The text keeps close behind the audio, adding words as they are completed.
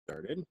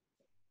started.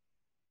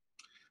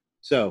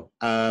 So,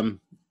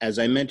 as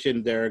I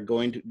mentioned, there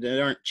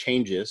aren't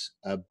changes,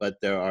 but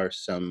there are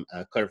some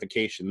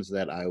clarifications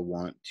that I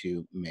want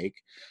to make.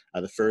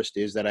 The first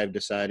is that I've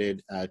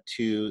decided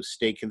to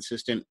stay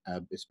consistent,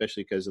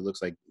 especially because it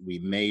looks like we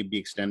may be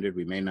extended,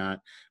 we may not.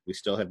 We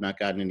still have not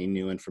gotten any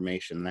new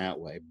information that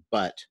way,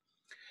 but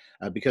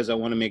because I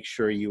want to make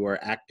sure you are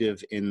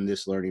active in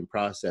this learning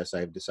process,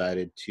 I've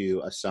decided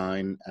to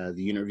assign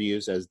the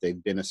interviews as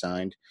they've been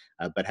assigned,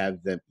 but have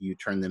you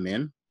turn them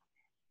in.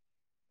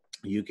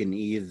 You can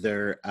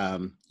either,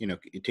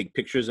 take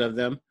pictures of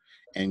them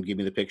and give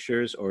me the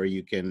pictures, or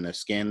you can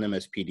scan them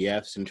as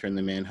PDFs and turn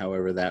them in,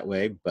 however that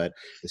way. But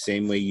the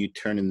same way you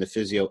turn in the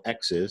Physio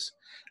X's,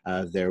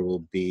 there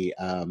will be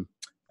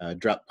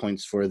drop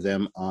points for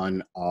them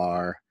on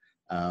our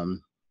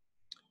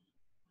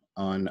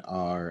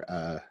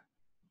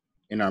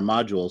in our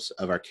modules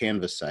of our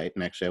Canvas site.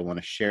 And actually, I want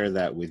to share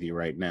that with you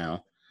right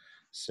now.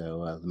 So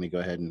let me go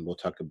ahead and we'll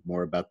talk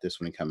more about this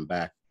when we come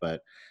back.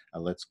 But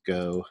let's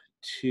go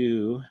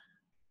to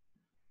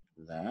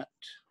that.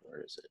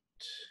 Where is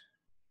it?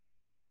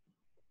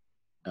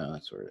 Oh,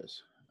 that's where it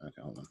is.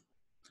 Okay, hold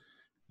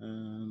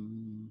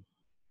on.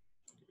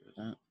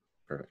 That.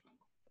 Perfect.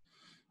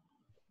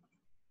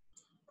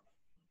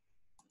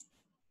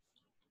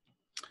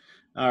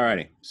 All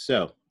righty.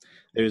 So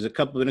there's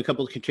been a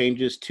couple of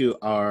changes to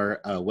our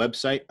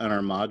website on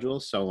our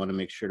modules, so I want to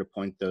make sure to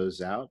point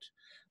those out.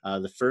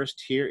 The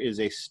first here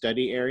is a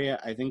study area.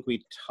 I think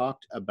we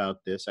talked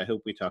about this. I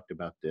hope we talked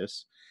about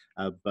this.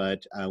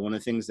 But one of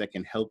the things that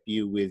can help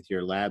you with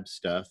your lab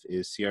stuff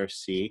is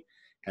CRC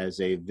has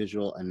a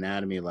visual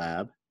anatomy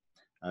lab.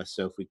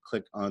 So if we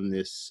click on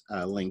this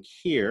link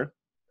here,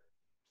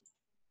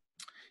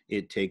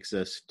 it takes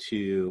us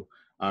to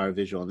our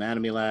visual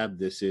anatomy lab.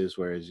 This is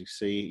where, as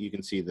you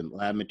can see the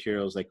lab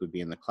materials like would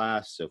be in the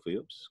class. So if we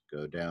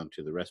go down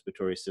to the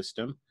respiratory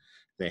system,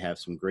 they have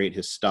some great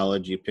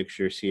histology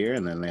pictures here,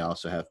 and then they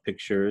also have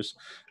pictures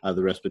of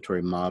the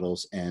respiratory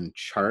models and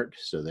chart.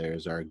 So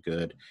there's our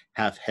good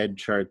half head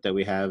chart that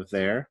we have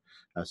there.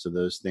 So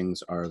those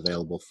things are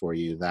available for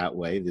you that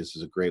way. This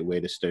is a great way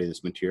to study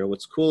this material.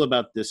 What's cool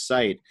about this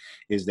site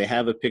is they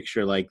have a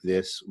picture like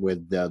this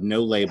with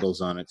no labels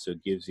on it, so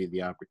it gives you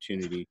the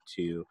opportunity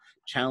to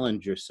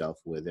challenge yourself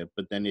with it.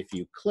 But then if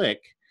you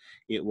click,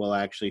 it will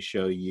actually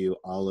show you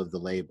all of the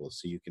labels,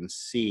 so you can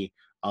see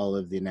all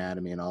of the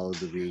anatomy and all of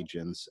the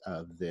regions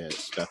of the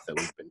stuff that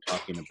we've been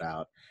talking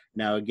about.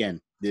 Now, again,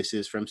 this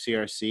is from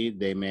CRC.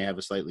 They may have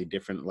a slightly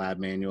different lab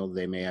manual.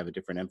 They may have a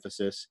different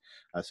emphasis.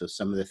 So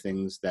some of the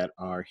things that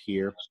are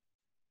here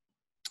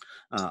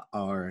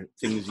are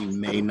things you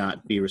may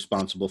not be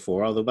responsible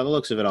for, although by the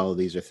looks of it, all of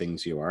these are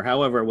things you are.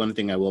 However, one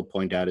thing I will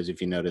point out is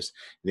if you notice,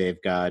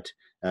 they've got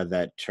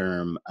that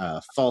term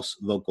false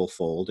vocal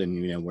fold,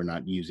 and we're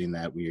not using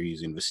that. We are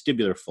using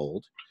vestibular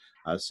fold.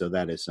 So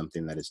that is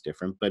something that is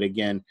different. But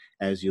again,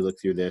 as you look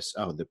through this,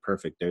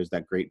 perfect. There's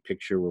that great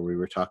picture where we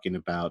were talking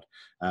about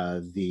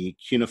the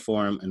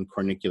cuneiform and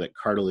corniculate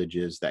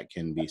cartilages that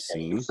can be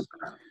seen.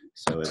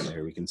 So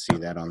there we can see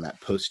that on that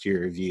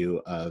posterior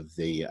view of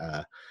the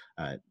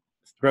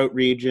throat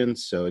region.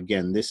 So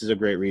again, this is a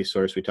great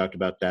resource. We talked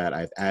about that.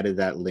 I've added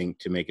that link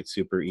to make it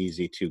super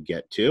easy to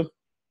get to.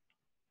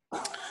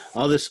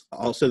 All this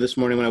also this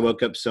morning when I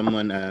woke up,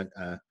 someone,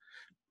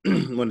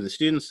 one of the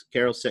students,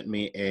 Carol, sent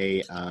me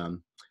a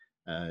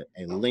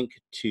link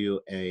to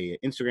a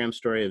Instagram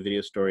story, a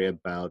video story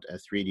about a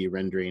 3D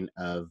rendering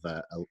of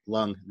a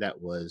lung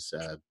that was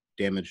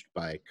damaged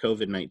by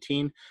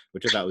COVID-19,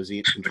 which I thought was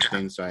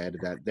interesting, so I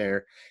added that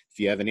there. If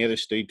you have any other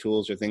study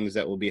tools or things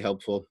that will be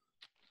helpful,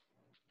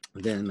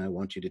 then I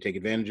want you to take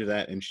advantage of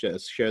that and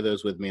share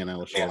those with me, and I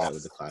will share that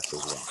with the class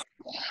as well.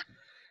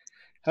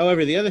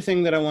 However, the other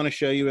thing that I want to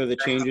show you are the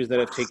changes that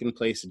have taken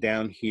place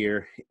down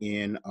here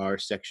in our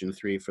section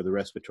 3 for the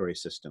respiratory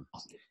system.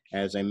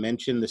 As I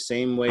mentioned, the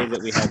same way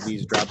that we have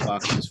these drop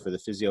boxes for the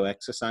Physio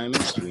X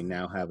assignments, we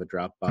now have a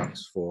drop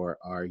box for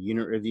our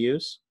unit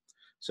reviews.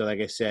 So like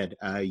I said,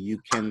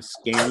 you can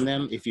scan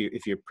them. If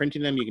you're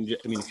printing them, you can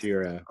just, if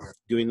you're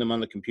doing them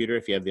on the computer,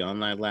 if you have the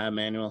online lab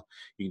manual,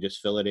 you can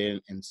just fill it in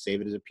and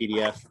save it as a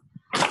PDF.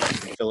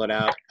 Fill it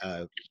out,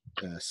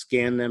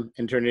 scan them,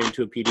 and turn it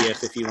into a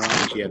PDF if you want,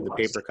 if you have the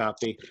paper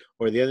copy.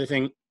 Or the other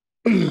thing,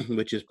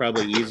 which is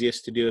probably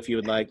easiest to do if you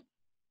would like,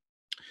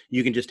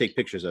 you can just take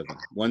pictures of them.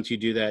 Once you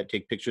do that,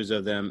 take pictures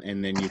of them,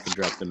 and then you can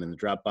drop them in the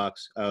Dropbox.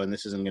 Oh, and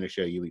this isn't going to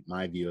show you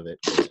my view of it,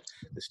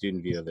 the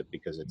student view of it,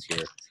 because it's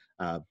here.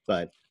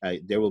 But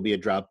there will be a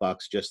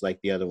Dropbox just like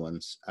the other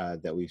ones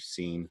that we've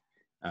seen.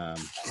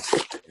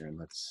 Here, and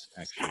let's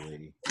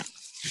actually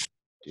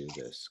do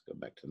this. Go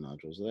back to the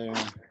modules there.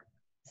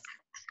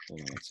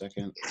 Hold on 1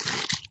 second.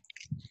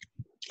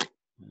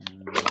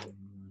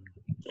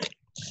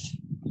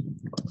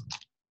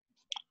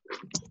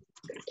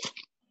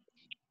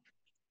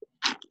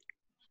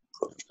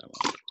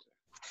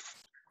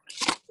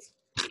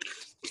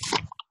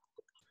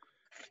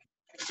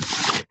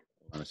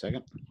 Hold on a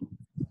second.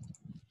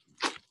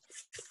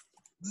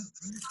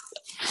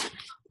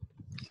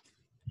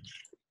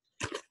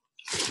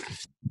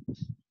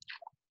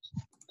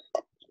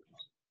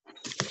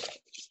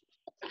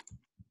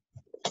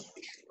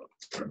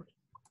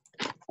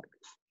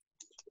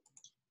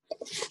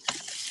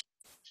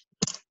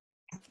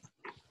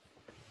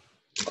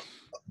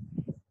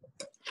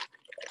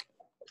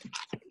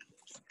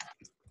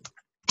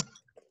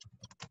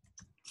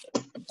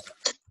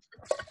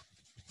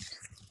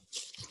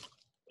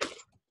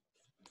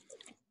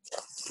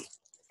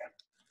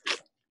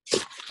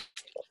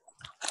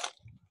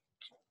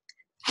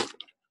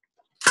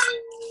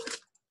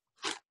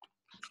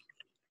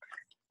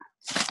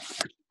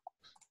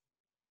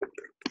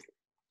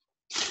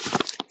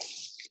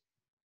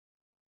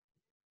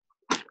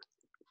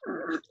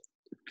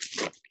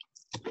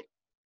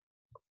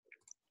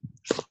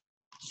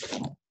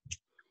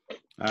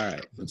 All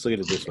right, let's look at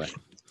it this way.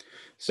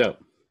 So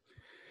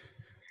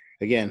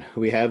again,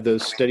 we have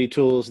those study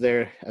tools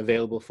there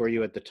available for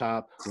you at the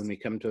top. When we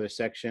come to a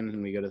section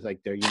and we go to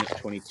like their Unit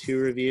 22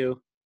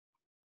 review,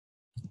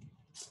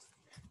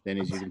 then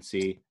as you can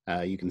see,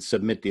 you can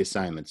submit the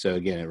assignment. So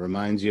again, it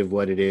reminds you of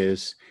what it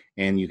is,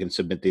 and you can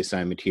submit the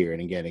assignment here.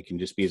 And again, it can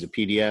just be as a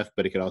PDF,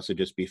 but it could also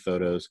just be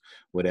photos,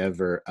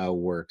 whatever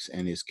works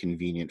and is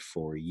convenient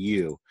for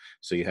you.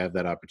 So you have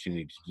that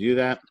opportunity to do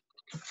that.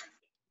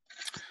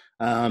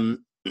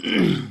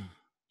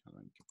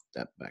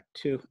 That back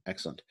too.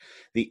 Excellent.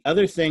 The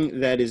other thing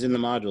that is in the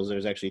modules,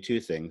 there's actually two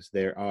things.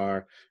 There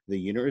are the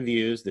unit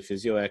reviews, the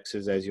physio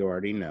X's, as you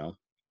already know.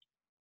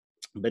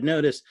 But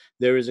notice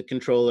there is a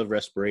control of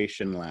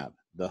respiration lab,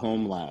 the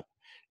home lab.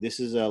 This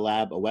is a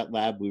lab, a wet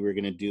lab we were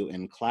going to do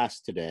in class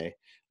today,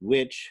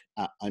 which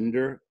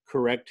under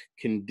correct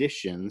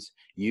conditions,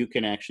 you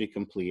can actually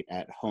complete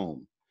at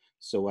home.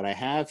 So what I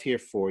have here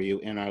for you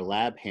in our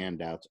lab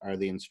handouts are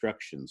the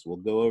instructions. We'll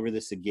go over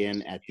this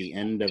again at the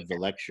end of the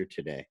lecture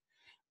today.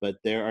 But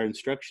there are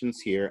instructions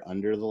here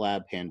under the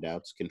lab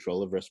handouts,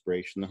 control of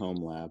respiration, the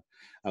home lab,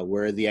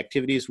 where the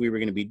activities we were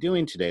going to be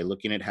doing today,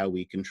 looking at how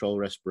we control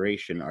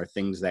respiration, are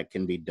things that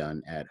can be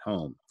done at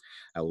home.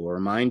 I will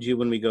remind you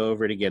when we go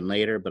over it again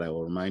later, but I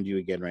will remind you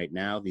again right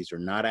now, these are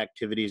not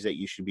activities that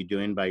you should be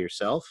doing by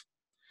yourself.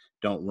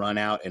 Don't run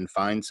out and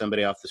find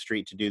somebody off the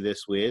street to do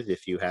this with.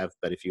 If you have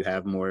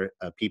more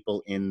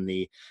people in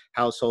the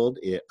household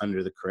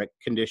under the correct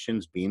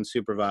conditions, being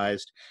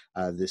supervised,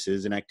 this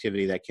is an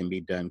activity that can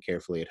be done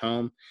carefully at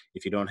home.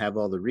 If you don't have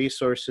all the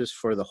resources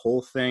for the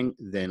whole thing,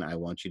 then I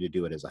want you to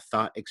do it as a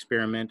thought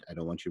experiment. I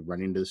don't want you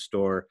running to the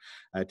store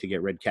to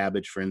get red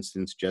cabbage, for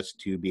instance, just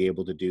to be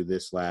able to do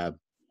this lab.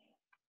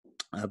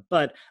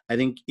 But I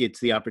think it's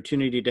the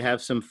opportunity to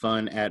have some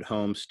fun at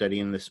home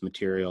studying this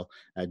material,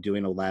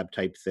 doing a lab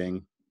type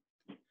thing.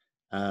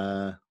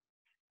 So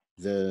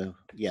hold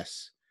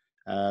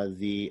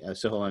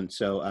on.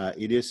 So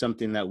it is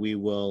something that we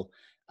will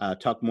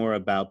talk more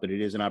about, but it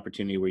is an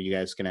opportunity where you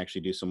guys can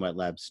actually do some wet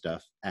lab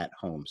stuff at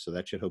home. So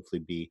that should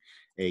hopefully be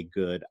a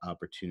good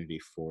opportunity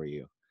for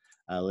you.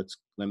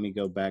 Let me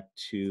go back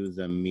to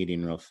the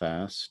meeting real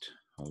fast.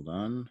 Hold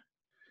on.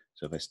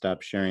 So if I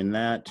stop sharing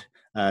that,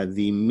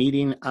 the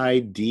meeting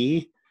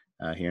ID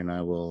here, and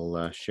I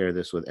will share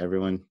this with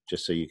everyone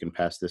just so you can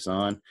pass this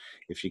on.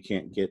 If you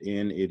can't get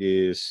in, it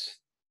is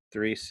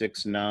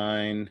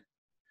 369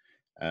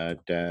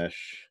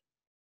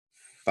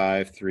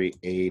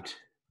 538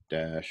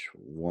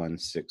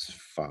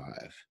 165.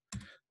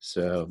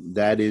 So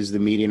that is the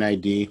meeting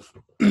ID.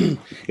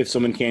 If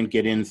someone can't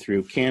get in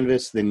through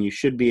Canvas, then you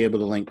should be able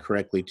to link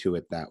correctly to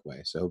it that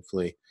way. So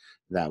hopefully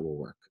that will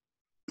work.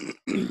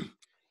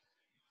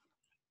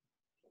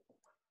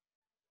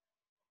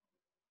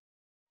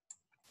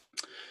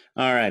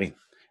 All righty,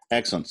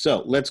 excellent.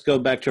 So let's go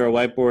back to our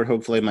whiteboard.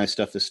 Hopefully my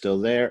stuff is still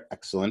there.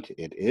 Excellent,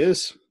 it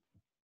is.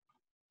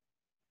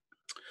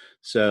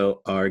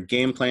 So our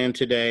game plan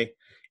today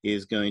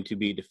is going to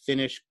be to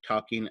finish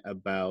talking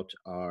about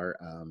our,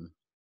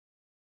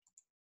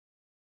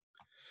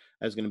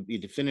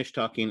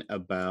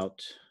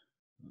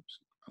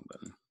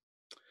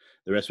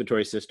 the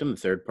respiratory system, the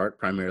third part,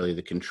 primarily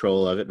the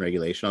control of it and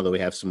regulation, although we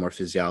have some more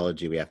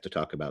physiology we have to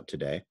talk about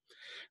today.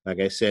 Like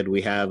I said,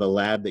 we have a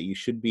lab that you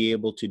should be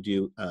able to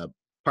do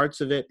parts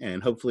of it,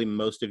 and hopefully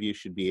most of you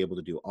should be able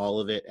to do all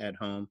of it at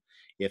home.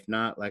 If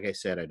not, like I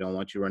said, I don't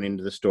want you running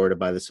to the store to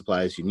buy the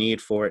supplies you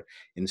need for it.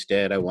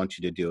 Instead, I want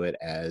you to do it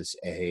as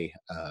a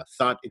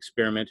thought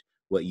experiment,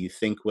 what you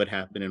think would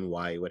happen and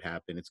why it would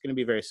happen. It's going to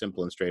be very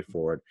simple and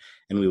straightforward,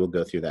 and we will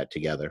go through that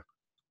together.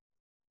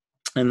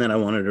 And then I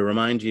wanted to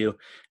remind you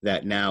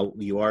that now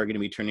you are going to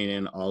be turning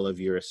in all of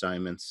your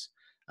assignments.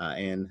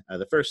 And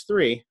the first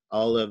three,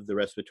 all of the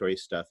respiratory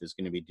stuff is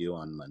going to be due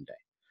on Monday.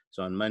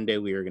 So on Monday,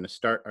 we are going to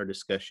start our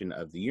discussion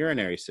of the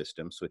urinary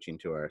system, switching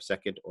to our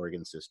second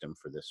organ system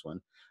for this one.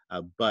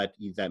 But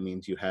that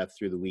means you have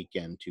through the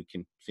weekend to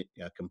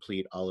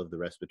complete all of the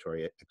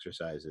respiratory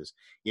exercises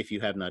if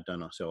you have not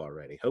done so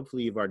already.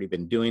 Hopefully you've already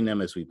been doing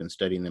them as we've been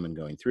studying them and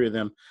going through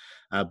them.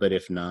 But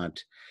if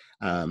not,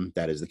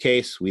 that is the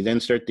case. We then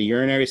start the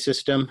urinary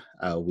system.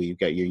 We've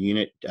got your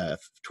unit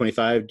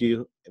 25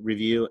 due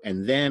review,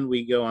 and then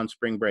we go on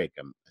spring break.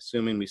 I'm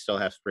assuming we still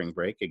have spring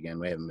break. Again,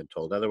 we haven't been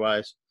told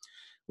otherwise.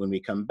 When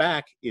we come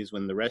back is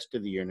when the rest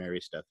of the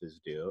urinary stuff is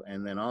due.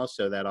 And then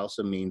also, that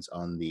also means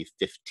on the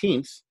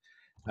 15th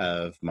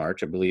of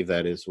March, I believe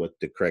that is what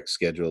the correct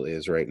schedule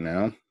is right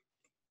now.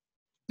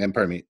 And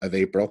pardon me, of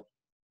April.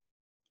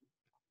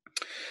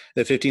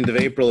 The 15th of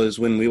April is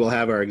when we will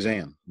have our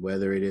exam,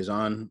 whether it is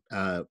on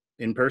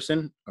in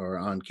person or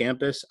on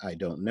campus, I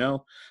don't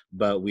know,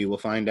 but we will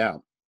find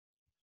out.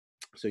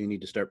 So you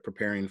need to start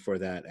preparing for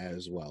that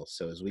as well.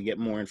 So as we get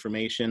more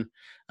information,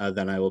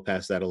 then I will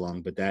pass that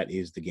along, but that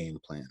is the game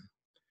plan.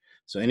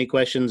 So any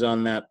questions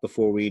on that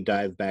before we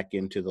dive back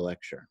into the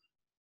lecture?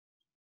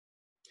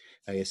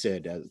 Like I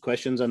said,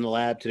 questions on the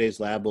lab, today's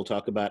lab we'll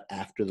talk about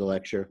after the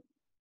lecture.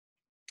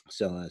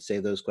 So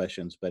save those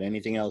questions. But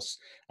anything else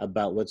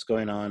about what's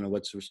going on and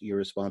what's you're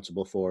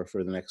responsible for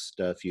the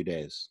next few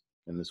days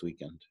and this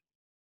weekend?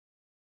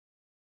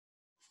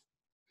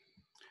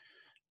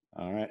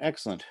 All right,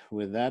 excellent.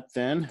 With that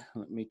then,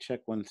 let me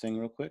check one thing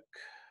real quick.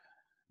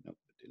 Nope,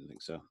 didn't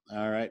think so.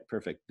 All right,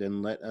 perfect.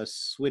 Then let us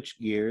switch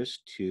gears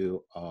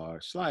to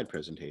our slide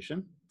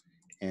presentation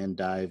and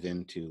dive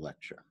into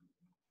lecture.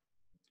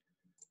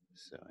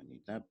 So I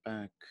need that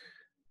back.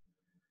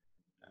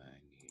 I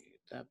need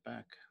that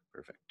back.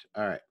 Perfect.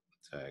 All right,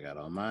 so I got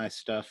all my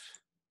stuff.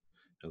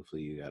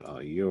 Hopefully you got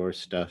all your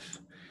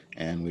stuff,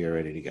 and we are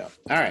ready to go.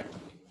 All right.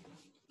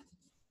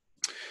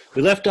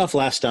 We left off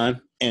last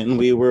time, and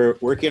we were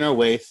working our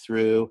way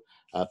through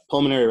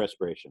pulmonary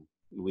respiration.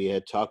 We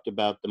had talked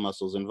about the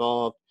muscles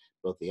involved,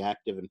 both the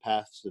active and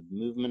passive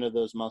movement of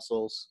those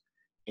muscles,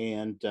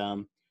 and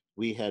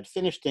we had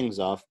finished things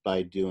off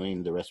by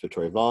doing the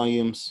respiratory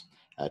volumes,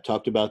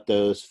 talked about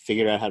those,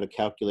 figured out how to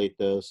calculate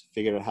those,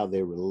 figured out how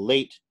they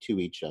relate to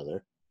each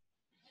other,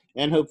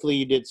 and hopefully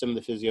you did some of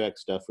the PhysioX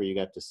stuff where you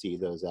got to see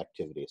those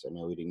activities. I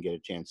know we didn't get a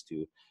chance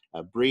to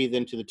breathe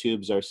into the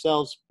tubes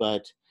ourselves,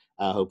 but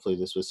hopefully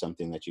this was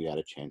something that you got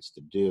a chance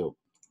to do.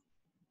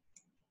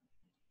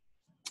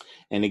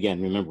 And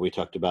again, remember we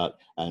talked about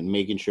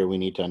making sure we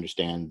need to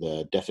understand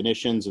the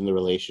definitions and the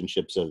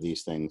relationships of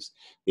these things.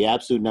 The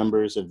absolute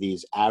numbers of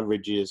these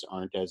averages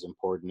aren't as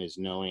important as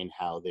knowing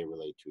how they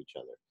relate to each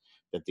other.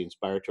 That the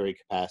inspiratory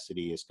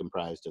capacity is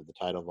comprised of the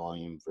tidal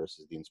volume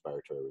versus the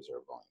inspiratory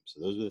reserve volume.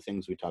 So those are the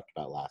things we talked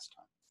about last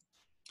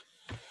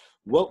time.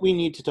 What we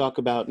need to talk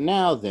about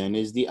now then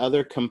is the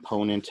other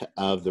component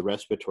of the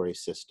respiratory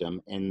system,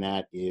 and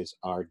that is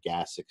our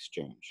gas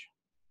exchange.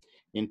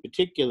 In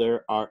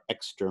particular, our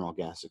external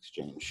gas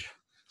exchange.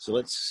 So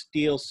let's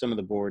steal some of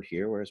the board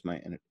here. Where's my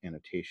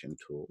annotation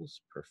tools?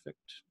 Perfect.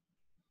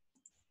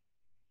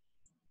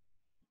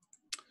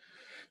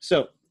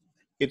 So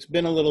it's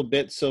been a little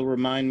bit, so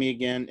remind me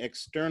again,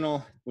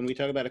 when we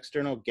talk about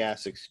external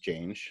gas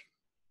exchange,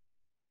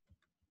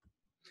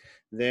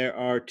 there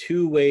are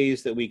two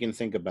ways that we can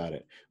think about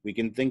it. We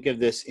can think of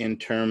this in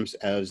terms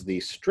as the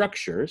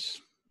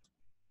structures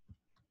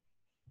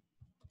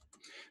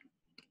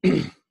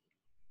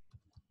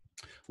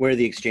where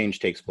the exchange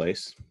takes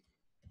place.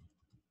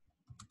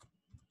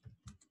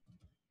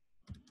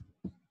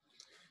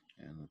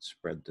 And let's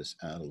spread this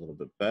out a little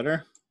bit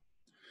better.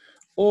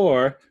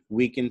 Or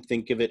we can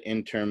think of it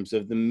in terms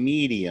of the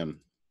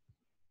medium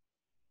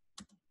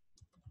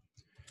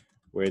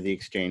where the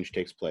exchange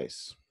takes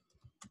place.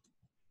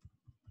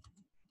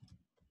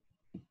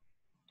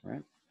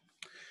 Right?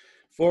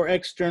 For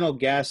external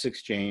gas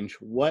exchange,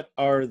 what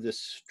are the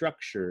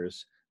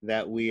structures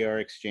that we are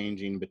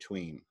exchanging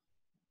between?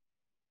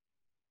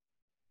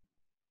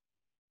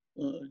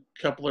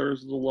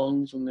 Capillaries of the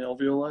lungs and the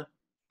alveoli.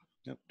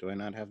 Yep. Do I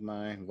not have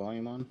my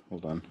volume on?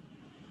 Hold on.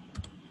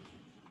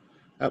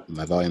 Oh,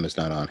 my volume is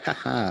not on.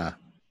 Haha.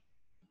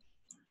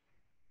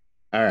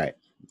 All right.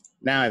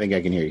 Now I think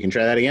I can hear you. Can you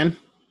try that again?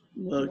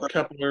 The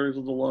capillaries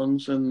of the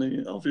lungs and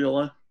the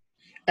alveoli.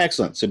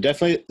 Excellent. So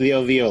definitely the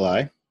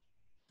alveoli.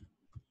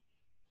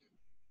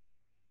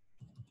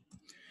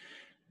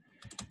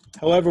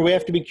 However, we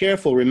have to be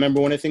careful.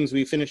 Remember, one of the things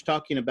we finished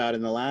talking about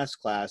in the last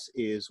class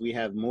is we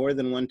have more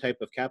than one type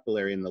of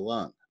capillary in the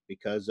lung.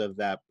 Because of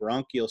that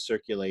bronchial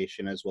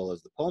circulation as well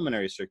as the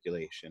pulmonary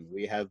circulation,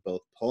 we have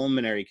both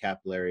pulmonary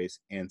capillaries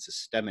and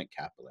systemic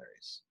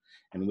capillaries.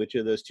 And which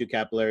of those two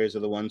capillaries are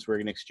the ones we're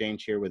going to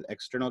exchange here with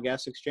external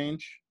gas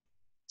exchange?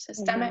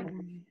 Systemic.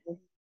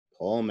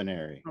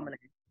 Pulmonary.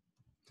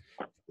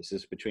 This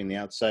is between the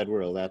outside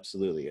world,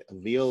 absolutely.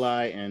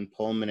 Alveoli and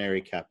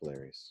pulmonary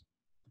capillaries.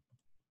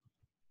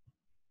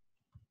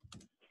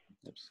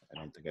 Oops, I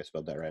don't think I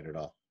spelled that right at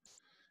all.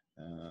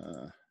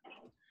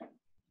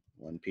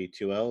 1P,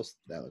 2 L's,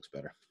 that looks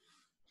better.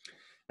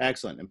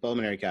 Excellent, and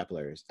pulmonary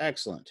capillaries,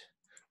 excellent.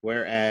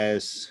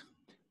 Whereas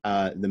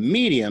the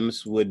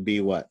mediums would be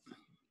what?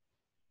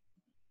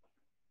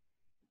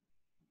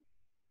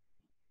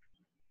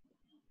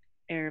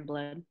 Air and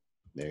blood.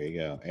 There you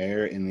go,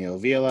 air in the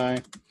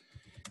alveoli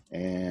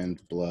and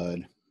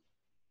blood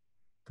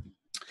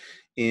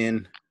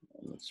in,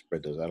 let's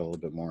spread those out a little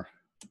bit more,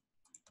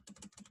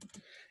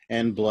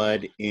 and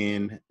blood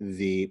in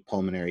the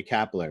pulmonary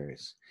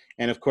capillaries.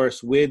 And of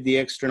course, with the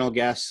external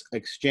gas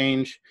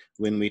exchange,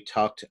 when we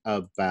talked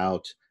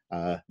about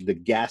the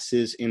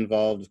gases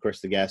involved, of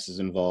course, the gases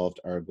involved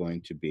are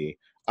going to be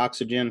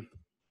oxygen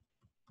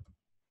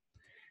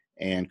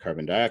and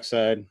carbon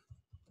dioxide.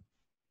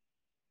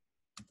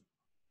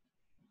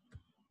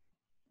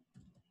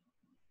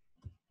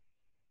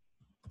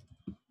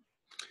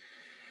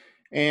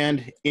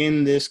 And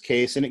in this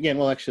case, and again,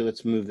 well, actually,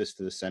 let's move this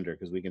to the center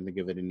because we can think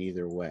of it in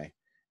either way.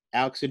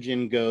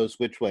 Oxygen goes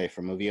which way?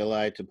 From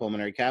alveoli to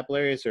pulmonary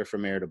capillaries or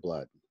from air to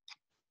blood?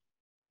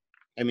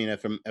 I mean,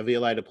 from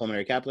alveoli to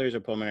pulmonary capillaries or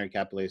pulmonary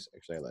capillaries?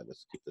 Actually,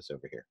 let's keep this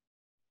over here.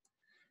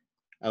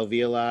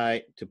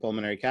 Alveoli to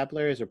pulmonary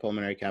capillaries or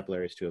pulmonary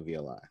capillaries to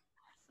alveoli?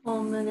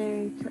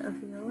 Pulmonary to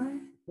alveoli.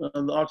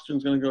 The oxygen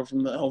is going to go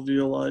from the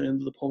alveoli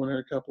into the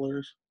pulmonary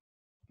capillaries.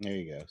 There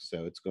you go.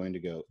 So it's going to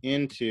go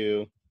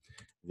into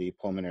the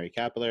pulmonary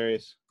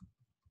capillaries.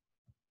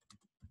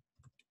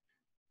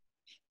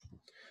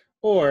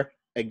 Or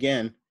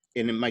again,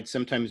 and it might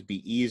sometimes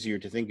be easier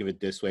to think of it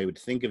this way, would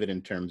think of it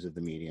in terms of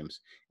the mediums.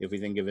 If we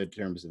think of it in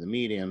terms of the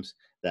mediums,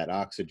 that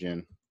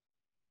oxygen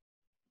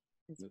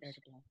is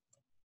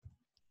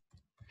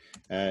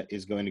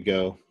going to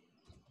go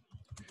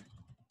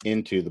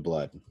into the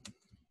blood.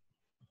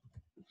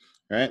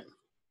 All right?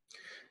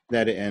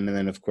 And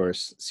then, of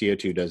course,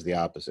 CO2 does the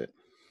opposite.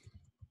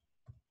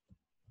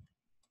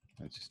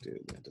 Let's just do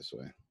it this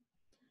way.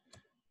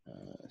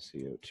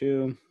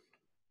 CO2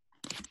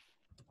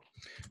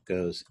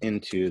 goes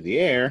into the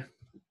air,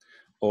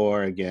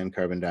 or again,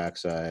 carbon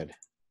dioxide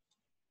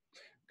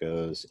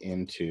goes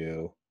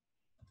into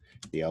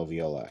the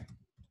alveoli.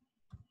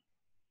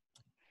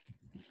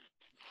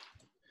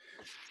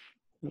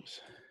 Oops.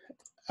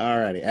 All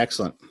righty,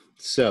 excellent.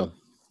 So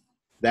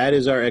that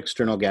is our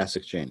external gas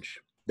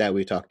exchange that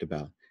we talked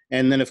about.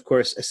 And then, of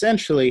course,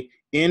 essentially,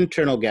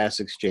 internal gas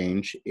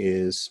exchange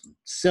is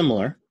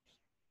similar.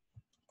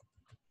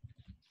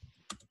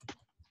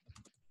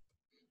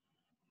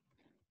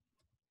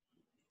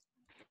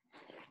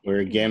 Where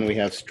again, we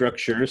have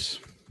structures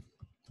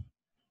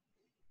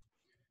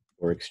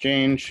for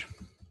exchange.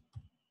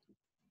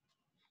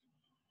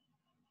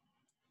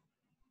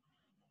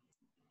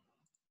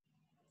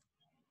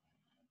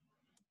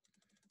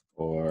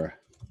 Or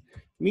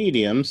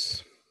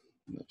mediums,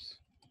 oops,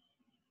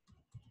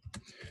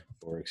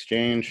 for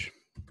exchange.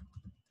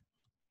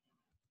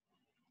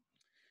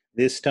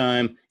 This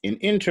time in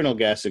internal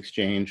gas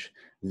exchange,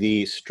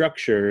 the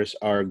structures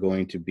are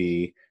going to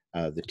be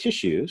the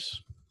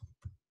tissues,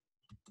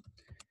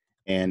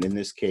 and in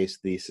this case,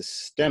 the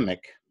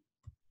systemic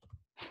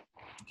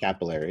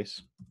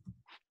capillaries.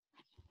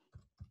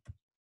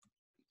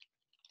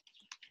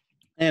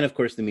 And of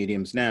course, the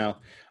mediums now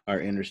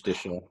are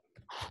interstitial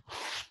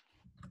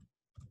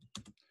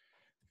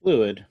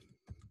fluid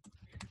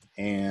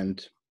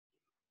and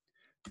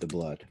the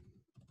blood.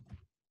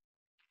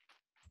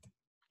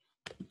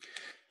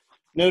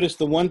 Notice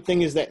the one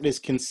thing is that is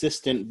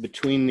consistent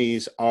between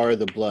these are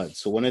the blood.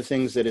 So one of the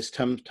things that is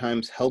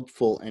sometimes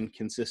helpful and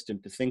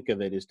consistent to think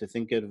of it is to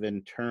think of it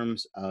in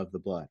terms of the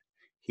blood.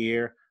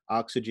 Here,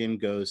 oxygen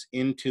goes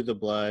into the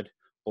blood,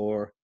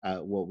 or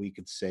what we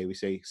could say, we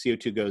say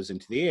CO2 goes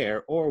into the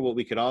air, or what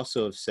we could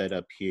also have set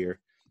up here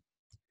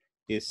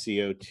is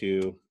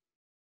CO2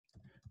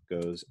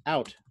 goes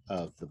out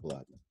of the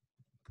blood.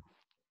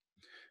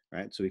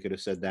 Right, so we could have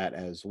said that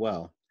as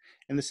well.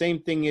 And the same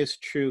thing is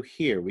true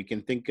here. We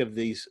can think of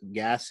these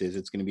gases.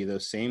 It's going to be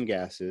those same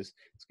gases.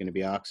 It's going to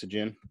be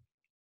oxygen,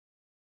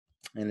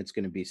 and it's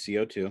going to be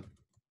CO2.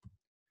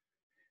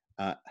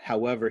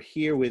 However,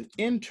 here with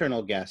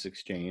internal gas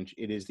exchange,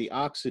 it is the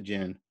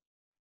oxygen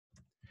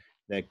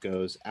that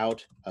goes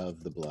out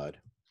of the blood,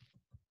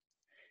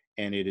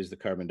 and it is the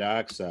carbon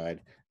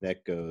dioxide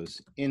that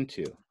goes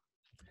into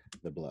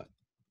the blood.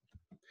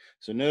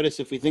 So notice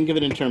if we think of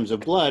it in terms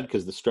of blood,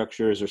 because the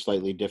structures are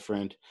slightly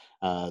different,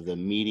 the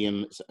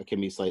mediums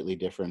can be slightly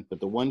different, but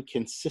the one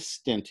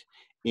consistent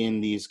in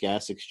these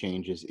gas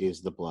exchanges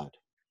is the blood.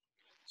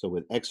 So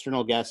with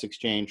external gas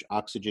exchange,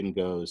 oxygen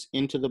goes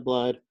into the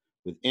blood.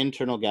 With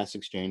internal gas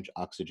exchange,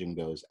 oxygen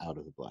goes out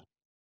of the blood.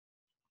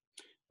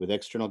 With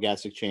external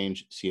gas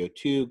exchange,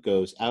 CO2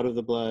 goes out of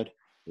the blood.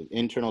 With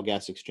internal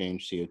gas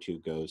exchange,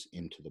 CO2 goes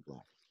into the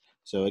blood.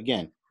 So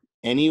again,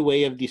 any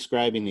way of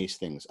describing these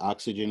things,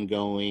 oxygen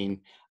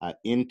going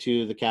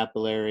into the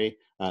capillary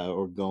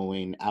or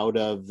going out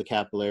of the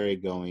capillary,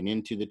 going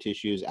into the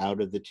tissues, out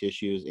of the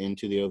tissues,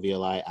 into the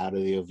alveoli, out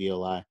of the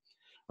alveoli,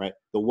 right?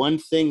 The one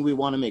thing we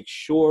want to make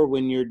sure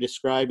when you're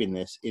describing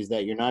this is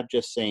that you're not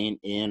just saying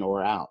in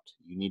or out.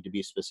 You need to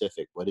be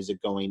specific. What is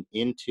it going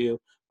into?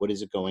 What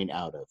is it going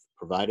out of?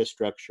 Provide a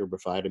structure,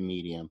 provide a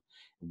medium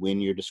when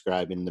you're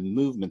describing the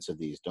movements of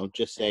these. Don't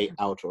just say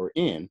out or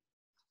in,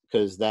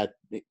 because that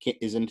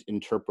isn't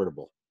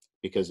interpretable,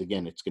 because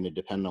again, it's going to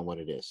depend on what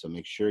it is. So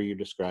make sure you're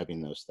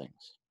describing those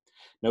things.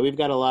 Now we've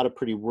got a lot of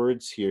pretty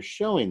words here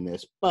showing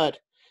this, but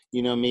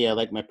you know me, I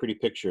like my pretty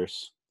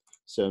pictures.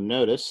 So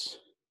notice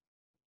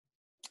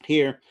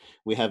here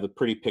we have a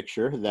pretty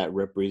picture that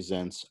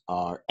represents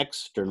our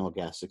external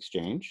gas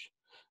exchange.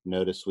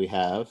 Notice we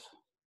have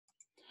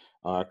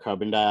our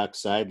carbon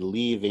dioxide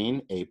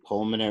leaving a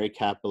pulmonary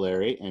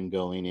capillary and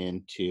going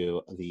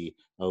into the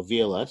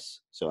alveolus,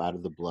 so out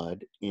of the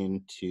blood,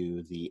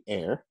 into the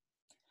air.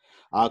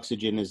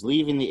 Oxygen is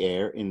leaving the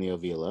air in the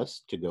alveolus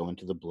to go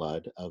into the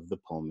blood of the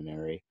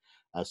pulmonary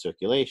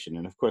circulation.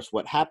 And of course,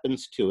 what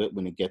happens to it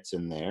when it gets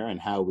in there and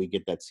how we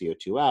get that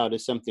CO2 out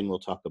is something we'll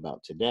talk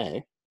about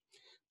today.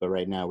 But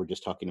right now, we're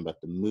just talking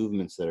about the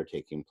movements that are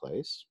taking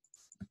place.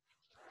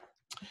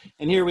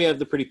 And here we have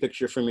the pretty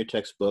picture from your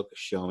textbook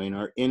showing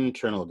our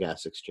internal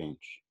gas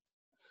exchange.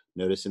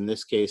 Notice in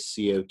this case,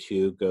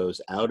 CO2 goes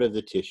out of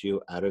the tissue,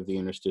 out of the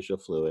interstitial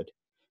fluid,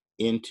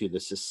 into the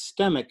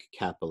systemic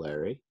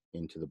capillary,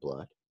 into the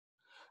blood.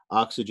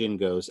 Oxygen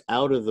goes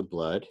out of the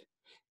blood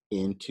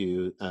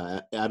into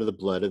out of the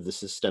blood of the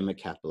systemic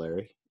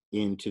capillary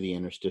into the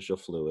interstitial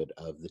fluid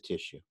of the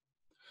tissue.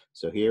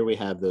 So here we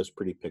have those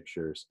pretty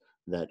pictures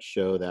that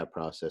show that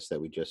process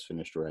that we just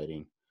finished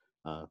writing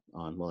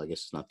on, well, I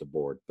guess it's not the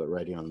board, but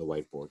writing on the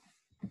whiteboard.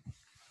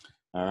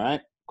 All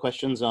right,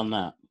 questions on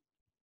that?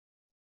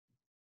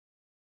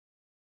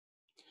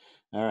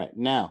 All right,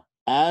 now,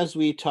 as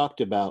we talked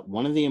about,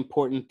 one of the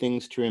important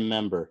things to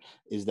remember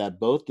is that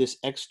both this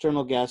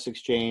external gas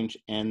exchange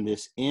and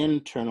this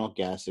internal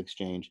gas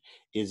exchange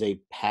is a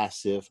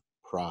passive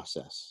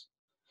process.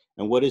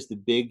 And what is the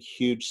big,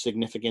 huge,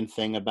 significant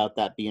thing about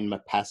that being a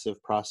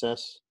passive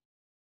process?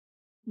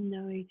 No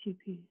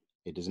ATP.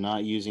 It is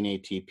not using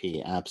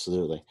ATP,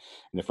 absolutely.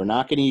 And if we're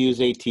not going to use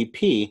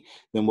ATP,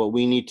 then what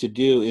we need to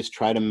do is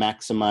try to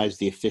maximize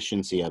the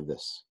efficiency of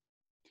this.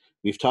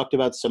 We've talked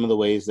about some of the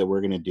ways that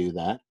we're going to do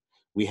that.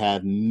 We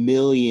have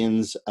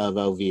millions of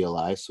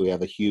alveoli, so we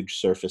have a huge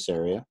surface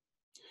area.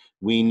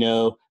 We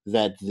know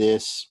that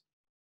this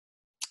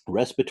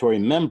respiratory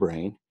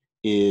membrane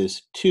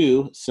is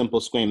two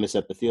simple squamous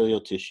epithelial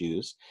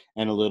tissues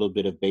and a little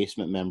bit of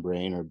basement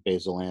membrane or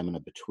basal lamina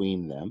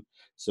between them.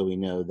 So we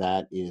know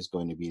that is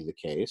going to be the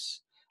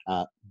case.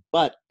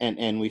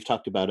 And we've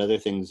talked about other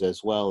things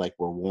as well, like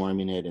we're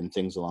warming it and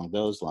things along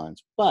those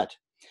lines. But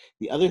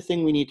the other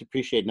thing we need to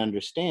appreciate and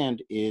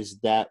understand is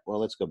that, well,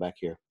 let's go back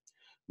here.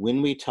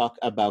 When we talk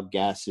about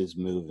gases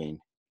moving,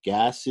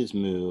 gases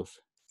move,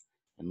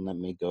 and let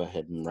me go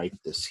ahead and write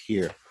this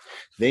here.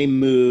 They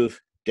move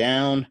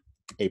down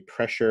a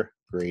pressure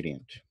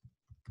gradient.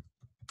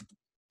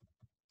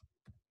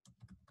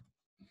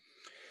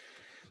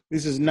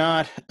 This is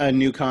not a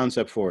new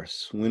concept for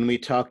us. When we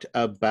talked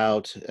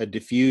about a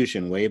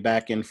diffusion way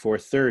back in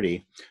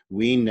 430,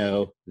 we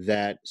know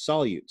that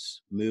solutes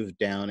move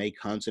down a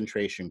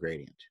concentration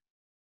gradient.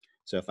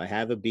 So if I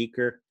have a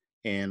beaker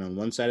and on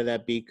one side of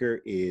that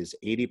beaker is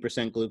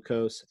 80%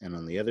 glucose and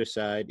on the other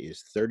side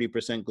is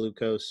 30%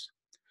 glucose,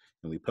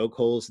 and we poke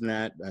holes in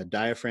that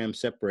diaphragm,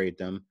 separate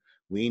them,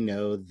 we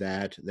know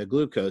that the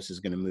glucose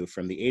is going to move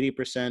from the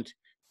 80%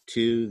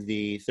 to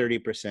the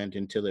 30%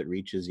 until it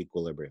reaches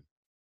equilibrium.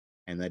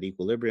 And that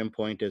equilibrium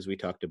point, as we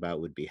talked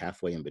about, would be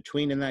halfway in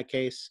between in that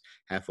case.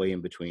 Halfway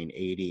in between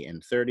 80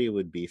 and 30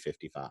 would be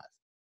 55,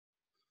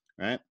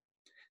 right?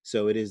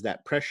 So it is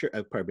that pressure,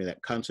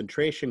 that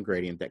concentration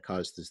gradient that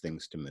causes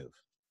things to move.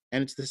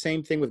 And it's the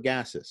same thing with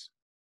gases.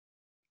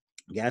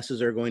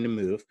 Gases are going to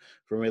move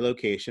from a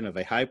location of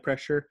a high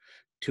pressure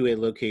to a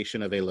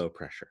location of a low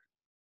pressure.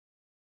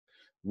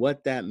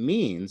 What that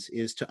means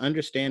is to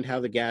understand how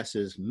the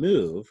gases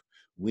move,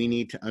 we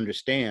need to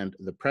understand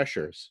the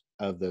pressures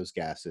of those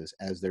gases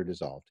as they're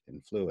dissolved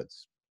in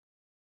fluids.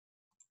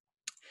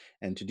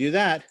 And to do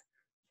that,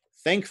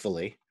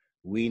 thankfully,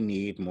 we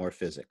need more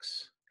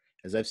physics.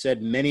 As I've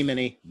said many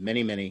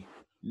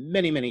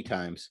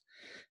times,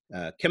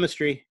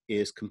 chemistry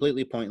is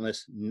completely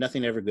pointless.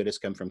 Nothing ever good has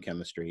come from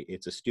chemistry.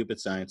 It's a stupid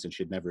science and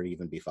should never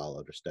even be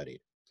followed or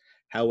studied.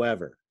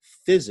 However,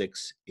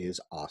 physics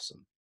is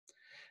awesome.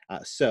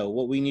 So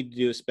what we need to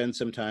do is spend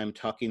some time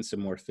talking some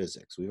more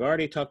physics. We've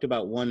already talked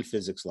about one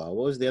physics law.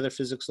 What was the other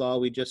physics law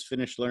we just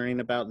finished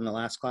learning about in the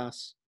last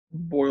class?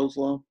 Boyle's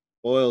law.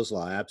 Boyle's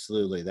law,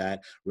 absolutely.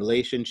 That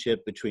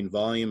relationship between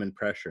volume and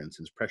pressure. And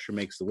since pressure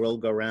makes the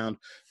world go round,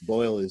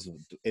 Boyle is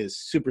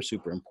super,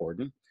 super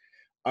important.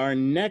 Our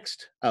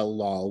next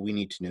law we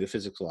need to know,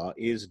 physics law,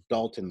 is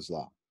Dalton's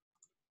law.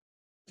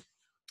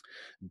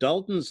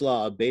 Dalton's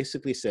law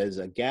basically says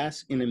a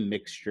gas in a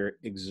mixture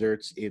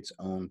exerts its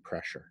own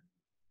pressure.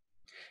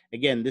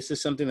 Again, this is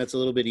something that's a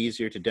little bit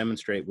easier to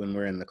demonstrate when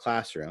we're in the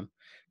classroom,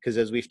 because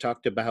as we've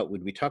talked about,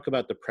 when we talk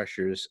about the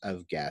pressures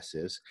of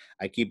gases,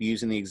 I keep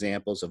using the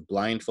examples of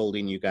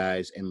blindfolding you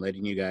guys and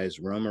letting you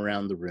guys roam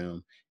around the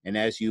room. And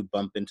as you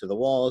bump into the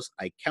walls,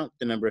 I count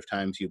the number of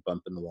times you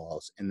bump in the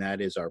walls, and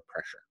that is our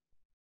pressure.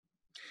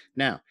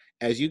 Now,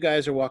 as you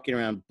guys are walking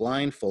around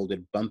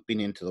blindfolded, bumping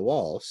into the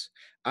walls,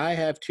 I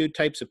have two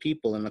types of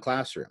people in the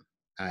classroom.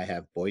 I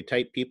have boy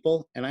type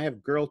people and I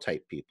have girl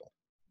type people.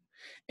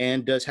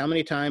 And does how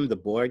many times the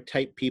boy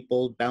type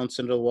people bounce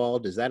into the wall,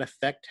 does that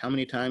affect how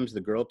many times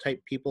the girl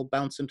type people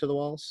bounce into the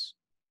walls?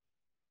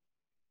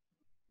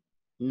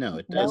 No,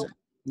 it doesn't.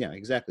 Yeah,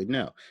 exactly.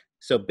 No.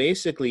 So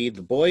basically,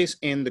 the boys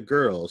and the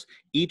girls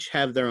each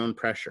have their own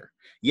pressure.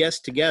 Yes,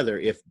 together,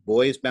 if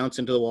boys bounce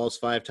into the walls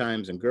 5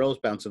 times and girls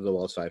bounce into the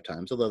walls 5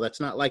 times, although that's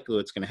not likely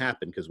what's going to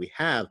happen because we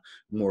have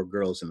more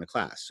girls in the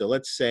class. So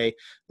let's say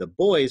the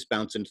boys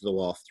bounce into the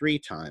wall 3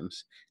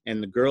 times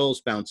and the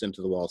girls bounce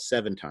into the wall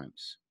 7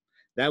 times.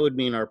 That would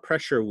mean our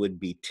pressure would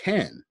be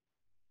 10,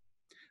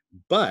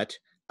 but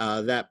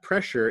that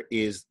pressure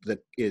is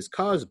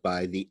caused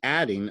by the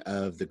adding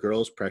of the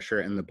girls' pressure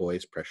and the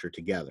boys' pressure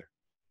together.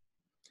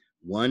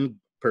 One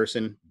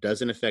person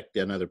doesn't affect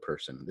another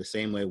person, the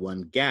same way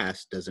one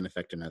gas doesn't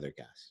affect another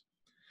gas.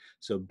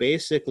 So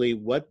basically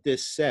what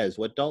this says,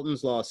 what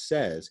Dalton's law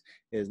says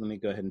is, let me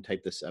go ahead and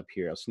type this up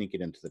here, I'll sneak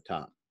it into the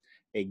top.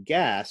 A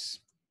gas,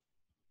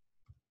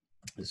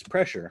 this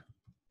pressure,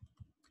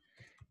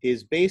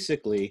 is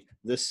basically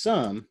the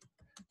sum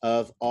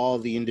of all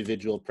the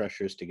individual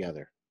pressures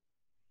together.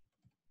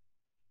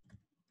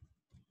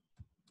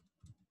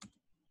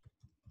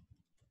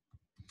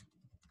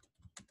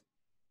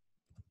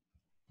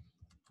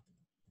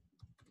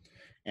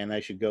 And I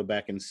should go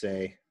back and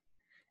say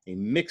a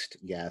mixed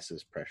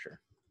gases pressure.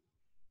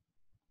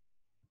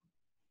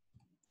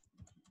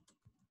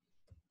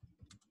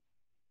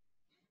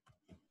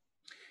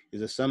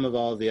 Is the sum of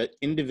all the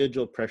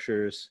individual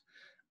pressures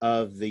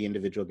of the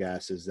individual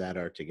gases that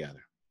are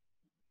together.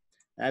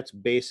 That's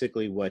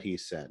basically what he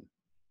said.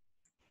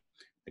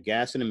 A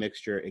gas in a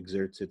mixture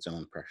exerts its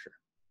own pressure.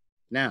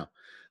 Now,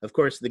 of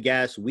course, the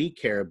gas we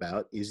care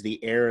about is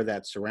the air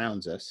that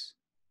surrounds us,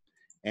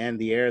 and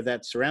the air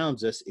that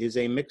surrounds us is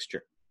a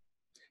mixture.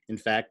 In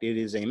fact, it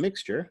is a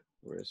mixture.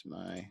 Where's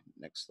my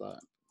next slide?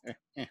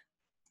 That's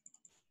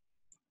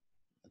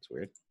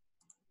weird.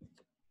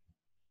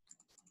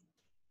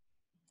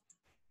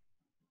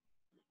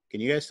 Can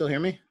you guys still hear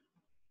me?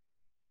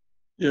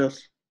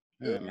 Yes.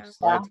 All right, my Yeah.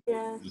 slides.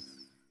 Yes.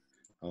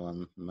 Hold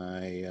on,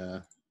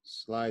 my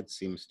slide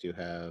seems to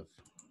have.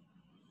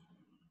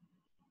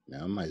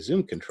 Now my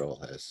Zoom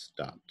control has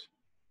stopped.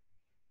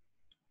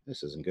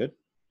 This isn't good.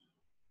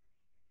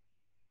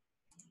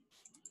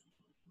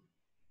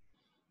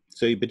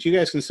 So, but you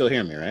guys can still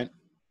hear me, right?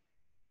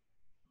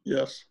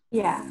 Yes.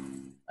 Yeah.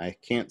 I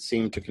can't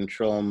seem to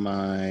control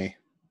my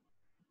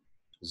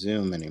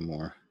Zoom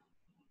anymore.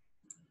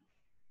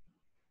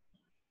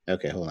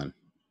 Okay, hold on.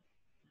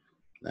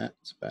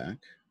 That's back.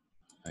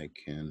 I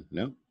can,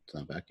 nope, it's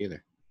not back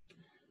either.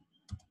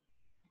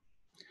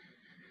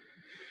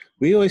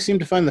 We always seem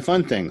to find the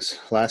fun things.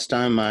 Last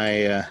time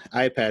my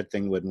iPad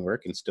thing wouldn't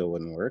work and still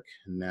wouldn't work.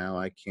 Now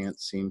I can't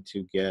seem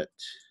to get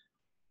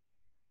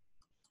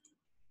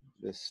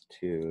this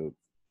to.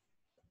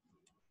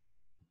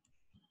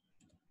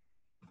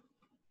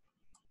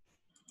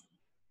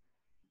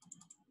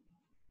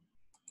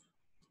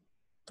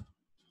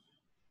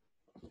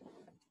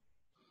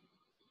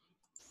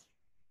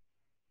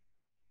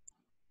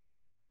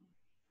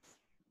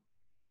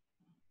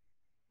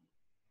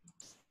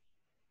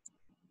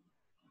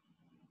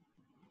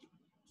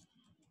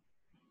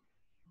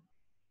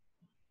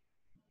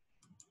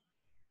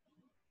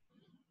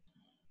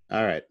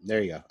 All right,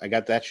 there you go. I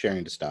got that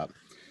sharing to stop.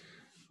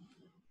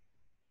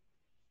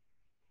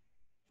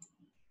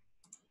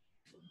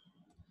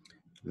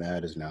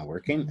 That is now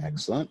working.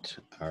 Excellent.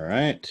 All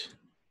right.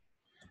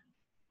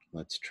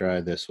 Let's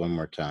try this one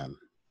more time.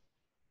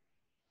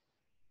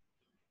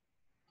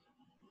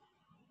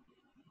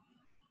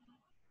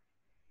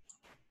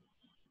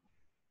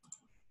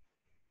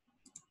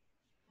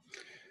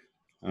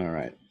 All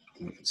right.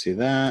 You can see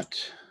that.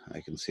 I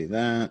can see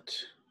that.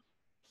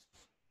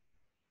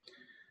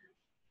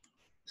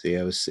 See,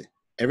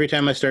 every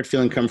time I start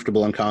feeling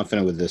comfortable and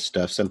confident with this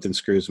stuff, something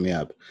screws me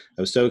up.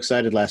 I was so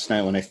excited last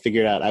night when I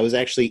figured out I was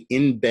actually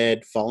in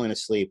bed falling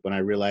asleep when I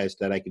realized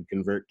that I could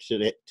convert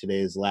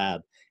today's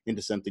lab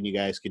into something you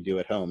guys could do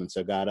at home. And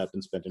so I got up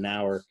and spent an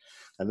hour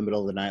in the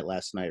middle of the night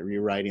last night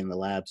rewriting the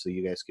lab so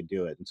you guys could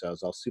do it. And so I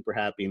was all super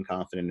happy and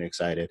confident and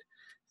excited.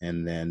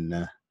 And then,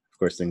 of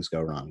course, things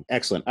go wrong.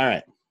 Excellent. All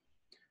right.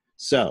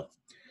 So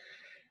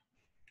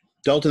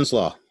Dalton's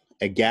law.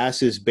 A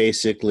gas is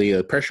basically,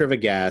 the pressure of a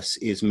gas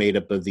is made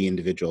up of the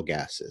individual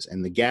gases.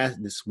 And the gas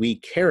we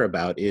care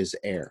about is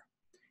air.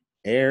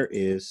 Air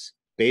is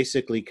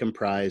basically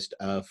comprised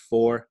of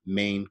 4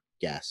 main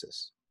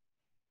gases: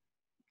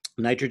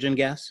 nitrogen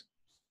gas,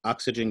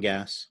 oxygen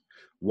gas,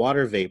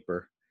 water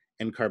vapor,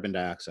 and carbon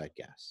dioxide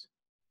gas.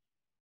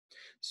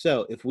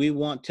 So if we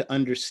want to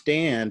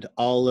understand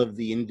all of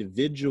the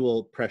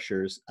individual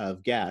pressures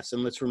of gas,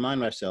 and let's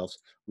remind ourselves,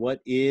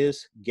 what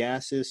is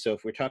gases? So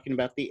if we're talking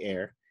about the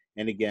air,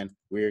 and again,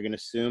 we're going to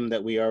assume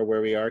that we are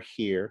where we are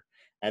here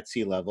at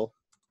sea level.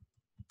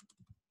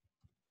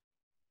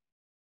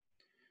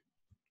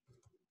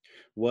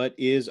 What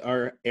is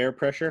our air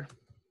pressure?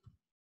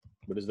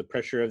 What is the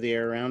pressure of the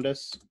air around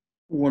us?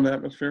 1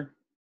 atmosphere.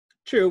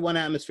 True, 1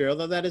 atmosphere,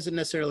 although that isn't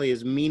necessarily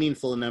as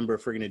meaningful a number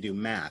if we're going to do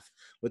math.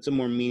 What's a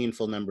more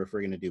meaningful number if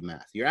we're going to do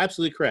math? You're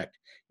absolutely correct.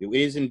 It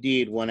is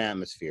indeed 1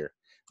 atmosphere.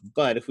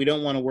 But if we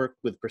don't want to work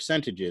with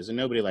percentages, and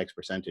nobody likes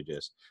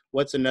percentages,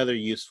 what's another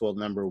useful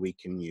number we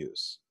can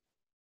use?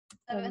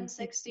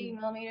 760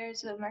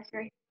 millimeters of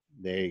mercury.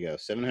 There you go,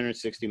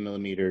 760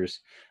 millimeters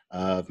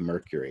of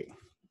mercury.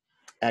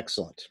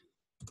 Excellent.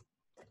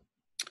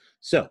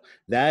 So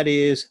that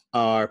is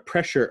our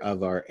pressure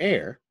of our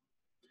air.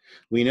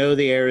 We know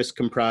the air is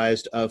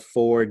comprised of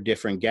 4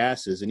 different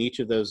gases, and each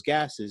of those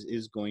gases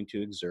is going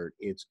to exert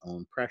its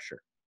own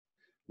pressure.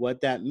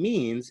 What that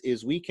means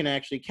is we can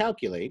actually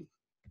calculate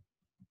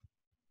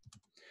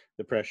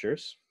the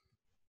pressures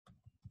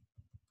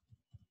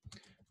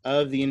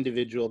of the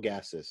individual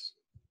gases.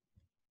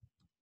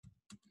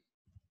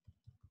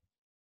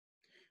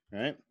 All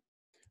right?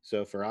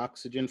 So for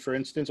oxygen, for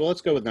instance, well,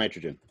 let's go with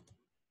nitrogen.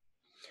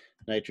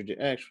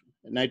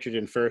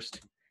 Nitrogen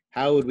first.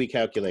 How would we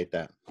calculate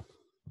that?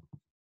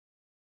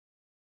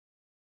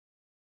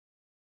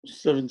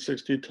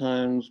 760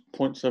 times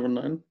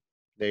 0.79.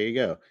 There you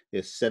go.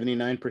 It's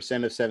 79%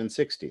 of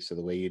 760. So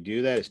the way you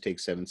do that is take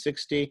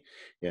 760,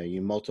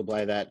 you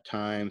multiply that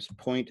times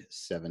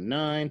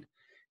 0.79,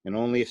 and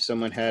only if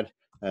someone had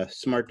a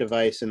smart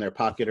device in their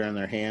pocket or in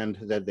their hand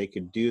that they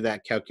could do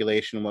that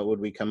calculation, what would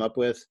we come up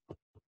with?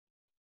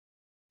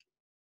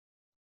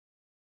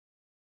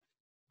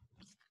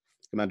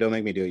 Come on, don't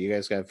make me do it. You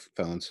guys have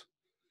phones.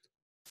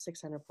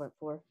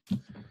 600.4.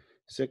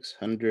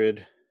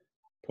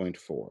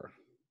 600.4.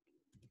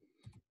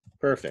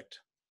 Perfect.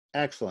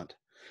 Excellent.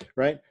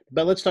 Right?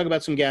 But let's talk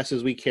about some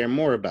gases we care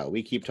more about.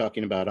 We keep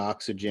talking about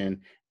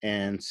oxygen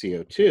and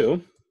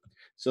CO2.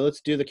 So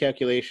let's do the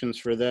calculations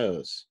for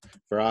those.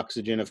 For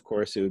oxygen, of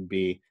course, it would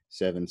be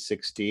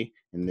 760,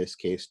 in this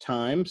case,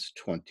 times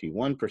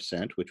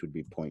 21%, which would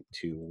be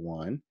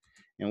 0.21.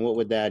 And what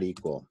would that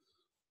equal?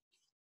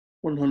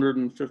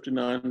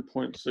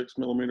 159.6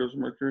 millimeters of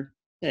mercury.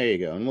 There you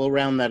go. And we'll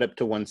round that up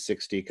to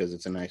 160 because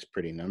it's a nice,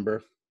 pretty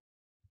number.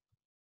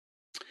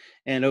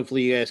 And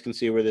hopefully you guys can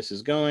see where this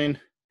is going.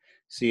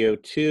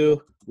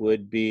 CO2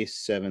 would be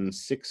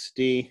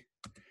 760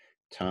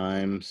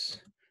 times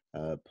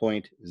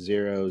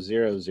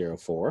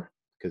 0.0004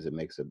 because it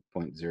makes it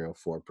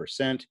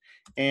 0.04%.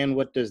 And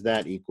what does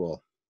that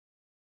equal?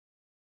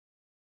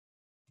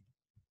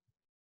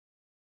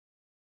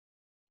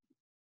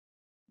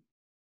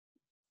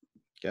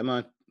 Come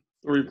on.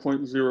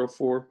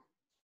 3.04.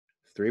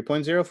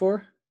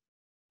 3.04?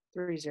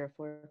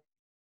 304.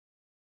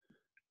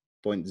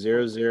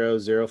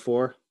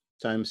 0.0004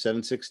 times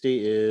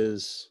 760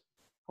 is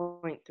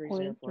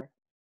 0.304.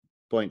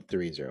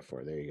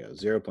 0.304. There you go.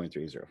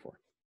 0.304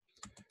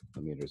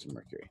 millimeters of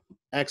mercury.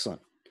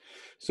 Excellent.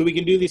 So we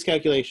can do these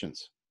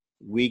calculations.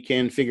 We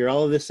can figure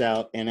all of this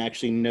out and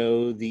actually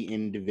know the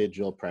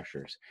individual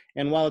pressures.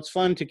 And while it's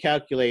fun to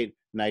calculate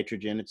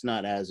nitrogen, it's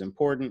not as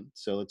important.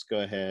 So let's go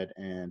ahead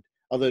and,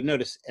 although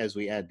notice as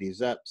we add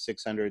these up,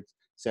 600,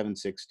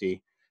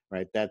 760,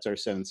 right? That's our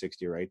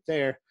 760 right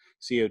there.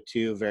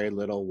 CO2, very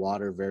little.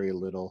 Water, very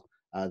little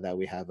that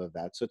we have of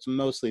that. So it's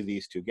mostly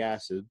these two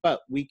gases,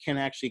 but we can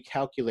actually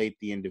calculate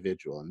the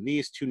individual. And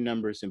these two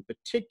numbers in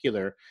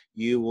particular,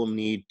 you will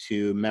need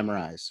to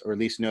memorize, or at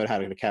least know how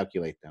to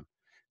calculate them,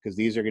 because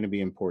these are going to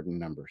be important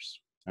numbers.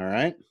 All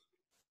right.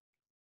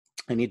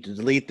 I need to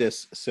delete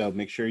this, so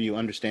make sure you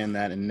understand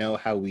that and know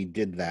how we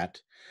did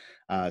that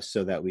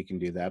so that we can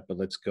do that. But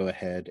let's go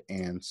ahead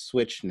and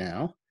switch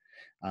now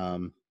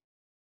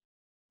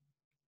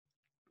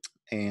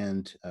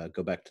and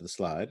go back to the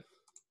slide.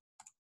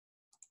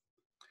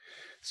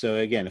 So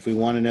again, if we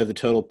want to know the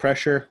total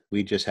pressure,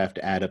 we just have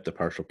to add up the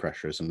partial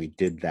pressures, and we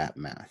did that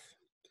math.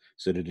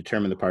 So to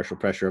determine the partial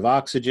pressure of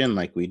oxygen,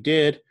 like we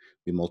did,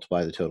 we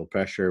multiply the total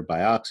pressure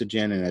by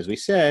oxygen, and as we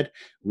said,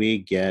 we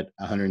get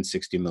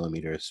 160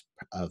 millimeters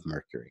of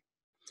mercury.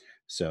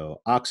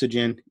 So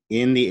oxygen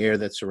in the air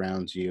that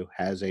surrounds you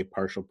has a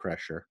partial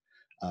pressure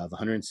of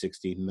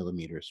 160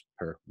 millimeters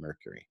per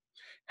mercury.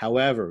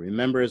 However,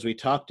 remember, as we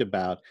talked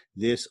about,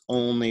 this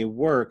only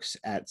works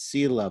at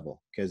sea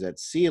level, because at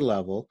sea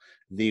level,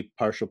 the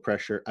partial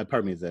pressure,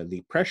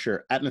 the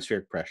pressure,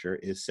 atmospheric pressure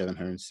is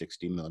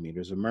 760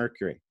 millimeters of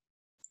mercury.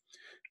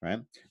 Right?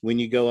 When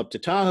you go up to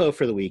Tahoe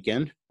for the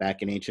weekend,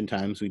 back in ancient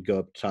times, we'd go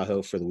up to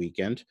Tahoe for the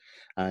weekend,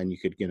 and you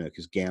could,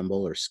 just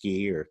gamble or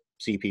ski or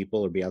see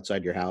people or be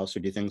outside your house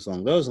or do things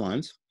along those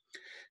lines.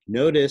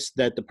 Notice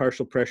that the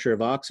partial pressure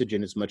of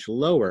oxygen is much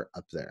lower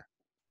up there.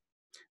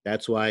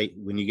 That's why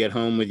when you get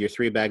home with your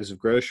 3 bags of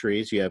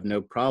groceries, you have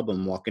no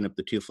problem walking up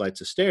the 2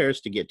 flights of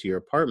stairs to get to your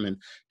apartment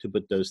to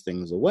put those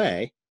things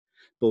away.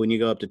 But when you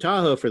go up to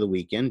Tahoe for the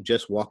weekend,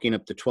 just walking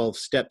up the 12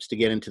 steps to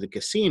get into the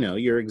casino,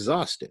 you're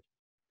exhausted.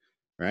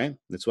 Right?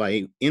 That's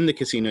why in the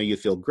casino you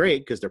feel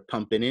great because they're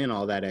pumping in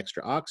all that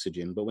extra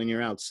oxygen. But when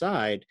you're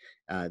outside,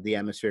 the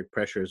atmospheric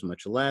pressure is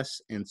much less,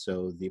 and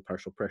so the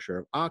partial pressure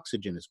of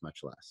oxygen is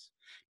much less.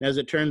 Now, as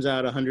it turns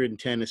out,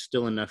 110 is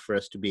still enough for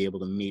us to be able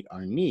to meet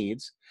our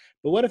needs.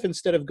 But what if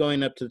instead of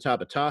going up to the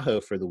top of Tahoe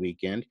for the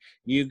weekend,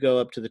 you go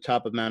up to the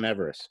top of Mount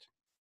Everest?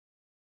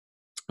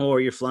 Or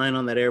you're flying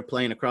on that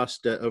airplane across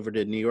over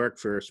to New York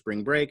for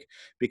spring break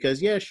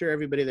because, yeah, sure,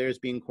 everybody there is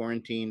being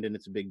quarantined and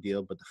it's a big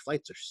deal, but the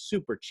flights are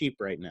super cheap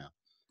right now.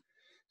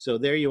 So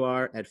there you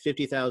are at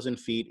 50,000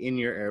 feet in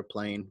your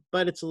airplane,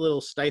 but it's a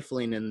little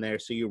stifling in there,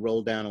 so you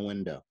roll down a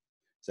window.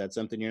 Is that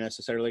something you're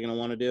necessarily going to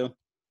want to do?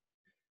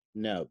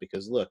 No,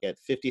 because look, at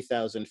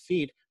 50,000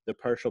 feet, the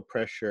partial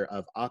pressure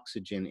of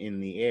oxygen in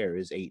the air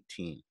is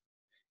 18.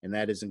 And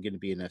that isn't going to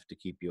be enough to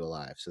keep you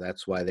alive. So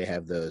that's why they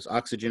have those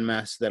oxygen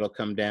masks that'll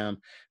come down.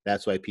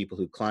 That's why people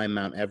who climb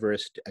Mount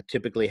Everest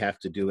typically have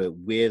to do it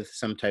with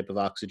some type of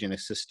oxygen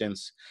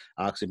assistance,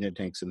 oxygen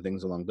tanks and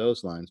things along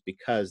those lines,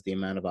 because the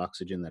amount of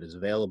oxygen that is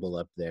available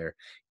up there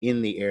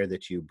in the air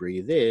that you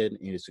breathe in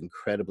is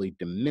incredibly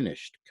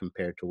diminished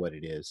compared to what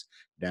it is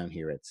down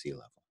here at sea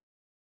level.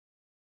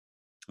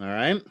 All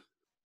right.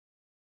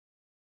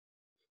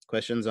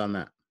 Questions on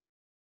that?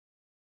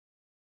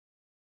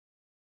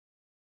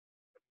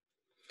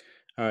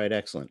 All right,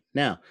 excellent.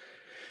 Now,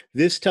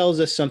 this tells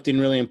us something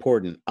really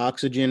important.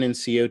 Oxygen and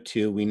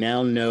CO2, we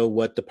now know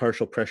what the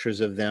partial pressures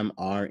of them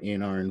are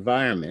in our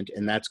environment,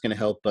 and that's going to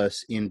help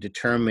us in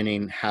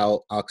determining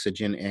how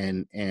oxygen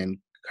and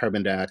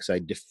carbon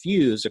dioxide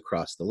diffuse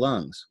across the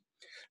lungs.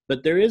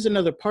 But there is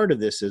another part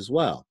of this as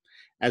well.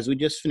 As we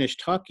just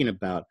finished talking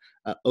about,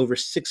 over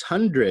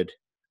 600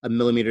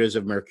 millimeters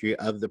of mercury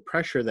of the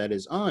pressure that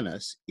is on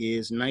us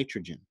is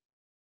nitrogen.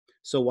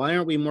 So why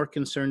aren't we more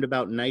concerned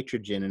about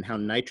nitrogen and how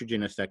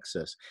nitrogen affects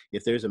us?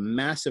 If there's a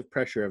massive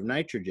pressure of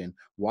nitrogen,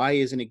 why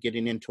isn't it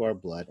getting into our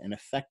blood and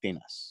affecting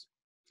us?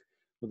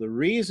 Well, the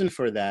reason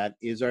for that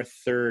is our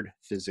third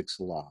physics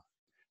law.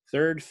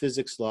 Third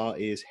physics law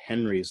is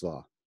Henry's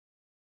law.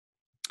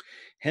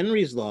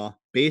 Henry's law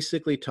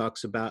basically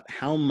talks about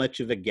how much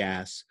of a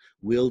gas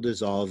will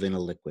dissolve in a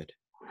liquid.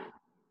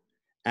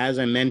 As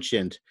I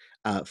mentioned,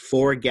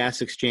 for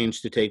gas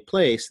exchange to take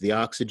place, the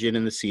oxygen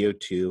and the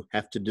CO2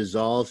 have to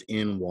dissolve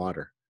in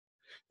water.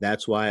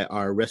 That's why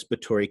our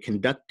respiratory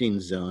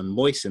conducting zone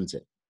moistens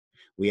it.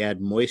 We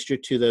add moisture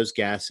to those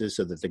gases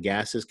so that the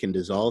gases can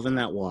dissolve in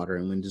that water,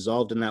 and when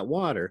dissolved in that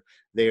water,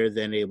 they are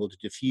then able to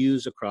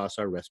diffuse across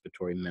our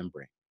respiratory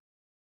membrane.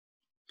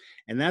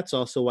 And that's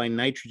also why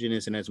nitrogen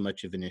isn't as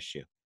much of an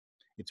issue.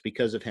 It's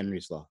because of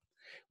Henry's law.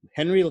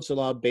 Henry's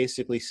law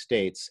basically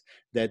states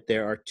that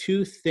there are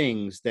two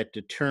things that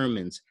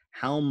determines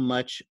how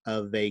much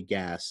of a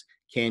gas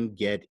can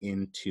get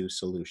into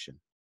solution.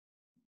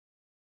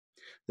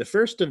 The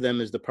first of them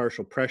is the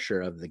partial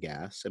pressure of the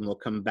gas, and we'll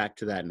come back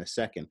to that in a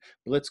second.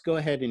 But let's go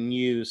ahead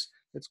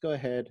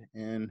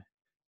and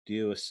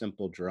do a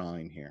simple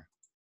drawing here.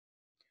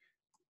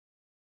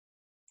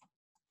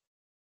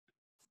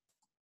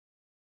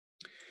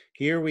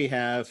 Here we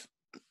have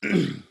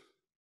a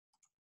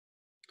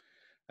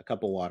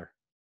cup of water.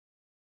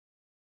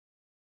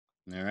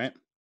 All right.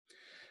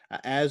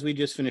 As we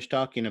just finished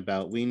talking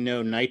about, we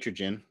know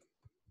nitrogen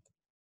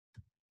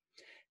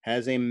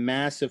has a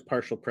massive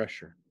partial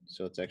pressure.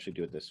 So let's actually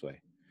do it this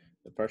way.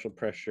 The partial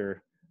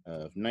pressure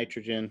of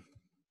nitrogen,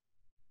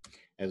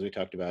 as we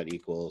talked about,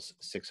 equals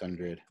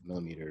 600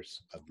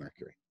 millimeters of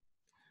mercury.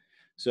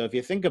 So if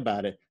you think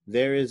about it,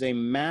 there is a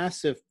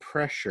massive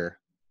pressure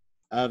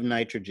of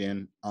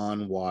nitrogen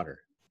on water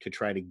to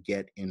try to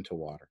get into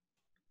water,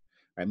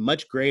 right?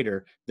 Much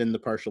greater than the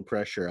partial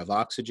pressure of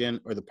oxygen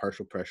or the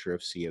partial pressure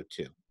of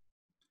CO2.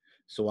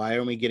 So why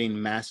aren't we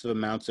getting massive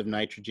amounts of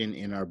nitrogen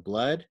in our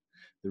blood?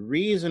 The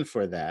reason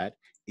for that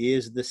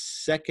is the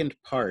second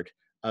part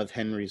of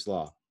Henry's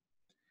law,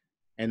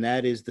 and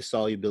that is the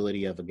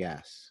solubility of a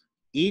gas.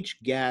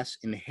 Each gas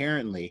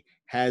inherently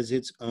has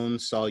its own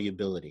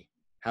solubility,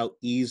 how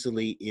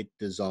easily it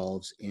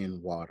dissolves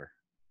in water.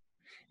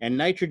 And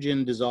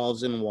nitrogen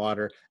dissolves in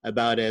water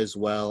about as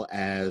well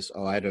as,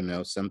 oh, I don't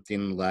know,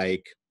 something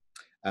like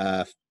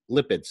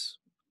lipids,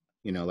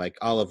 like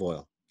olive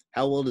oil.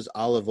 How well does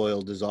olive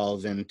oil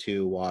dissolve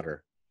into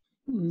water?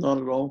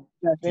 Not at all.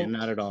 Yeah,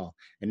 not at all.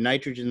 And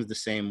nitrogen is the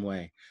same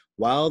way.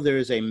 While there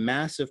is a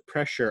massive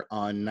pressure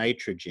on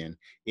nitrogen,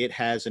 it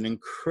has an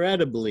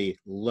incredibly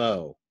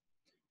low,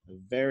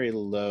 very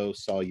low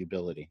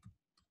solubility.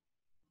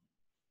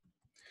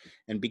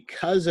 And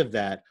because of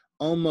that,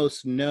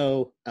 almost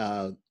no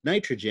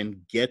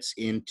nitrogen gets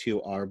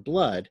into our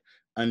blood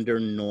under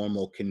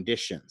normal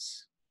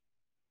conditions.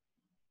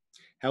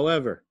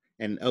 However,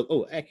 and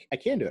I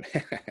can do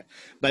it.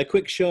 By a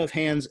quick show of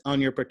hands on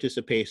your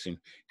participation,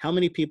 how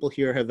many people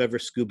here have ever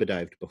scuba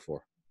dived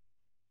before?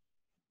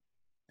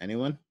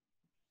 Anyone?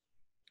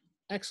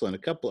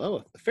 Excellent.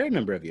 A fair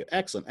number of you.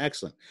 Excellent,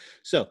 excellent.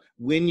 So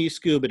when you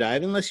scuba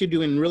dive, unless you're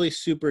doing really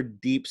super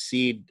deep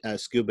sea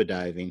scuba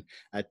diving,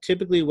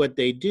 typically what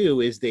they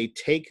do is they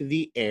take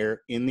the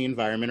air in the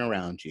environment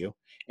around you,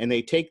 and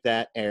they take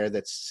that air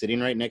that's sitting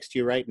right next to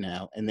you right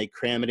now, and they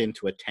cram it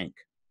into a tank.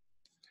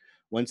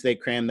 Once they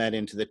cram that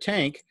into the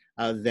tank,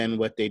 then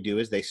what they do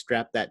is they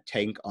strap that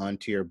tank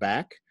onto your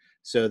back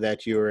so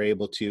that you are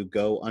able to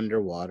go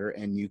underwater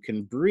and you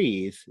can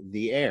breathe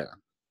the air.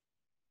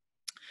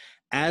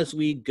 As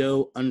we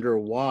go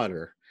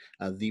underwater,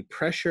 the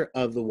pressure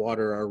of the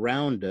water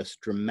around us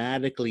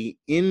dramatically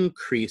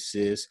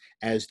increases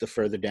as the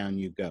further down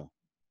you go.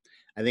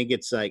 I think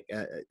it's like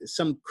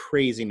some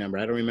crazy number.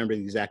 I don't remember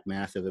the exact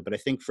math of it, but I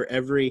think for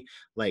every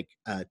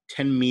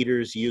 10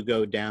 meters you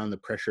go down, the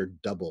pressure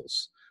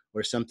doubles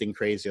or something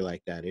crazy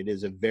like that. It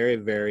is a very,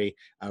 very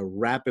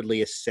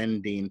rapidly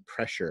ascending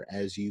pressure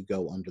as you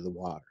go under the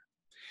water.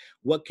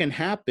 What can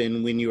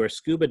happen when you are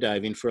scuba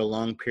diving for a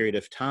long period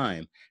of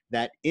time,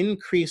 that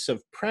increase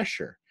of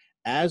pressure,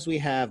 as we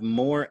have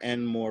more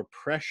and more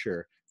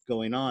pressure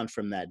going on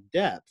from that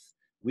depth,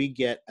 we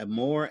get a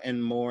more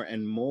and more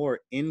and more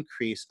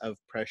increase of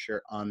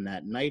pressure on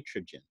that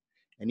nitrogen.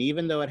 And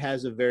even though it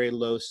has a very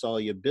low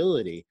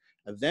solubility,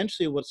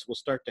 eventually what will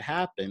start to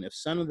happen, if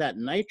some of that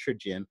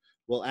nitrogen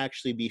will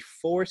actually be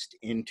forced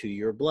into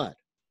your blood.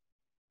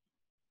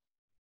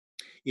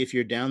 If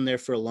you're down there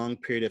for a long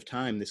period of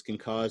time, this can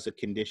cause a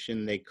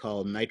condition they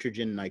call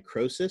nitrogen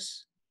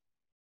necrosis,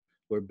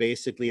 where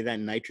basically that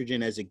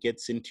nitrogen, as it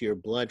gets into your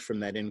blood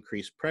from that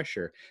increased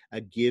pressure,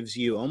 gives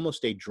you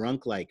almost a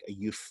drunk-like, a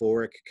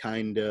euphoric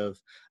kind of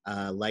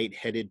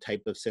lightheaded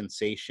type of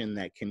sensation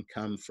that can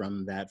come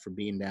from that for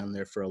being down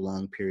there for a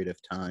long period of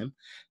time.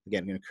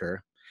 Again, can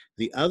occur.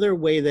 The other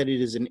way that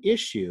it is an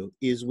issue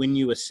is when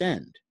you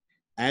ascend.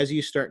 as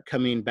you start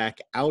coming back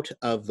out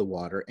of the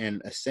water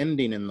and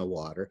ascending in the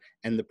water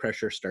and the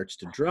pressure starts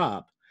to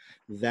drop,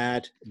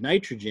 that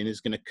nitrogen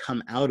is going to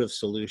come out of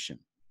solution.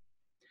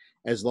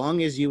 As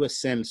long as you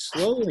ascend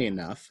slowly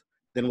enough,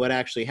 then what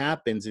actually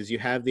happens is you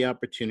have the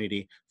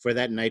opportunity for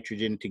that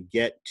nitrogen to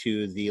get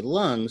to the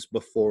lungs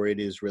before it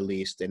is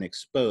released and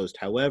exposed.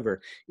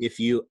 However, if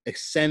you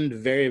ascend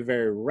very,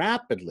 very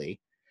rapidly,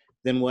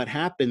 then what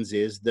happens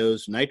is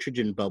those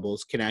nitrogen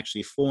bubbles can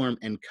actually form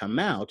and come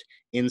out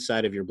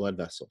inside of your blood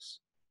vessels.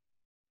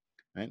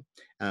 Right?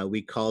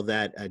 We call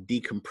that a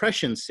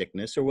decompression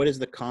sickness, or what is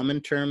the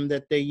common term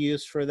that they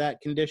use for that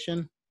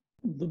condition?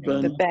 The The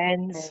bend.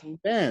 bends.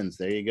 Bends.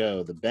 There you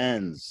go. The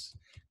bends,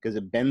 because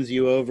it bends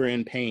you over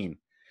in pain,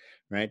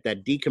 right?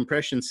 That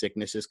decompression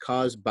sickness is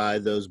caused by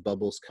those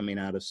bubbles coming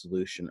out of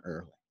solution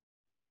early,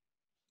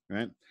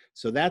 right?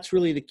 So that's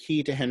really the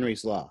key to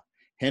Henry's law.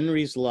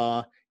 Henry's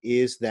law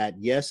is that,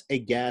 yes, a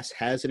gas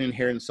has an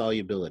inherent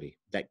solubility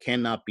that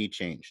cannot be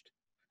changed.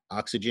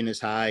 Oxygen is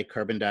high,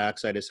 carbon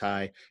dioxide is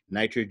high,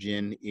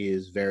 nitrogen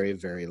is very,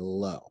 very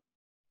low.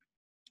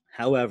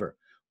 However,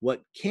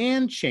 what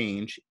can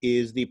change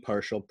is the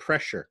partial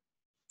pressure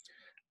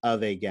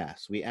of a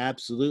gas. We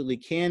absolutely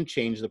can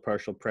change the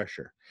partial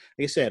pressure.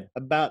 Like I said,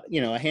 about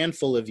a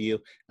handful of you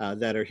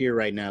that are here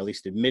right now, at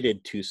least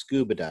admitted to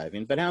scuba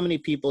diving, but how many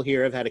people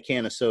here have had a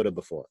can of soda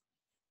before?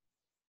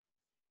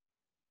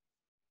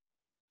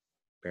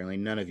 Apparently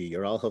none of you.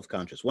 You're all health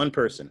conscious. One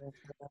person.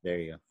 There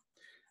you go.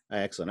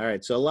 Excellent. All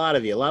right. So a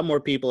lot more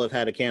people have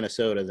had a can of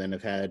soda than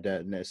have had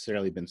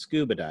necessarily been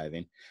scuba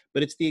diving,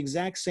 but it's the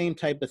exact same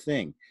type of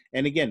thing.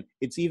 And again,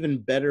 it's even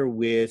better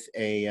with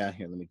a,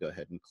 here, let me go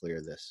ahead and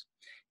clear this.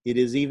 It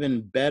is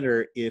even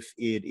better if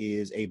it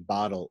is a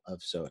bottle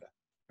of soda,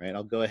 right?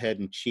 I'll go ahead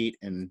and cheat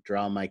and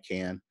draw my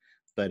can.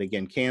 But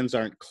again, cans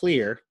aren't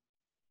clear.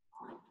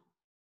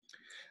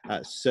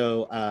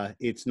 So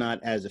it's not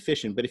as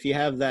efficient. But if you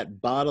have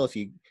that bottle, if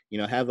you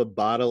have a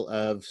bottle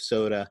of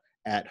soda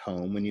at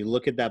home, when you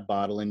look at that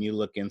bottle and you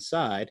look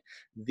inside,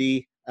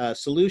 the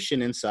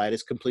solution inside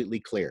is completely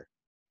clear,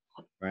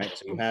 right?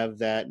 So you have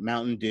that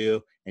Mountain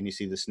Dew and you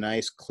see this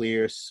nice,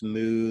 clear,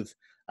 smooth,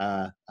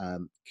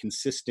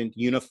 consistent,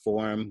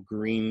 uniform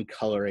green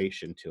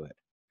coloration to it.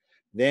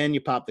 Then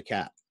you pop the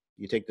cap,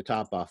 you take the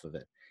top off of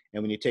it.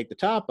 And when you take the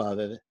top off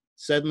of it,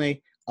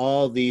 suddenly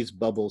all these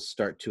bubbles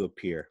start to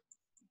appear.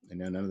 I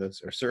know none of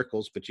those are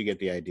circles, but you get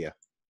the idea.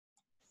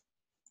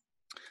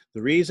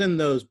 The reason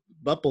those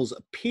bubbles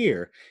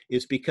appear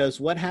is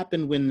because what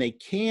happened when they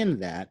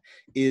canned that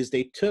is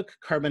they took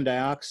carbon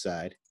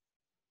dioxide,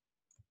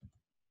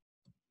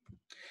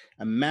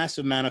 a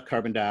massive amount of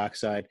carbon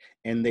dioxide,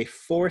 and they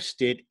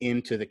forced it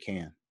into the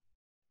can.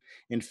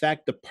 In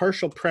fact, the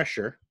partial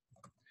pressure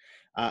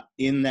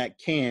in that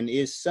can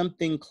is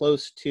something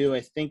close to,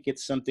 I think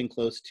it's something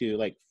close to,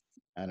 like,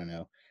 I don't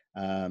know,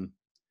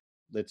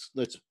 let's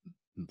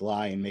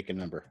lie and make a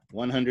number,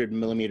 100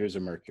 millimeters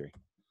of mercury.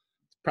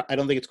 I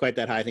don't think it's quite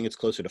that high. I think it's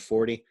closer to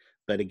 40,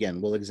 but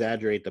again, we'll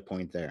exaggerate the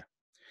point there.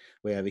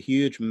 We have a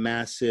huge,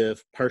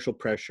 massive partial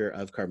pressure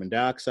of carbon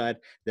dioxide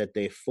that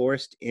they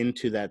forced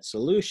into that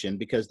solution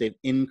because they've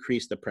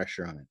increased the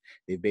pressure on it.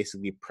 They've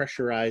basically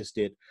pressurized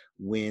it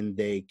when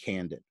they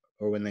canned it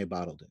or when they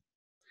bottled it.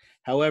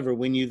 However,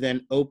 when you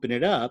then open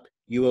it up,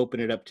 you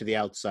open it up to the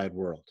outside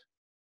world.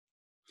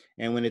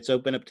 And when it's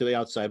open up to the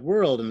outside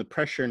world and the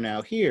pressure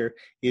now here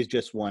is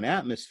just 1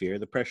 atmosphere,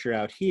 the pressure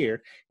out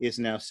here is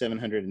now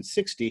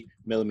 760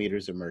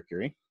 millimeters of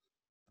mercury.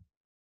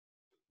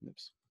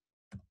 Oops.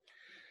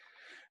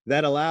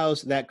 That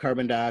allows that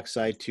carbon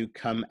dioxide to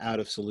come out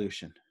of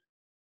solution.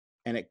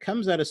 And it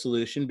comes out of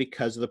solution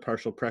because of the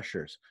partial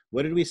pressures.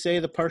 What did we say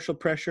the partial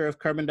pressure of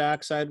carbon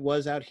dioxide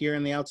was out here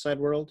in the outside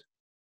world?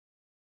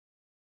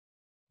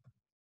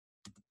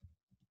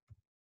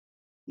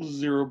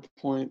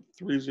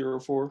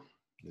 0.304.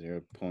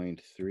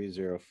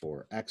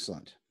 0.304.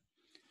 Excellent.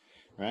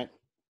 Right?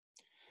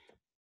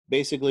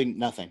 Basically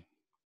nothing.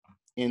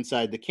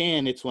 Inside the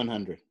can, it's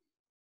 100.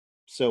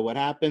 So what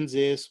happens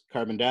is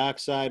carbon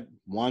dioxide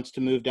wants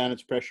to move down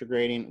its pressure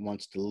gradient,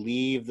 wants to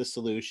leave the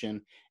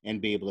solution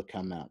and be able to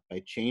come out.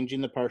 By changing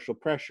the partial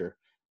pressure,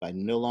 by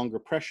no longer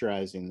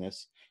pressurizing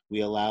this,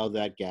 we allow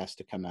that gas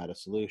to come out of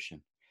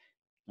solution.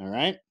 All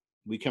right?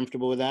 We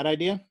comfortable with that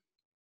idea?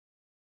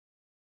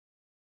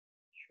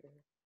 Sure.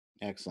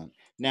 Excellent.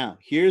 Now,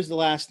 here's the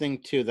last thing,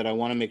 too, that I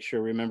want to make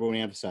sure, remember when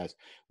we emphasize.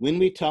 When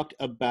we talked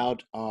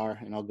about our,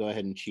 and I'll go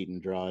ahead and cheat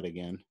and draw it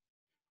again.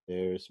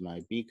 There's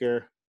my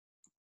beaker.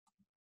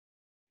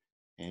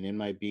 And in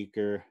my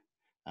beaker,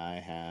 I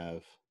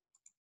have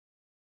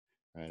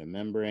a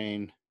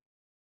membrane.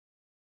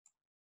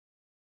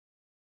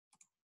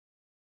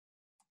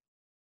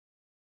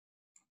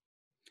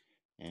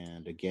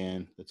 And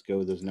again, let's go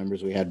with those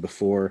numbers we had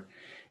before.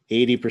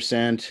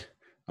 80%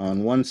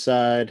 on one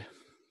side,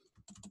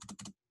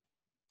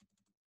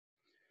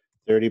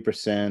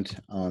 30%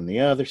 on the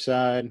other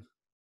side.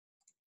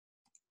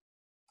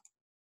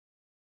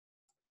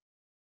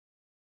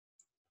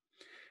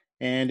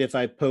 And if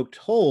I poked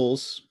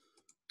holes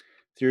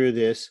through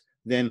this,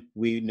 then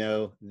we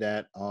know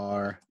that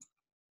our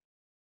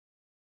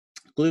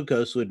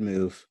glucose would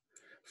move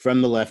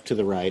from the left to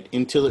the right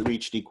until it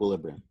reached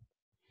equilibrium.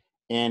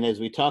 And as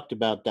we talked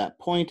about, that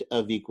point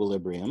of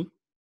equilibrium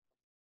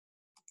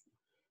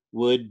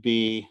would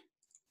be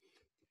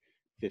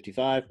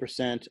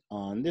 55%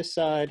 on this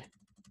side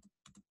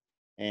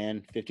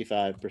and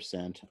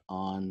 55%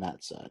 on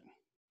that side.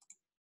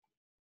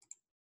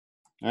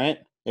 All right,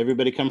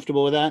 everybody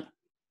comfortable with that?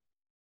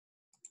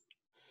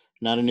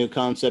 Not a new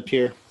concept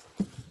here.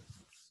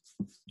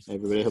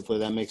 Everybody, hopefully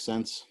that makes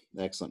sense.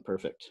 Excellent,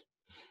 perfect.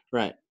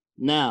 Right,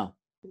 now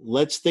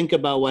let's think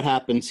about what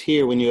happens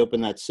here when you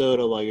open that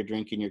soda while you're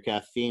drinking your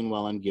caffeine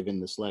while I'm giving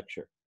this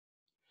lecture.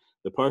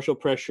 The partial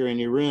pressure in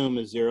your room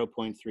is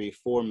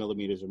 0.34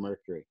 millimeters of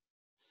mercury.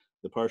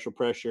 The partial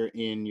pressure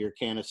in your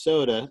can of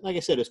soda, like I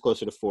said, is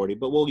closer to 40,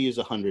 but we'll use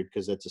 100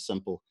 because that's a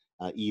simple,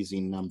 easy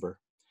number.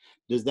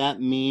 Does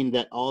that mean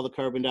that all the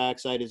carbon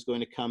dioxide is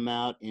going to come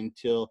out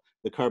until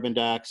the carbon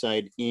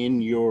dioxide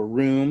in your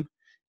room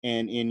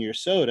and in your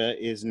soda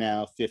is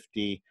now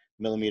 50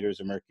 millimeters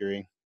of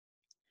mercury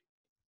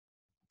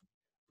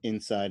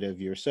inside of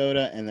your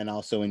soda, and then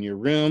also in your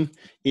room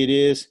it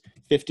is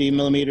 50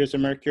 millimeters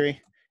of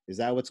mercury? Is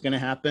that what's going to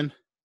happen?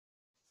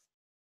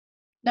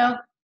 No.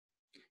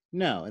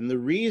 No, and the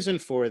reason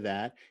for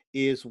that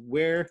is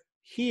we're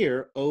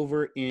here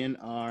over in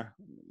our,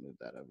 let me move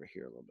that over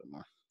here a little bit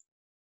more.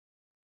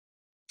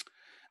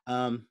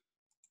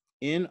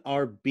 In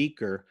our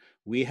beaker,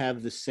 we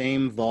have the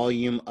same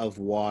volume of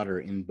water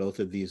in both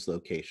of these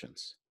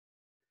locations.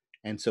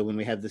 And so when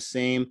we have the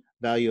same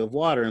value of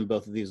water in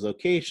both of these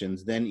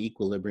locations, then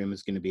equilibrium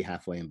is going to be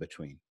halfway in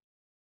between.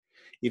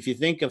 If you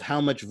think of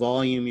how much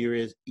volume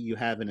you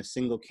have in a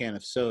single can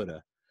of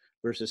soda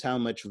versus how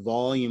much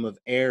volume of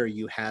air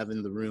you have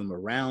in the room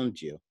around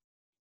you,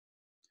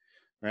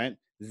 right?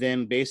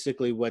 Then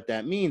basically what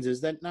that means is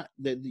that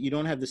you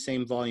don't have the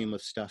same volume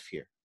of stuff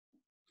here.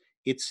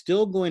 It's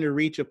still going to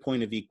reach a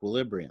point of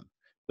equilibrium,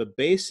 but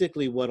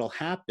basically what'll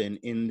happen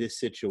in this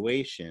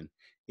situation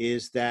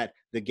is that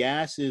the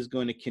gas is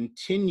going to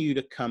continue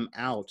to come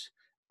out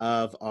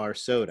of our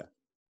soda.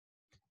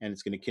 And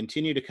it's going to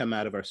continue to come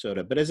out of our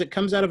soda. But as it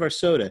comes out of our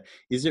soda,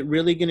 is it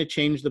really going to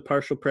change the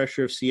partial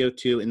pressure of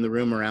CO2 in the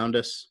room around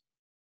us?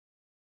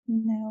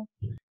 No.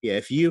 Yeah,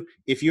 if you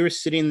were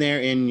sitting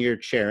there in your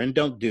chair, and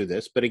don't do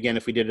this, but again,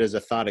 if we did it as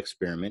a thought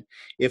experiment,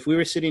 if we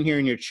were sitting here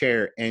in your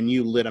chair and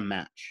you lit a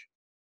match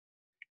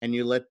and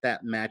you let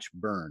that match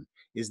burn,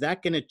 is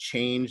that going to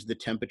change the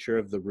temperature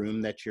of the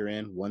room that you're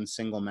in, one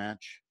single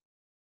match?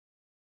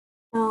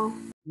 No.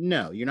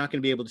 No, you're not going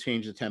to be able to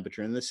change the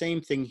temperature. And the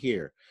same thing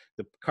here.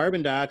 The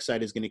carbon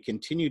dioxide is going to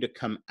continue to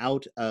come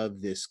out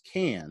of this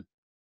can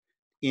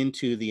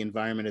into the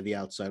environment of the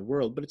outside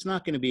world, but it's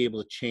not going to be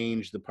able to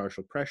change the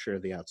partial pressure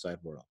of the outside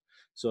world.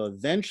 So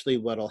eventually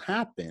what will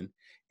happen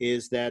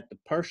is that the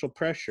partial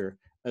pressure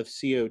of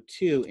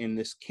CO2 in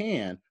this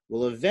can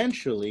will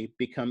eventually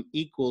become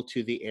equal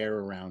to the air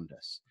around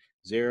us,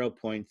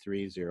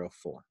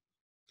 0.304.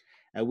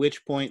 At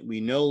which point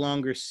we no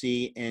longer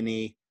see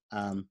any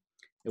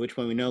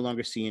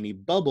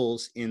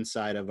bubbles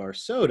inside of our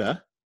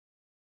soda.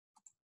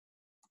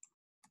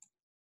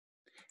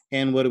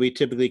 And what do we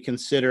typically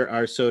consider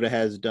our soda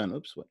has done?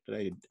 Oops, what did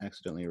I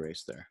accidentally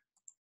erase there?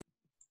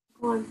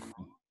 One.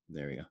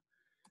 There we go.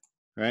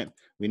 All right,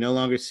 we no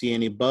longer see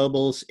any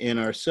bubbles in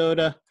our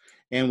soda.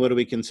 And what do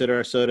we consider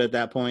our soda at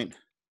that point?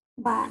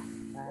 Flat.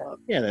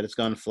 Yeah, that it's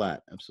gone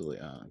flat. Absolutely.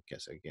 I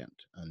guess I can't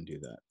undo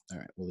that. All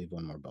right, we'll leave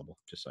one more bubble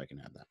just so I can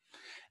have that.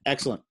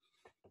 Excellent.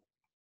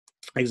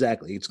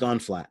 Exactly, it's gone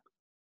flat.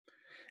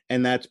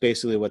 And that's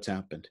basically what's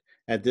happened.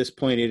 At this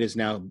point, it is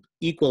now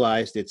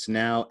equalized. It's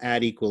now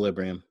at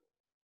equilibrium,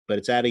 but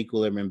it's at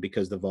equilibrium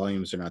because the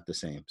volumes are not the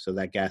same. So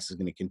that gas is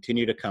going to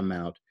continue to come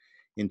out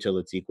until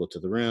it's equal to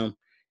the room,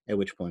 at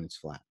which point it's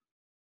flat.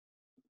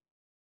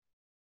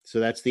 So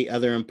that's the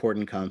other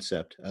important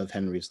concept of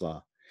Henry's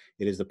law.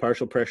 It is the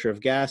partial pressure of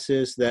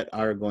gases that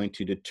are going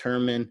to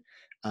determine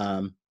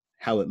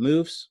how it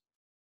moves,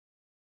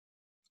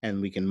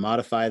 and we can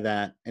modify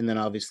that. And then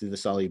obviously the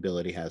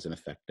solubility has an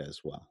effect as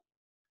well.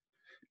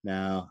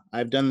 Now,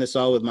 I've done this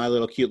all with my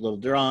little cute little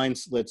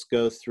drawings. Let's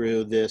go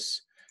through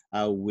this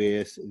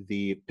with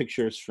the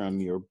pictures from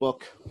your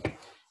book.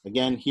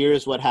 Again,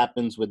 here's what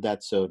happens with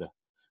that soda.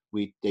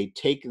 They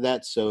take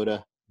that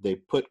soda, they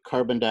put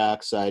carbon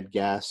dioxide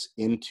gas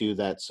into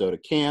that soda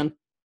can,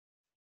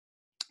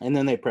 and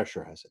then they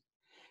pressurize it.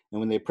 And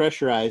when they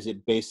pressurize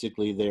it,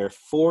 basically they're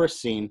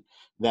forcing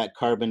that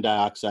carbon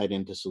dioxide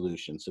into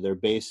solution. So they're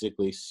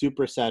basically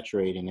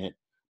supersaturating it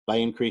by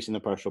increasing the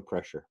partial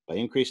pressure. By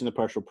increasing the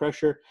partial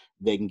pressure,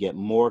 they can get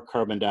more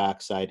carbon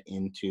dioxide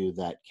into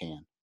that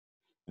can.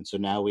 And so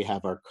now we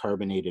have our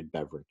carbonated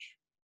beverage.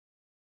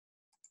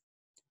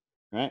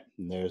 All right,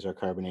 and there's our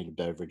carbonated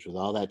beverage with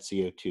all that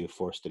CO2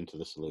 forced into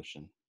the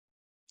solution.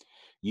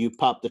 You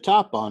pop the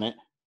top on it,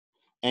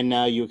 and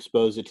now you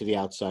expose it to the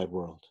outside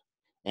world.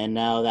 And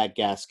now that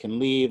gas can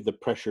leave, the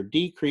pressure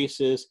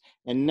decreases,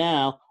 and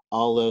now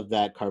all of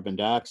that carbon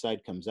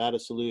dioxide comes out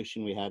of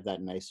solution. We have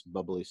that nice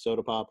bubbly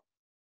soda pop.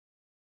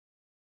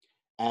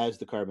 As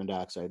the carbon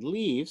dioxide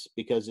leaves,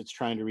 because it's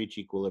trying to reach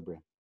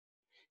equilibrium,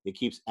 it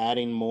keeps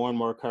adding more and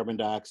more carbon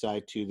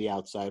dioxide to the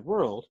outside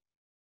world,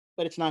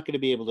 but it's not going to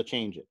be able to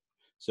change it.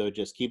 So it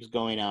just keeps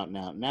going out and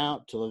out and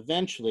out till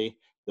eventually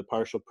the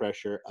partial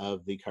pressure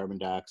of the carbon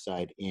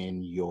dioxide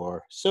in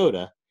your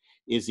soda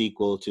is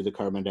equal to the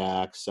carbon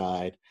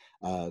dioxide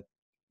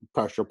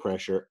partial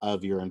pressure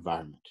of your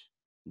environment,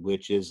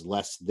 which is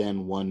less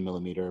than 1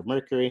 millimeter of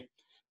mercury,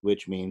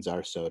 which means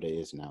our soda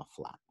is now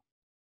flat.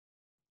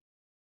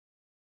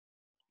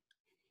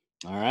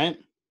 All right.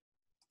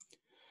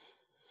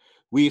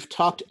 We've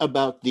talked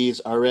about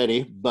these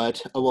already,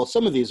 but, well,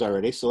 some of these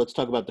already, so let's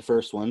talk about the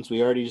first ones.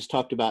 We already just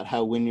talked about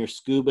how when you're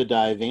scuba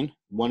diving,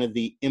 one of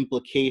the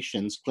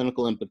implications,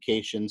 clinical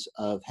implications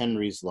of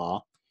Henry's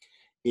law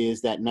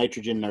is that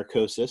nitrogen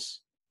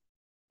narcosis,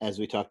 as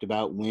we talked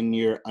about, when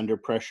you're under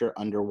pressure,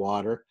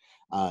 underwater,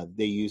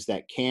 they use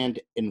that canned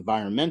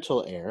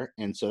environmental air,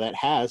 and so that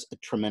has a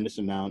tremendous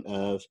amount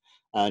of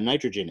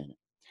nitrogen in it.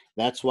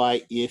 That's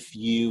why if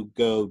you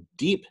go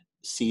deep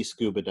sea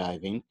scuba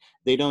diving,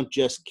 they don't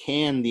just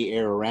can the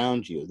air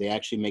around you. They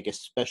actually make a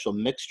special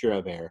mixture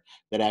of air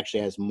that actually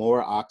has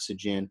more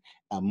oxygen,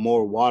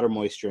 more water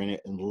moisture in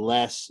it, and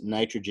less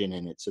nitrogen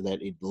in it, so that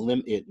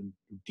it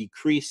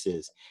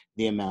decreases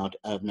the amount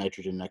of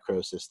nitrogen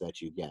necrosis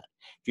that you get.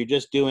 If you're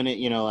just doing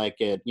it,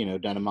 like at,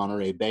 down in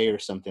Monterey Bay or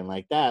something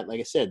like that, like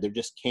I said, they're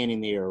just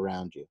canning the air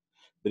around you.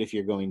 But if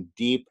you're going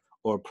deep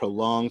or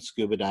prolonged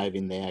scuba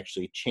diving, they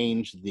actually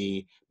change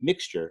the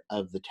mixture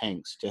of the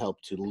tanks to help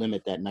to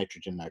limit that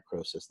nitrogen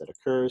necrosis that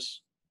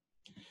occurs.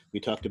 We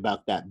talked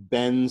about that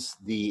bends,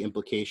 the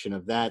implication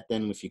of that.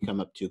 Then if you come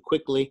up too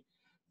quickly,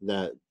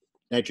 the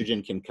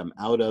nitrogen can come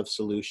out of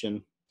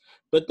solution.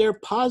 But there are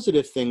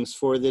positive things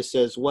for this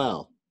as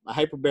well. A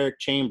hyperbaric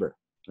chamber,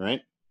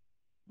 right?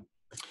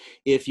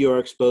 If you're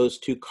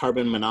exposed to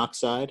carbon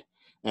monoxide,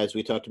 as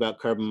we talked about,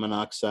 carbon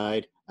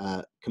monoxide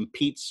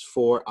competes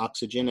for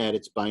oxygen at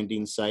its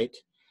binding site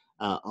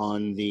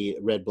on the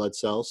red blood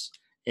cells,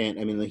 and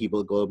the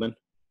hemoglobin.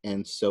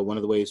 And so one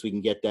of the ways we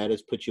can get that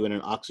is put you in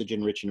an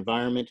oxygen-rich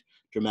environment,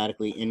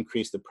 dramatically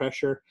increase the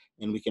pressure,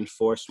 and we can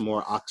force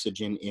more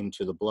oxygen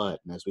into the blood.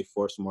 And as we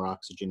force more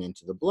oxygen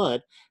into the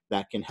blood,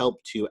 that can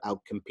help to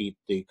outcompete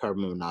the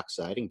carbon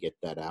monoxide and get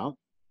that out.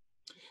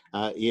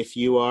 If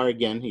you are,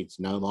 again, it's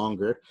no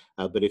longer,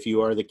 but if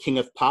you are the king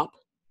of pop,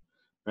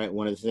 right,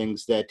 one of the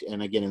things that,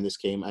 and again, in this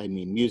game, I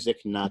mean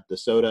music, not the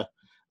soda,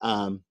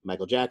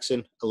 Michael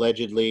Jackson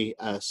allegedly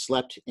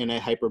slept in a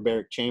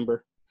hyperbaric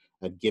chamber,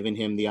 giving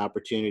him the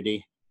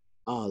opportunity,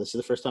 this is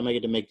the first time I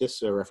get to make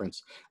this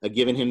reference,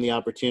 giving him the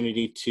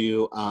opportunity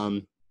to,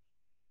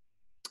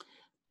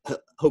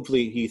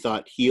 hopefully he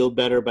thought, heal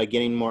better by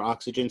getting more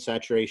oxygen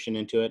saturation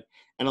into it.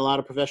 And a lot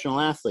of professional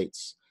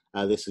athletes,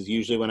 this is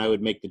usually when I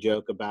would make the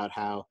joke about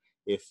how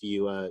if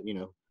you,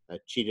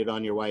 cheated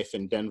on your wife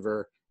in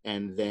Denver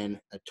and then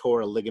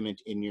tore a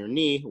ligament in your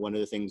knee, one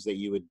of the things that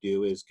you would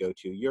do is go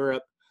to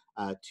Europe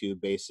to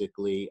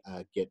basically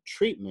get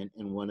treatment.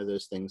 And one of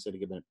those things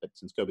that, but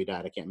since Kobe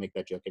died, I can't make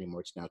that joke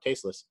anymore. It's now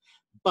tasteless.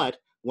 But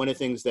one of the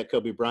things that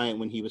Kobe Bryant,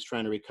 when he was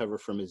trying to recover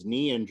from his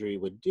knee injury,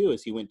 would do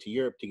is he went to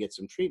Europe to get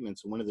some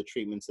treatments. And one of the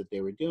treatments that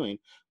they were doing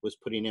was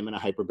putting him in a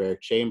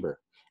hyperbaric chamber.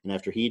 And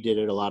after he did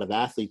it, a lot of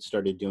athletes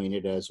started doing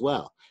it as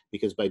well,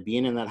 because by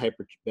being in that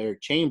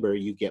hyperbaric chamber,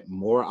 you get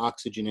more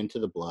oxygen into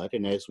the blood.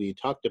 And as we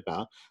talked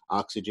about,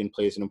 oxygen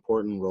plays an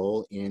important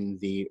role in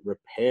the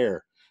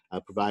repair,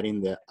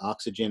 providing the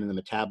oxygen and the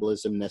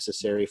metabolism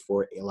necessary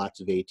for lots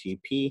of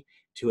ATP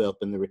to help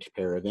in the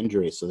repair of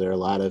injuries. So there are a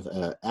lot of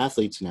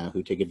athletes now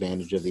who take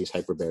advantage of these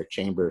hyperbaric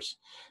chambers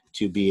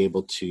to be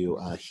able to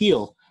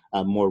heal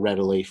more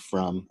readily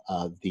from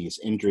these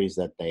injuries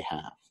that they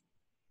have.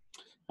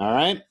 All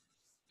right.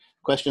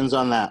 Questions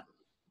on that?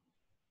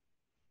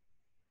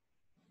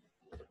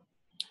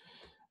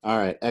 All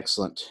right,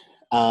 excellent.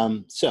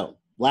 So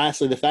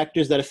lastly, the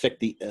factors that affect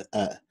the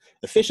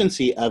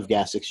efficiency of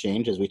gas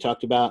exchange, as we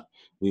talked about,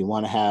 we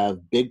want to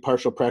have big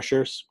partial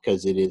pressures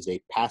because it is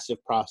a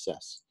passive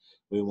process.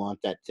 We want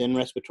that thin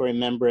respiratory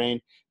membrane.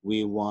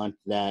 We want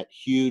that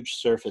huge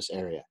surface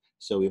area.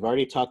 So we've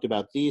already talked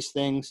about these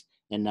things,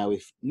 and now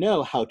we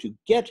know how to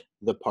get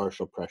the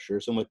partial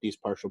pressures and what these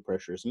partial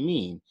pressures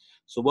mean.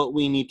 So what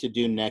we need to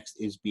do next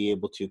is be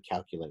able to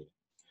calculate it.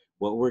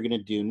 What we're going to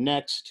do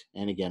next,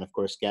 and again, of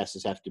course,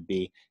 gases have to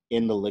be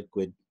in the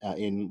liquid,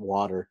 in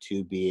water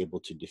to be able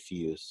to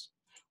diffuse.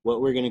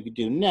 What we're going to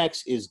do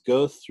next is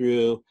go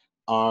through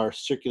our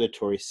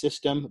circulatory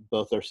system,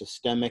 both our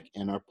systemic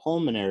and our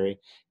pulmonary,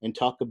 and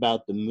talk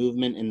about the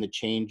movement and the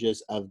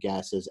changes of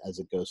gases as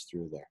it goes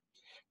through there.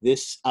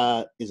 This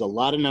is a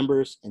lot of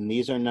numbers, and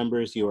these are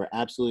numbers you are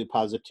absolutely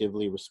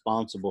positively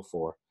responsible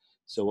for.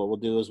 So what we'll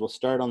do is we'll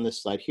start on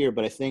this slide here,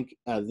 but I think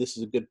this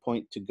is a good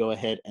point to go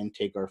ahead and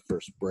take our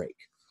first break.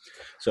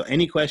 So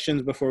any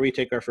questions before we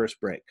take our first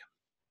break?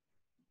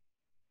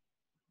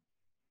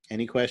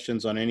 Any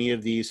questions on any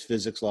of these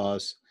physics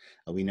laws?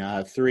 We now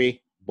have 3.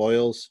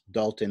 Boyle's,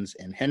 Dalton's,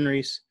 and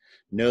Henry's.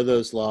 Know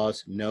those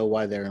laws, know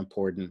why they're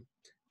important.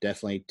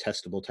 Definitely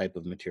testable type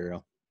of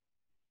material.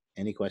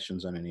 Any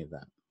questions on any of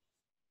that?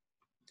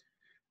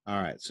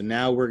 All right, so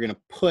now we're going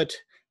to put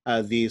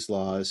these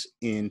laws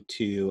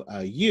into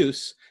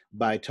use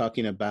by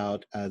talking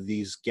about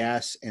these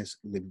gas and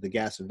the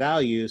gas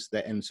values,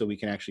 and so we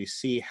can actually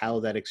see how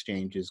that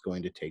exchange is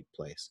going to take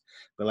place.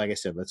 But like I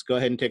said, let's go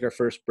ahead and take our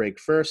first break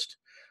first.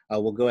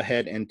 We'll go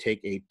ahead and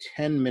take a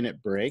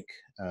 10-minute break.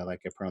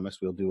 Like I promised,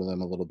 we'll do them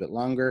a little bit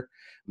longer.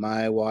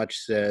 My watch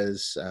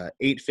says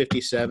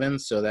 8:57,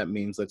 so that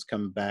means let's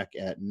come back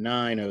at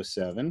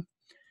 9:07.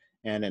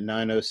 And at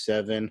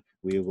 9:07,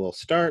 we will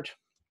start.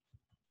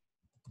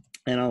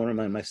 And I'll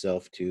remind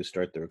myself to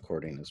start the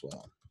recording as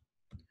well.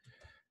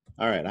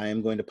 All right, I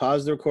am going to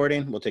pause the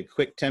recording. We'll take a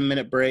quick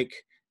 10-minute break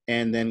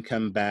and then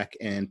come back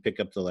and pick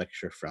up the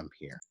lecture from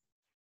here.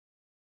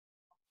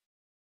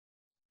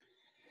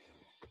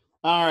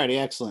 All righty,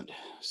 excellent.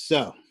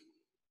 So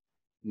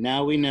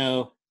now we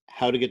know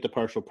how to get the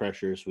partial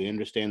pressures. We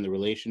understand the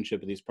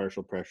relationship of these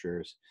partial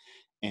pressures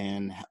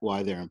and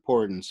why they're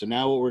important. So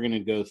now what we're going to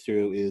go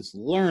through is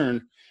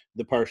learn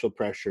the partial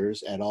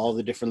pressures at all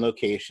the different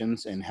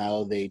locations and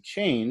how they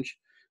change,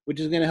 which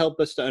is going to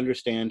help us to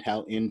understand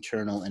how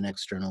internal and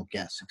external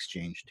gas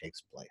exchange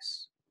takes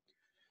place.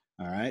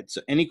 All right,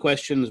 so any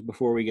questions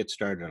before we get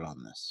started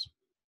on this?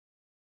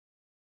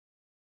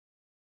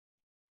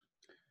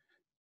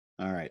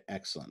 All right,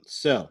 excellent.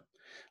 So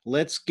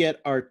let's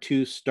get our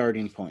two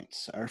starting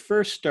points. Our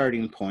first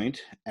starting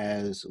point,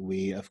 as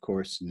we of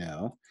course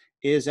know,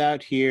 is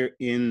out here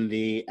in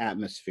the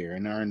atmosphere,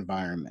 in our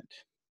environment.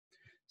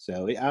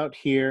 So out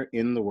here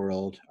in the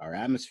world, our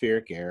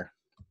atmospheric air,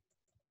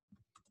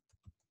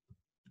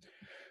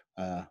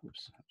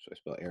 oops, should I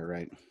spell air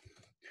right?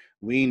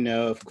 We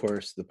know, of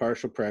course, the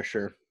partial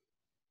pressure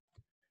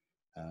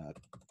of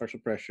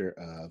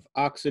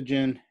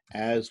oxygen,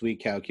 as we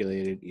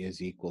calculated,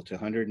 is equal to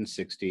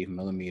 160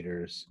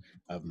 millimeters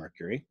of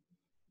mercury.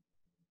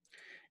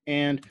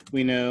 And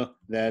we know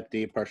that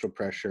the partial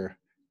pressure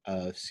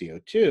of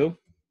CO2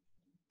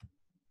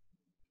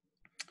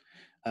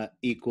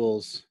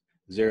 equals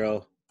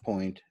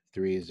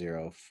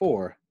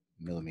 0.304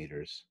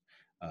 millimeters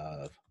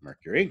of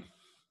mercury.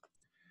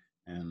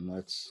 And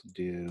let's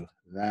do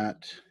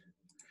that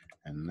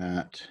and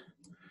that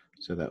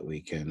so that we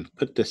can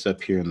put this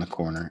up here in the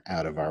corner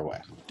out of our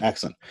way.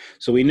 Excellent.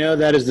 So we know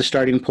that is the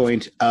starting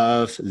point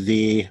of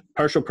the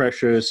partial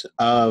pressures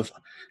of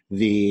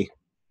the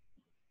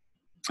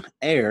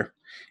air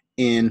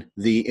in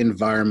the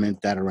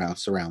environment that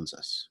surrounds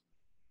us.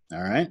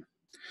 All right.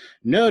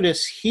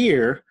 Notice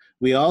here,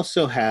 we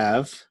also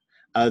have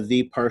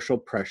the partial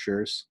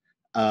pressures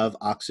of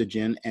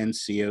oxygen and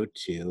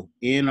CO2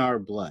 in our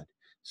blood.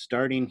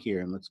 Starting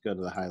here, and let's go to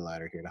the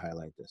highlighter here to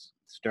highlight this.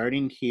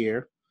 Starting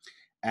here,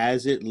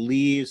 as it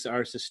leaves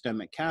our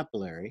systemic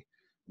capillary,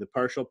 the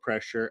partial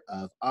pressure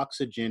of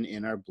oxygen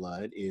in our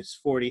blood is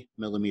 40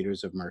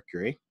 millimeters of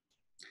mercury,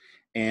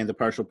 and the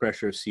partial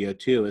pressure of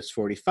CO2 is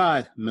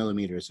 45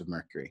 millimeters of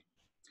mercury.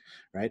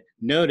 Right?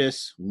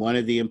 Notice one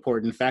of the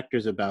important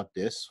factors about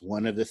this,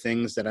 one of the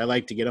things that I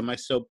like to get on my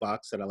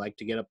soapbox, that I like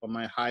to get up on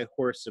my high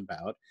horse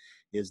about,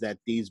 is that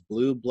these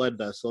blue blood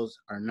vessels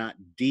are not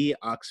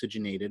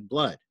deoxygenated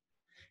blood.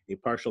 A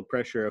partial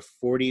pressure of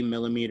 40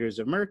 millimeters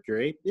of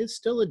mercury is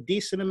still a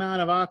decent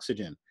amount of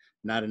oxygen.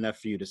 Not enough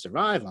for you to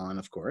survive on,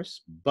 of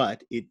course,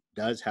 but it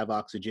does have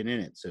oxygen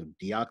in it. So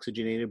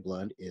deoxygenated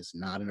blood is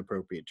not an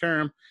appropriate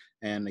term.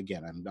 And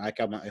again, I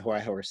got my high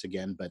horse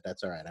again, but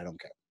that's all right. I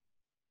don't care.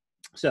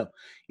 So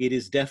it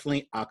is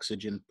definitely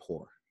oxygen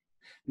poor.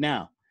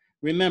 Now,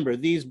 remember,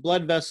 these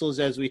blood vessels,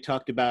 as we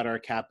talked about, are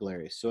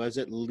capillaries. So as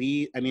it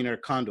are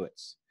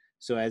conduits.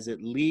 So as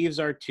it leaves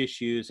our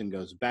tissues and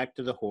goes back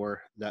to the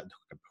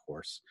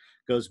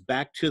goes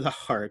back to the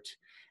heart,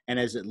 and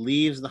as it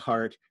leaves the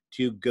heart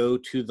to go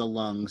to the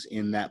lungs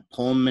in that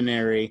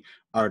pulmonary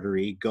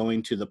artery,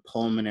 going to the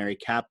pulmonary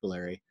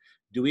capillary,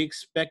 do we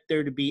expect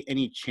there to be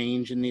any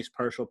change in these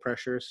partial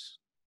pressures?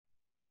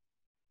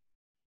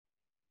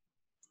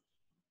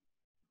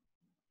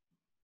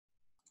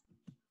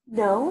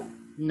 No.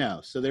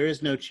 No, so there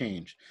is no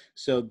change.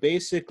 So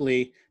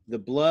basically, the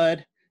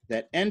blood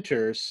that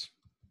enters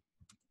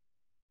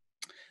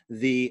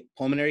the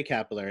pulmonary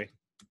capillary,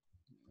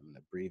 I'm going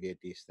to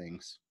abbreviate these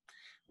things,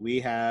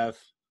 we have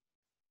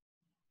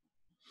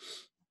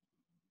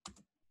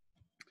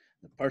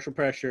the partial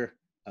pressure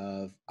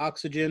of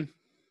oxygen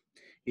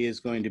is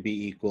going to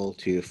be equal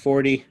to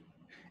 40,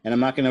 and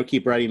I'm not going to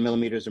keep writing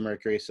millimeters of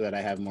mercury so that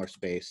I have more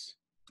space.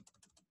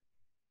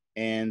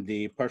 And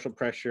the partial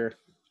pressure,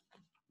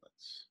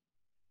 let's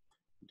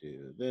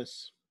do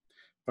this,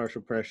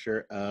 partial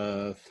pressure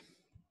of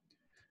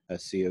a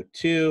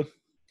CO2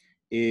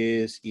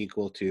 is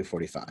equal to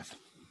 45.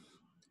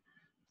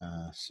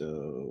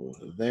 So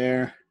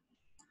there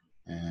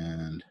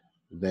and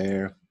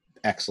there.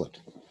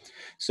 Excellent.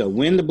 So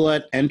when the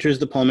blood enters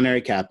the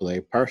pulmonary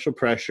capillary, partial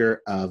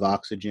pressure of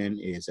oxygen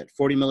is at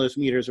 40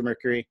 millimeters of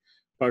mercury.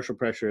 Partial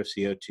pressure of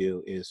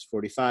CO2 is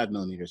 45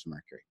 millimeters of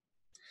mercury.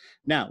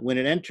 Now, when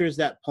it enters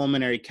that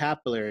pulmonary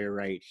capillary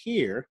right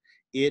here,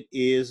 it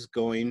is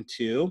going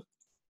to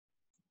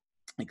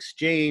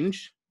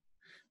exchange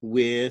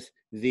with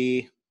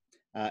the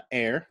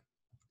air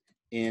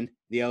in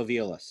the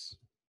alveolus.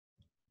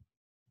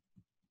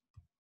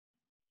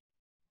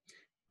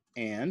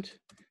 And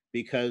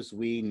because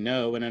we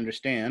know and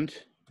understand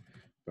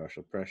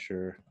partial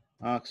pressure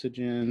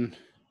oxygen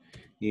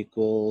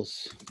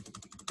equals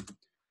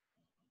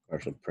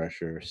partial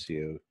pressure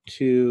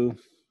CO2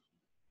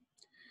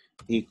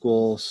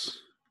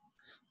 equals,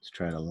 let's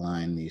try to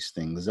line these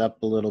things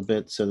up a little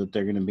bit so that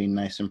they're going to be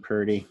nice and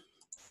pretty.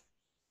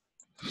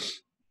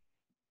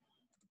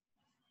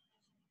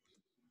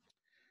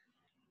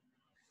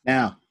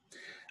 Now,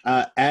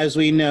 as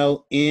we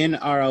know in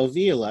our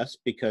alveolus,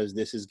 because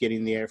this is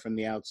getting the air from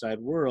the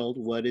outside world,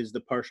 what is the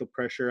partial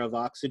pressure of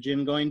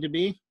oxygen going to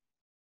be?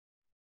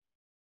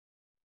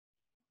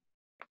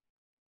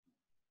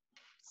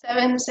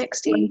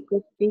 760.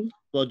 150.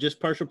 Well, just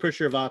partial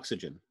pressure of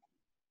oxygen.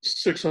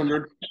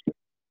 600.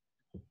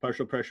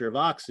 Partial pressure of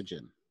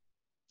oxygen.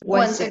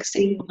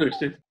 160.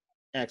 60.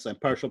 Excellent.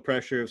 Partial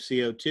pressure of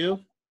CO2.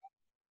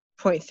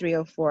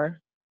 0.304.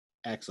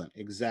 Excellent.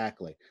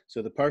 Exactly.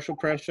 So the partial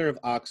pressure of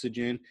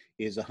oxygen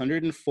is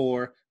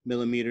 104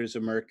 millimeters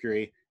of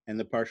mercury, and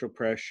the partial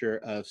pressure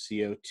of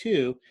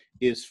CO2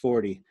 is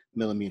 40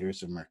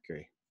 millimeters of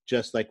mercury,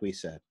 just like we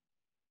said.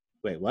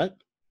 Wait, what?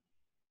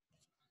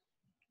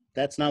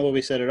 That's not what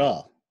we said at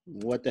all.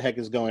 What the heck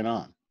is going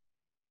on?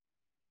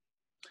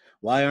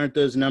 Why aren't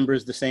those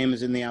numbers the same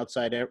as in the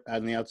outside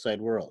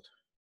world?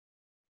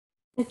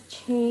 The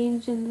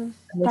change in the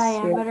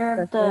Atmospheric diameter of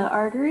the pressure.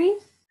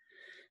 arteries?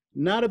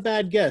 Not a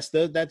bad guess,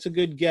 though. That's a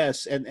good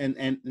guess, and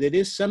there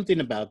is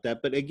something about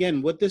that. But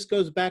again, what this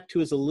goes back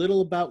to is a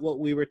little about what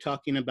we were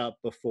talking about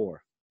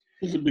before.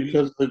 Is it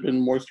because they've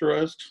been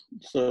moisturized,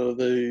 so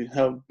they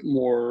have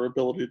more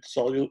ability to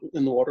solute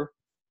in the water?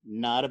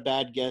 Not a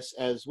bad guess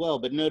as well.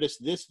 But notice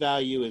this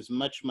value is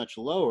much, much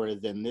lower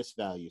than this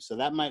value. So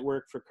that might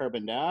work for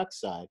carbon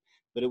dioxide,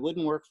 but it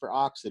wouldn't work for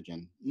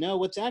oxygen. No,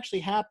 what's actually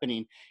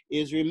happening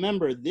is,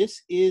 remember,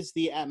 this is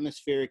the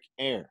atmospheric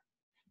air.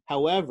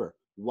 However,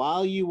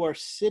 while you are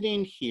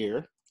sitting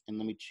here, and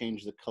let me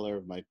change the color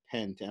of my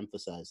pen to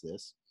emphasize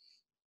this.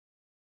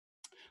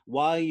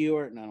 While you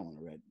are, no, I don't want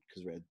red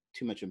because red,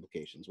 too much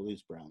implications. We'll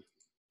use brown.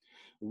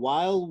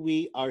 While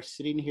we are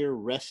sitting here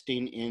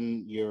resting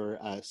in your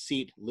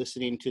seat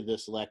listening to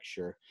this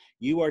lecture,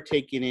 you are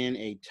taking in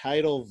a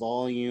tidal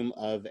volume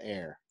of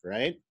air,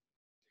 right?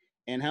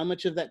 And how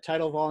much of that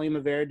tidal volume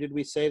of air did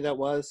we say that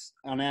was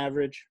on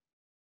average?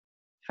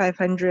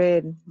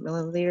 500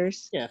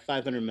 milliliters. Yeah,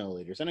 500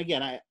 milliliters. And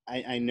again,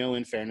 I know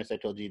in fairness, I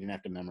told you didn't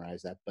have to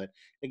memorize that, but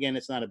again,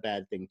 it's not a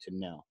bad thing to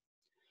know.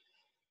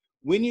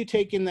 When you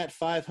take in that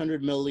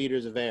 500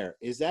 milliliters of air,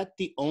 is that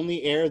the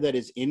only air that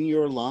is in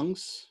your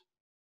lungs?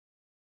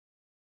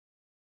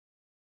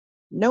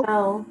 Nope.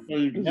 No. Oh,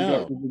 you No.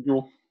 got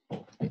residual.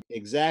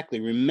 Exactly.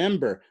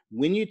 Remember,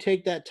 when you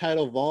take that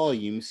tidal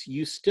volumes,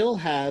 you still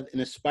have an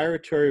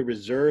expiratory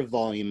reserve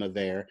volume of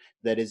air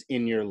that is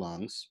in your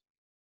lungs.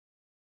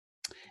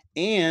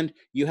 And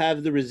you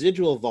have the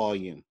residual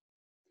volume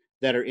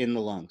that are in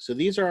the lungs. So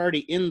these are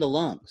already in the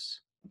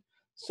lungs.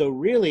 So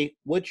really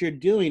what you're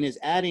doing is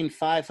adding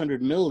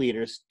 500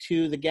 milliliters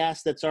to the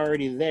gas that's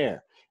already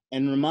there.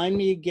 And remind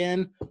me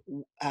again,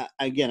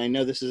 I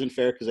know this isn't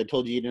fair because I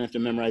told you didn't have to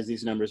memorize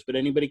these numbers, but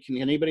can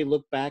anybody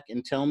look back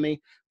and tell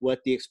me what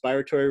the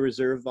expiratory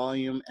reserve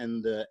volume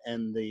and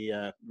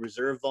the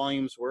reserve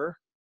volumes were?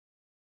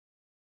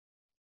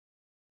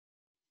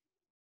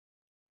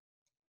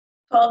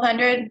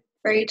 1200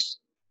 for each.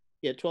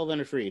 Yeah,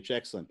 1,200 for each.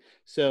 Excellent.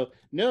 So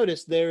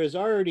notice there is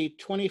already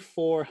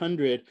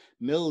 2,400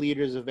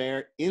 milliliters of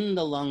air in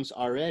the lungs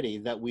already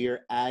that we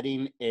are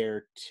adding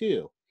air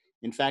to.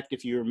 In fact,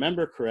 if you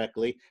remember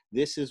correctly,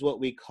 this is what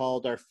we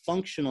called our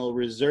functional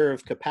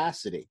reserve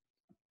capacity.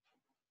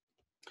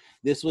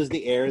 This was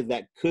the air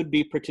that could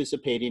be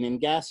participating in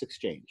gas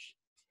exchange.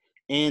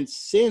 And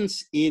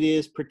since it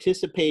is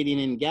participating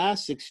in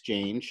gas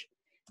exchange,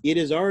 it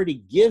is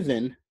already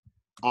given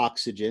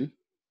oxygen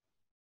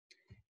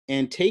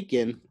and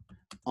taken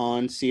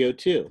on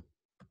CO2.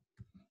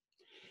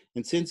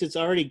 And since it's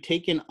already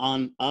taken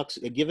on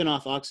given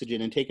off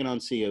oxygen and taken on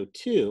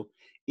CO2,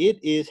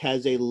 it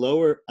has a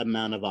lower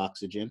amount of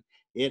oxygen.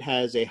 It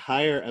has a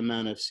higher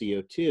amount of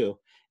CO2.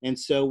 And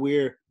so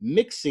we're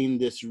mixing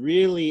this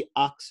really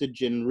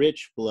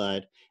oxygen-rich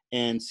blood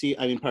and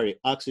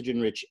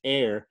oxygen-rich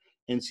air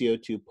and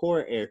CO2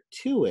 poor air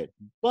to it.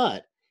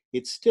 But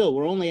it's still,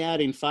 we're only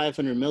adding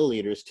 500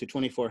 milliliters to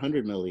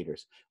 2,400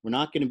 milliliters. We're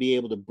not going to be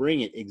able to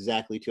bring it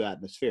exactly to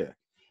atmospheric.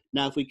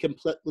 Now, if we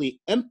completely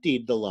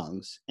emptied the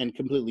lungs and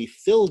completely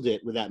filled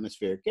it with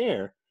atmospheric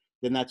air,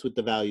 then that's what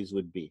the values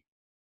would be.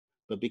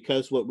 But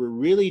because what we're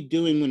really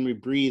doing when we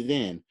breathe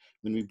in,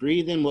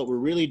 what we're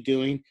really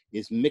doing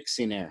is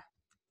mixing air.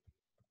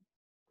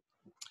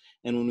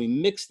 And when we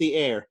mix the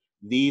air,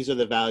 these are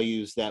the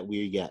values that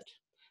we get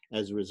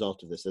as a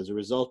result of this. As a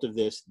result of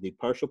this, the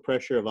partial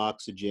pressure of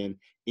oxygen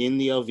in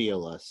the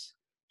alveolus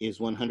is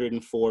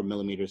 104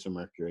 millimeters of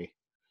mercury,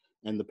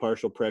 and the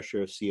partial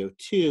pressure of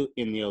CO2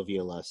 in the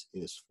alveolus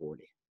is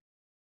 40.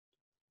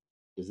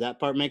 Does that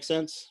part make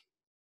sense?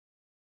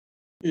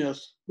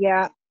 Yes.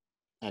 Yeah.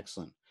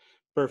 Excellent.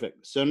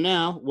 Perfect. So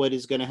now what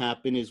is going to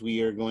happen is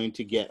we are going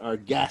to get our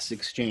gas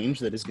exchange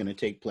that is going to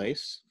take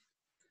place.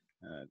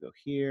 Go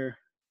here,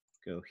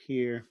 go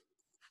here.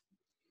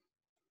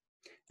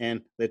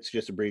 And let's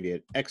just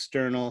abbreviate.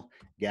 External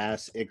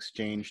gas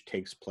exchange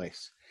takes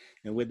place.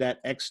 And with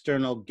that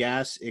external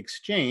gas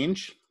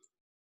exchange,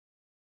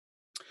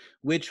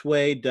 which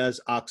way does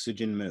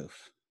oxygen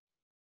move?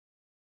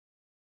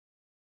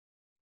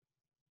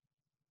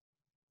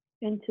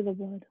 Into the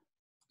blood.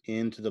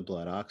 Into the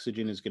blood.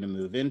 Oxygen is going to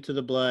move into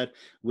the blood.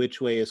 Which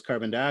way is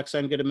carbon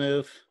dioxide going to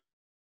move?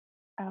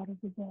 Out of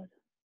the blood.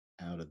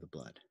 Out of the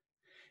blood.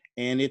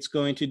 And it's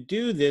going to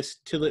do this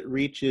till it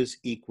reaches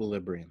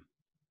equilibrium.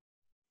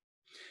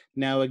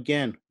 Now,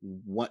 again,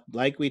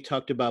 like we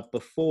talked about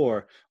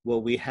before,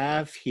 what we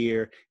have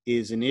here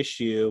is an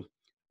issue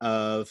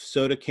of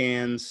soda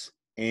cans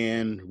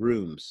and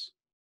rooms.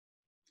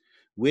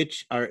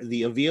 Which are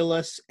the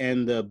alveolus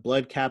and the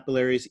blood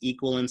capillaries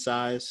equal in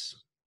size?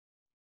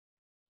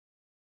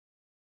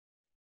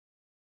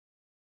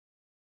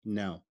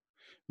 No.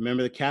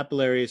 Remember, the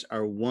capillaries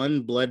are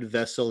one blood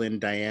vessel in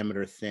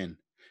diameter thin.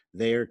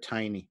 They are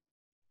tiny.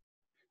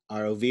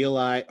 Our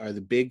alveoli are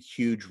the big,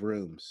 huge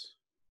rooms.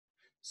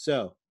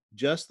 So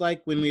just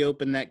like when we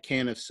open that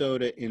can of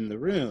soda in the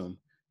room,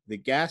 the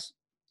gas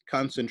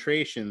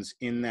concentrations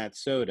in that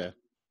soda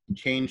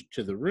change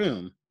to the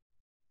room.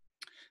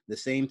 The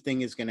same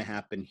thing is going to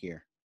happen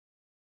here.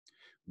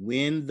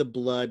 When the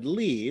blood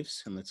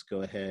leaves, and let's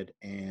go ahead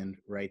and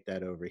write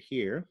that over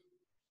here.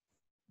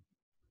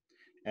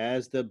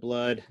 As the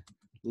blood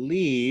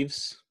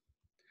leaves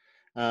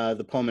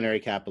the pulmonary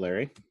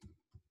capillary,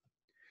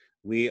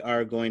 we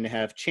are going to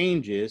have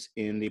changes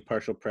in the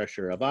partial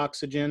pressure of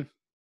oxygen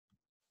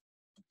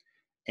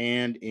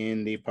and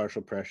in the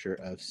partial pressure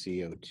of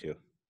CO2.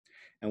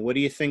 And what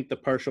do you think the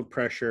partial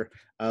pressure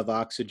of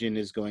oxygen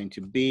is going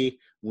to be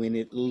when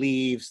it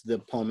leaves the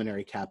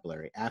pulmonary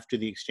capillary after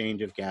the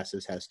exchange of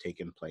gases has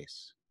taken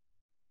place?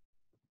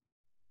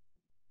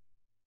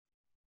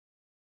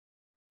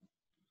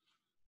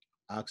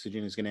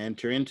 Oxygen is going to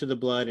enter into the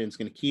blood, and it's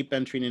going to keep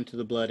entering into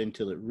the blood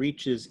until it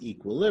reaches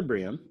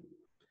equilibrium.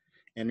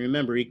 And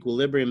remember,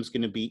 equilibrium is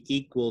going to be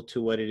equal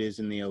to what it is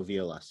in the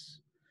alveolus.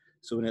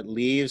 So when it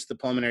leaves the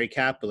pulmonary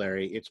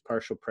capillary, its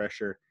partial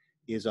pressure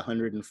is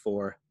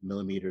 104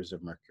 millimeters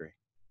of mercury.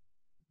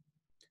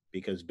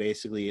 Because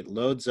basically it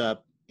loads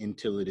up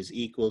until it is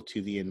equal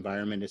to the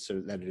environment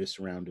that it is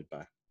surrounded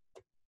by.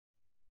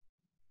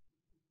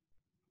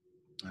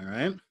 All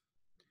right.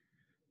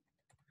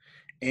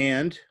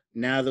 And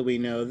now that we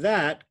know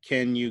that,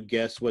 can you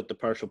guess what the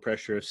partial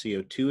pressure of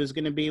CO2 is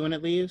going to be when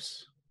it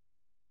leaves?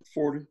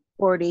 40.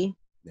 40.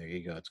 There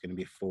you go. It's going to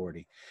be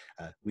 40.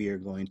 We are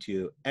going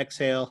to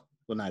exhale.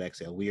 Well, not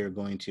exhale. We are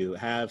going to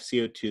have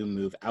CO2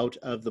 move out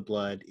of the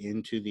blood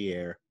into the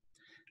air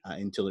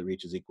until it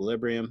reaches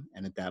equilibrium.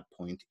 And at that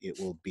point, it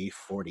will be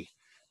 40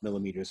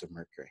 millimeters of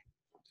mercury.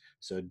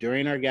 So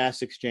during our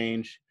gas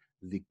exchange,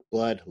 the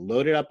blood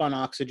loaded up on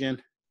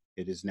oxygen.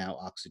 It is now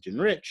oxygen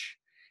rich,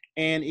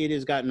 and it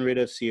has gotten rid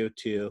of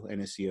CO2 and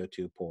is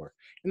CO2 poor.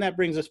 And that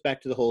brings us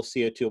back to the whole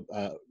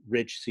CO2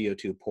 rich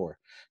CO2 poor.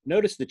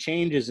 Notice the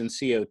changes in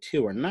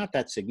CO2 are not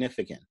that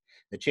significant.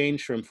 The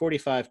change from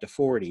 45 to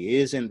 40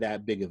 isn't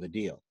that big of a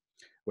deal,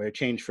 where a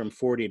change from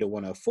 40 to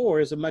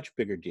 104 is a much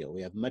bigger deal.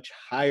 We have much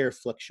higher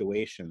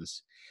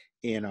fluctuations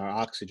in our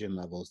oxygen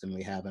levels than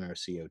we have in our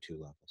CO2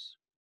 levels.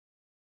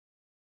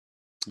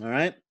 All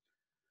right,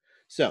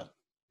 so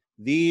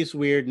these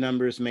weird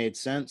numbers made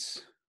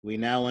sense. We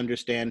now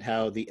understand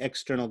how the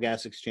external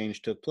gas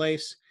exchange took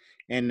place,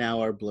 and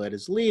now our blood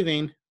is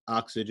leaving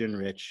oxygen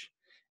rich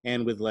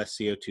and with less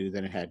CO2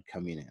 than it had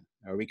coming in.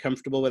 Are we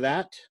comfortable with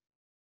that?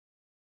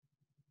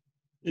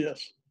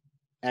 Yes.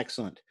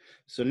 Excellent.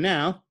 So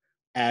now,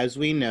 as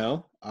we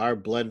know, our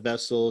blood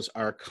vessels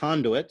are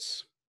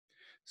conduits.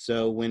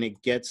 So when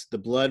the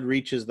blood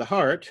reaches the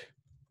heart,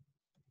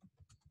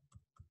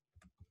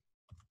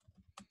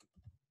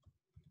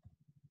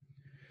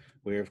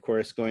 we're of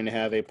course going to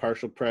have a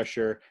partial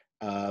pressure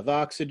of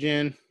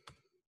oxygen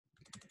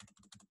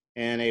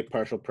and a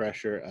partial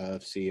pressure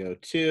of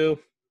CO2.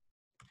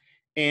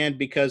 And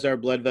because our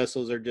blood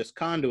vessels are just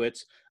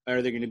conduits,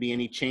 are there going to be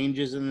any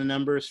changes in the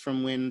numbers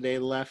from when they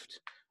left?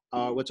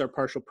 What's our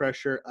partial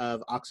pressure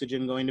of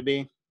oxygen going to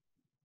be?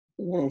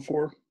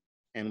 104.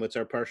 And what's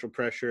our partial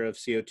pressure of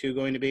CO2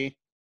 going to be?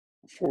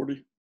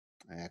 40.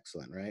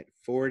 Excellent, right?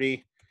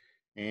 40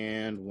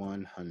 and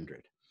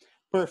 100.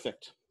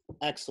 Perfect.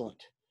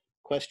 Excellent.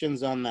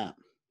 Questions on that?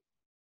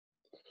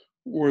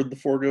 Where'd the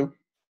 4 go?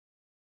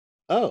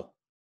 Oh,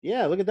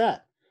 yeah, look at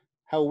that.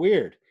 How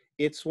weird.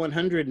 It's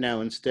 100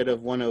 now instead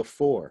of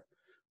 104.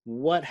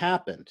 What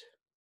happened?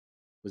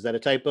 Was that a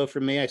typo for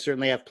me? I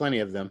certainly have plenty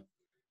of them,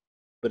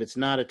 but it's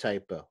not a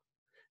typo.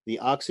 The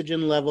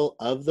oxygen level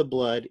of the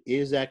blood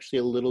is actually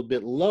a little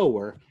bit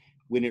lower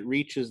when it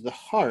reaches the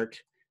heart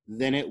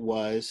than it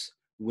was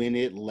when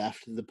it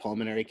left the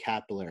pulmonary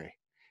capillary.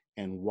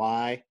 And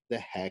why the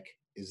heck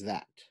is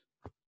that?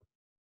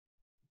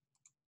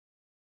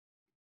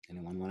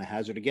 Anyone want to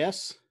hazard a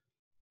guess?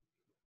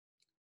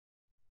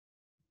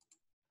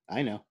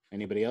 I know.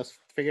 Anybody else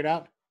figured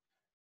out?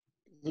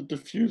 Does it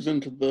diffuse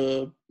into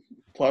the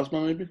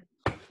plasma, maybe?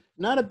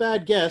 Not a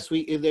bad guess.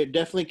 There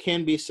definitely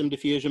can be some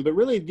diffusion, but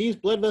really these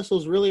blood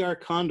vessels really are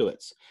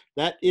conduits.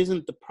 That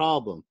isn't the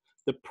problem.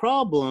 The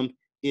problem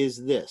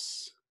is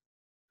this.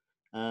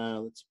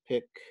 Let's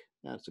pick,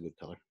 that's a good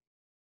color.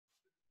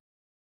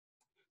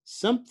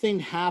 Something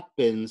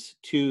happens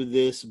to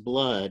this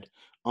blood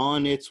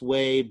on its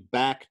way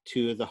back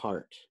to the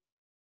heart.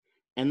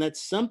 And that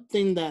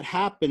something that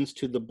happens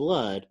to the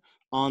blood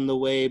on the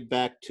way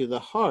back to the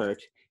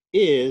heart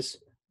is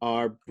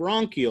our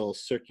bronchial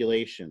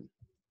circulation.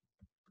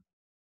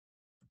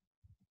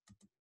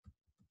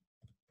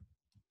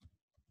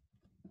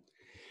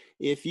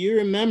 If you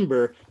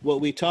remember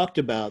what we talked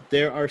about,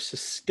 there are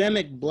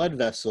systemic blood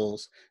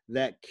vessels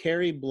that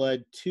carry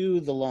blood to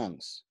the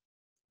lungs,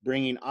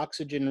 bringing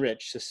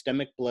oxygen-rich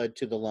systemic blood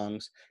to the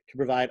lungs to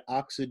provide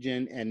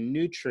oxygen and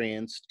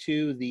nutrients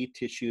to the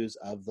tissues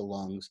of the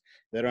lungs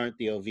that aren't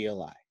the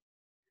alveoli.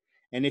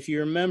 And if you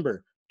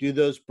remember, do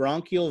those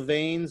bronchial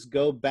veins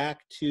go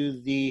back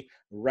to the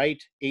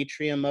right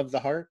atrium of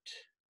the heart?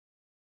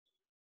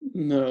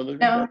 No.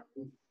 No.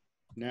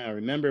 Now,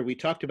 remember, we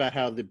talked about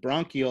how the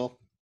bronchial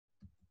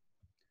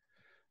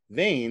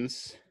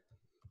veins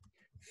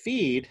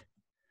feed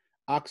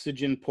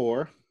oxygen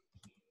poor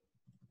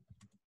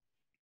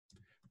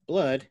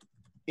blood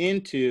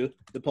into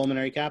the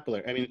pulmonary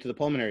capillary, into the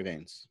pulmonary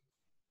veins.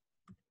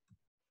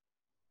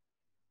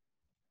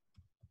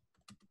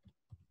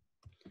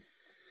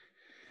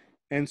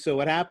 And so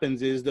what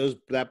happens is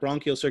that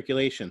bronchial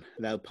circulation,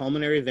 that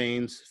pulmonary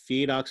veins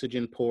feed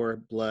oxygen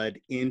poor blood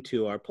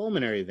into our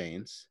pulmonary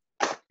veins.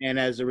 And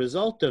as a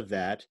result of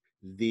that,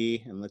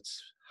 and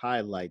let's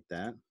highlight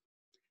that,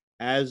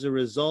 as a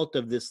result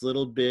of this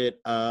little bit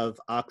of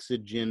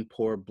oxygen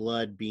poor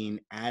blood being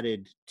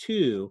added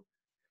to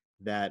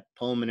that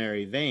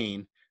pulmonary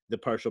vein, the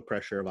partial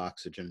pressure of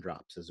oxygen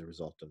drops as a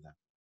result of that.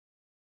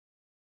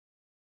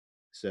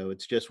 So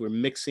it's just we're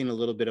mixing a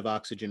little bit of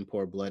oxygen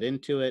poor blood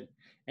into it,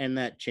 and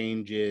that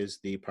changes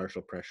the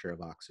partial pressure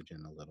of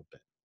oxygen a little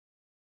bit.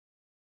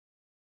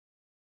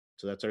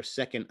 So that's our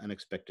second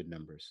unexpected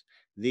numbers.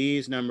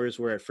 These numbers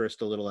were at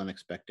first a little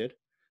unexpected,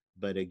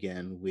 but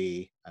again,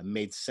 we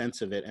made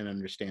sense of it and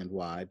understand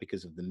why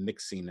because of the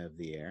mixing of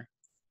the air.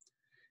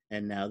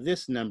 And now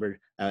this number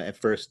at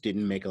first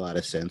didn't make a lot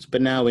of sense,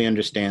 but now we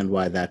understand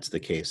why that's the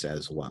case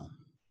as well.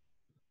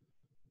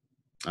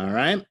 All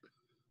right.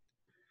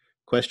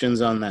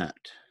 Questions on that?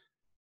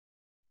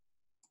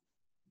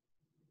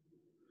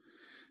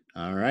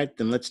 All right,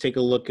 then let's take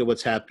a look at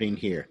what's happening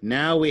here.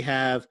 Now we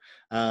have,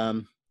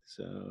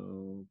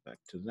 so back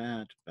to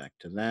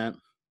that.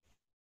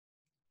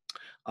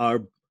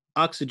 Our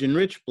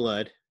oxygen-rich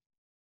blood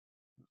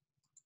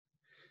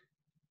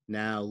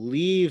now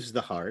leaves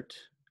the heart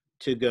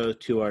to go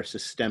to our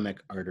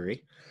systemic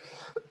artery.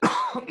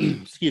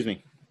 Excuse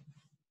me.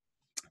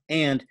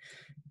 And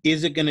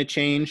is it going to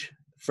change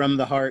from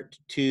the heart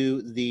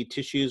to the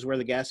tissues where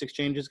the gas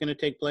exchange is going to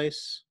take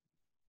place?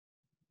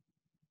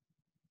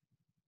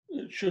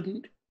 It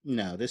shouldn't.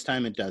 No, this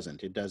time it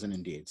doesn't. It doesn't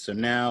indeed. So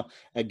now,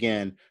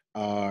 again,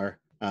 our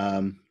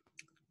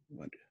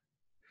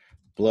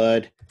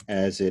blood,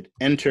 as it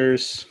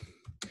enters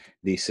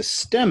the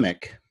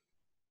systemic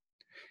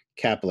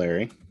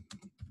capillary,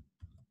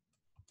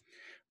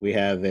 we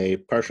have a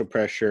partial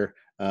pressure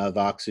of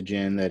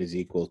oxygen that is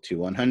equal to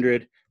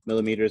 100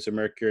 millimeters of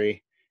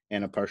mercury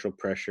and a partial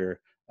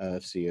pressure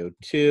of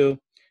CO2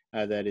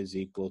 that is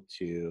equal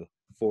to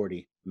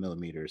 40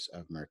 millimeters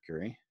of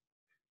mercury.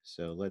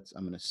 So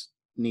I'm going to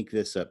sneak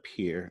this up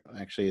here.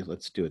 Actually,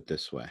 let's do it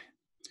this way.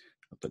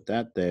 I'll put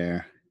that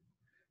there.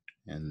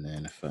 And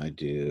then if I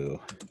do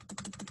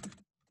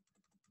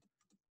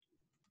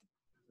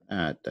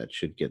that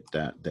should get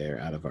that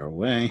there out of our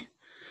way.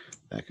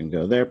 That can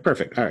go there.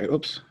 Perfect. All right.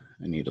 Oops.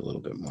 I need a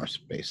little bit more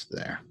space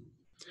there.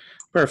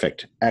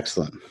 Perfect.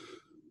 Excellent.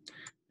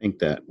 I think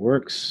that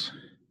works.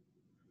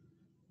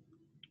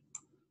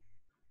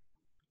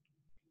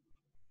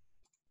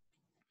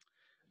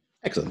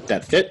 Excellent.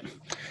 That fit.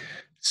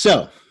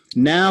 So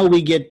now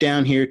we get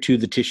down here to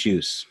the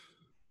tissues.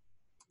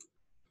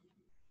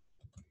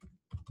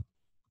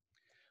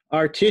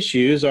 Our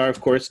tissues are,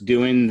 of course,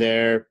 doing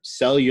their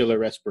cellular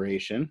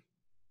respiration.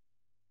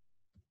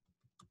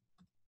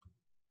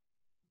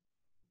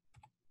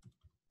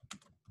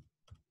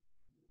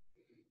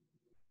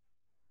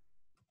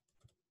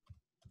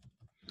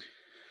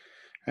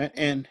 All right,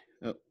 and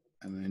I'm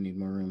going to need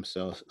more room,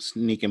 so I'll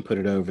sneak and put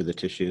it over the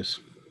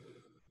tissues.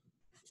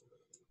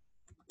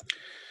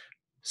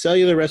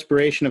 Cellular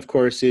respiration, of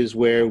course, is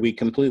where we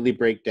completely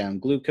break down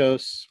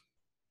glucose.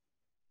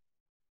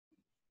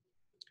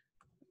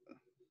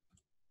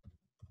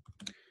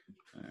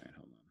 All right,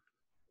 hold on.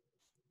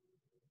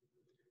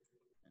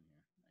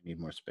 I need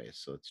more space,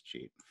 so let's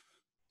cheat.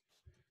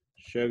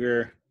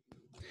 sugar.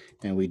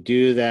 And we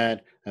do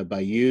that by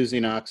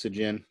using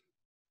oxygen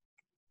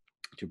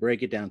to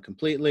break it down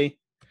completely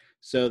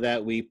so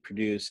that we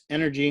produce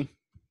energy.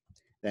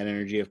 That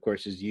energy, of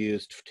course, is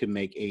used to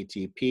make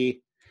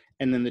ATP.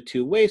 And then the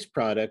two waste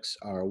products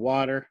are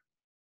water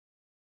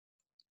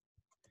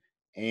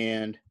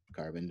and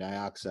carbon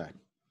dioxide.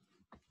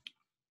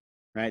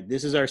 Right?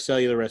 This is our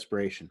cellular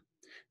respiration.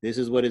 This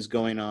is what is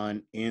going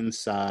on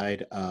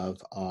inside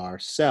of our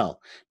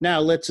cell. Now,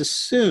 let's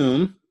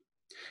assume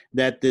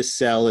that this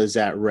cell is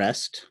at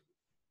rest.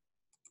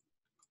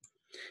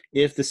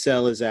 If the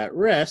cell is at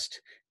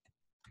rest,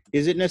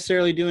 is it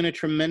necessarily doing a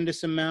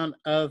tremendous amount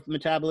of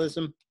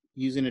metabolism,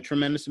 using a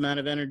tremendous amount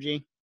of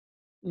energy?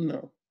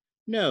 No.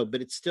 No,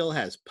 but it still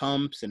has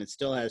pumps and it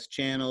still has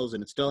channels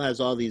and it still has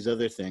all these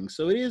other things.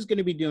 So it is going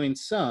to be doing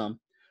some.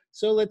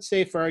 So let's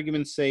say, for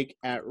argument's sake,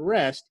 at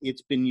rest,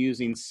 it's been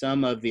using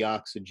some of the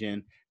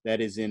oxygen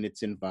that is in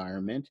its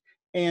environment,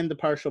 and the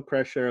partial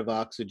pressure of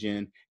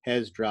oxygen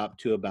has dropped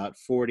to about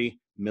 40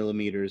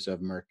 millimeters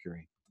of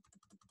mercury.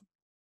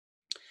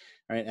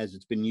 Right, as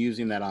it's been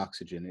using that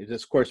oxygen. It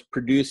is, of course,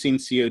 producing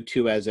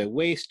CO2 as a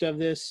waste of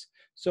this,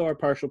 so our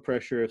partial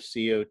pressure of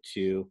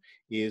CO2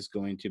 is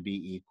going to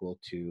be equal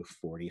to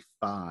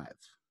 45.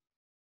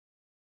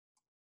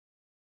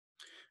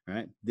 All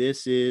right,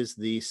 this is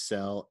the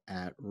cell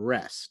at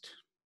rest.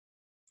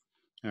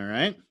 All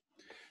right,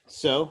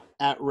 so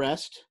at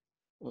rest,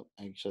 oh,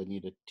 I actually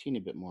need a teeny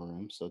bit more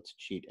room, so let's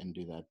cheat and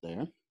do that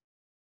there.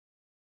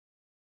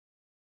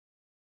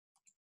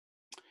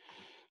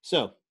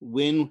 So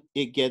when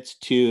it gets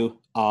to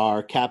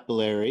our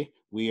capillary,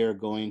 we are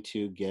going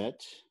to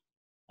get,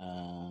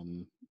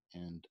 and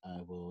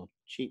I will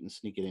cheat and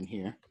sneak it in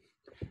here,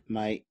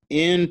 my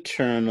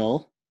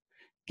internal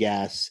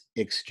gas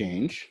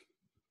exchange.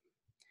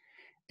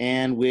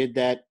 And with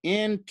that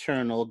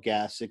internal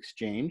gas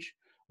exchange,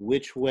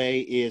 which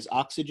way is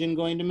oxygen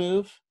going to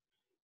move?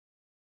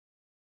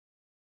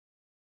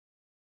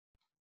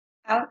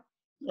 Out.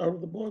 Out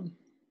of the blood.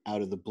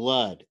 Out of the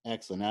blood.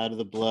 Excellent. Out of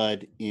the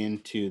blood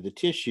into the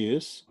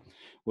tissues,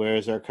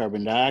 whereas our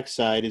carbon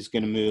dioxide is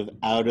going to move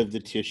out of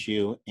the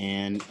tissue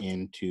and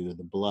into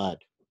the blood.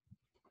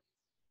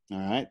 All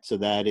right, so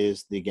that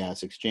is the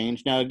gas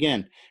exchange. Now,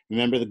 again,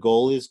 remember the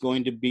goal is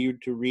going to be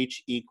to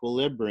reach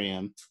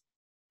equilibrium.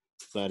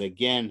 But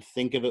again,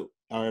 think of it,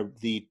 are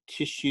the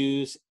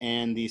tissues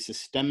and the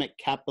systemic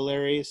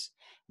capillaries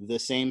the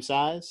same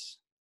size?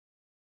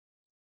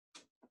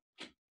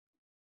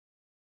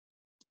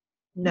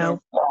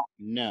 No.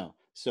 No.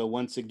 So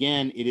once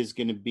again, it is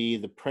going to be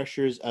the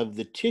pressures of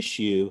the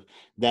tissue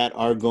that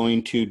are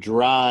going to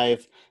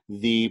drive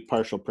the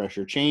partial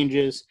pressure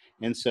changes.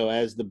 And so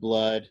as the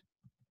blood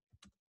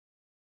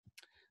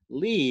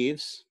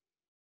leaves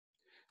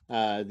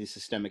the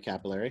systemic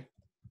capillary,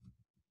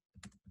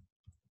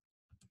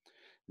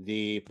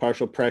 the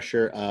partial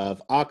pressure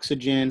of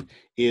oxygen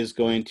is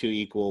going to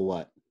equal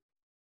what?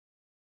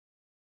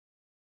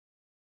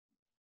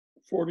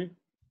 40.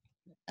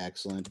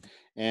 Excellent.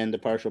 And the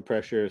partial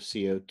pressure of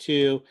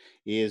CO2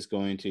 is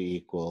going to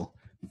equal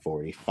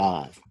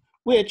 45,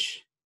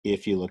 which,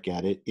 if you look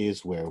at it,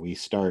 is where we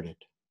started.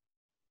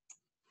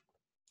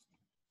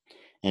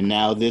 And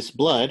now this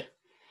blood,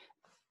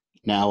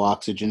 now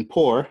oxygen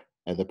poor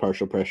at the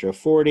partial pressure of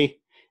 40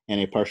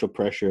 and a partial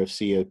pressure of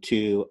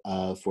CO2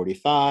 of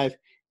 45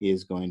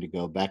 is going to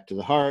go back to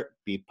the heart,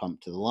 be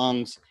pumped to the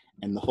lungs,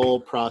 and the whole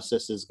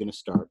process is going to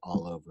start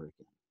all over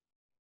again.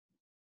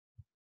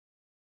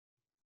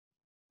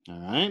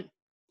 All right.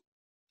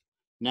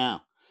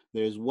 Now,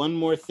 there's one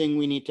more thing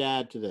we need to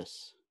add to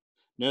this.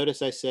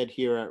 Notice I said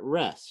here at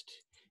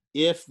rest,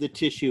 if the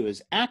tissue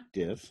is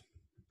active,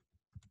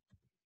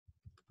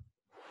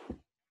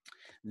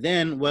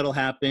 then what'll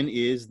happen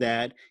is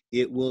that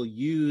it will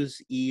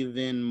use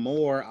even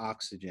more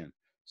oxygen.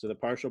 So the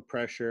partial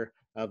pressure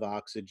of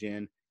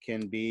oxygen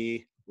can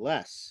be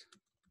less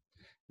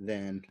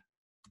than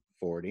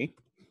 40.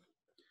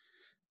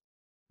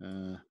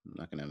 I'm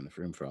not going to have enough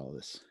room for all of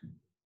this.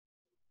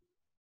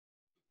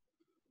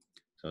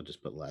 So I'll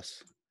just put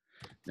less.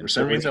 For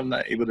some reason, I'm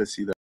not able to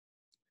see that.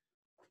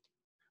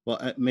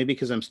 Well, maybe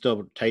because I'm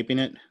still typing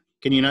it.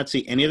 Can you not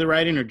see any of the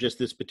writing or just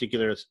this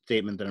particular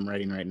statement that I'm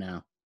writing right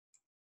now?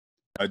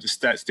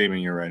 Just that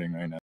statement you're writing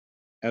right now.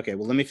 Okay,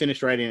 well, let me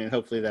finish writing it.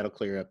 Hopefully that'll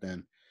clear up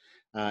then.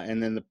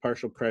 And then the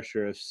partial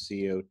pressure of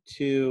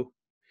CO2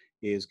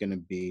 is going to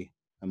be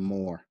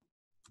more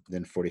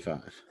than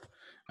 45.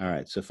 All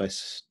right, so if I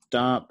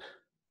stop,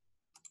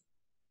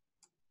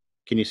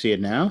 can you see it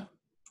now?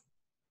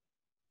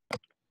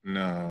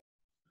 No.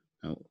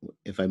 Oh,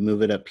 if I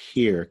move it up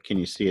here, can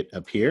you see it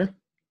up here?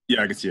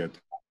 Yeah, I can see it.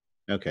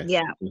 Okay.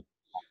 Yeah.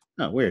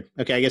 Oh, weird.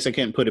 Okay, I guess I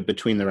can't put it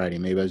between the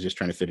writing. Maybe I was just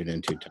trying to fit it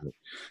in too tight.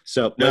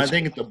 So No, I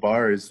think the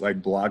bar is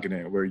like blocking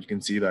it where you can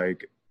see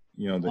like,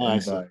 you know, the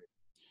inside.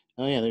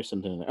 Oh yeah, there's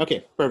something there.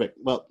 Okay, perfect.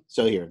 Well,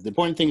 so here, the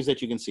important thing is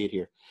that you can see it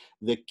here.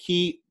 The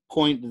key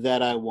point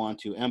that I want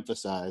to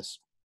emphasize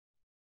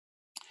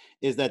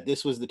is that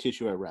this was the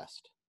tissue at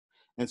rest.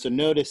 And so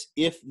notice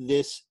if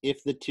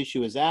the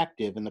tissue is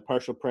active and the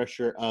partial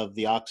pressure of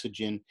the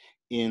oxygen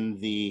in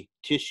the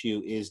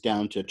tissue is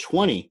down to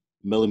 20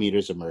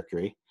 millimeters of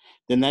mercury,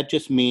 then that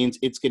just means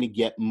it's going to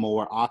get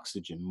more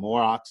oxygen.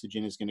 More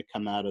oxygen is going to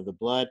come out of the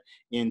blood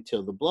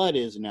until the blood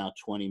is now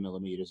 20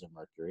 millimeters of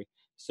mercury.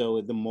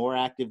 So the more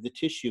active the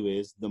tissue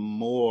is, the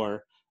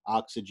more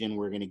oxygen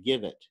we're going to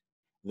give it.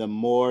 The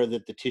more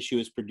that the tissue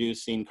is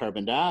producing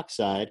carbon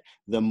dioxide,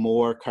 the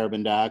more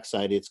carbon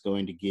dioxide it's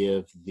going to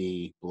give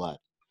the blood.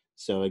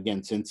 So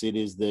again, since it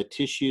is the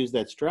tissues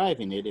that's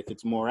driving it, if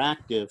it's more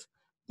active,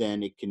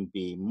 then it can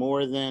be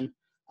more than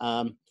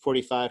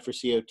 45 for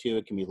CO2,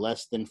 it can be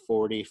less than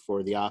 40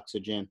 for the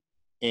oxygen,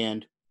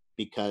 and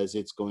because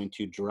it's going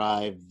to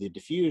drive the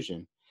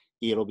diffusion,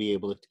 it'll be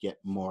able to get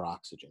more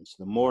oxygen.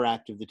 So the more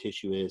active the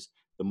tissue is,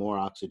 the more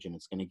oxygen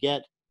it's going to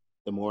get.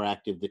 The more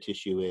active the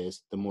tissue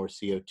is, the more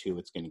CO2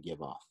 it's going to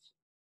give off.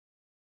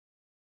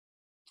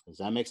 Does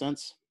that make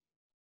sense?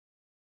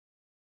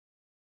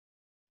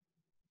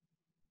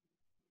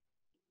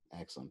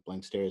 Excellent.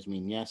 Blank stares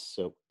mean yes,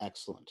 so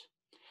excellent.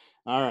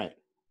 All right,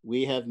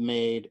 we have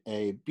made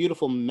a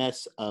beautiful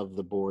mess of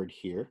the board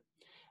here.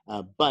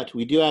 But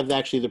we do have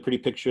actually the pretty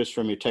pictures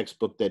from your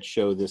textbook that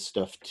show this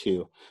stuff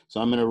too. So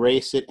I'm going to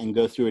erase it and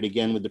go through it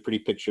again with the pretty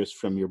pictures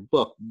from your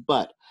book.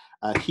 But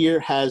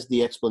here has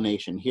the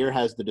explanation. Here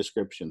has the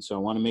description. So I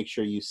want to make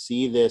sure you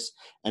see this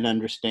and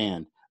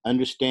understand.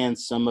 Understand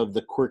some of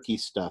the quirky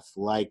stuff,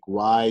 like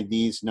why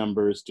these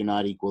numbers do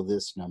not equal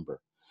this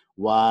number,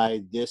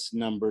 why this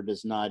number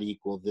does not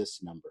equal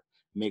this number.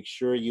 Make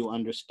sure you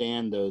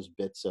understand those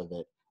bits of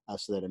it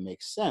so that it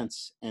makes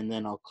sense. And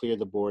then I'll clear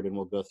the board and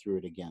we'll go through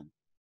it again.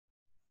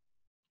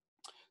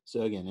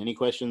 So again, any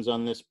questions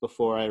on this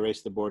before I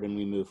erase the board and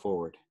we move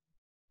forward?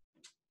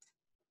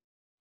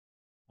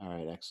 All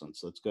right, excellent.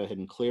 So let's go ahead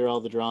and clear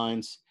all the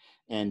drawings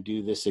and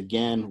do this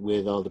again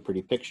with all the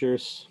pretty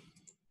pictures.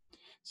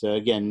 So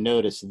again,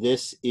 notice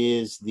this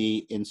is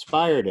the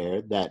inspired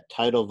air, that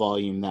tidal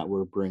volume that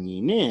we're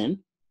bringing in.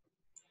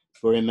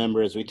 But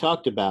remember, as we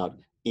talked about,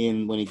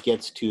 when it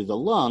gets to the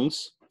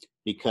lungs,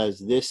 because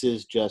this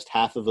is just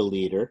half of a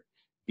liter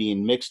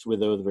being mixed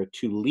with over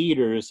 2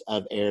 liters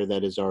of air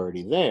that is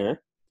already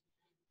there,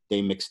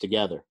 they mix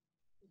together.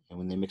 And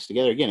when they mix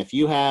together, again, if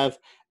you have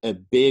a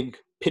big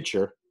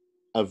pitcher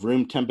of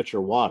room temperature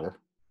water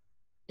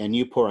and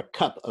you pour a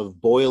cup of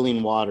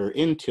boiling water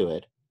into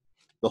it,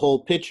 the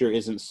whole pitcher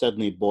isn't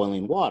suddenly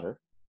boiling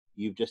water.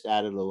 You've just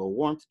added a little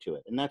warmth to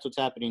it. And that's what's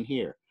happening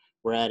here.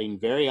 We're adding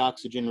very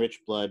oxygen-rich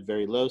blood,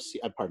 very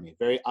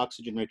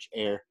oxygen-rich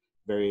air,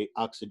 very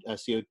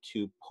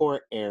CO2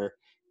 poor air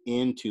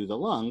into the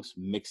lungs,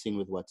 mixing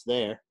with what's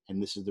there, and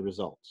this is the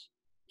result.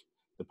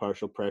 The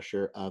partial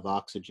pressure of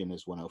oxygen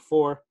is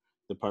 104.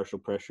 The partial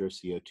pressure of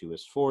CO2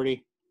 is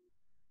 40.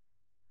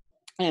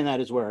 And that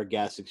is where our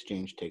gas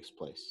exchange takes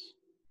place.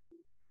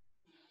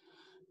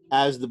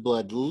 As the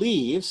blood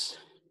leaves,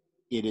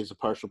 it is a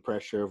partial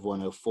pressure of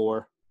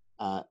 104.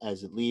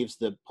 As it leaves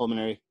the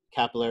pulmonary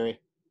capillary,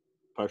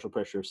 partial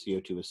pressure of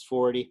CO2 is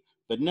 40.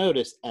 But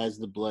notice, as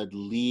the blood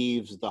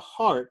leaves the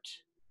heart,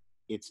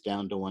 it's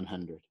down to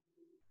 100.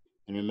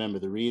 And remember,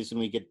 the reason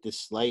we get this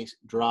slight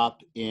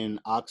drop in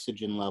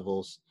oxygen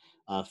levels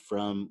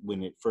from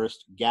when it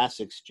first gas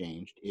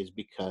exchanged is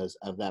because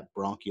of that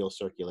bronchial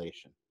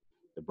circulation.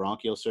 The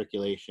bronchial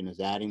circulation is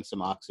adding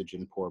some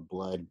oxygen-poor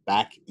blood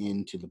back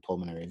into the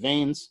pulmonary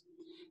veins,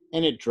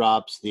 and it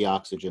drops the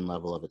oxygen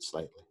level of it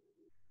slightly.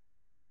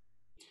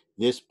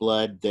 This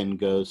blood then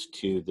goes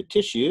to the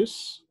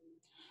tissues,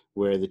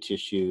 where the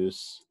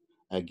tissues,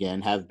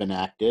 again, have been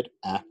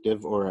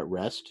active or at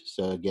rest.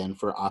 So again,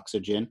 for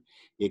oxygen,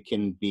 it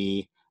can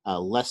be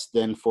less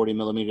than 40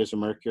 millimeters of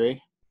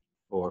mercury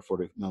or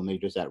 40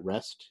 millimeters at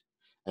rest.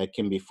 It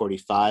can be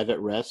 45 at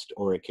rest,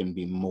 or it can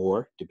be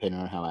more, depending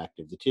on how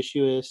active the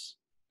tissue is.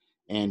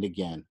 And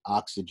again,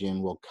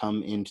 oxygen will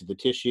come into the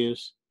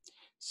tissues.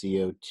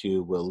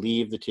 CO2 will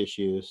leave the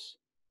tissues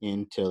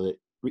until it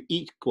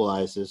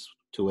equalizes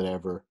to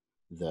whatever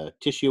the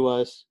tissue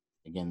was.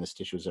 Again, this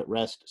tissue is at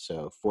rest,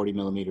 so 40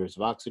 millimeters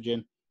of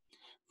oxygen,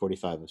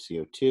 45 of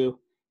CO2,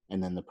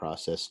 and then the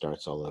process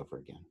starts all over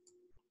again.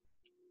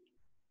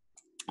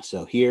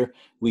 So here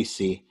we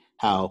see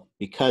how,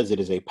 because it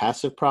is a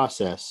passive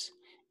process,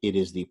 it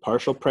is the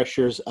partial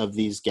pressures of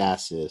these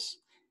gases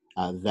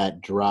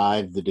that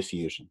drive the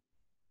diffusion.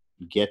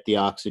 Get the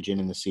oxygen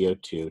and the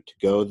CO2 to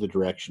go the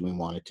direction we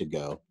want it to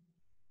go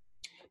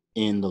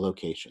in the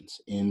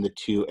locations, in the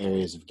 2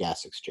 areas of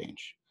gas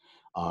exchange.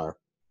 Our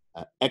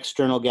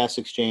external gas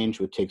exchange,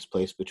 which takes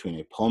place between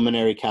a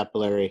pulmonary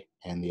capillary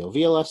and the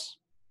alveolus,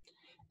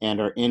 and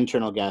our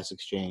internal gas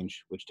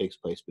exchange, which takes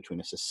place between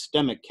a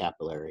systemic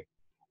capillary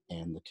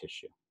and the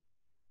tissue.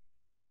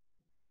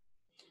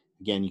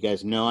 Again, you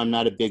guys know I'm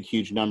not a big,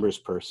 huge numbers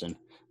person,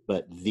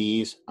 but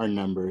these are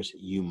numbers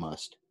you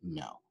must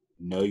know.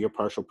 Know your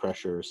partial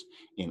pressures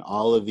in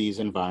all of these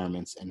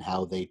environments and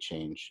how they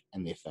change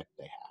and the effect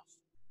they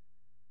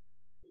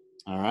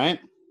have. All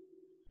right?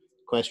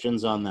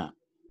 Questions on that?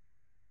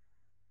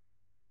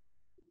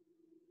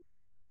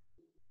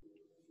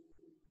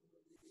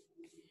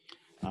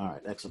 All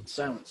right, excellent.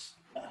 Silence.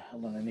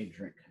 Hold on, I need a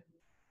drink.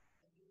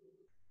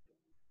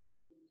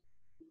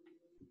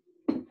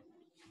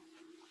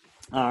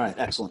 All right,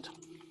 excellent.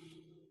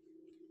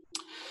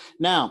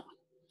 Now,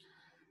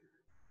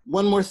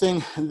 one more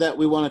thing that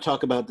we want to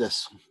talk about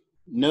this.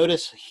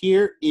 Notice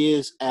here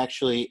is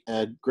actually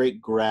a great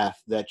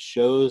graph that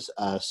shows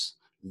us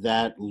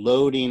that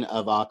loading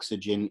of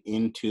oxygen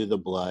into the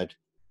blood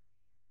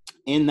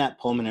in that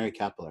pulmonary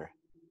capillary.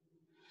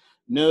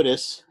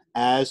 Notice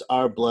as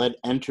our blood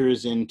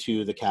enters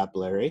into the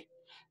capillary,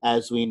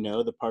 as we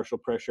know, the partial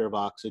pressure of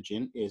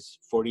oxygen is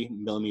 40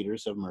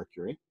 millimeters of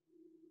mercury.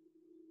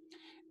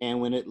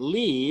 And when it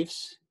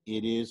leaves,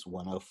 it is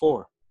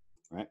 104,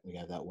 right? We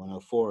have that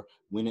 104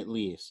 when it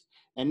leaves.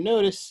 And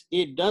notice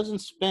it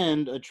doesn't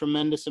spend a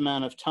tremendous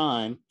amount of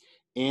time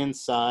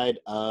inside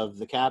of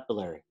the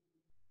capillary.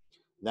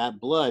 That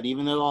blood,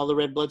 even though all the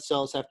red blood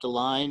cells have to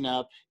line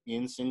up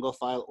in single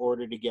file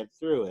order to get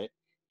through it,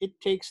 it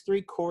takes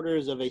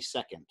 3/4 of a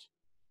second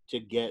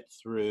to get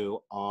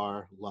through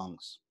our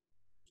lungs.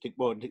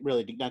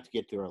 Really, not to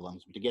get through our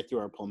lungs, but to get through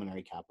our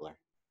pulmonary capillary.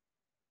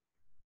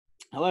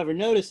 However,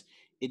 notice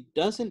it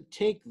doesn't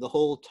take the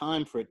whole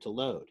time for it to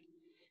load.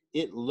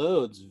 It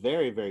loads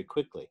very, very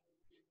quickly.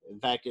 In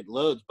fact, it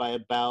loads by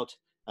about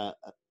a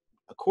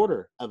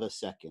 1/4 of a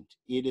second.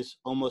 It has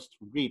almost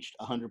reached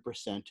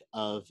 100%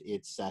 of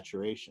its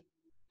saturation.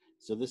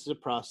 So this is a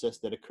process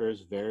that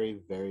occurs very,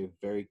 very,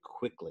 very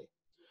quickly.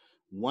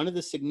 One of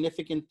the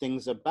significant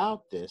things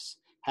about this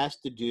has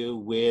to do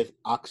with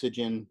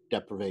oxygen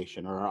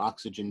deprivation or our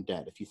oxygen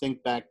debt. If you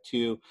think back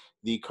to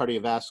the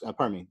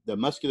the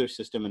muscular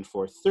system in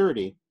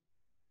 430,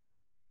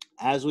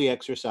 as we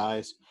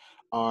exercise,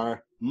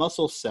 our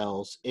muscle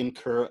cells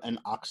incur an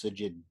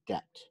oxygen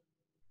debt,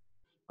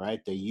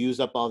 right? They use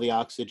up all the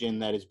oxygen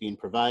that is being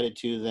provided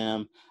to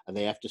them.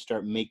 They have to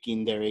start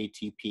making their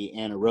ATP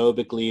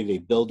anaerobically. They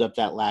build up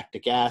that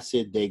lactic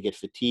acid. They get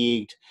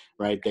fatigued,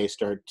 right? They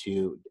start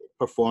to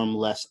perform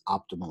less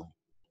optimally.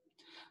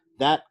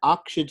 That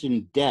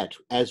oxygen debt,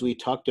 as we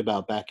talked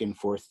about back in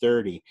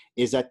 430,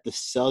 is at the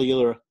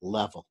cellular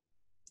level.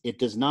 It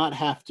does not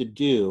have to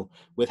do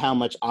with how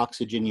much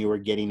oxygen you are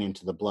getting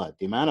into the blood.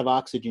 The amount of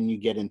oxygen you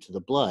get into the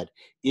blood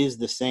is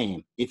the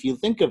same. If you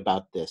think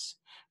about this,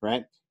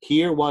 right?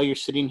 Here, while you're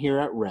sitting here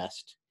at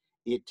rest,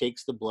 it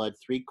takes the blood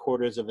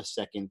 3/4 of a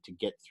second to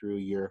get through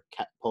your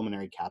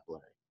pulmonary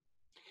capillary.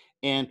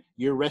 And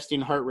your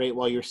resting heart rate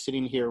while you're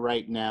sitting here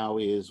right now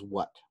is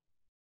what?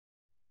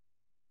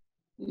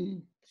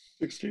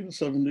 60 to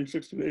 70,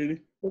 60 to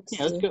 80.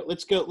 Yeah,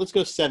 let's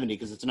go 70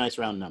 because it's a nice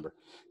round number.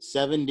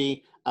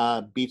 70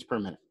 beats per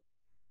minute.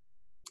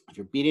 If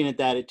you're beating at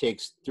that, it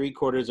takes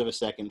 3/4 of a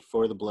second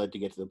for the blood to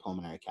get to the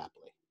pulmonary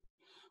capillary.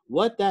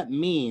 What that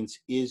means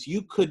is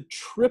you could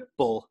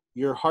triple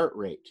your heart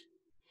rate,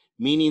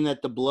 meaning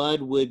that the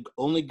blood would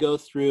only go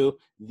through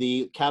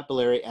the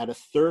capillary at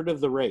 1/3 of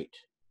the rate.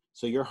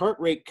 So your heart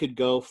rate could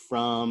go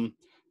from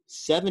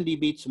 70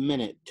 beats a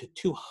minute to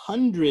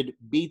 200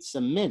 beats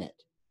a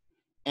minute.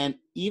 And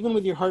even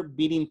with your heart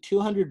beating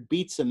 200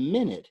 beats a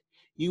minute,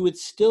 you would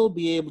still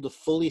be able to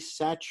fully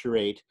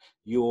saturate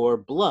your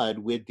blood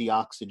with the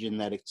oxygen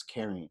that it's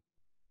carrying.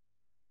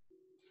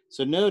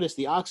 So notice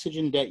the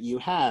oxygen debt you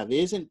have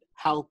isn't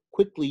how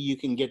quickly you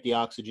can get the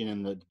oxygen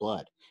in the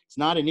blood. It's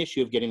not an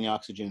issue of getting the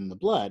oxygen in the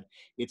blood.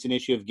 It's an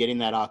issue of getting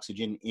that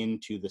oxygen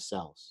into the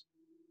cells.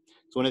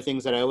 It's one of the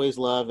things that I always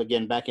love.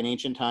 Again, back in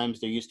ancient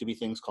times, there used to be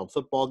things called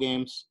football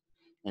games.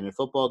 And in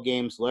football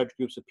games, large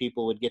groups of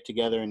people would get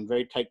together in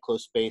very tight,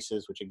 close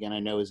spaces, which again,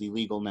 I know is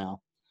illegal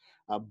now.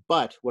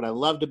 But what I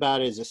loved about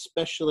it is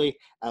especially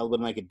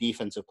when like a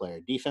defensive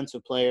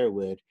player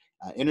would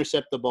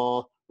intercept the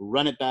ball,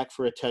 run it back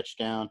for a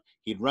touchdown.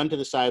 He'd run to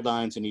the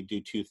sidelines and he'd do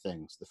two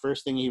things. The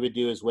first thing he would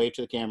do is wave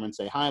to the camera and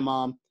say, "Hi,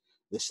 Mom."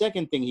 The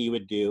second thing he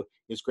would do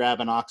is grab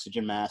an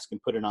oxygen mask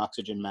and put an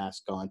oxygen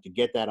mask on to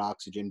get that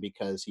oxygen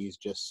because he's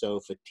just so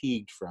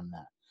fatigued from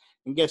that.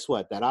 And guess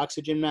what? That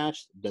oxygen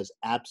mask does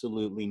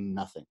absolutely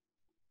nothing.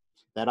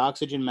 That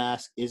oxygen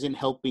mask isn't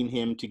helping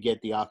him to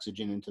get the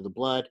oxygen into the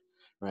blood,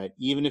 right?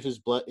 Even if his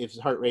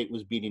heart rate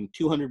was beating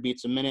 200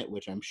 beats a minute,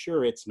 which I'm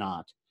sure it's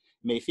not.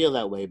 It may feel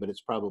that way, but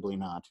it's probably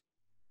not.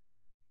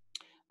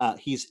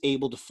 He's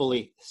able to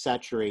fully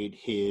saturate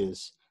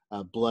his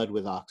blood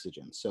with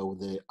oxygen. So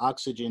the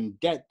oxygen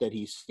debt that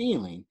he's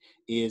feeling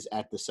is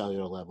at the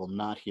cellular level,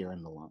 not here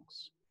in the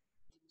lungs.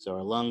 So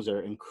our lungs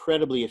are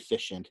incredibly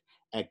efficient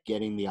at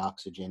getting the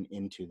oxygen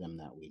into them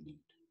that we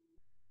need.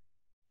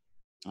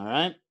 All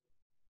right,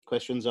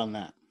 questions on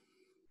that?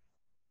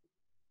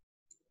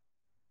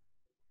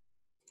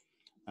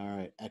 All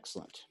right,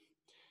 excellent.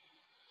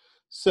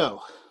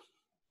 So,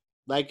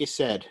 like I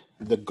said,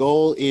 the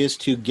goal is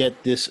to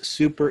get this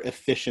super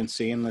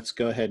efficiency, and let's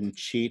go ahead and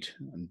cheat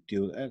and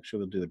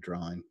we'll do a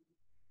drawing.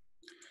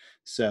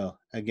 So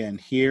again,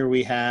 here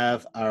we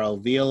have our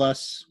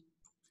alveolus.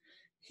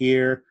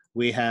 Here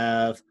we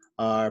have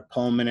our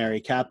pulmonary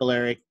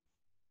capillary.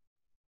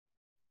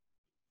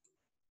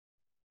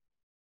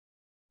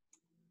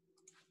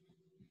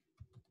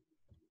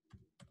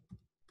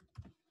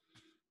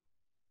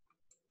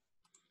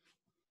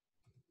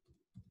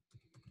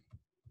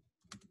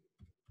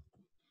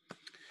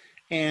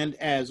 And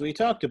as we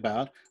talked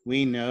about,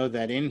 we know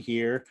that in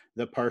here,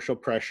 the partial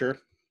pressure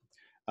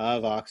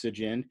of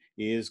oxygen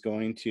is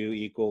going to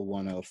equal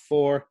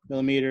 104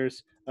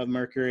 millimeters of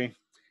mercury,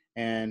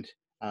 and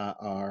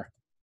our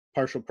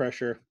partial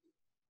pressure,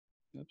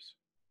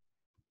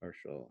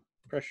 partial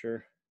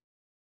pressure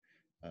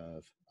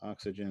of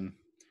oxygen,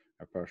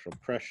 our partial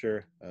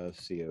pressure of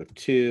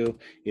CO2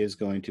 is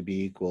going to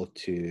be equal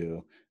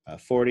to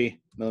 40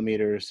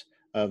 millimeters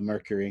of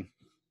mercury.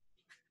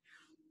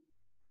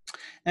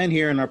 And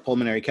here in our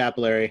pulmonary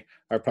capillary,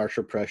 our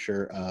partial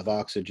pressure of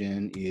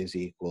oxygen is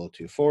equal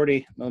to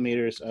 40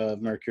 millimeters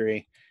of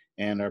mercury,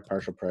 and our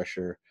partial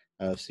pressure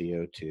of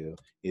CO2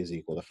 is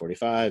equal to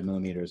 45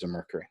 millimeters of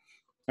mercury.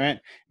 All right,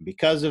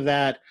 because of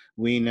that,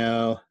 we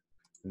know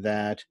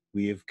that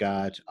we've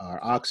got our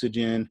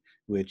oxygen,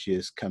 which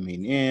is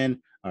coming in,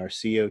 our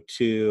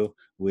CO2,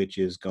 which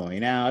is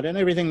going out, and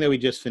everything that we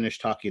just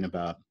finished talking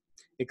about,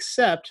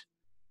 except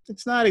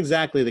it's not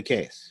exactly the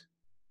case.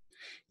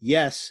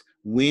 Yes,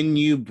 when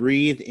you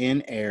breathe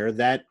in air,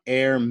 that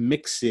air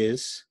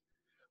mixes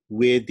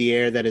with the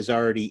air that is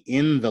already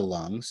in the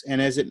lungs. And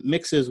as it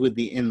mixes with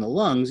in the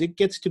lungs, it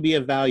gets to be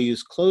of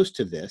values close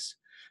to this.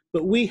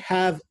 But we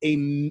have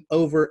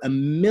over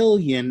 1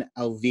 million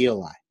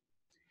alveoli.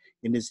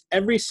 And is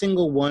every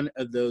single one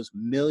of those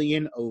 1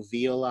 million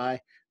alveoli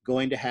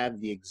going to have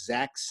the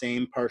exact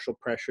same partial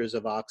pressures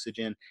of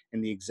oxygen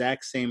and the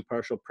exact same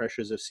partial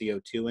pressures of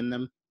CO2 in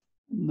them?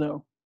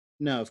 No.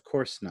 No, of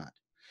course not.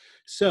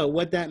 So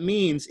what that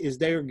means is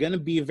there are going to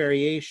be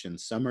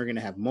variations. Some are going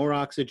to have more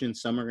oxygen,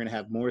 some are going to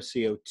have more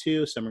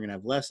CO2, some are going to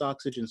have less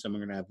oxygen, some are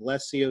going to have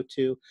less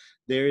CO2.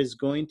 There is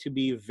going to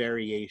be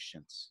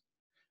variations,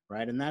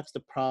 right? And that's the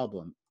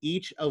problem.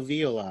 Each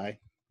alveoli,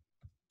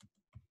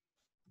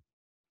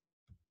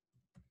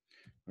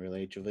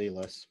 really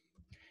alveolus,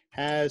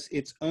 has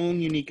its own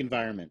unique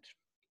environment.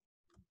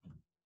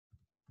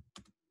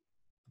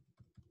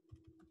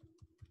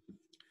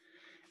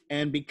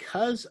 And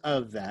because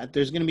of that,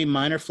 there's going to be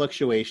minor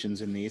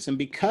fluctuations in these. And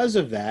because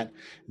of that,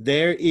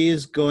 there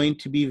is going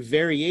to be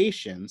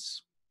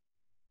variations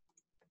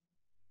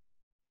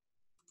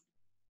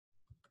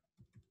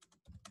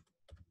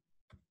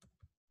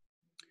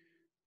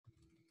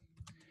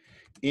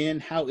in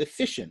how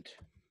efficient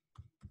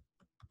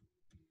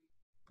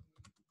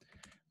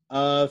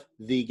of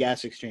the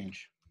gas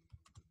exchange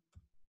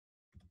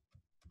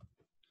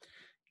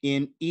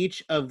in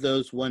each of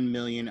those 1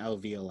 million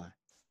alveoli.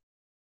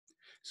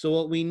 So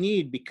what we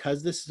need,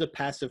 because this is a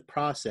passive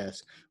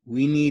process,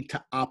 we need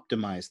to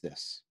optimize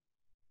this.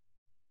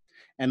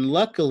 And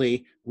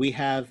luckily, we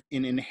have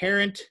an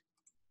inherent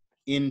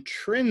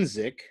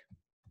intrinsic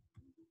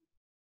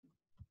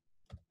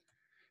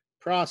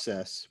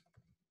process.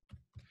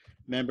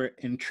 Remember,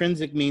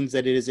 intrinsic means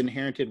that it is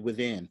inherited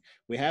within.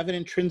 We have an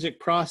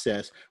intrinsic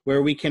process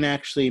where we can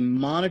actually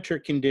monitor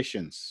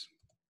conditions.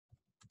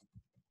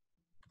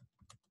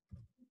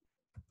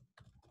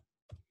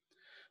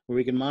 Where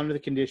we can monitor the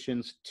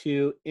conditions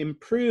to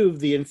improve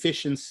the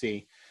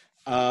efficiency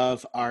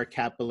of our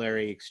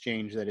capillary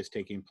exchange that is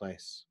taking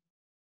place.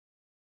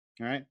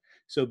 All right,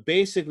 so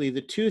basically the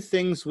two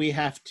things we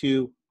have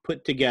to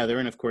put together,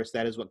 and of course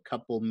that is what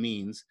couple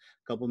means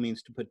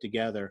to put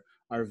together,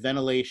 are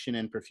ventilation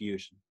and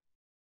perfusion.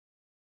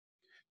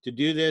 To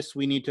do this,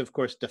 we need to, of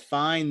course,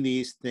 define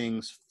these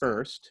things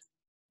first.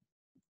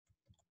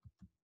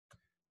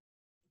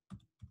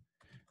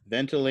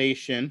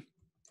 Ventilation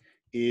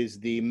is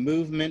the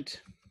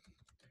movement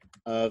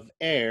of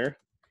air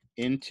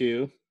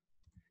into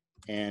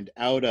and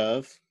out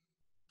of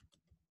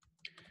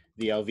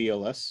the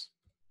alveolus.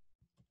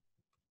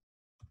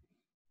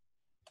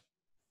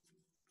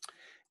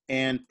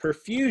 And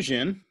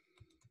perfusion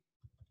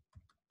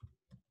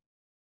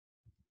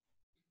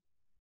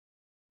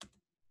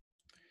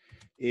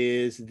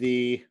is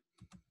the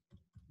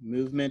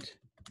movement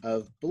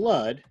of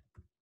blood,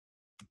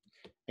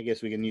 I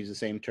guess we can use the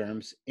same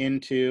terms,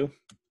 into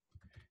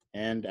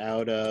and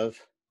out of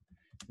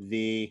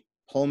the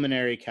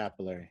pulmonary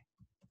capillary.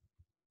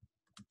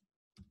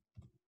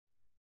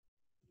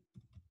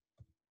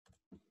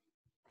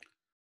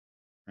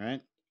 All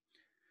right.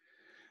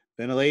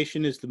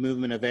 Ventilation is the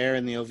movement of air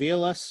in the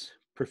alveolus.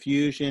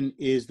 Perfusion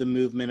is the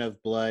movement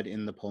of blood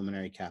in the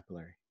pulmonary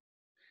capillary.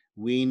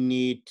 We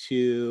need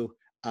to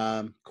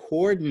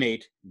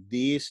coordinate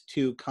these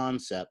two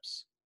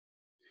concepts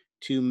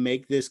to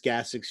make this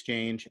gas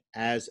exchange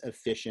as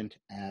efficient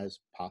as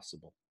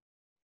possible.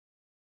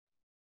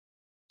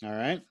 All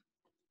right.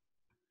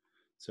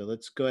 So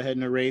let's go ahead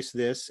and erase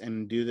this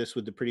and do this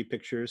with the pretty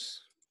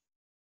pictures,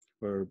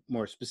 or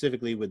more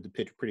specifically with the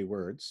pretty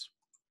words.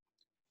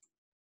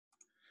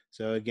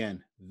 So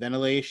again,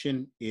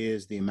 ventilation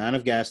is the amount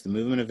of gas, the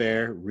movement of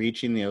air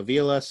reaching the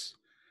alveolus.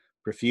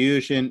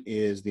 Perfusion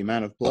is the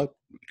amount of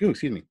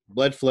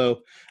blood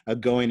flow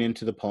going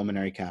into the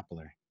pulmonary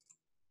capillary.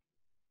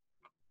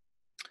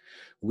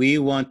 We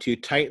want to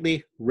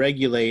tightly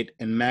regulate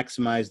and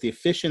maximize the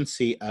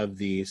efficiency of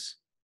these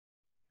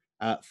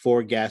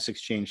for gas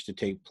exchange to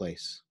take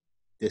place.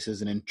 This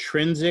is an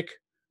intrinsic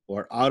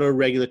or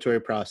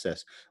autoregulatory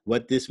process.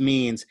 What this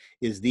means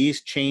is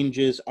these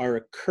changes are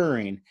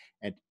occurring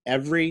at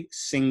every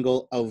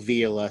single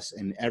alveolus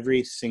and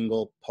every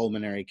single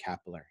pulmonary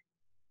capillary,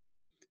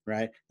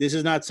 right? This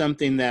is not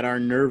something that our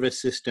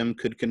nervous system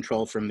could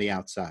control from the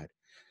outside.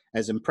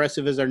 As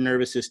impressive as our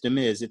nervous system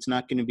is, it's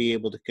not going to be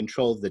able to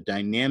control the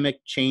dynamic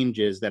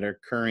changes that are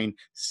occurring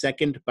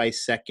second by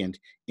second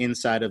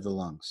inside of the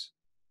lungs.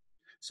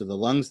 So the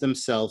lungs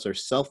themselves are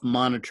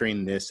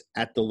self-monitoring this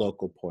at the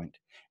local point.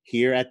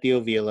 Here at the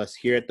alveolus,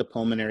 here at the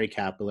pulmonary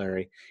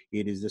capillary,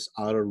 it is this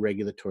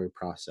autoregulatory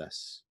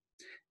process.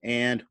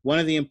 And one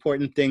of the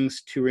important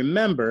things to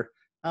remember,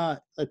 I'll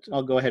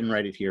go ahead and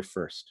write it here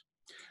first.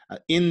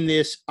 In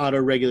this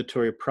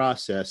autoregulatory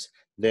process,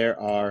 there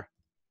are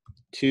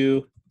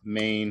two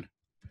main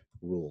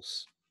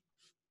rules.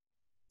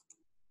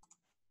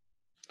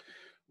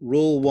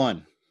 Rule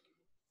 1,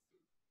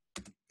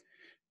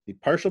 the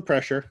partial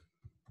pressure,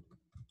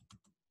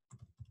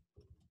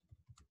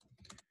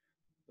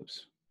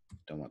 oops,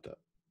 don't want the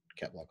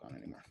cap lock on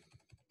anymore.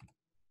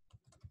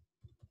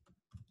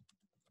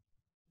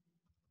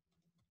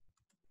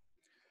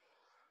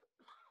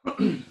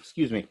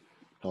 Excuse me,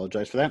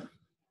 apologize for that.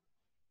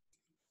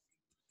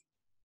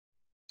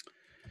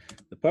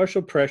 The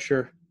partial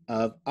pressure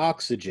of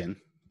oxygen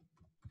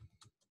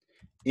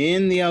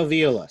in the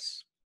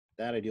alveolus,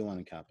 that I do want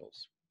in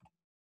capitals.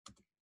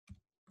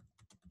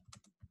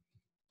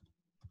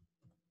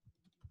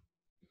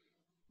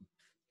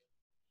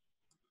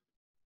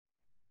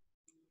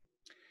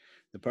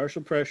 The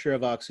partial pressure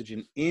of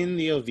oxygen in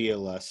the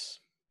alveolus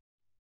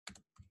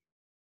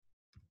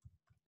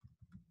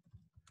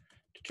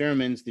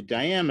determines the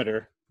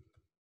diameter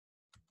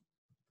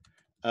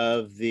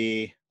of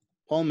the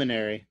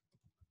pulmonary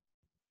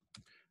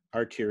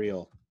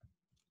arteriole.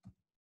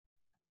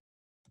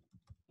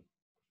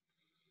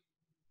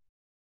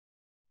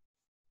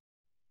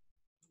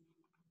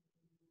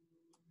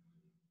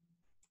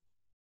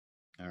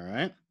 All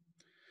right,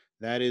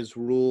 that is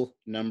rule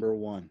number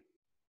 1.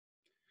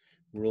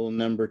 Rule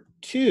number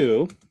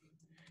 2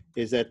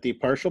 is that the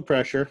partial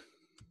pressure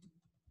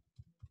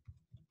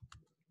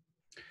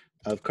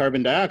of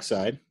carbon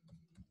dioxide,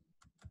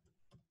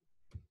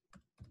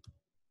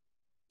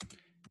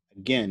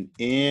 again,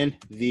 in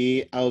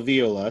the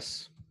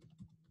alveolus,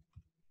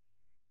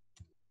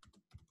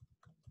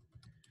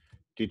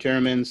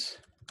 determines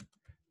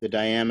the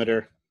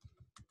diameter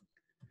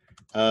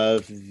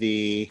of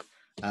the,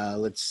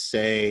 let's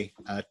say,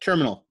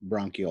 terminal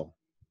bronchiole.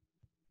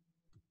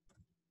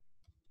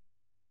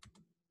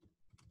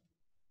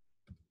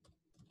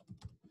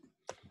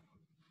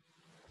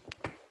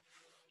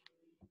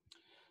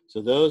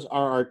 So those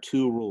are our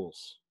 2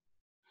 rules.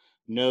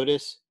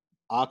 Notice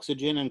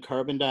oxygen and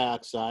carbon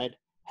dioxide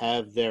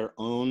have their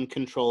own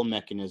control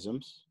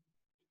mechanisms.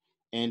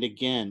 And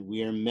again,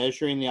 we are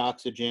measuring the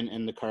oxygen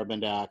and the carbon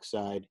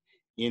dioxide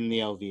in the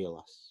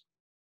alveolus.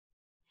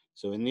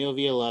 So in the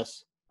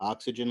alveolus,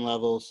 oxygen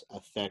levels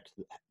affect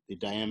the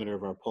diameter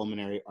of our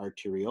pulmonary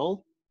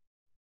arteriole.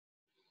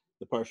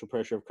 The partial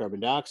pressure of carbon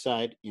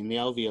dioxide in the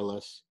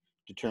alveolus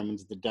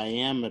determines the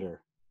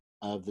diameter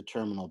of the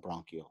terminal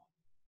bronchiole.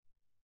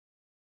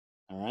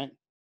 All right?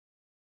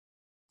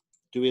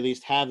 Do we at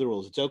least have the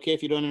rules? It's okay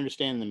if you don't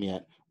understand them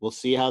yet. We'll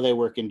see how they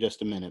work in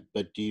just a minute,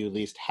 but do you at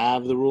least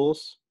have the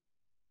rules?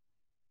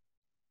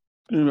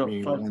 In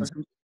about 5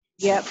 seconds.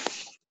 Yep.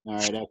 All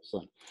right,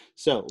 excellent.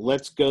 So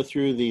let's go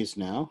through these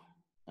now.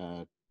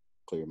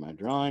 Clear my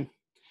drawing.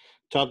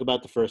 Talk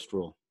about the first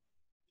rule.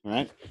 All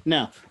right.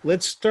 Now,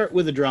 let's start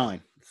with a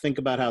drawing. Think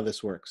about how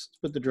this works. Let's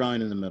put the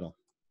drawing in the middle.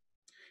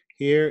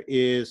 Here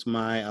is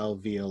my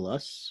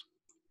alveolus.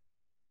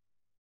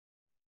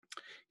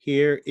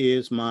 Here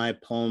is my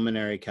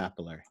pulmonary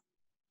capillary.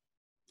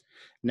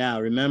 Now,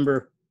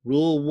 remember,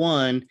 rule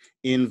 1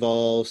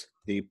 involves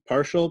the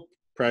partial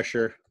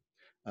pressure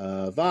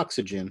of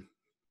oxygen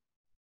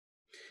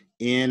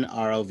in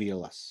our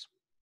alveolus.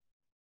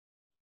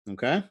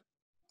 Okay?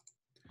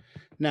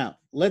 Now,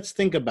 let's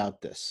think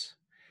about this.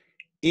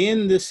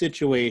 In this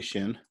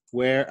situation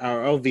where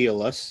our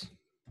alveolus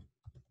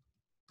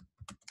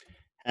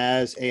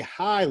has a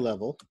high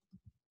level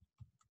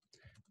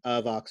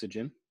of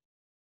oxygen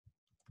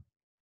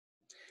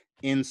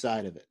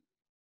inside of it.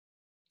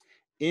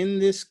 In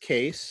this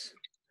case,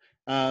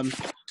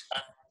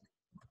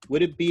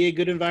 would it be a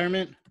good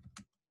environment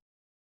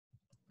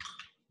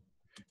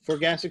for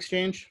gas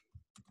exchange?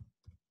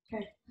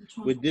 Okay.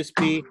 Would this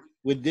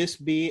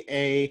be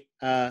a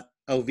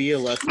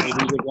alveolus where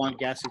we would want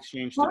gas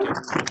exchange to take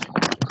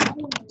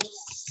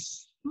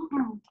place?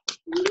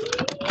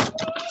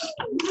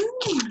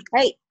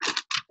 Hey.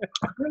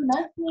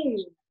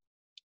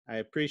 I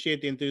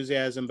appreciate the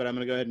enthusiasm, but I'm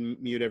going to go ahead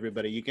and mute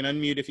everybody. You can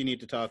unmute if you need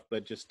to talk,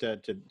 but just to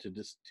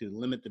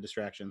limit the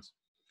distractions.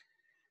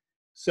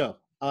 So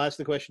I'll ask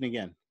the question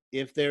again.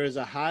 If there is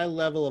a high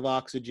level of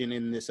oxygen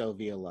in this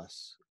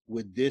alveolus,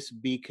 would this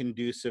be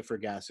conducive for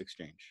gas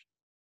exchange?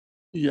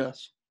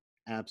 Yes.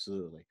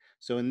 Absolutely.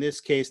 So in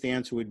this case, the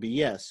answer would be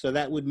yes. So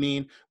that would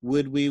mean,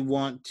 would we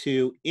want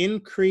to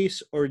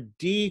increase or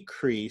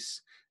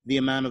decrease the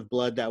amount of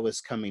blood that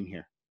was coming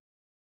here?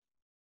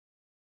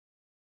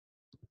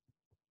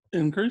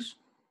 Increase.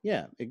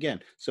 Yeah,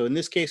 again. So in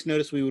this case,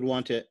 notice we would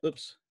want to,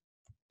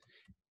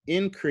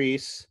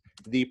 increase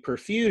the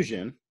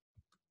perfusion,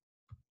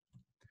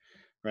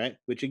 right?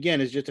 Which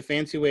again is just a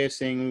fancy way of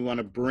saying we want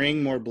to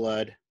bring more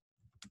blood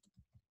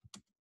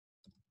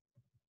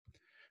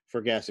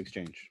for gas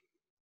exchange.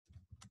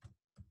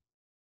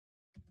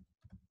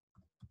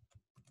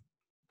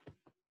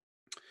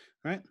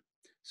 All right.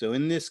 So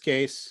in this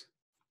case,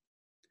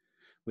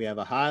 we have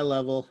a high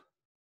level,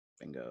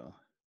 bingo.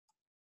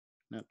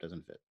 Nope,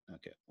 doesn't fit.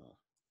 Okay, well,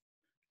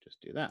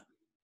 just do that.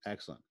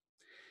 Excellent.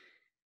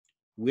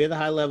 With a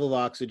high level of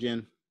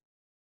oxygen,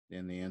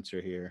 then the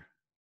answer here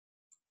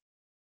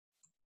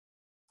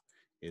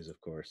is,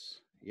 of course,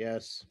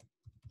 yes.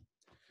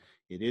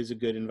 It is a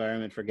good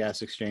environment for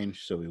gas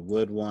exchange, so we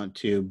would want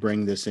to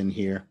bring this in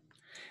here.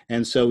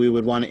 And so we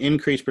would want to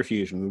increase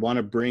perfusion. We want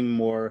to bring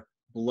more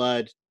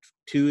blood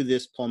to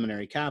this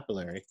pulmonary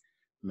capillary.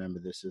 Remember,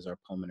 this is our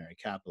pulmonary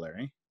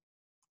capillary.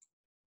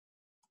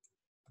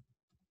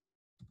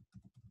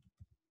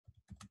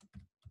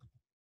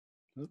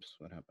 Oops,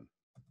 what happened?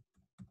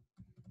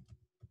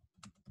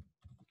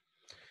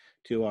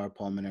 To our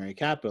pulmonary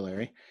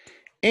capillary.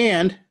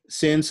 And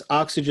since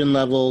oxygen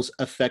levels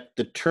affect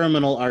the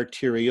terminal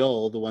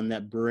arteriole, the one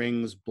that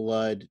brings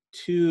blood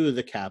to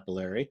the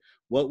capillary,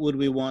 what would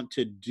we want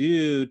to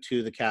do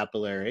to the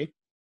capillary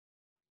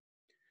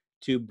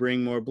to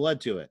bring more blood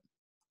to it?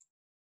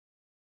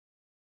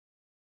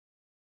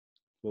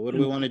 Well, what do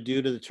we want to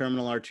do to the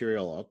terminal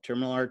arteriole?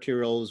 Terminal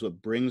arteriole is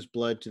what brings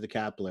blood to the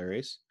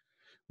capillaries.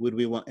 Would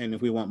we want, and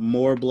if we want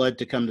more blood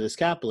to come to this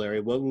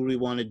capillary, what would we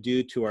want to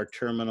do to our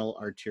terminal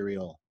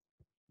arteriole?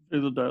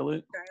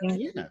 Vasodilate.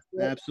 Yeah,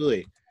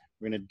 absolutely.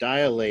 We're going to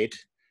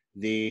dilate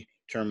the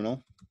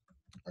terminal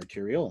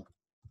arteriole.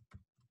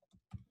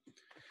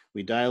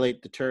 We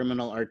dilate the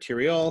terminal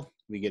arteriole,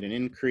 we get an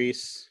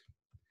increase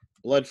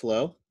blood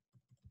flow,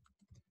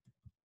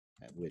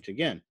 which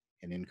again,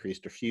 an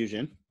increased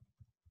perfusion.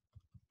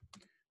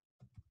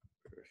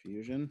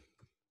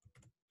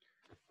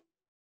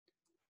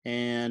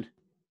 And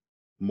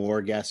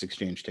more gas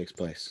exchange takes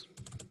place.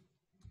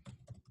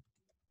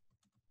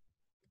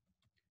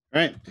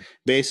 All right.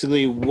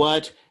 Basically,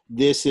 what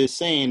this is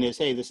saying is,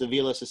 hey, this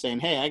alveolus is saying,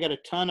 hey, I got a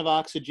ton of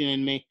oxygen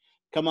in me.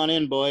 Come on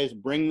in, boys.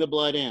 Bring the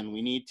blood in.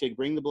 We need to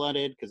bring the blood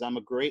in because I'm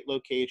a great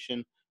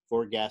location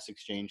for gas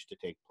exchange to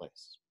take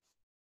place.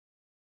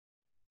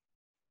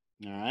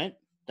 All right.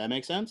 That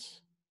makes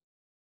sense?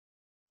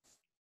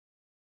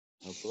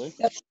 Hopefully.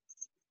 Yep.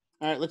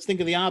 All right. Let's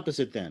think of the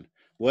opposite then.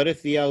 What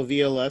if the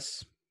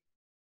alveolus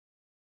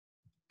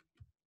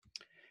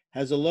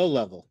has a low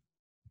level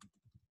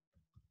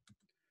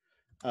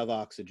of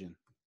oxygen?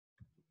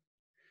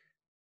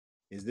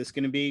 Is this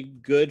going to be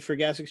good for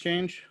gas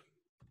exchange?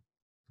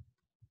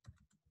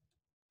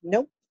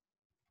 Nope.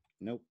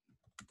 Nope.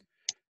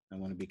 I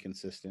want to be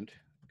consistent.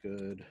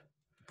 Good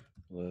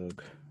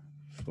look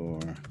for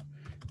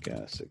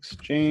gas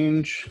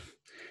exchange.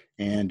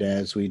 And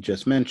as we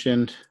just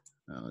mentioned,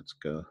 let's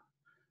go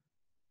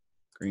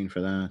green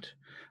for that.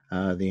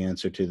 The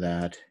answer to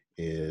that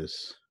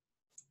is,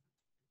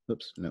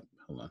 oops, no,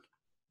 hold on.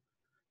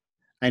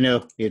 I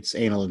know it's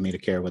anal of me to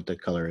care what the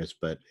color is,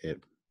 but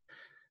it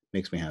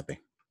makes me happy.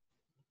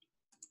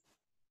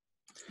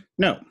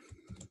 No,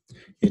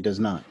 it does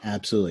not,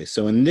 absolutely.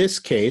 So in this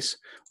case,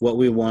 what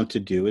we want to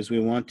do is we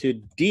want to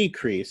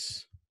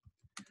decrease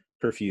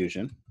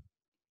perfusion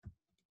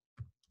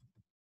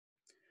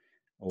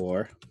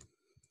or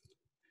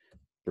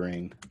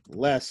bring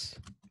less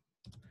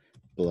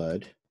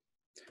blood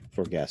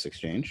for gas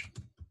exchange.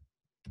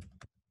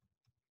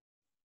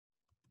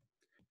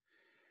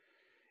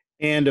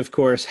 And of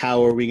course,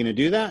 how are we going to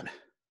do that?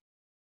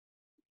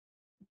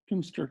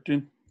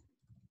 Constricting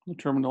the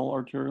terminal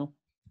arteriole.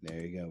 There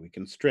you go. We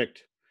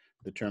constrict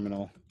the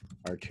terminal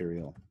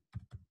arteriole.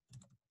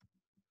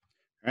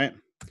 All right.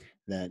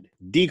 That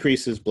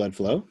decreases blood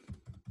flow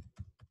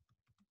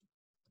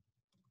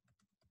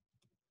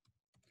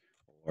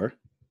or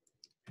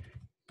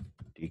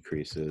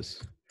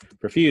decreases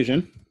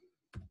perfusion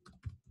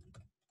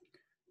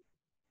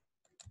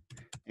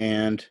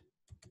and,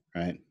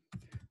 right,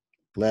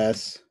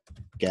 less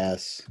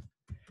gas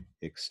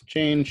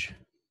exchange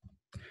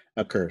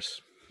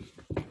occurs,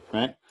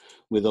 right?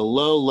 With a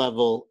low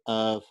level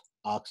of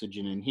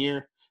oxygen in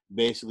here,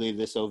 basically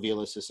this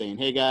alveolus is saying,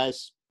 hey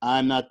guys,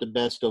 I'm not the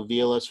best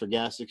alveolus for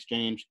gas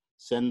exchange.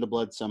 Send the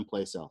blood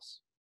someplace else.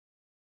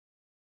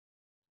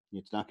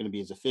 It's not going to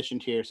be as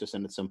efficient here, so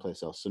send it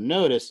someplace else. So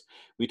notice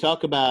we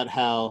talk about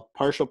how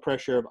partial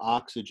pressure of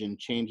oxygen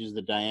changes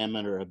the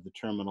diameter of the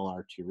terminal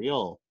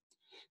arteriole.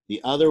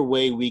 The other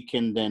way we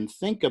can then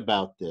think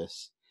about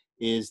this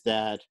is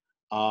that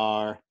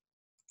our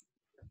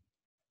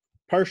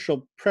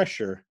partial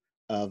pressure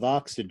of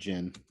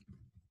oxygen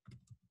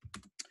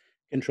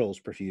controls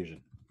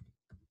perfusion.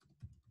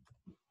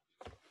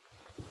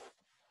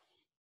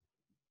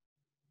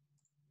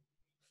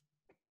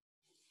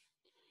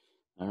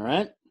 All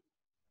right.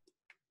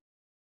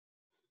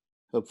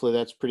 Hopefully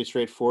that's pretty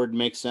straightforward,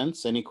 makes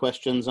sense. Any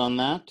questions on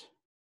that?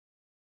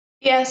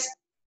 Yes.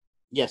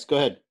 Yes, go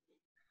ahead.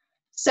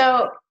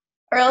 So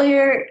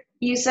earlier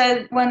you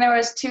said when there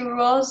was two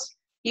rules,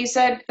 you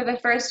said for the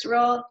first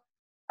rule,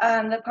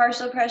 the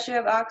partial pressure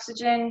of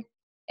oxygen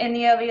in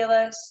the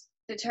alveolus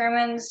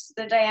determines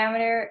the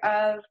diameter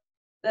of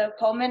the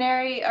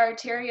pulmonary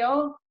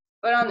arteriole,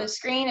 but on the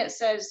screen it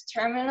says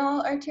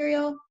terminal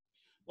arteriole.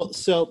 Well,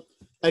 so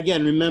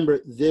again, remember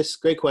this,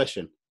 great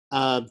question.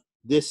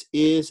 This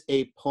is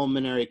a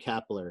pulmonary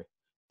capillary.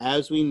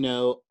 As we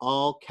know,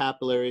 all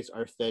capillaries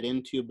are fed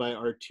into by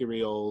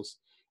arterioles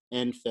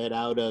and fed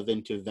out of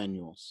into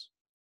venules.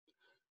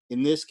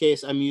 In this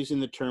case, I'm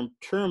using the term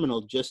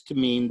terminal just to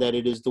mean that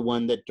it is the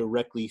one that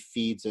directly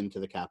feeds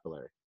into the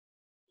capillary.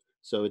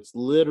 So it's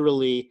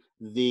literally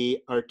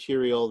the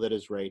arteriole that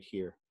is right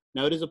here.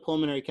 Now it is a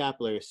pulmonary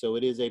capillary, so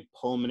it is a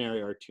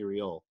pulmonary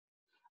arteriole.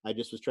 I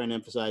just was trying to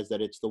emphasize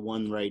that it's the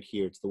one right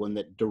here. It's the one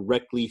that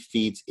directly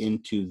feeds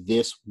into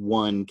this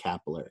one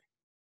capillary,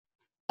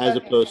 as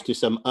opposed to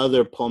some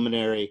other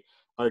pulmonary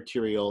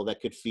arteriole that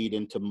could feed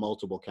into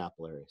multiple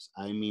capillaries.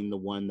 I mean the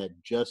one that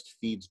just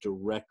feeds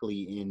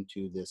directly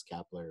into this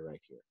capillary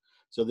right here.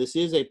 So this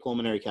is a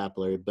pulmonary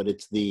capillary, but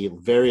it's the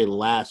very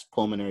last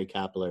pulmonary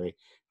capillary,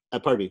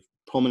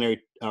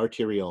 pulmonary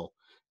arteriole,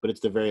 but it's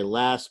the very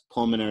last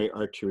pulmonary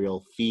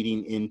arteriole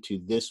feeding into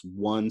this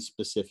one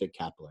specific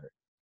capillary.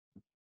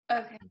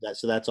 Okay.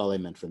 So that's all I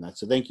meant from that.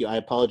 So thank you. I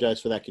apologize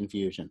for that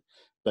confusion.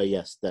 But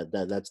yes,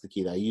 that's the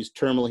key. I use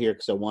terminal here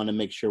because I want to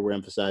make sure we're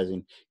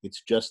emphasizing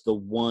it's just the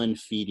one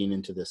feeding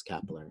into this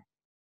capillary.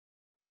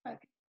 Okay.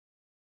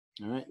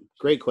 All right.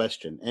 Great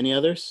question. Any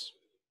others?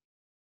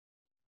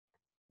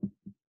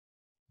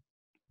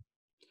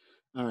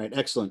 All right.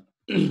 Excellent.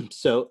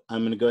 So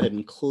I'm going to go ahead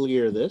and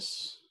clear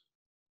this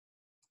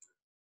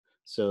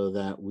so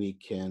that we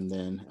can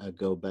then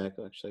go back.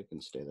 Actually, I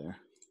can stay there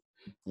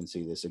and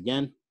see this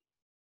again.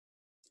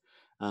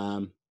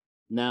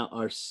 Now,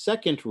 our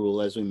second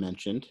rule, as we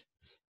mentioned,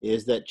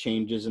 is that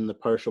changes in the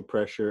partial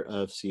pressure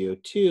of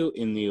CO2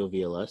 in the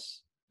alveolus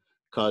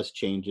cause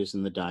changes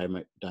in the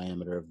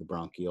diameter of the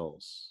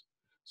bronchioles.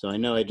 So I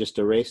know I just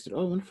erased it. Oh,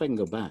 I wonder if I can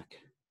go back.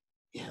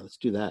 Yeah, let's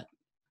do that.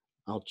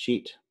 I'll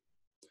cheat.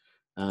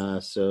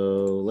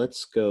 So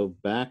let's go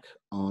back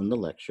on the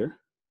lecture.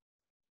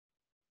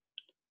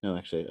 No,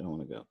 actually, I don't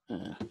want to go.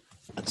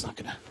 That's not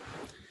going to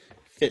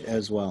fit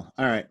as well.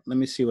 All right, let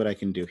me see what I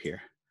can do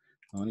here.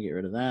 I want to get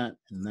rid of that,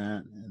 and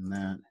that, and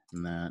that,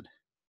 and that,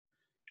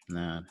 and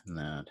that, and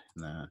that,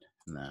 and that,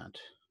 and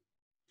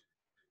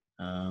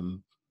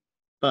that.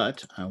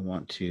 But I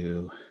want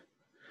to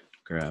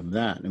grab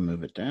that and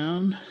move it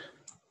down,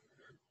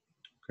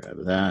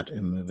 grab that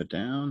and move it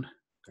down,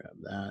 grab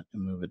that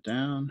and move it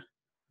down,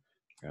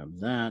 grab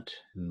that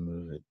and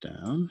move it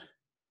down.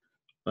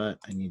 But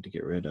I need to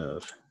get rid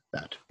of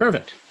that.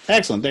 Perfect.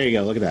 Excellent. There you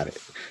go. Look at that.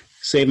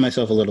 Saved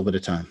myself a little bit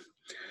of time.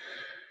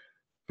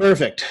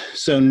 Perfect.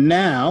 So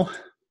now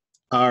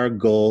our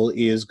goal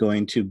is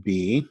going to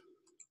be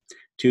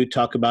to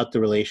talk about the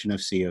relation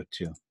of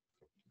CO2.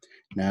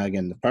 Now,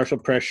 again, the partial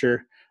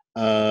pressure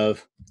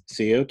of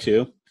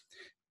CO2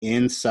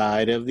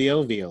 inside of the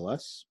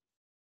alveolus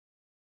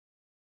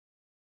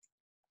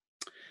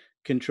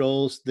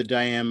controls the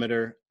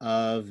diameter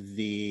of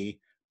the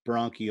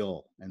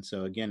bronchiole. And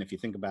so, again, if you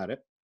think about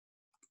it,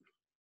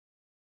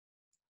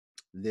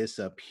 this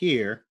up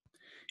here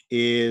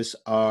is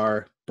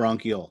our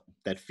bronchiole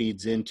that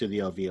feeds into the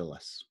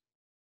alveolus.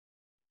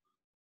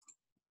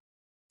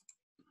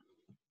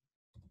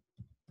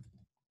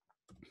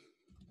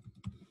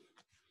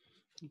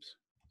 Oops,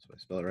 so I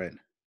spell it right.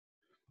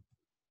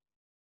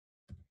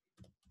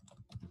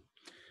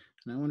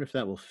 And I wonder if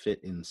that will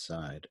fit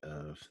inside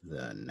of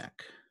the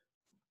neck.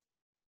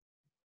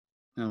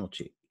 No, we'll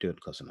cheat. Do it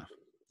close enough.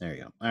 There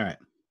you go. All right.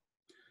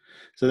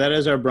 So that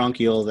is our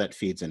bronchiole that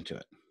feeds into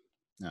it.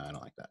 No, I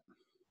don't like that.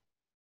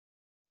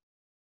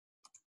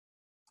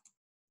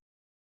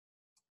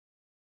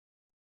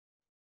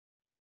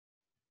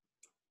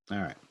 All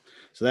right.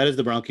 So that is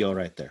the bronchiole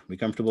right there. We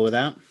comfortable with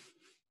that?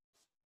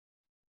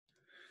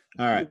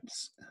 All right.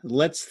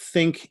 Let's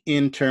think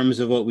in terms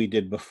of what we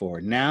did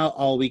before. Now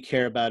all we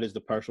care about is the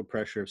partial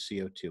pressure of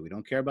CO2. We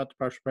don't care about the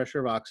partial pressure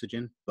of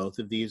oxygen. Both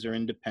of these are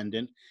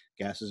independent.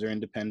 Gases are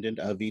independent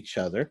of each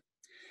other.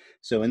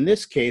 So in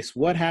this case,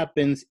 what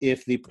happens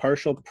if the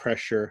partial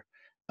pressure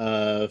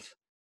of,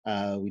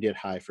 we did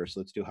high first,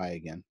 let's do high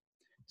again.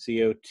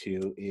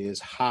 CO2 is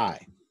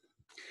high.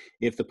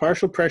 If the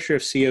partial pressure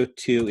of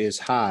CO2 is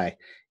high,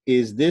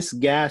 is this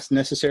gas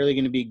necessarily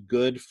going to be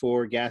good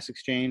for gas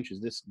exchange?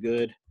 Is this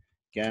good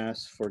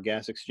gas for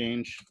gas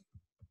exchange?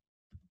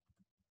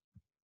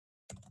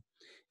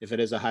 If it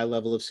has a high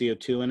level of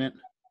CO2 in it?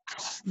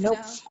 Nope.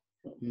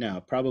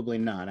 No, probably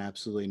not.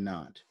 Absolutely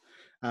not.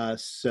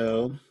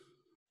 So,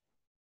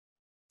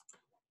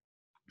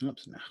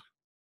 oops, no.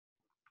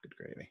 Good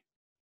gravy.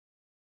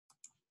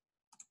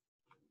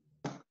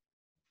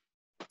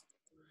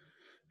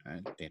 All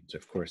right, the answer,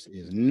 of course,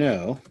 is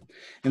no.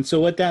 And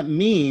so what that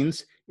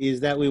means is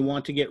that we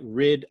want to get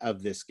rid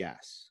of this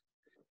gas.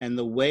 And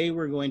the way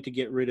we're going to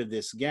get rid of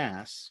this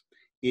gas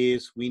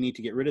is we need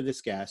to get rid of this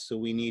gas, so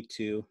we need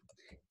to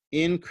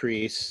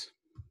increase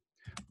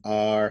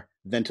our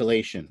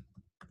ventilation.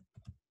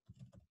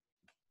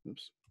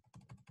 Oops.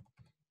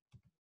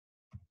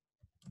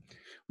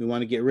 We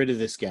want to get rid of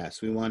this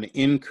gas. We want to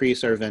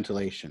increase our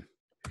ventilation.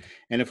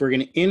 And if we're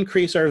going to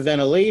increase our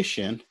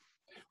ventilation,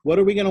 what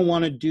are we going to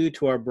want to do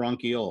to our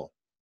bronchiole?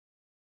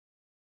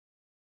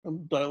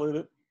 Dilate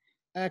it.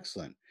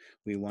 Excellent.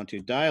 We want to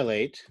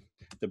dilate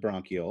the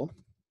bronchiole.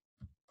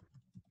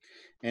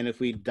 And if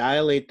we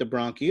dilate the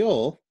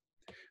bronchiole,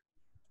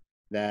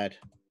 that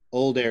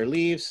old air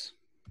leaves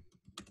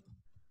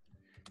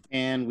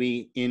and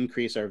we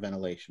increase our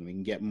ventilation. We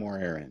can get more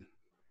air in.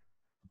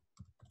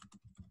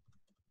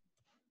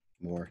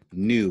 More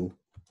new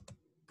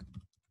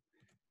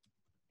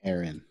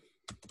air in.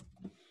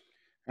 All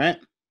right.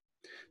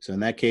 So in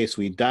that case,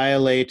 we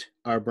dilate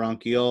our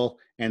bronchiole,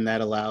 and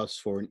that allows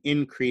for an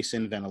increase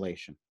in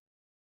ventilation.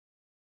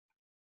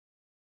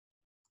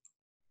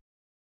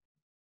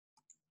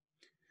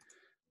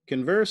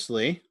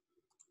 Conversely,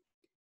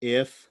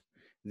 if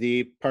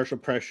the partial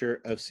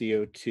pressure of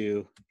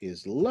CO2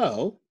 is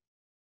low,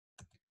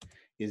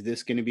 is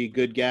this going to be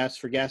good gas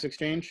for gas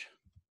exchange?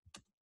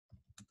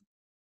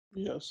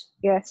 Yes.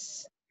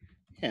 Yes.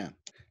 Yeah.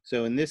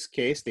 So in this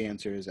case, the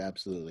answer is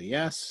absolutely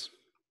yes.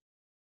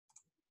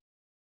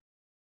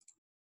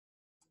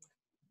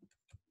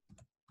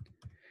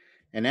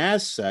 And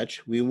as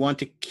such, we want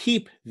to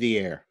keep the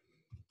air.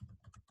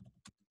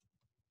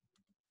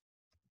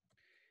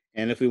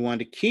 And if we want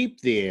to keep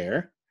the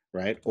air,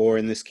 right, or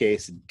in this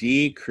case,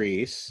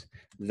 decrease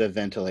the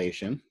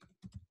ventilation,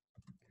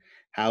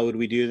 how would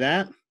we do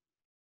that?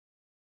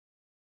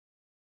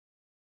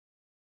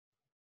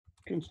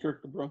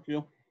 Constrict the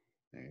bronchiole.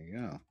 There you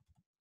go.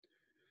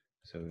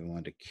 So we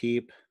want to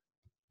keep,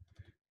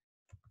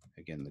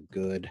 again, the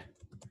good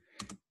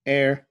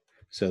air.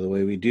 So the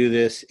way we do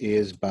this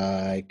is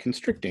by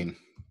constricting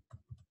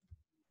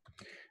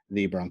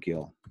the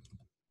bronchiole.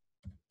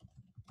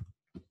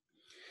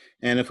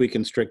 And if we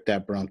constrict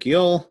that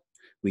bronchiole,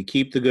 we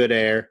keep the good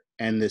air,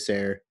 and this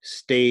air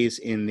stays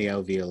in the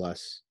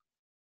alveolus.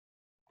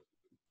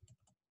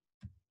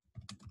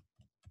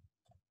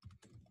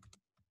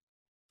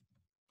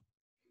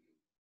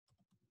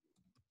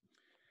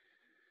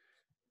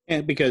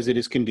 And because it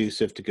is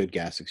conducive to good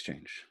gas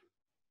exchange.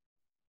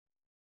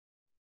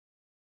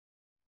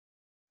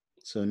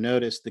 So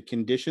notice the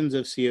conditions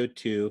of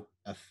CO2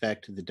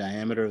 affect the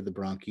diameter of the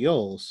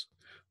bronchioles,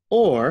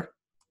 or,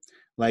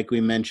 like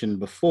we mentioned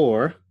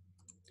before,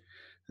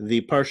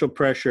 the partial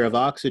pressure of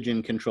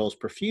oxygen controls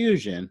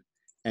perfusion,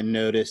 and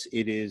notice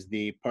it is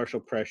the partial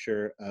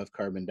pressure of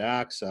carbon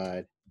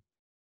dioxide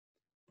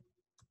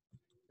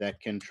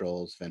that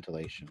controls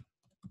ventilation.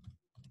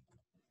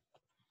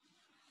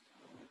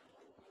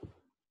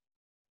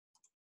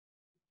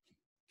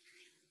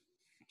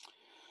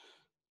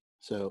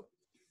 So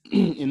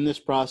in this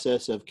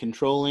process of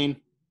controlling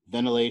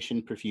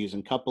ventilation,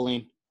 perfusion,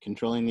 coupling,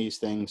 controlling these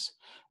things,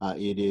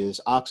 it is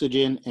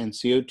oxygen and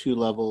CO2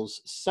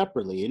 levels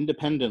separately,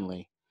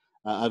 independently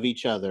of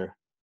each other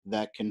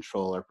that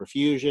control our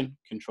perfusion,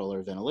 control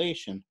our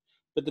ventilation,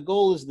 but the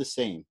goal is the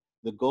same.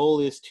 The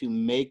goal is to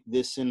make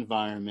this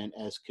environment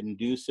as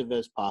conducive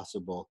as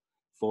possible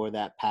for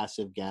that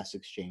passive gas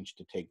exchange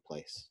to take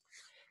place.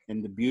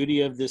 And the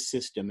beauty of this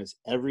system is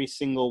every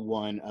single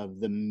one of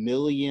the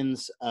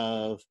millions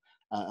of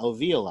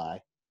alveoli,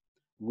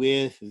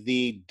 with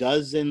the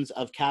dozens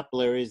of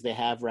capillaries they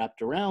have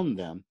wrapped around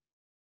them,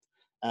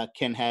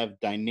 can have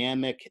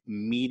dynamic,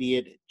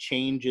 immediate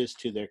changes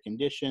to their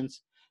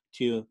conditions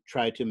to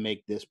try to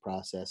make this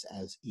process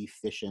as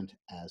efficient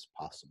as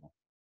possible.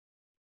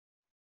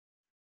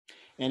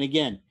 And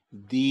again,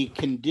 the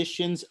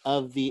conditions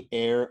of the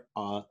air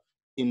are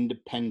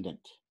independent.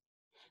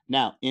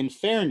 Now, in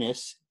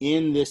fairness,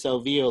 in this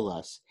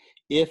alveolus,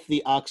 if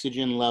the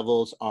oxygen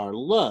levels are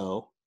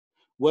low,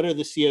 what are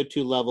the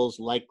CO2 levels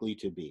likely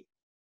to be?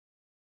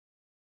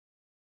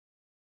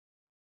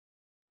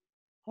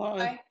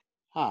 Hi.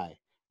 High,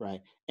 right?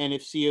 And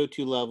if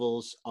CO2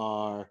 levels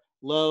are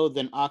low,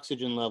 then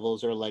oxygen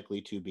levels are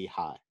likely to be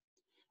high,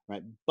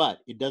 right?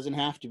 But it doesn't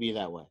have to be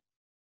that way.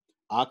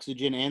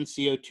 Oxygen and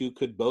CO2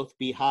 could both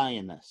be high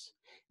in this,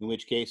 in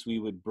which case we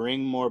would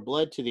bring more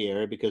blood to the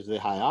air because of the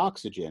high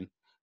oxygen,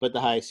 but the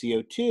high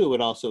CO2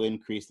 would also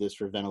increase this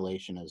for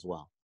ventilation as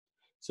well.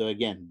 So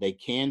again, they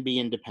can be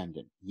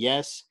independent.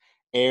 Yes,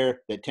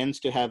 air that tends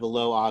to have a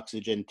low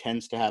oxygen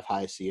tends to have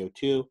high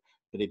CO2,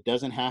 but it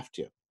doesn't have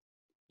to.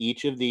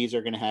 Each of these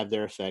are going to have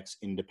their effects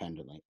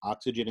independently.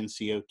 Oxygen and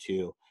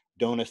CO2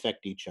 don't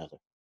affect each other.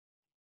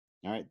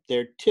 All right,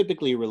 they're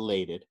typically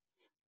related,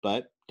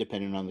 but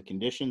depending on the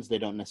conditions, they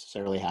don't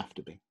necessarily have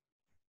to be.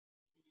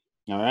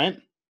 All right.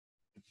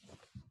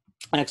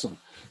 Excellent.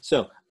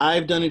 So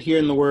I've done it here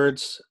in the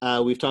words.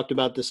 We've talked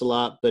about this a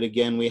lot, but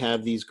again, we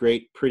have these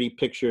great, pretty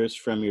pictures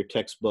from your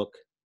textbook.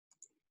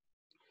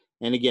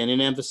 And again, it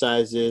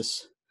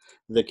emphasizes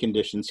the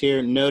conditions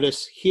here.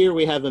 Notice here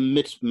we have a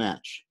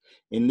mismatch.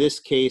 In this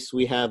case,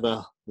 we have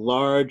a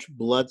large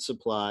blood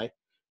supply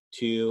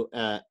to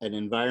an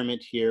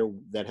environment here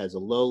that has a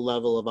low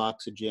level of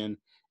oxygen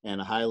and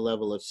a high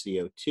level of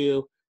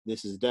CO2.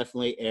 This is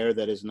definitely air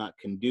that is not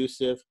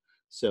conducive.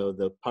 So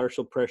the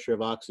partial pressure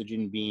of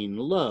oxygen being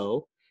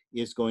low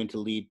is going to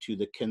lead to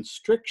the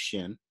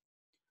constriction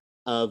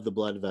of the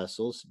blood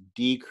vessels,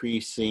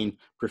 decreasing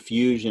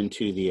perfusion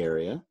to the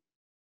area.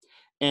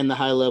 And the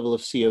high level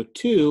of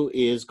CO2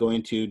 is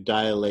going to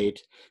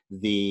dilate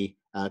the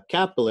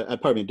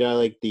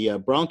dilate the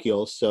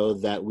bronchioles so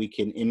that we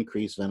can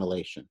increase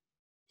ventilation.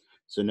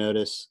 So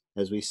notice,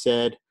 as we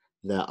said,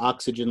 the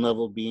oxygen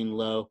level being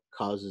low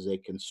causes a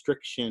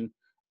constriction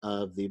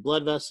of the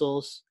blood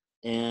vessels,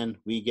 and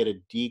we get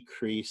a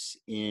decrease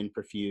in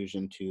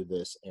perfusion to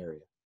this area.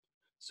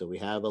 So we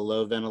have a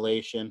low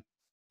ventilation.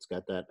 It's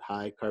got that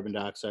high carbon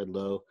dioxide,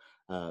 low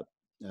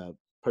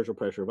partial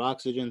pressure of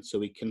oxygen, so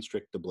we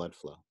constrict the blood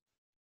flow.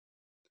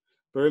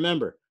 But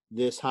remember,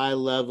 this high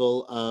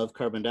level of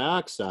carbon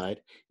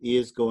dioxide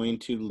is going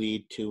to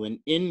lead to an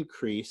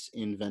increase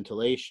in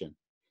ventilation.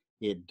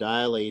 It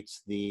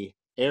dilates the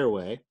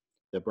airway,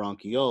 the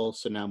bronchiole,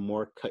 so now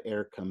more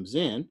air comes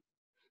in.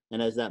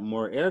 And as that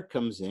more air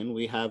comes in,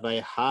 we have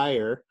a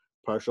higher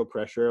partial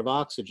pressure of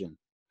oxygen.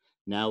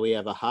 Now we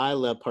have a high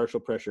partial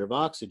pressure of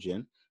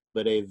oxygen,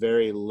 but a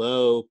very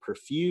low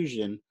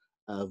perfusion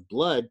of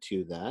blood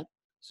to that.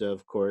 So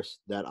of course,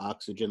 that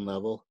oxygen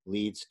level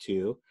leads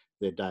to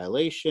the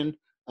dilation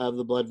of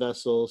the blood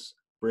vessels,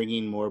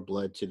 bringing more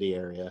blood to the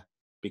area,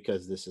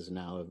 because this is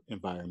now an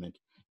environment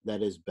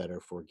that is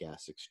better for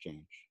gas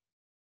exchange.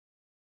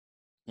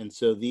 And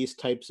so these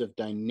types of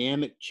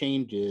dynamic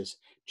changes,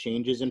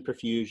 changes in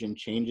perfusion,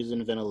 changes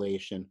in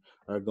ventilation,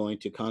 are going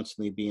to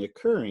constantly be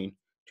occurring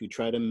to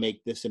try to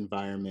make this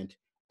environment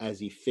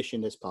as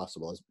efficient as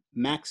possible, as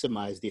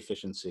maximize the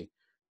efficiency,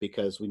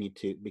 because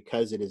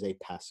it is a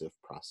passive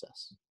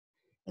process.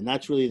 And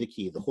that's really the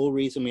key. The whole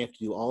reason we have to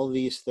do all of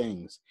these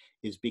things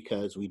is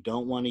because we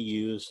don't want to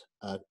use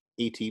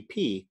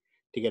ATP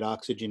to get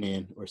oxygen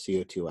in or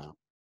CO2 out.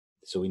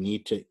 So we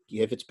need to,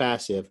 if it's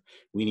passive,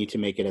 we need to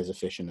make it as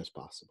efficient as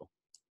possible.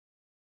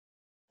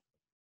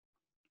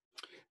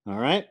 All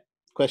right,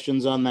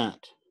 questions on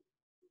that?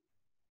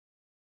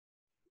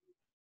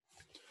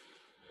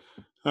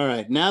 All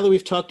right, now that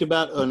we've talked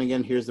about, and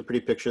again, here's the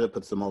pretty picture that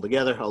puts them all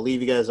together. I'll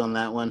leave you guys on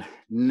that one.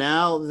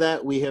 Now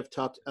that we have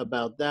talked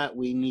about that,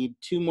 we need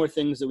two more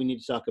things that we need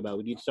to talk about.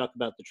 We need to talk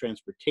about the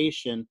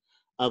transportation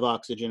of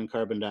oxygen and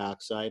carbon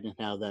dioxide and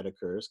how that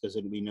occurs, because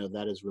we know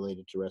that is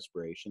related to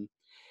respiration.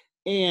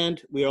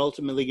 And we're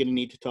ultimately going to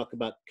need to talk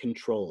about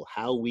control,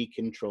 how we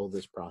control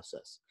this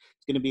process.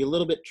 It's going to be a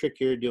little bit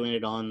trickier doing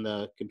it on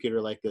the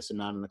computer like this and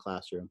not in the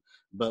classroom,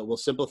 but we'll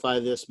simplify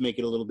this, make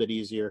it a little bit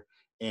easier,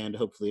 and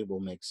hopefully it will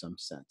make some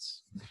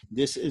sense.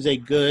 This is a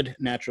good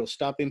natural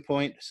stopping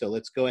point, so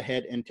let's go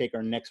ahead and take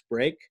our next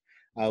break.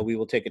 We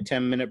will take a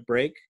 10-minute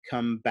break,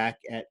 come back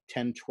at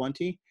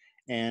 10:20,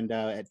 and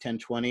at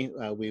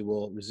 10:20 we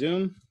will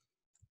resume.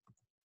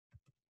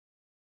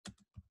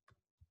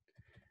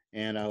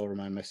 And I will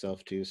remind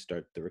myself to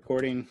start the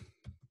recording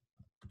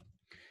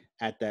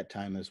at that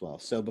time as well.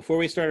 So before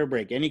we start our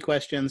break, any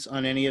questions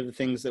on any of the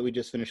things that we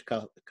just finished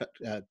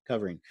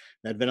covering?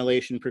 That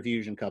ventilation,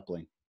 perfusion,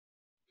 coupling.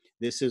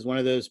 This is one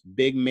of those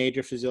big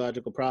major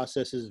physiological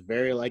processes,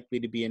 very likely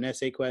to be an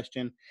essay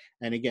question.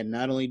 And again,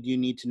 not only do you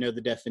need to know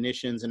the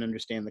definitions and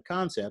understand the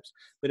concepts,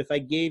 but if I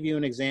gave you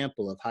an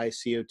example of high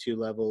CO2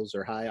 levels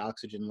or high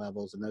oxygen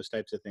levels and those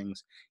types of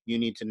things, you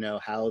need to know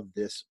how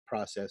this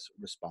process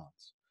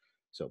responds.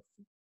 So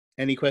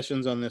any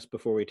questions on this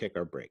before we take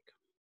our break?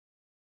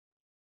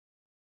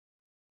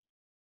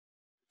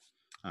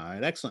 All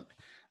right, excellent.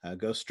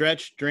 Go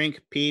stretch,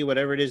 drink, pee,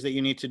 whatever it is that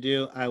you need to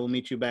do. I will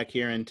meet you back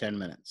here in 10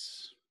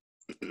 minutes.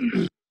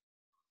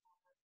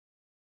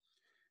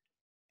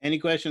 Any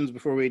questions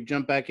before we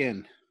jump back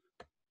in?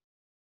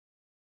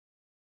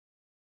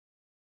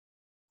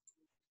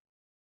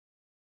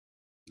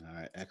 All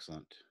right,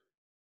 excellent.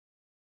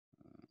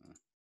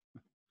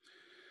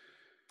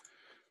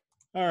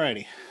 All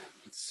righty,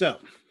 so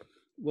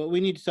what we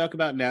need to talk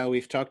about now,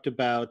 we've talked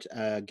about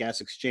gas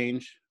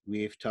exchange,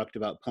 we've talked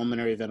about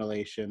pulmonary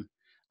ventilation.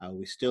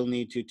 We still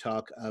need to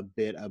talk a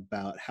bit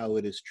about how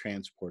it is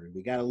transported.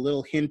 We got a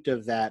little hint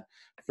of that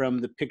from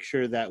the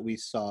picture that we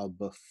saw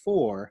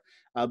before,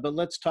 but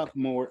let's talk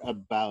more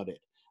about it.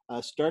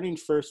 Starting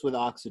first with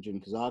oxygen,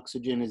 because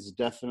oxygen is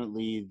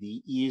definitely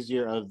the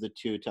easier of the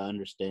two to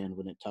understand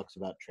when it talks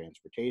about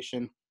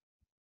transportation.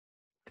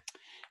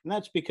 And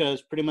that's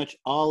because pretty much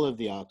all of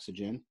the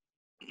oxygen,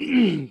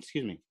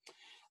 excuse me,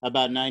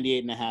 about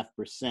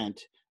 98.5%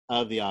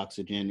 of the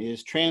oxygen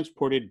is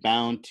transported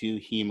bound to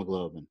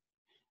hemoglobin.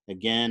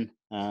 Again,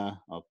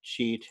 I'll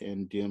cheat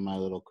and do my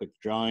little quick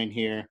drawing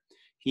here.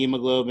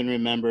 Hemoglobin,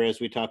 remember, as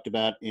we talked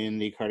about in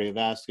the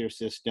cardiovascular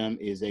system,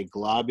 is a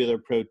globular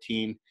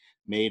protein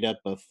made up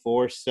of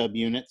 4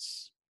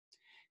 subunits.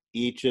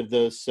 Each of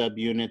those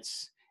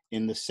subunits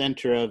in the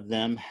center of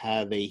them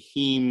have a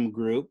heme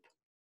group.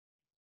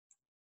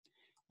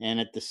 And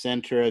at the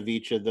center of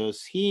each of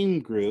those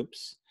heme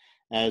groups,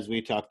 as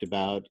we talked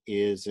about,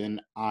 is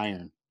an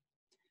iron.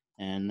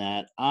 And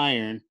that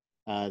iron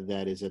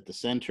that is at the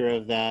center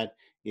of that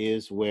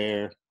is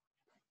where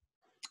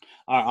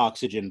our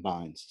oxygen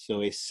binds.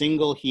 So a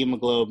single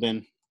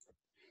hemoglobin,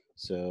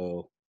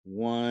 so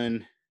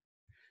one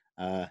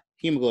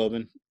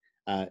hemoglobin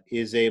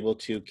is able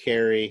to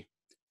carry,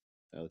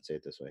 let's say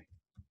it this way,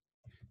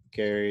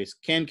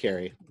 can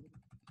carry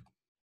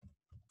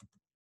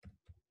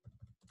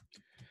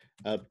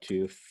up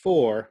to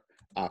 4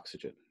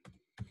 oxygen.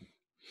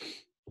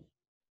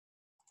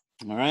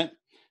 All right,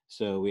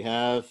 so we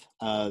have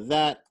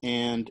that.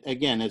 And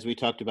again, as we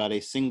talked about, a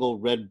single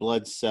red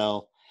blood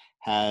cell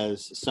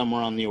has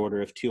somewhere on the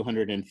order of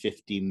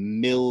 250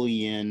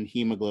 million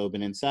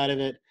hemoglobin inside of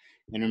it.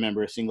 And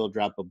remember, a single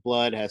drop of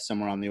blood has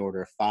somewhere on the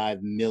order of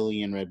 5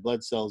 million red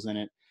blood cells in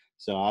it.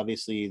 So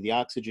obviously the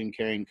oxygen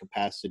carrying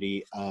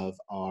capacity of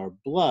our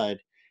blood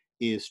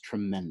is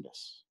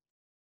tremendous.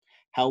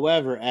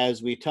 However,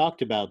 as we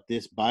talked about,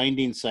 this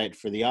binding site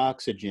for the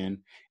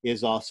oxygen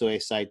is also a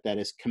site that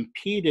is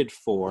competed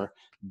for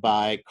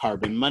by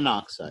carbon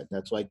monoxide.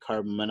 That's why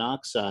carbon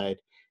monoxide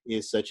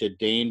is such a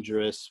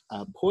dangerous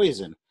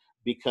poison,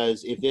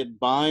 because if it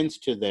binds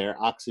to there,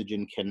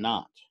 oxygen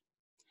cannot.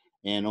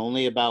 And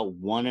only about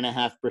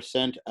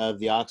 1.5% of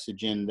the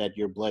oxygen that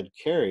your blood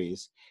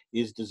carries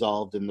is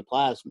dissolved in the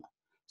plasma.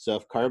 So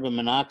if carbon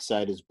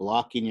monoxide is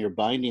blocking your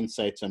binding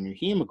sites on your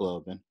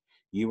hemoglobin,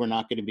 you are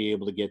not going to be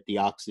able to get the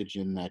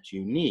oxygen that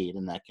you need,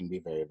 and that can be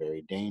very,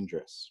 very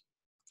dangerous.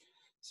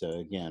 So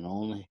again,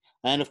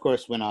 and of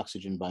course, when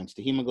oxygen binds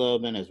to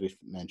hemoglobin, as we've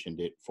mentioned,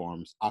 it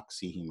forms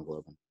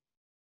oxyhemoglobin.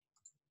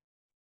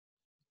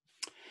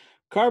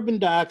 Carbon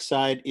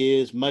dioxide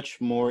is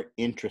much more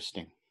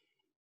interesting.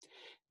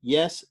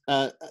 Yes,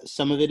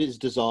 some of it is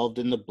dissolved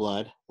in the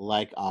blood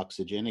like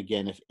oxygen.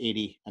 Again, if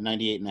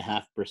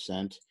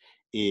 98.5%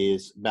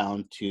 is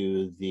bound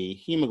to the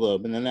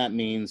hemoglobin, then that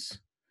means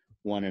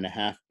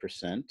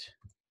 1.5%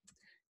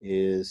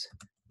 is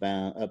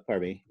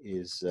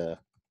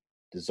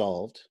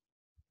dissolved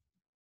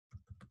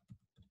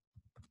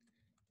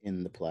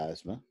in the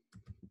plasma.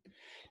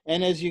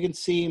 And as you can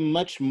see,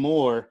 much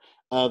more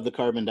of the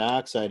carbon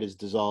dioxide is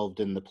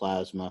dissolved in the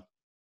plasma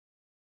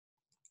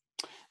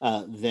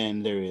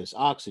than there is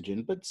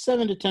oxygen, but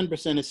 7 to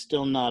 10% is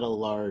still not a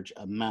large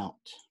amount.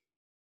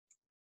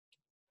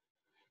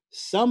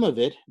 Some of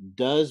it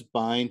does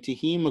bind to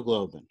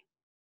hemoglobin.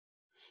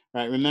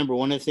 Right, remember,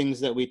 one of the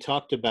things that we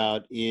talked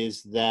about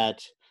is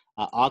that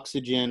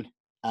oxygen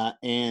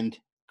and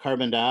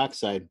carbon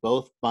dioxide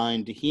both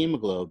bind to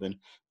hemoglobin,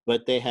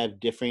 but they have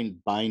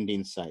different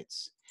binding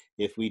sites.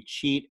 If we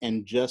cheat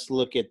and just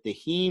look at the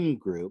heme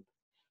group,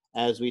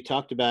 as we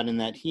talked about in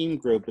that heme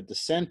group, at the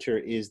center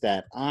is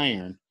that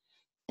iron,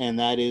 and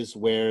that is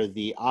where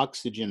the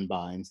oxygen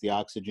binds. The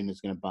oxygen is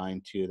going to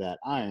bind to that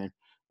iron,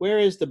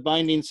 whereas the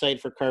binding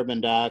site for carbon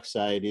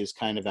dioxide is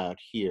kind of out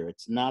here.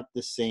 It's not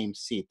the same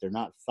seat. They're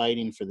not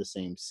fighting for the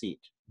same seat.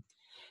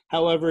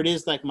 However, it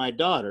is like my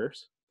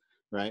daughters,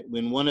 right?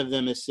 When one of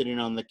them is sitting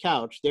on the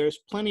couch, there's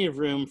plenty of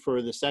room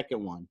for the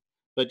second one.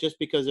 But just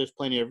because there's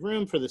plenty of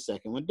room for the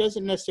second one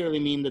doesn't necessarily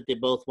mean that they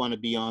both want to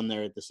be on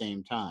there at the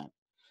same time.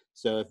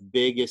 So if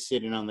Big is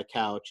sitting on the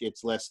couch,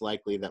 it's less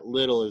likely that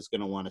Little is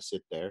going to want to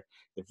sit there.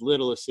 If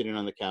Little is sitting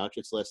on the couch,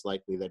 it's less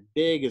likely that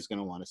Big is going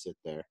to want to sit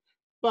there.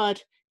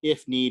 But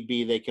if need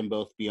be, they can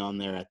both be on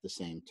there at the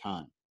same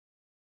time.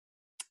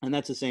 And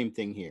that's the same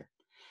thing here.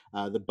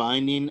 The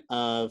binding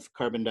of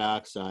carbon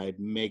dioxide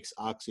makes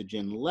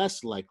oxygen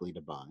less likely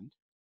to bind,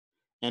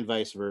 and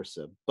vice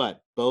versa.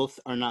 But both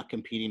are not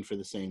competing for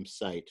the same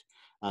site.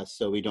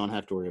 So we don't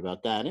have to worry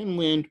about that. And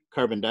when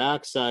carbon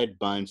dioxide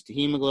binds to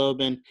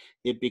hemoglobin,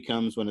 it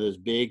becomes one of those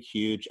big,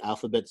 huge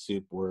alphabet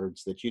soup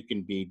words that you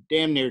can be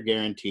damn near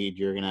guaranteed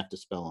you're going to have to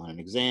spell on an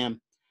exam.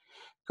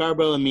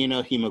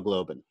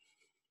 Carboaminohemoglobin.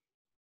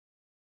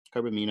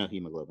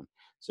 Carboaminohemoglobin.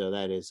 So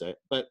that is,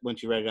 but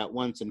once you write it out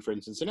once, and for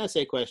instance, an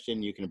essay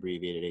question, you can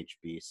abbreviate it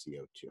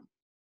HbCO2.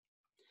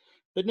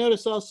 But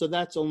notice also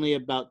that's only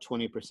about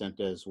 20%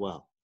 as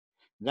well.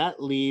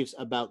 That leaves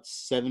about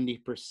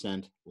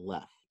 70%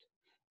 left.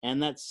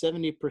 And that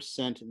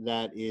 70%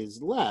 that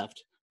is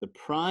left, the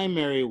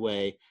primary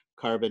way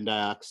carbon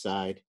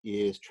dioxide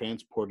is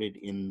transported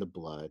in the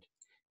blood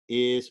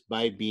is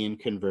by being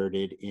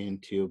converted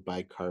into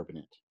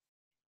bicarbonate.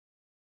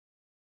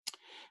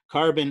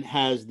 Carbon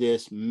has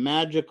this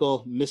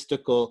magical,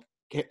 mystical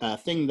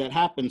thing that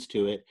happens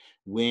to it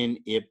when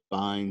it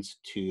binds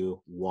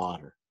to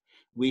water.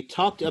 We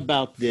talked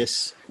about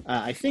this,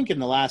 I think, in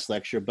the last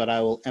lecture, but I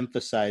will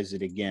emphasize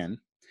it again.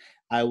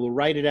 I will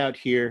write it out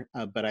here,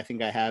 but I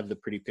think I have the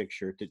pretty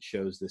picture that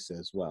shows this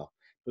as well.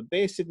 But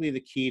basically,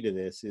 the key to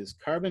this is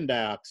carbon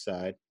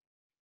dioxide,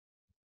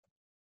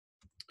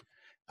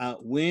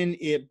 when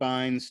it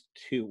binds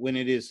to, when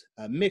it is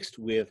mixed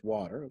with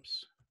water,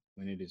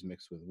 when it is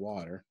mixed with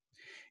water,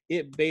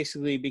 it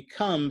basically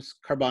becomes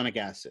carbonic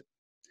acid.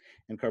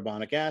 And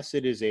carbonic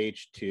acid is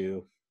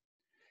H2CO3.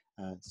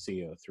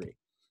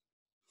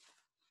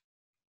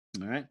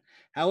 All right.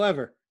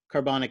 However,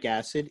 carbonic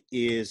acid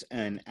is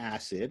an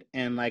acid,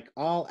 and like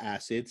all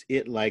acids,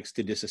 it likes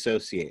to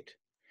dissociate,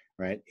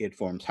 right? It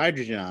forms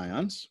hydrogen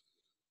ions,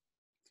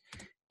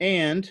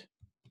 and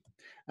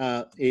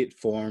it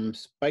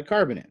forms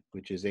bicarbonate,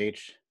 which is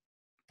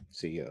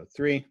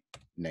HCO3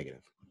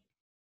 negative.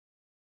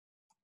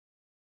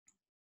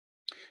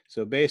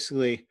 So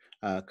basically,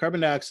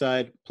 carbon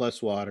dioxide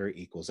plus water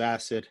equals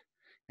acid,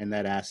 and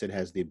that acid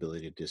has the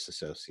ability to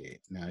disassociate.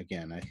 Now,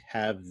 again, I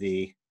have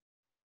the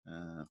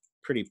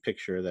pretty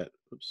picture that,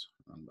 oops,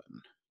 wrong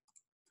button,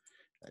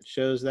 that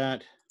shows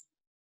that.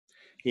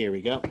 Here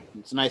we go.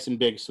 It's nice and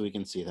big so we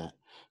can see that.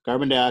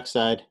 Carbon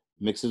dioxide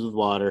mixes with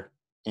water,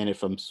 and it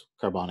forms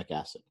carbonic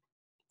acid.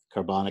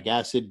 Carbonic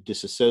acid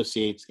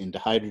disassociates into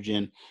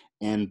hydrogen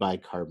and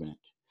bicarbonate.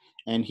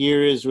 And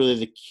here is really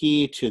the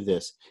key to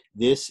this.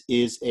 This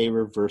is a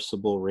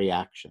reversible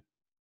reaction.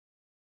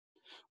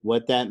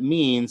 What that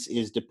means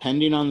is,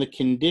 depending on the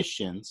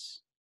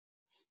conditions,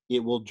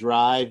 it will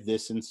drive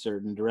this in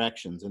certain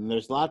directions. And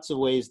there's lots of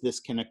ways this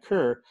can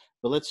occur,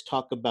 but let's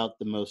talk about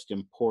the most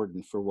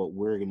important for what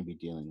we're going to be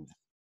dealing with.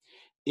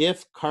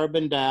 If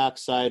carbon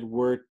dioxide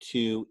were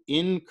to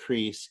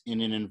increase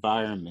in an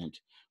environment,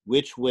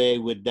 which way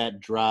would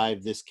that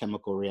drive this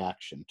chemical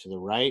reaction? To the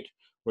right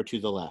or to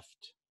the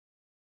left?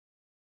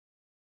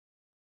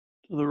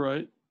 To the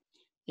right.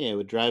 Yeah, it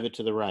would drive it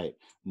to the right.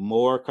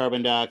 More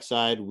carbon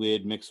dioxide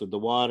would mix with the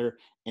water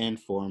and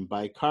form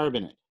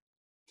bicarbonate.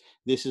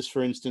 This is,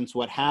 for instance,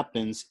 what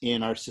happens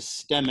in our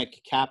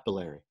systemic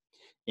capillary.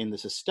 In the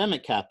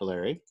systemic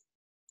capillary,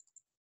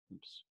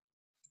 oops,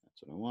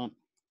 that's what I want.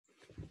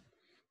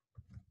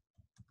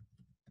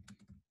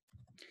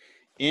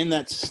 In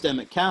that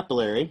systemic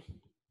capillary,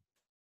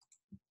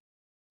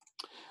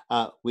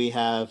 we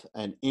have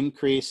an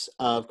increase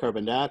of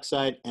carbon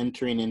dioxide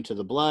entering into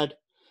the blood.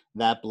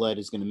 That blood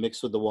is going to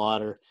mix with the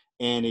water,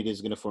 and it is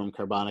going to form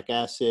carbonic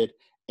acid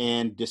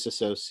and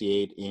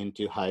disassociate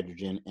into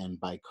hydrogen and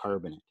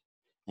bicarbonate.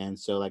 And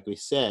so, like we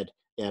said,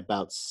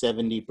 about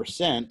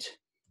 70%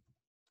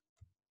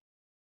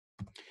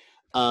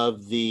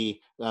 of the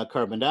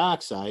carbon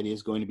dioxide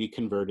is going to be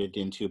converted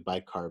into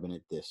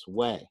bicarbonate this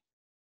way.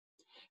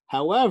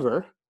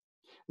 However,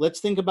 let's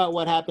think about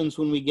what happens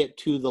when we get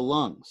to the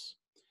lungs.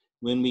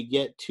 When we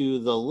get to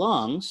the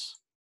lungs,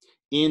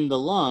 in the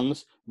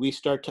lungs, we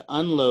start to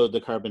unload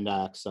the carbon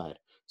dioxide.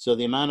 So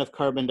the amount of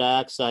carbon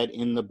dioxide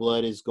in the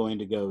blood is going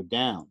to go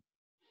down.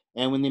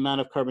 And when the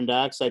amount of carbon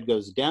dioxide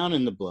goes down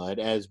in the blood,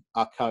 as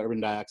carbon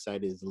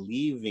dioxide is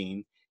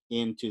leaving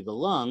into the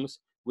lungs,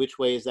 which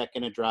way is that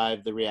going to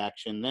drive the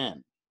reaction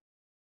then?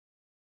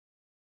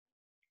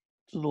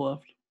 To the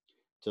left.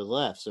 To the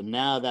left. So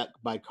now that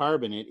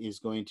bicarbonate is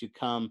going to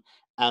come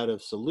out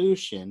of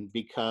solution,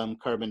 become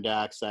carbon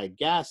dioxide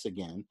gas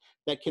again,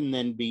 that can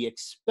then be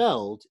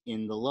expelled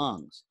in the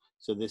lungs.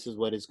 So this is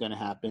what is going to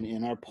happen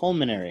in our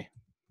pulmonary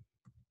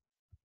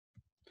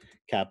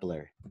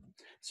capillary.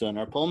 So in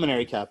our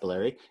pulmonary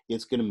capillary,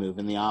 it's going to move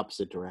in the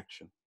opposite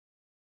direction.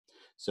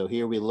 So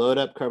here we load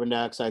up carbon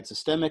dioxide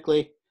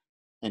systemically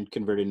and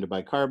convert it into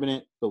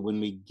bicarbonate, but when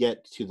we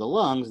get to the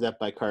lungs, that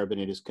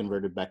bicarbonate is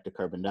converted back to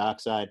carbon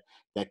dioxide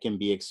that can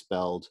be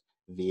expelled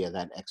via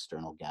that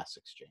external gas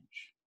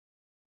exchange.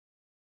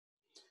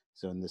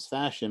 So in this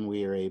fashion,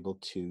 we are able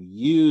to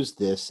use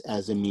this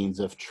as a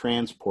means of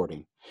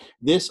transporting.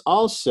 This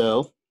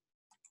also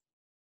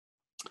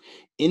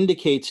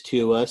indicates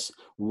to us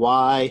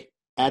why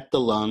at the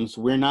lungs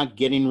we're not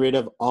getting rid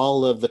of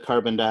all of the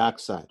carbon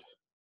dioxide.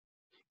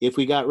 If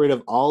we got rid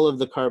of all of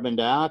the carbon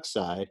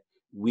dioxide,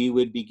 we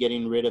would be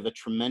getting rid of a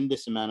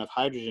tremendous amount of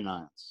hydrogen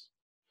ions.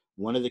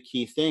 One of the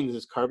key things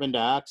is carbon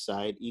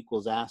dioxide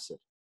equals acid.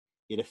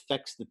 It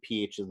affects the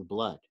pH of the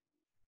blood.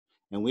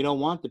 And we don't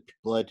want the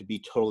blood to be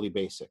totally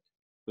basic.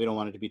 We don't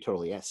want it to be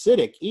totally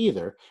acidic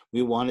either.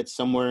 We want it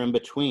somewhere in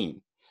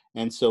between.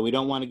 And so we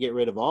don't want to get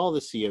rid of all the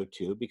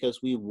CO2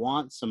 because we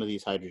want some of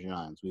these hydrogen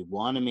ions. We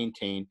want to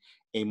maintain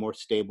a more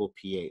stable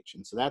pH.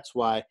 And so that's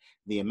why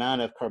the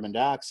amount of carbon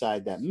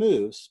dioxide that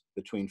moves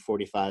between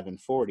 45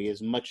 and 40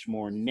 is much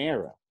more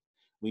narrow.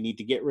 We need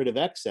to get rid of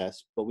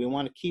excess, but we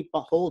want to keep a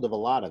hold of a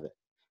lot of it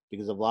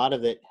because a lot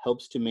of it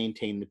helps to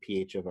maintain the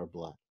pH of our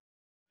blood.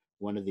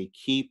 One of the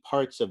key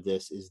parts of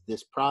this is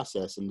this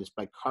process, and this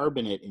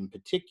bicarbonate in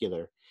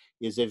particular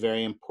is a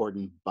very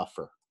important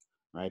buffer,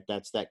 right?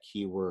 That's that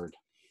key word.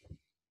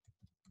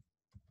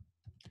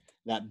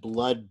 That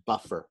blood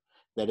buffer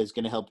that is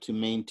going to help to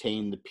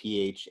maintain the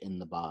pH in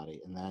the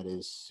body, and that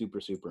is super,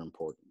 super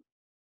important.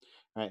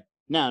 All right.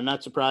 Now,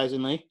 not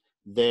surprisingly,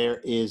 there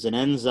is an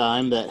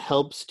enzyme that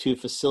helps to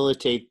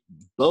facilitate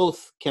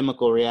both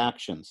chemical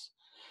reactions.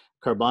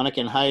 Carbonic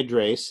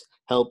anhydrase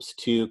helps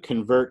to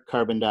convert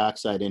carbon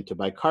dioxide into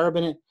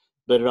bicarbonate,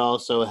 but it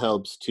also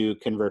helps to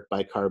convert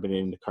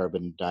bicarbonate into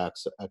carbon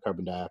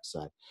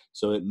dioxide.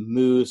 So it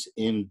moves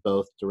in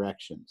both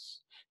directions.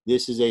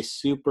 This is a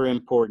super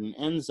important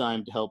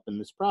enzyme to help in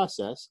this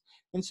process.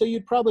 And so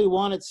you'd probably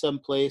want it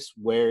someplace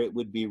where it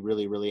would be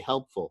really, really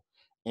helpful.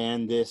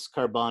 And this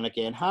carbonic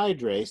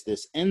anhydrase,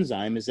 this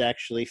enzyme, is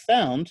actually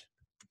found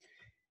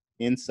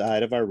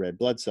inside of our red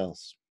blood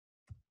cells.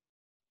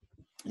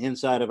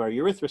 Inside of our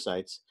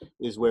erythrocytes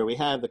is where we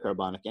have the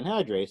carbonic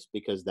anhydrase,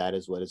 because that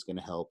is what is going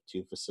to help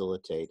to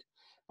facilitate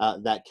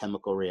that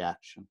chemical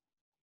reaction.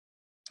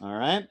 All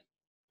right?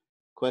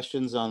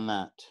 Questions on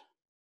that?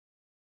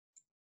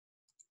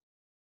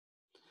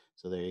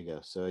 So there you go.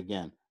 So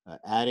again,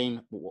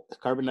 adding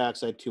carbon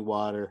dioxide to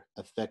water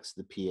affects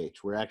the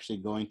pH. We're actually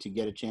going to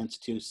get a chance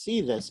to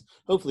see this.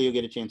 Hopefully you'll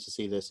get a chance to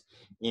see this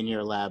in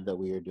your lab that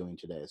we are doing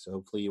today. So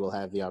hopefully you will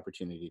have the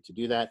opportunity to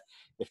do that.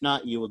 If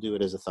not, you will do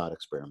it as a thought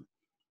experiment.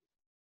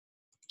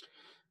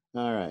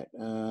 All right,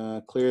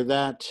 clear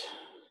that.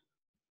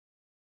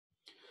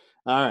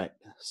 All right,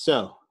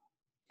 so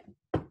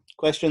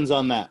questions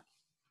on that?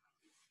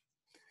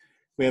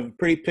 We have a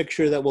pretty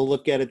picture that we'll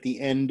look at the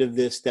end of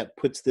this that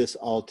puts this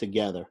all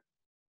together.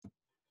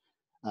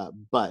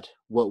 But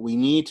what we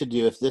need to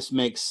do, if this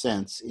makes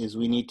sense, is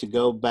we need to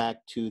go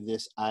back to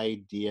this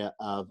idea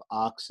of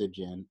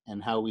oxygen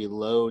and how we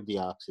load the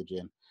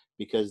oxygen,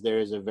 because there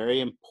is a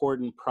very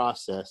important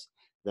process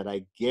that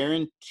I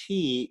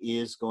guarantee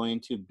is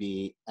going to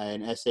be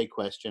an essay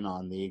question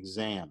on the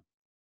exam.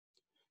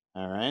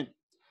 All right?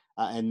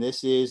 And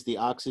this is the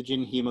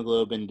oxygen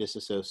hemoglobin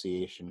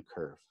dissociation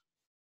curve.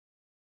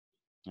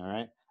 All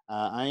right?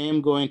 I am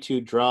going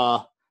to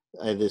draw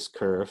this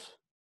curve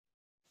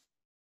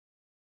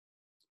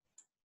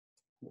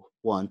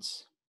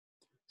once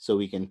so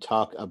we can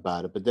talk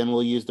about it, but then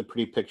we'll use the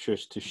pretty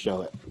pictures to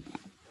show it.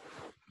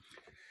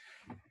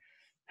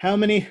 How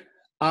many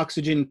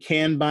oxygen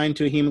can bind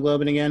to a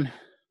hemoglobin again?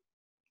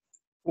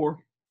 4.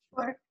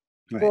 4.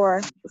 Right.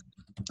 4.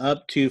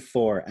 Up to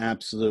 4,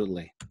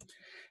 absolutely.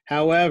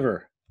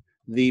 However,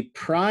 the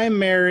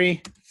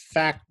primary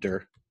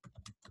factor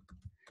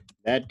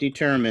that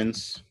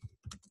determines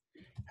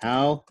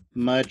how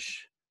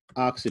much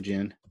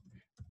oxygen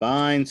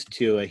binds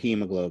to a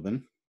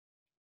hemoglobin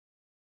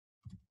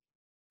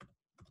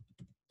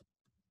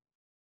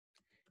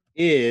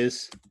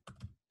is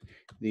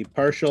the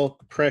partial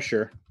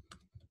pressure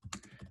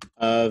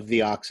of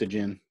the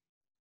oxygen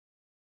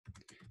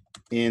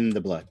in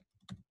the blood.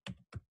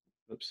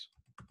 Oops.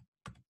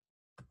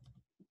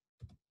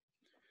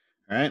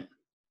 All right.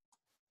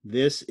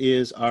 This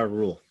is our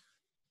rule.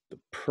 The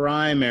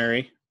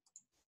primary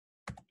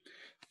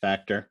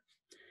factor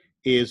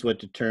is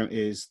what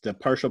is the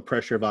partial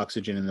pressure of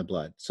oxygen in the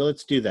blood. So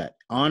let's do that.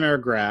 On our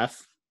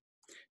graph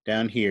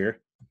down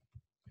here,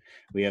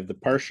 we have the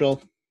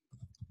partial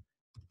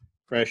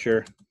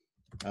pressure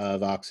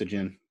of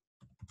oxygen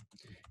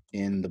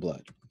in the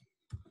blood.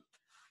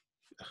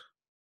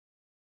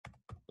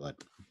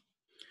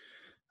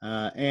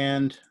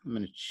 And I'm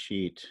going to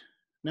cheat.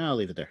 No, I'll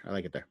leave it there. I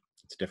like it there.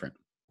 It's different.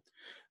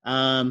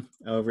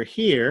 Over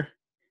here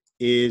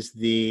is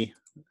the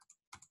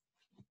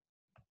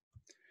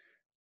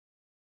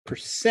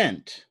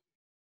percent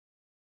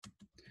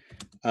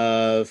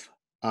of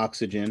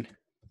oxygen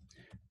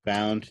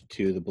bound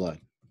to the blood.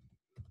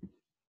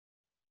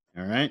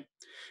 All right.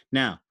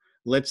 Now,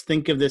 let's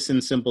think of this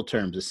in simple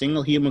terms. A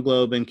single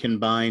hemoglobin can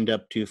bind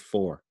up to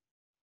 4.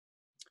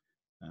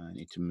 I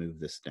need to move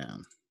this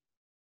down.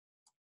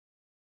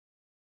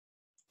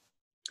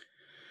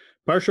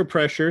 Partial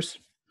pressures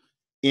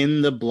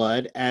in the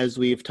blood, as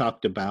we've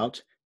talked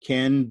about,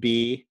 can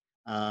be,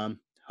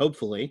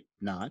 hopefully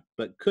not,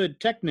 but could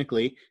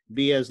technically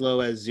be as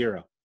low as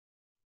 0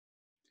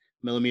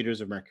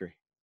 millimeters of mercury.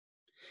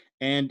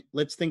 And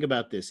let's think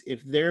about this.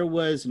 If there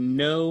was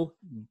no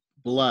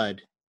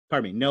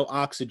no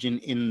oxygen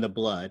in the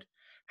blood,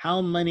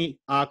 how many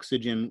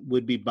oxygen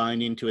would be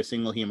binding to a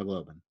single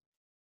hemoglobin?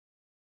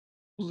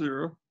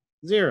 0.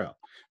 0.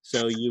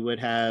 So you would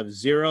have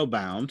 0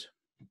 bound.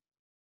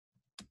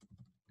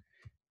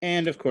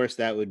 And of course,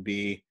 that would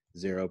be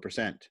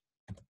 0%.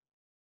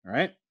 All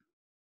right?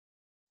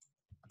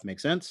 Make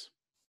sense?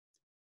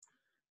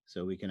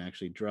 So we can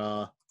actually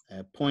draw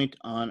a point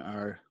on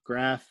our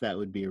graph. That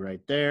would be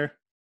right there.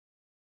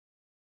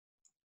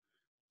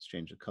 Let's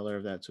change the color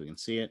of that so we can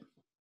see it.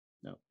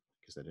 No,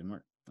 because that didn't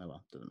work. Oh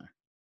well, doesn't matter.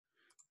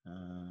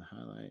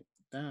 Highlight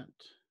that.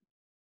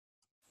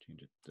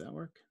 Change it. Does that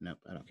work? Nope,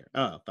 I don't care.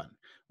 Oh, fun.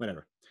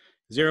 Whatever.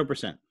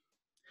 0%.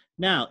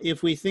 Now,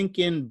 if we think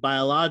in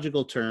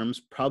biological terms,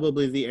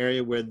 probably the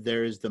area where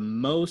there is the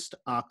most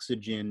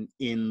oxygen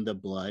in the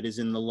blood is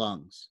in the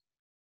lungs.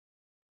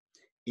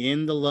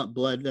 In the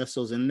blood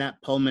vessels, in that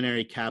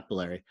pulmonary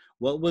capillary.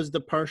 What was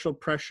the partial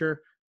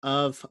pressure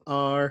of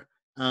our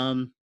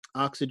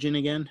oxygen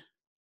again?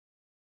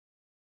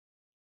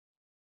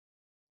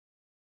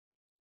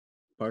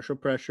 Partial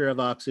pressure of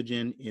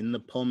oxygen in the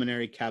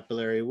pulmonary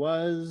capillary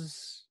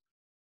was?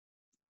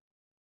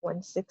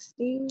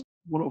 160.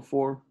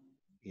 104.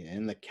 Yeah,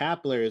 in the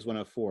capillary is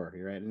 104.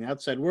 You're right. In the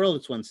outside world,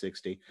 it's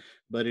 160,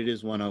 but it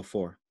is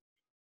 104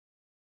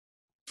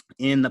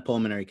 in the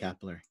pulmonary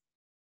capillary.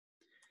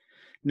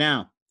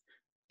 Now,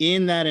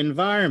 in that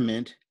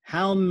environment,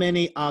 how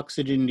many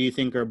oxygen do you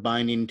think are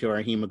binding to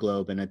our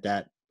hemoglobin at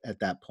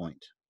that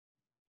point?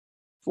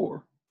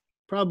 4.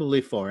 Probably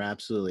 4,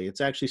 absolutely.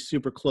 It's actually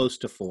super close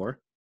to 4.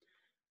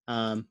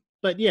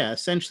 But yeah,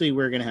 essentially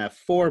we're going to have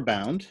 4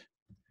 bound,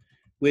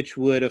 which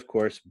would, of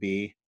course,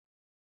 be,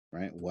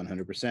 right,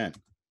 100%.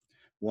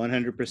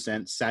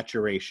 100%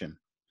 saturation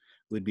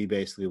would be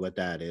basically what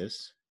that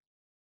is.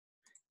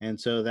 And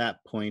so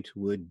that point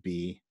would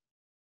be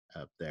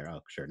up there.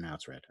 Oh, sure, now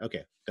it's red.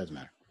 Okay, doesn't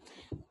matter.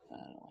 I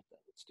don't like that.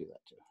 Let's do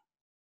that too.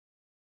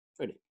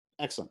 Pretty.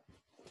 Excellent.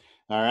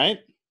 All right.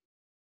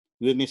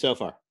 You with me so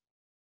far?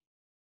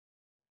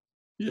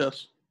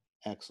 Yes.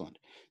 Excellent.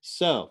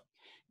 So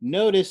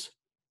notice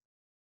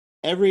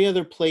every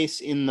other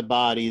place in the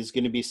body is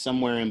going to be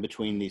somewhere in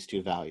between these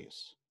two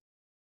values.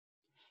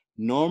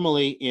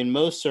 Normally, in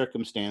most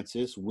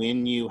circumstances,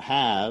 when you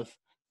have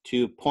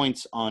 2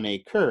 points on a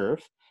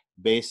curve,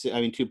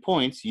 2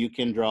 points, you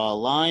can draw a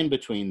line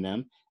between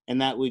them,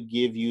 and that would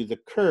give you the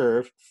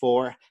curve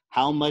for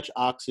how much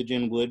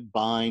oxygen would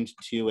bind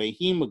to a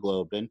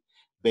hemoglobin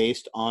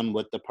based on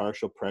what the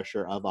partial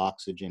pressure of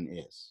oxygen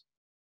is.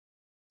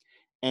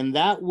 And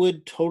that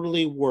would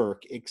totally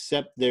work,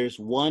 except there's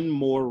one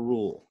more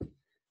rule.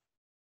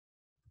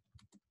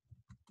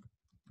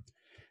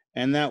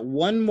 And that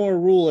one more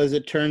rule, as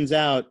it turns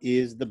out,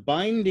 is the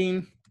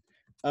binding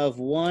of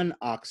one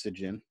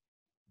oxygen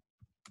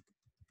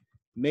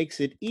makes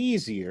it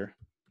easier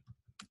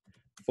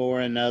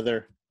for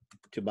another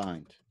to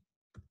bind.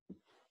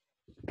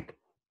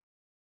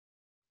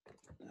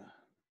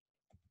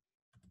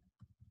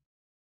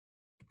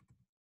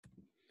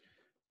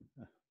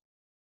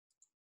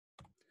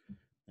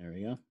 There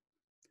we go.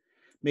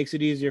 Makes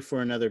it easier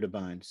for another to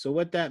bind. So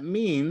what that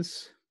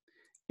means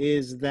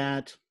is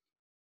that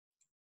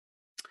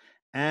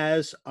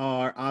as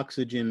our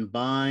oxygen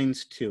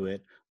binds to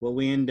it, what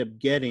we end up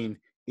getting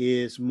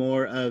is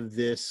more of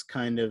this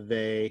kind of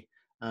a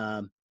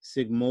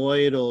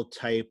sigmoidal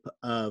type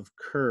of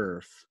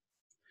curve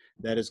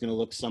that is going to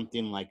look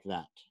something like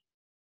that.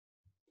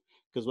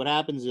 Because what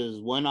happens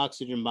is one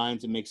oxygen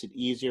binds, it makes it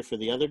easier for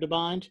the other to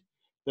bind,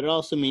 but it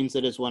also means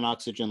that as one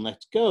oxygen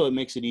lets go, it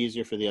makes it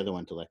easier for the other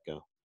one to let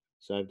go.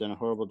 So I've done a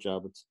horrible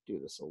job. Let's do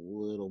this a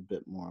little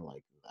bit more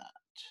like that.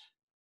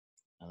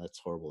 Now that's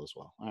horrible as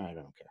well. All right, I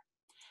don't care.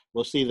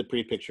 We'll see the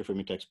pre-picture from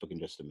your textbook in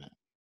just a minute.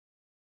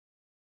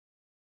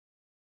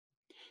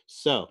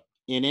 So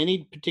in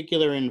any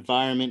particular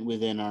environment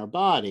within our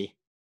body,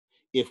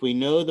 if we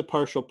know the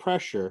partial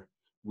pressure,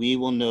 we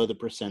will know the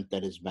percent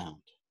that is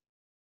bound.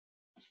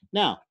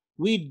 Now,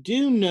 we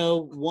do know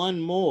one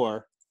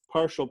more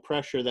partial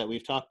pressure that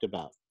we've talked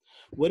about.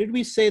 What did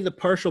we say the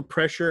partial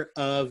pressure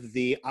of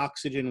the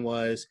oxygen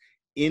was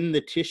in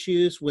the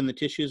tissues when the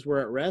tissues were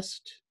at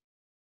rest?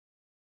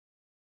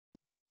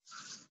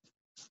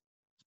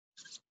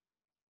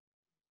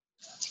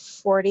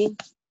 40.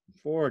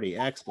 40,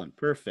 excellent,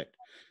 perfect.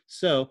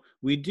 So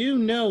we do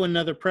know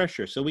another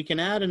pressure, so we can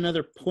add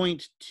another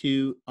point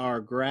to our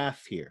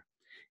graph here.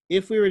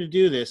 If we were to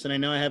do this, and I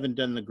know I haven't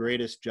done the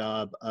greatest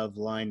job of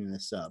lining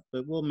this up,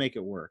 but we'll make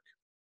it work.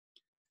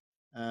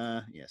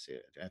 Yes,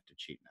 I have to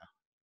cheat now.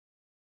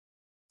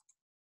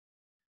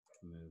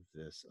 Move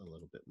this a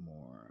little bit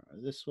more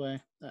this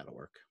way, that'll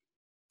work.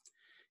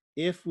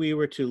 If we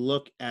were to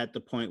look at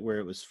the point where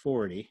it was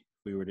 40, if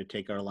we were to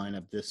take our line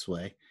up this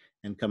way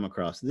and come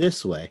across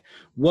this way,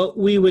 what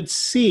we would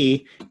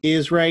see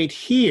is right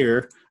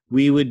here,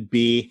 we would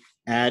be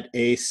at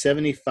a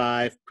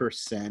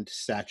 75%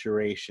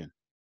 saturation.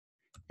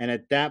 And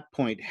at that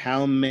point,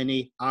 how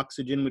many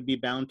oxygen would be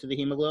bound to the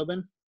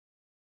hemoglobin?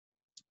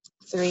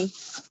 3.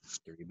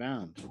 3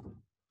 bound.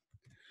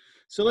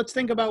 So let's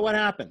think about what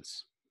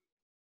happens.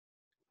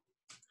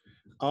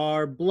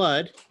 Our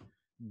blood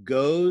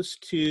goes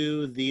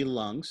to the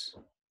lungs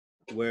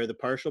where the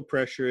partial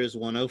pressure is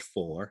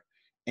 104,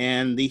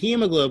 and the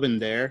hemoglobin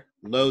there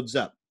loads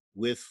up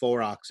with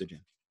 4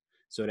 oxygen.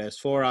 So it has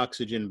 4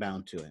 oxygen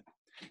bound to it.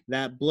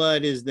 That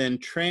blood is then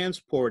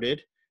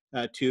transported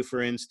to,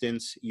 for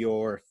instance,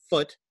 your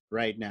foot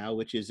right now,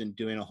 which isn't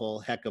doing a whole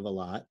heck of a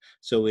lot.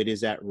 So it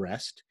is at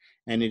rest.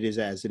 And it is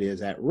as it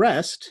is at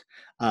rest,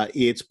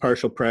 its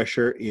partial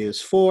pressure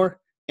is 4.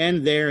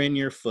 And there in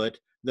your foot,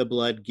 the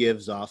blood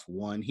gives off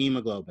 1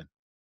 hemoglobin.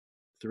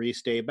 3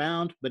 stay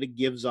bound, but it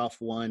gives off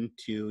 1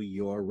 to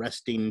your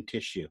resting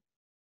tissue.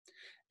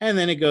 And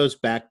then it goes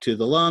back to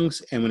the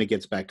lungs. And when it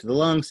gets back to the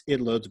lungs,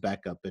 it loads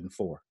back up in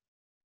 4.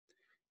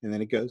 And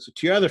then it goes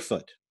to your other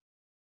foot.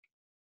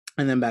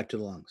 And then back to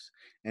the lungs.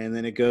 And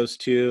then it goes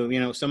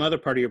to, some other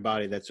part of your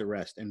body that's at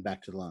rest and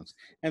back to the lungs,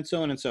 and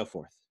so on and so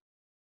forth.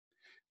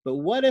 But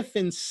what if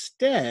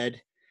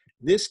instead,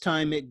 this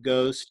time it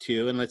goes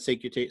to, and let's say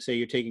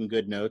you're taking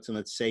good notes, and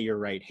let's say you're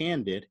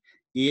right-handed,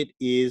 it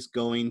is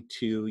going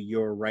to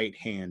your right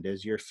hand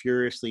as you're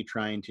furiously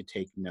trying to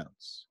take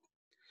notes.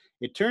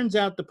 It turns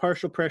out the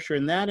partial pressure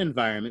in that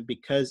environment,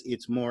 because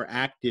it's more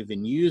active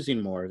and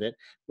using more of it,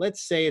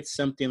 let's say it's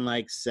something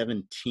like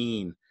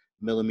 17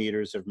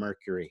 millimeters of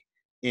mercury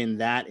in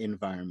that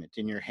environment,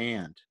 in your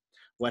hand.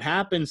 What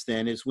happens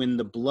then is when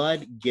the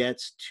blood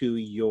gets to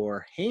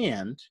your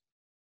hand,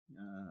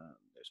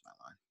 there's my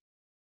line.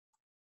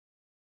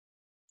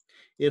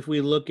 If we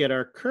look at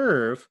our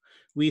curve,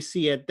 we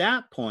see at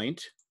that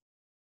point,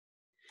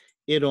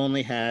 it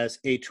only has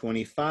a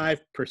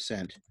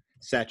 25%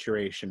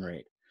 saturation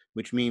rate,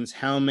 which means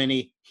how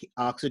many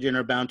oxygen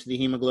are bound to the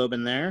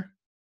hemoglobin there?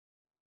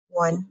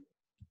 1.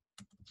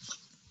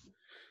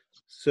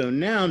 So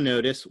now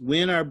notice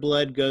when our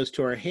blood goes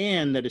to our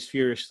hand that is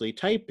furiously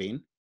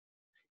typing,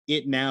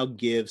 it now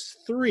gives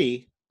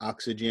 3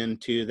 oxygen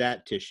to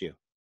that tissue.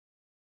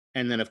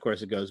 And then, of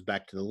course, it goes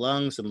back to the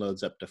lungs and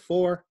loads up to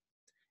 4.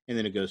 And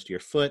then it goes to your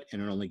foot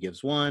and it only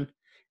gives 1.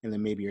 And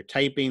then maybe you're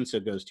typing, so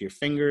it goes to your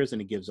fingers and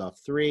it gives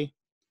off 3.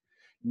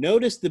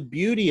 Notice the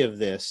beauty of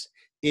this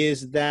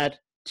is that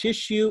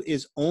tissue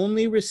is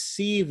only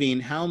receiving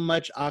how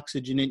much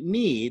oxygen it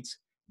needs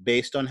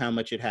based on how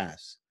much it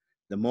has.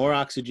 The more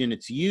oxygen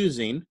it's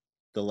using,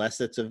 the less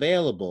that's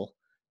available,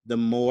 the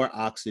more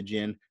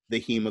oxygen the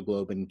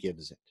hemoglobin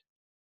gives it.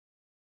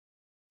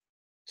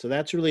 So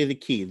that's really the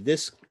key.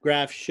 This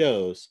graph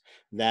shows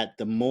that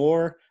the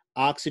more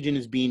oxygen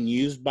is being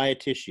used by a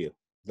tissue,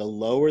 the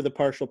lower the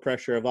partial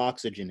pressure of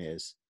oxygen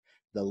is,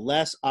 the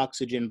less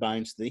oxygen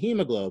binds to the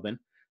hemoglobin,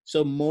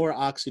 so more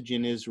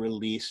oxygen is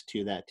released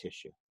to that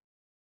tissue.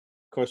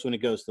 Of course, when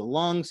it goes to the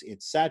lungs,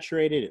 it's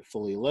saturated, it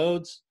fully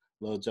loads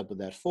up with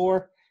that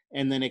 4,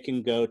 and then it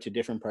can go to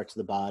different parts of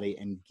the body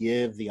and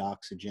give the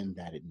oxygen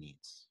that it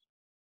needs.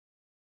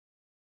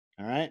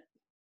 All right,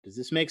 does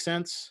this make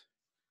sense?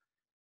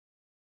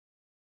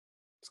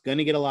 It's going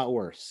to get a lot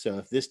worse. So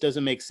if this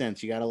doesn't make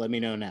sense, you got to let me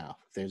know now.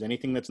 If there's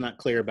anything that's not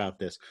clear about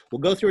this, we'll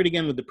go through it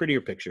again with the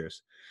prettier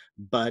pictures,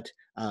 but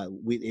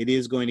it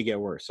is going to get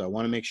worse. So I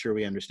want to make sure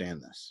we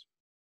understand this.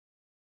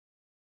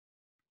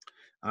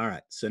 All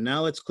right, so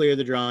now let's clear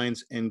the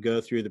drawings and go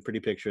through the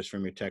pretty pictures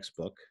from your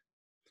textbook.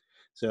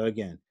 So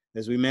again,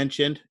 as we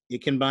mentioned,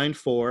 it can bind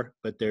 4,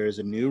 but there is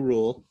a new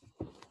rule.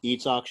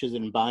 Each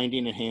oxygen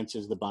binding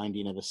enhances the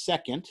binding of a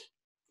second.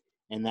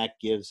 And that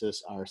gives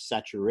us our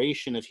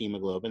saturation of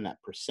hemoglobin,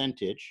 that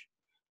percentage,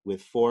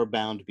 with 4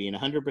 bound being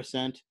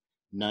 100%,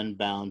 none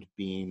bound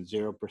being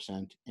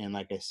 0%. And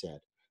like I said,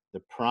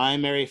 the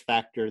primary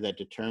factor that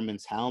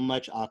determines how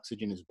much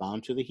oxygen is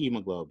bound to the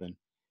hemoglobin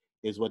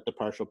is what the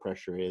partial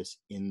pressure is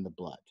in the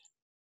blood.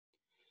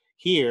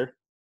 Here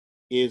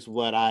is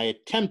what I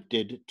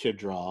attempted to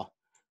draw,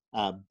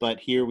 but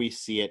here we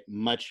see it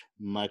much,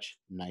 much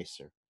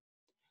nicer.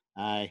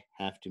 I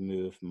have to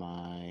move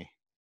my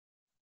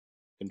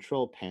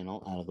control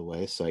panel out of the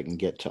way so I can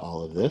get to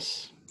all of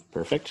this.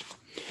 Perfect.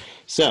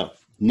 So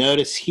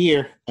notice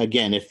here,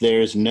 again, if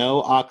there's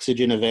no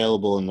oxygen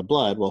available in the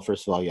blood, well,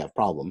 first of all, you have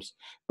problems.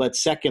 But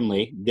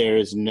secondly, there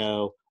is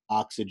no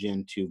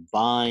oxygen to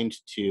bind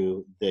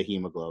to the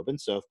hemoglobin.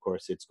 So of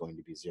course, it's going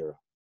to be 0.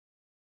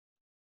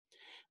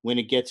 When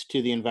it gets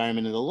to the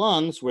environment of the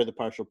lungs, where the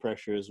partial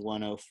pressure is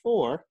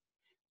 104,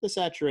 the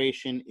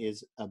saturation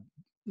is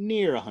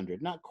near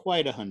 100, not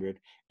quite 100.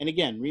 And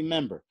again,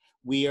 remember,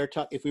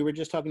 if we were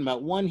just talking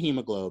about one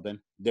hemoglobin,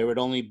 there would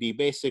only be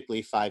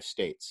basically 5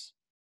 states: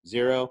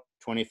 0,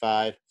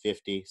 25,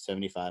 50,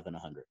 75, and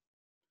 100.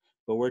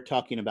 But we're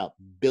talking about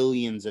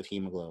billions of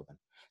hemoglobin.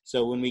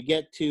 So when we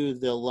get to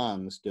the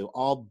lungs, do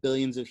all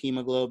billions of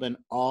hemoglobin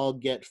all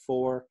get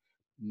 4?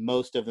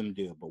 Most of them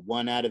do, but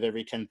 1 out of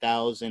every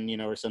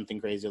 10,000, or something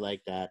crazy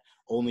like that,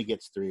 only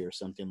gets 3 or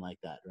something like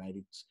that, right?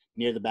 It's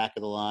near the back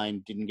of the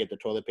line, didn't get the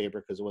toilet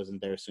paper because it wasn't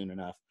there soon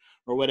enough,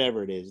 or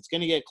whatever it is. It's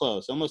going to get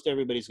close. Almost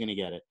everybody's going to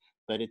get it,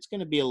 but it's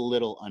going to be a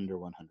little under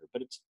 100,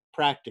 but it's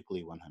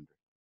practically 100.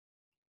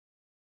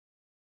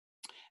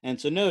 And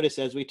so notice,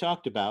 as we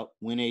talked about,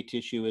 when a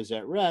tissue is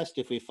at rest,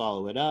 if we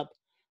follow it up,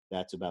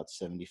 that's about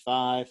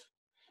 75.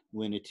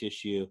 When a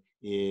tissue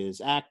is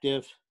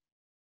active,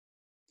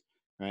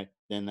 right,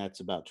 then that's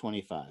about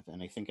 25.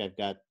 And I think I've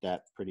got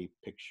that pretty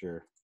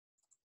picture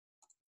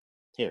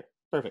here.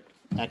 Perfect.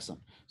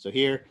 Excellent. So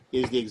here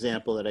is the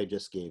example that I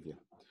just gave you.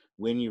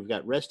 When you've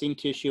got resting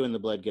tissue and the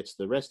blood gets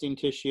to the resting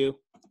tissue,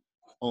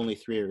 only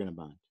 3 are going to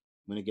bind.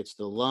 When it gets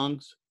to the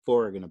lungs,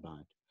 4 are going to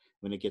bind.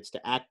 When it gets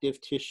to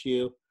active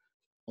tissue,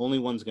 only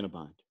 1's going to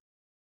bind.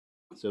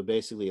 So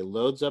basically it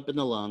loads up in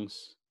the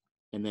lungs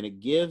and then it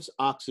gives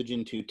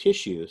oxygen to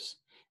tissues.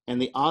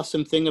 And the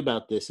awesome thing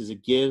about this is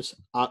it gives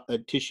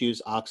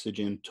tissues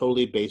oxygen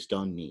totally based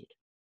on need.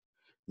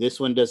 This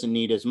one doesn't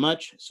need as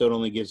much, so it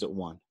only gives it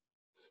 1.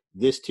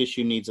 This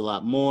tissue needs a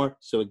lot more,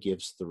 so it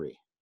gives 3.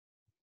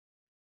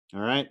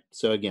 All right,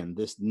 so again,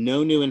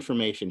 no new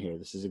information here.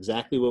 This is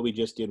exactly what we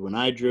just did when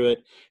I drew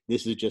it.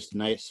 This is just a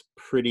nice,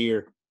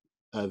 prettier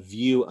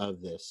view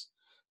of this,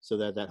 so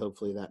that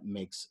hopefully that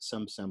makes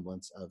some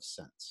semblance of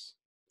sense.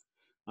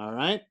 All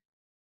right,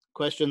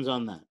 questions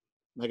on that?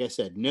 Like I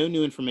said, no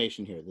new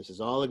information here. This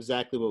is all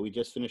exactly what we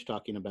just finished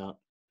talking about,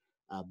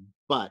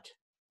 but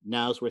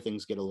now's where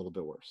things get a little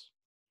bit worse.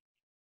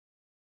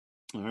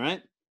 All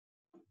right.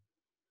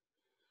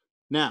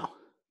 Now,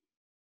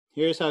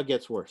 here's how it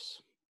gets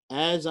worse.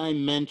 As I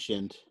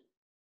mentioned,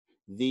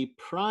 the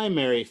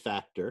primary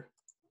factor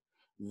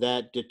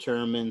that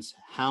determines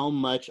how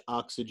much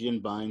oxygen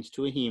binds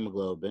to a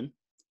hemoglobin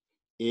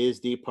is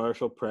the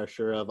partial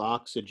pressure of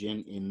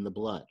oxygen in the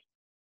blood.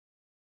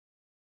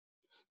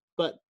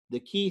 But the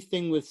key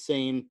thing with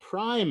saying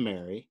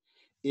primary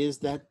is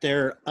that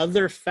there are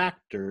other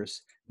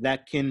factors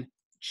that can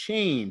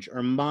change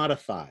or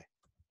modify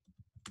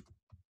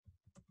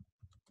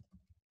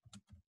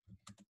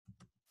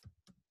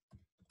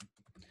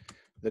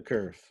the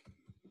curve.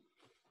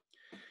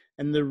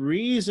 And the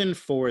reason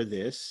for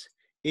this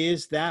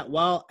is that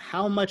while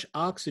how much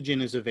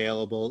oxygen is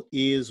available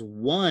is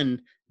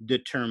one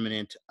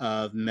determinant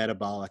of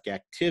metabolic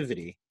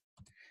activity,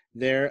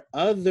 there are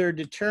other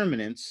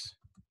determinants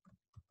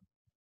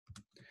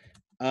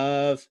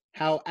of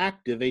how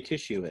active a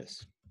tissue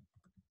is.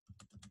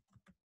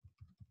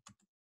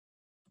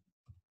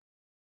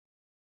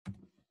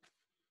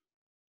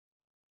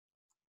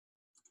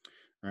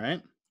 All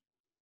right?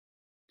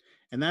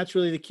 And that's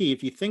really the key.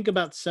 If you think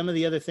about some of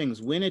the other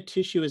things, when a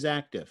tissue is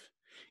active,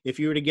 if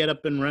you were to get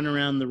up and run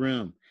around the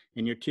room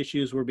and your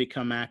tissues were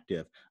become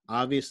active,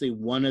 obviously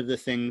one of the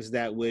things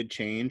that would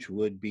change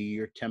would be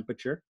your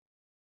temperature.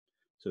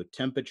 So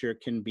temperature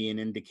can be an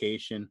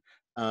indication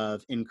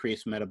of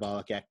increased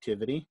metabolic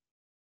activity.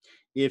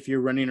 If you're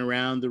running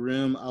around the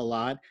room a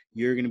lot,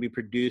 you're going to be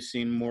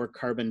producing more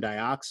carbon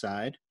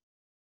dioxide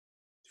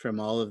from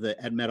all of the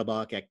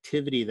metabolic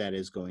activity that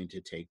is going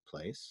to take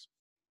place.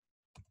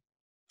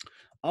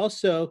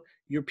 Also,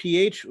 your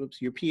pH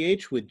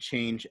would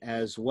change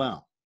as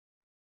well.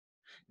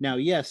 Now,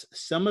 yes,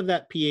 some of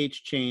that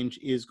pH change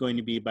is going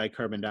to be by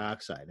carbon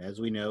dioxide. As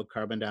we know,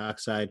 carbon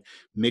dioxide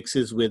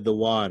mixes with the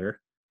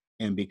water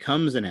and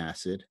becomes an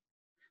acid.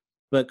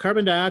 But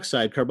carbon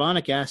dioxide,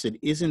 carbonic acid,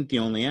 isn't the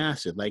only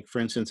acid. Like, for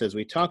instance, as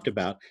we talked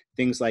about,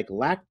 things like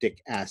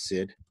lactic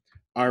acid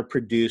are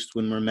produced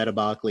when we're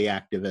metabolically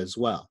active as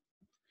well.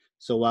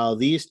 So while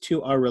these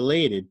two are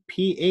related,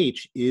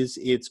 pH is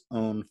its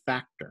own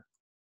factor.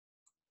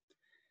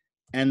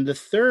 And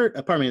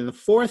the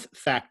fourth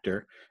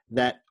factor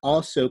that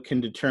also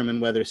can determine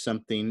whether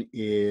something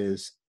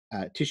is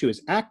tissue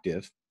is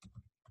active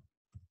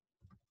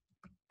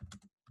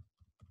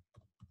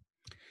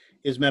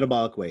is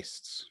metabolic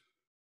wastes.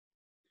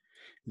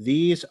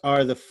 These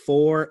are the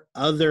four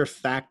other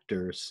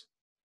factors.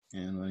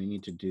 And what I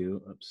need to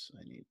do,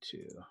 I need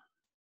to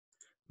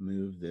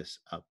move this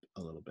up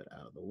a little bit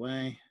out of the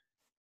way.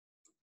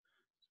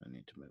 So I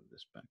need to move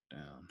this back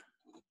down.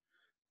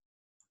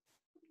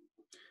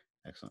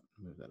 Excellent,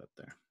 move that up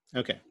there.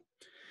 Okay,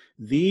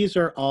 these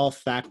are all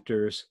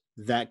factors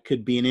that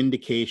could be an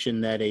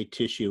indication that a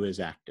tissue is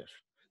active.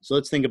 So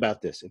let's think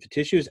about this. If a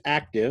tissue is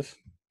active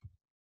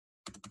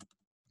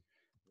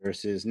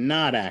versus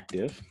not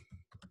active,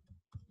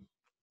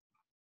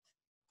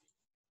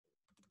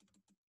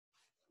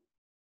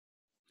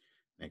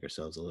 make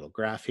ourselves a little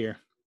graph here.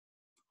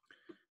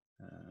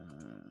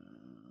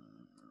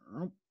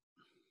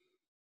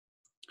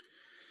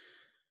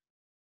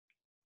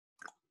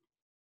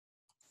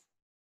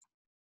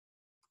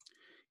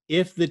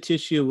 If the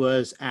tissue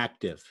was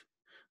active,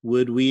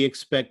 would we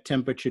expect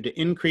temperature to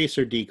increase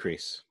or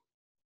decrease?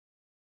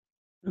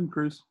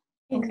 Increase.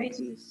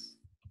 Increase.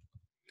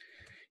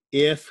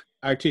 If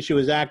our tissue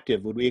is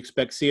active, would we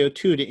expect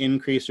CO2 to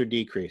increase or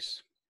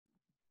decrease?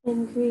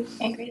 Increase.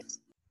 Increase.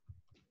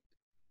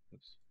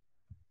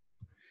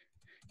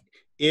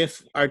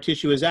 If our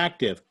tissue is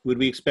active, would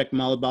we expect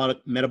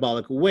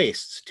metabolic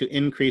wastes to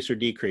increase or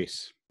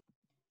decrease?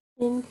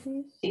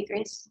 Increase.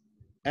 Decrease.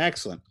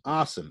 Excellent.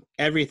 Awesome.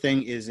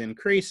 Everything is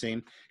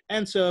increasing.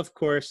 And so, of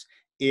course,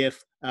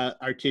 if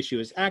our tissue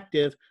is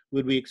active,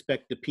 would we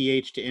expect the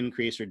pH to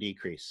increase or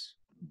decrease?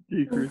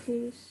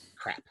 Decrease.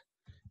 Crap.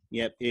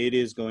 Yep, it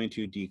is going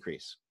to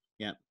decrease.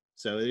 Yep.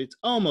 So it's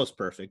almost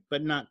perfect,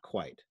 but not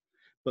quite.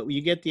 But you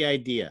get the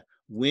idea.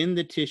 When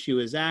the tissue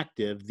is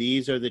active,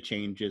 these are the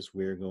changes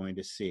we're going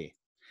to see.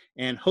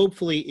 And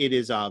hopefully it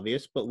is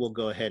obvious, but we'll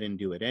go ahead and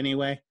do it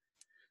anyway.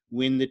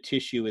 When the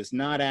tissue is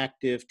not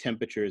active,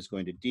 temperature is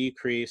going to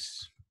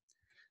decrease.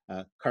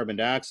 Carbon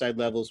dioxide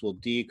levels will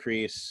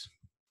decrease.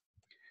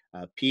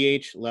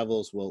 pH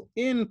levels will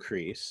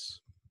increase.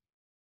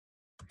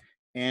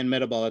 And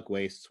metabolic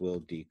wastes will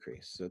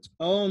decrease. So it's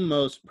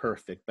almost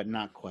perfect, but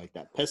not quite.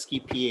 That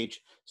pesky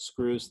pH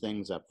screws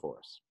things up for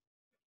us.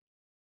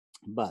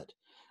 But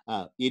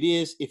it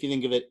is, if you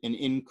think of it, an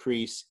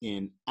increase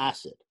in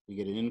acid. We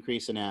get an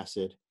increase in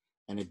acid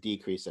and a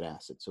decrease in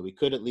acid. So we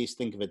could at least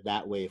think of it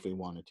that way if we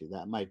wanted to.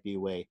 That might be a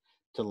way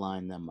to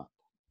line them up.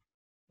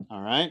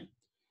 All right?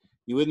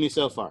 You with me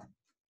so far?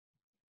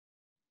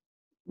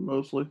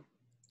 Mostly.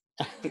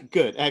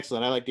 Good,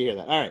 excellent. I like to hear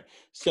that. All right,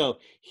 so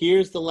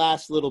here's the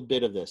last little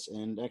bit of this.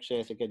 And actually,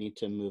 I think I need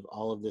to move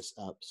all of this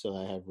up so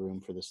I have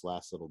room for this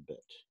last little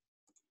bit.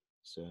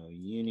 So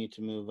you need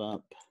to move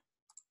up.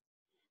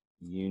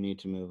 You need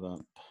to move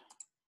up.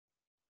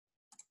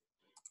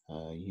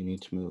 You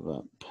need to move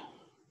up.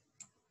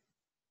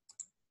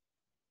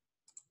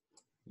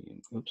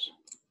 Oops.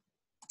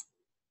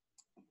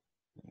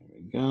 There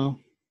we go.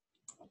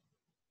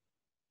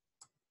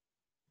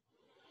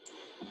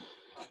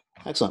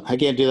 Excellent. I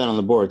can't do that on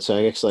the board, so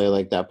I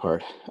like that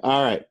part.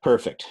 All right,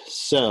 perfect.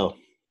 So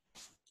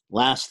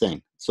last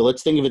thing. So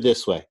let's think of it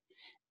this way.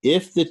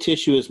 If the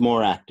tissue is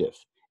more active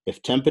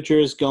If temperature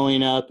is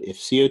going up, if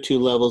CO2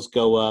 levels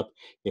go up,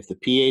 if the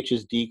pH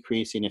is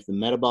decreasing, if the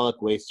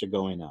metabolic wastes are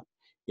going up,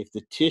 if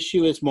the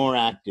tissue is more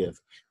active,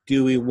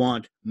 do we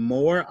want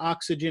more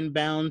oxygen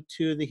bound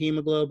to the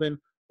hemoglobin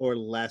or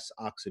less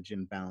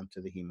oxygen bound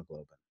to the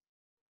hemoglobin?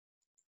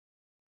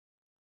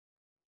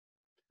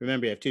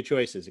 Remember, you have two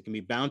choices. It can be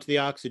bound to the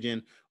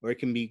oxygen or it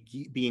can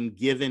be being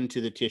given to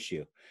the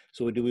tissue.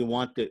 So do we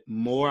want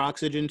more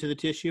oxygen to the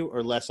tissue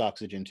or less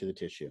oxygen to the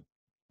tissue?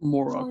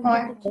 More More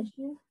oxygen. to the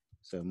tissue.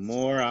 So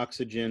more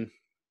oxygen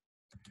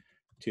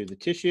to the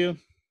tissue,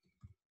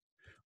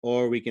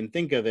 or we can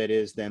think of it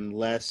as then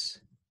less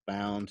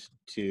bound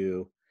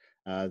to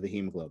the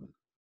hemoglobin.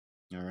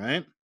 All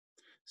right.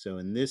 So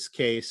in this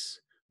case,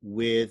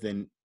 with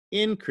an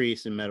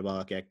increase in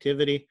metabolic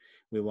activity,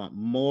 we want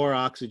more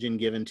oxygen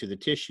given to the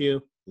tissue,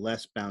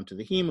 less bound to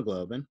the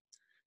hemoglobin.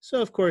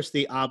 So of course,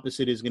 the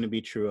opposite is going to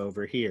be true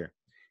over here.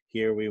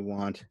 Here we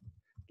want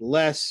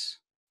less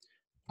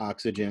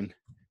oxygen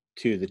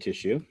to the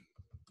tissue,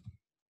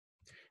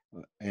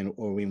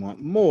 or we want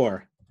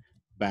more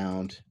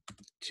bound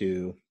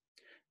to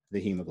the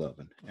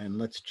hemoglobin. And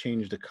let's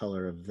change the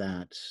color of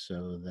that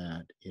so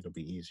that it'll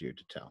be easier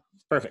to tell.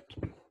 Perfect.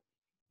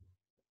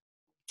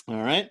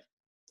 All right.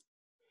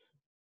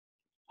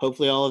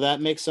 Hopefully all of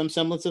that makes some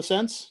semblance of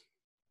sense.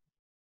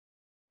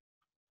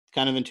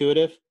 Kind of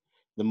intuitive.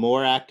 The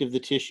more active the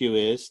tissue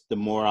is, the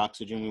more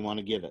oxygen we want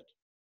to give it.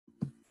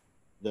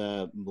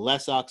 The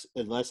less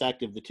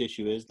active the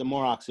tissue is, the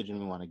more oxygen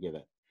we want to give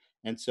it.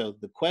 And so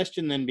the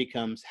question then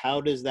becomes, how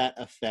does that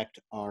affect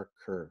our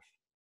curve?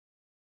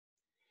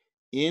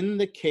 In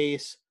the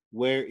case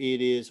where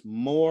it is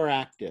more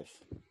active,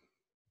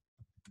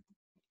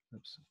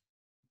 oops.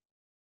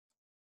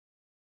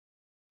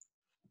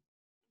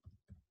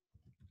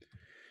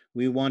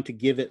 We want to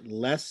give it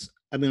less,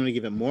 I'm going to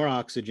give it more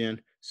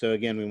oxygen. So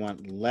again, we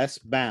want less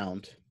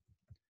bound.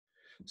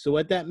 So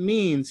what that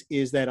means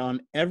is that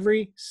on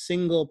every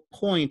single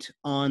point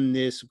on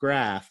this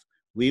graph,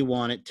 we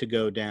want it to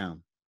go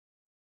down.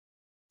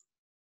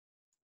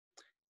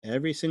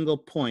 Every single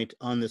point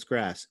on this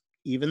graph,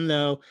 even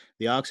though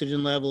the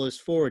oxygen level is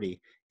 40,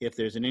 if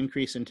there's an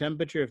increase in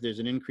temperature, if there's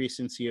an increase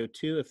in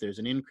CO2, if there's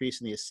an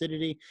increase in the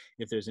acidity,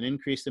 if there's an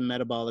increase in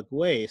metabolic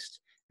waste,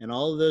 in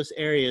all of those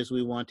areas,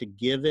 we want to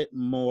give it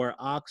more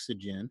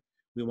oxygen.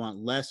 We want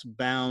less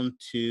bound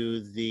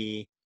to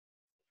the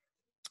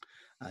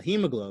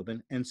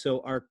hemoglobin, and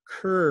so our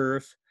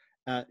curve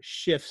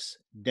shifts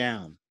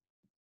down.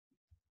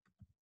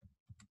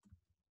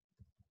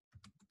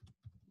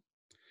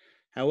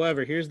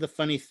 However, here's the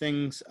funny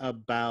things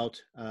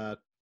about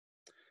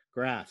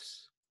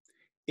graphs.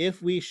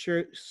 If we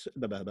shift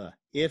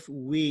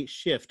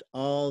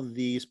all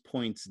these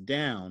points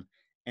down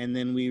and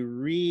then we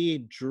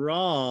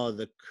redraw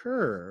the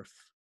curve,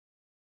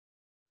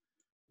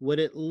 what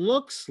it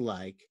looks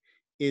like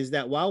is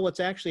that while what's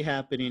actually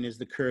happening is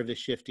the curve is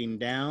shifting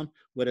down,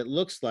 what it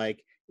looks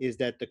like is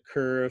that the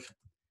curve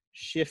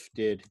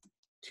shifted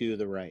to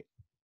the right.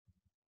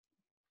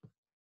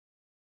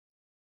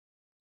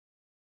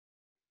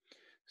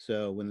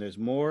 So when there's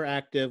more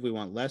active, we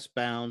want less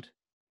bound.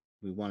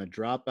 We want to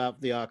drop out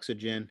the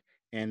oxygen,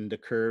 and the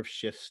curve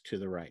shifts to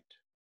the right.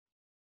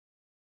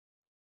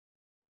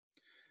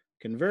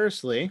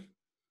 Conversely,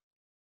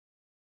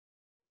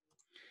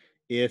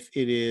 if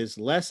it is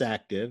less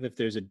active, if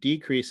there's a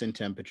decrease in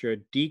temperature, a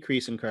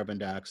decrease in carbon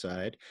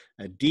dioxide,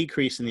 a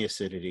decrease in the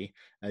acidity,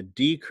 a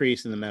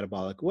decrease in the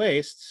metabolic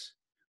wastes,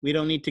 we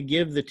don't need to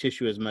give the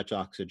tissue as much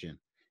oxygen.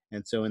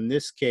 And so in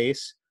this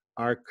case,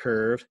 our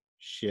curve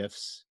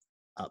shifts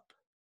up.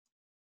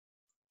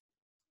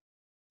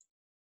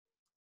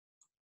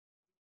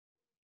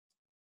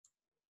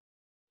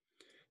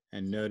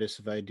 And notice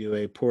if I do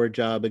a poor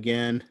job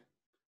again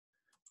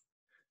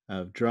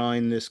of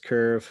drawing this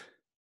curve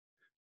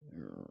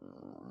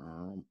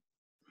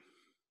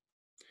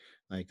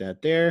like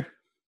that there,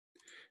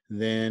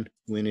 then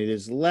when it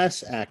is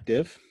less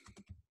active,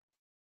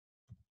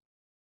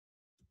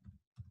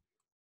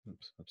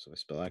 oops, so I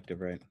spell active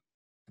right.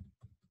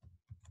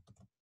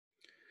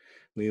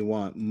 We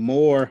want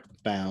more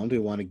bound, we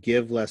want to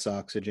give less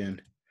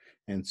oxygen,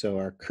 and so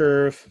our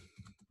curve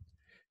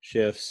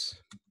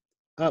shifts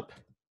up.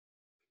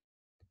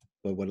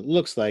 But what it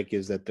looks like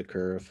is that the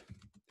curve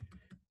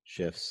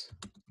shifts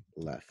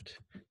left.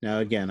 Now,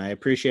 again, I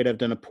appreciate I've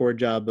done a poor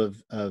job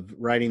of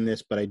writing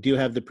this, but I do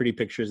have the pretty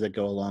pictures that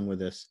go along with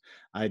this.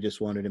 I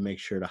just wanted to make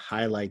sure to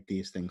highlight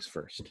these things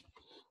first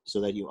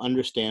so that you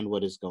understand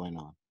what is going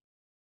on.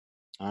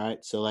 All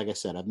right, so like I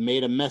said, I've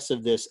made a mess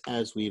of this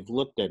as we've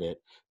looked at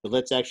it, but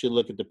let's actually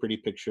look at the pretty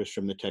pictures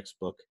from the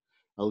textbook.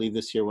 I'll leave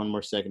this here one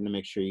more second to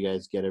make sure you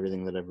guys get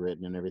everything that I've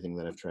written and everything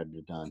that I've tried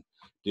to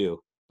do.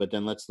 But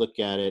then let's look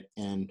at it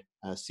and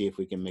see if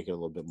we can make it a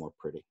little bit more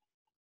pretty.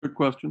 Good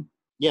question.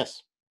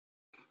 Yes.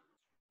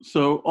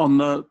 So on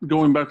the,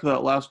 going back to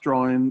that last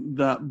drawing,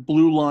 that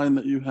blue line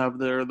that you have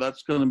there,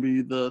 that's going to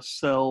be the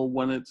cell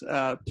when it's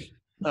at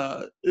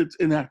its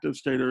inactive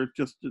state, or it's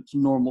just its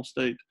normal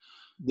state.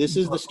 This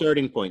is the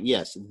starting point.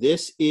 Yes,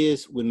 this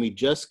is when we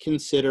just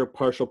consider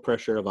partial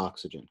pressure of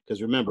oxygen.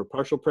 Because remember,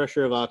 partial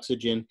pressure of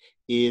oxygen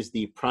is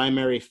the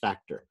primary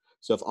factor.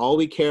 So if all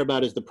we care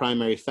about is the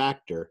primary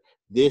factor,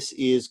 this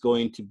is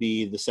going to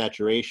be the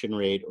saturation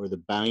rate or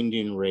the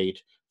binding rate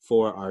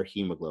for our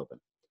hemoglobin.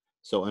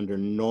 So under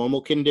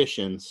normal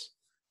conditions,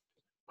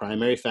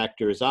 primary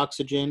factor is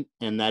oxygen,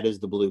 and that is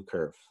the blue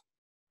curve.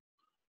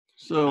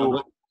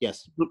 So,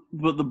 yes.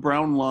 But the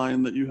brown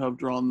line that you have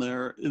drawn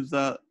there, is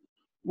that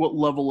what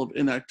level of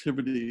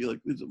inactivity? Like,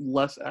 is it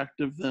less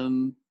active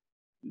than,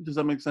 does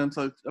that make sense?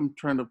 I'm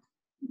trying to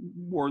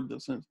word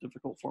this and it's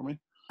difficult for me.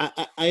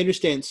 I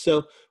understand.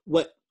 So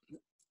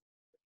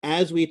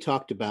as we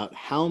talked about,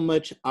 how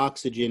much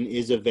oxygen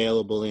is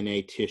available in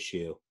a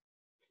tissue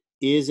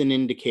is an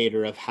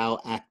indicator of how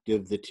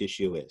active the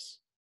tissue is.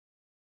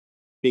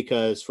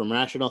 Because from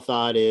rational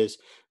thought is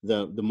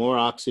the more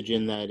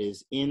oxygen that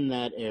is in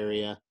that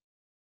area,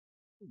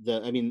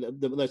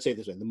 let's say it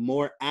this way, the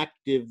more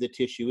active the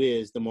tissue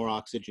is, the more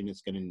oxygen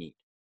it's going to need.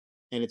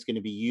 And it's going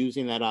to be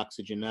using that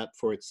oxygen up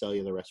for its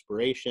cellular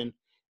respiration.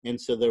 And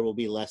so there will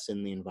be less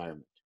in the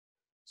environment.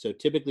 So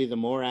typically, the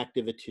more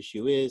active a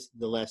tissue is,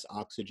 the less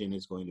oxygen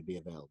is going to be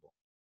available.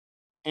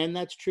 And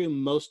that's true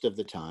most of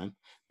the time.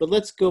 But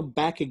let's go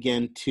back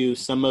again to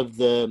some of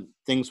the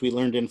things we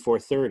learned in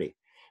 430.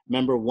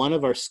 Remember, one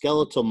of our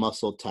skeletal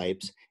muscle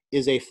types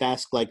is a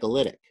fast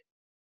glycolytic.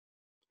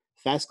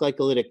 Fast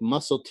glycolytic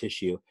muscle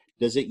tissue,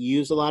 does it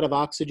use a lot of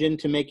oxygen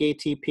to make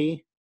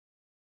ATP?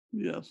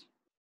 Yes.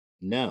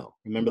 No.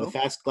 Remember, No. the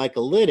fast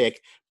glycolytic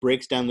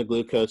breaks down the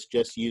glucose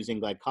just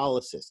using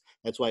glycolysis.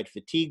 That's why it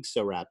fatigues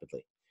so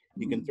rapidly.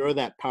 You can throw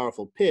that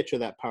powerful pitch or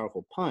that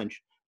powerful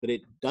punch, but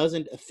it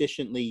doesn't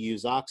efficiently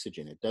use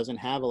oxygen. It doesn't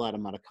have a lot of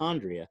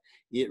mitochondria.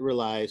 It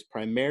relies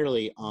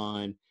primarily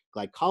on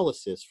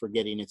glycolysis for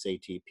getting its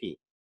ATP.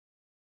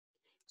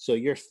 So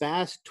your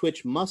fast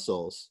twitch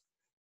muscles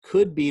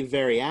could be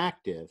very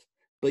active,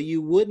 but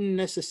you wouldn't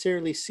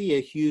necessarily see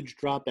a huge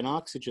drop in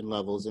oxygen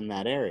levels in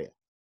that area.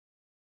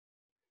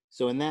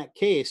 So in that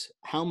case,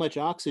 how much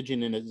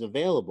oxygen is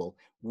available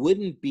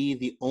wouldn't be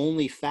the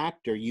only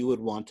factor you would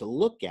want to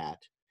look at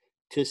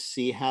to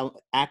see how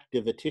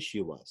active a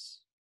tissue was.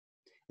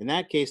 In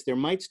that case, there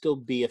might still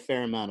be a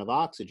fair amount of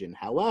oxygen.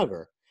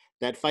 However,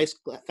 that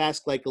fast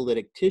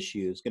glycolytic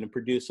tissue is going to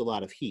produce a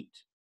lot of heat.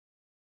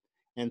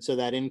 And so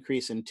that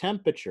increase in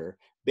temperature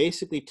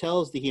basically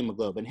tells the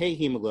hemoglobin, hey,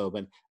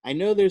 hemoglobin, I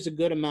know there's a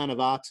good amount of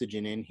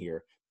oxygen in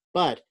here,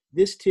 but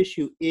this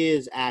tissue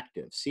is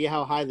active. See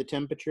how high the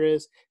temperature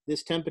is?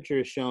 This temperature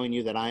is showing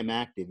you that I'm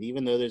active.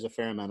 Even though there's a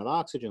fair amount of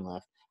oxygen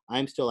left,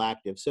 I'm still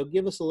active. So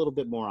give us a little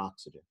bit more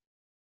oxygen.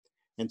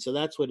 And so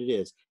that's what it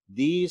is.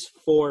 These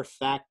four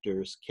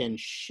factors can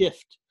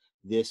shift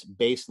this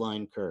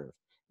baseline curve.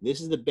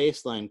 This is the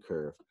baseline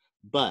curve,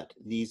 but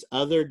these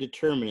other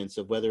determinants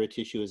of whether a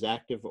tissue is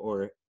active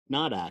or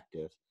not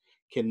active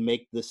can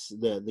make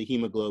the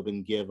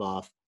hemoglobin give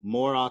off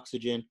more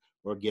oxygen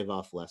or give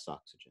off less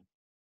oxygen.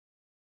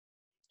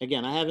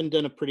 Again, I haven't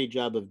done a pretty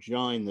job of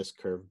drawing this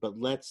curve, but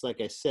let's,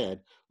 like I said,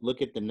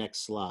 look at the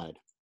next slide.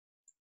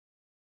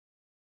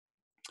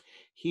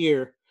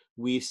 Here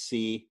we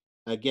see,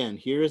 again,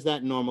 here is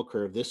that normal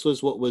curve. This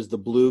was what was the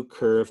blue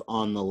curve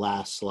on the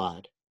last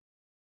slide.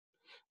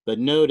 But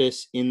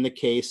notice in the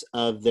case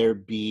of there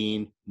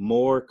being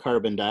more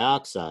carbon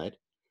dioxide,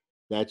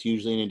 that's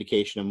usually an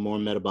indication of more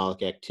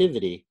metabolic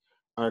activity,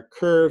 our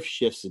curve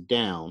shifts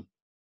down,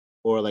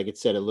 or like it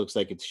said, it looks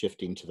like it's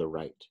shifting to the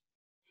right.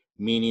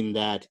 Meaning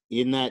that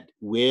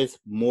with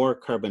more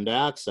carbon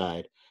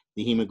dioxide,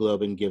 the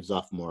hemoglobin gives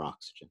off more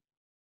oxygen.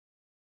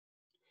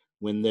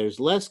 When there's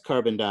less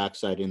carbon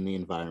dioxide in the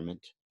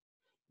environment,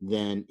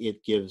 then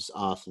it gives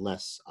off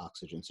less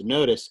oxygen. So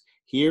notice,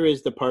 here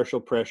is the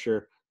partial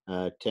pressure,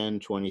 10,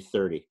 20,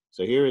 30.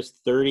 So here is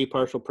 30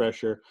 partial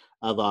pressure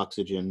of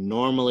oxygen.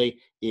 Normally,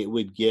 it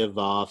would give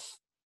off,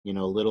 a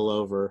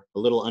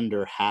little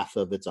under half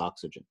of its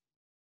oxygen.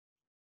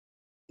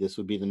 This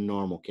would be the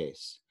normal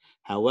case.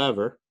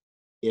 However,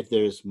 if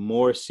there's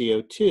more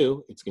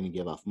CO2, it's going to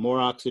give off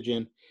more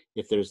oxygen.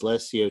 If there's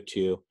less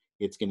CO2,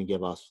 it's going to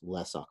give off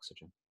less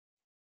oxygen.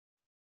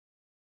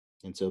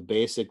 And so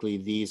basically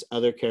these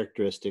other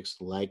characteristics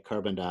like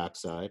carbon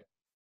dioxide,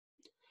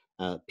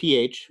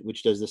 pH,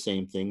 which does the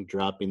same thing,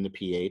 dropping the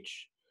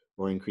pH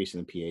or increasing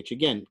the pH.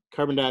 Again,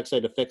 carbon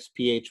dioxide affects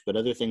pH, but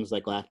other things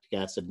like lactic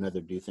acid and other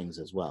do things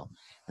as well.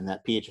 And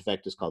that pH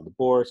effect is called the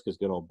Bohr's, because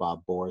good old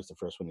Bob Bohr is the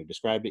first one who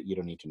described it. You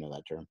don't need to know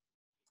that term.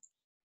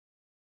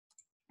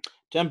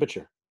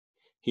 Temperature.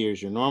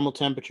 Here's your normal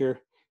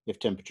temperature. If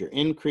temperature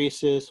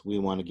increases, we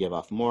want to give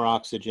off more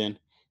oxygen.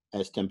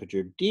 As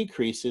temperature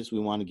decreases, we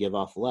want to give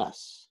off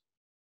less.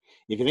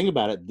 If you think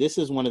about it, this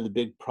is one of the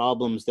big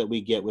problems that we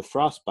get with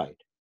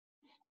frostbite.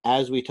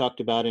 As we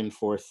talked about in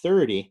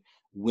 430,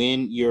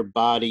 when your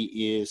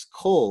body is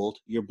cold,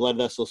 your blood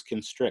vessels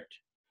constrict,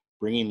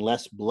 bringing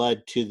less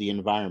blood to the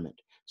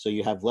environment. So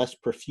you have less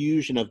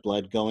perfusion of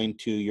blood going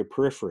to your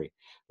periphery,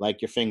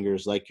 like your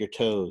fingers, like your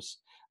toes,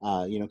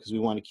 because we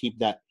want to keep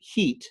that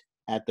heat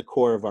at the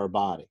core of our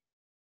body.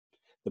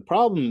 The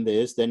problem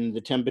is then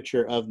the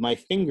temperature of my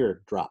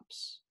finger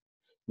drops.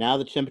 Now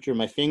the temperature of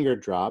my finger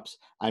drops.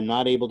 I'm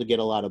not able to get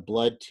a lot of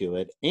blood to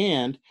it.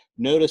 And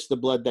notice the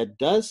blood that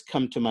does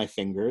come to my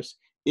fingers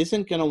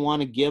isn't going to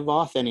want to give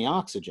off any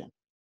oxygen.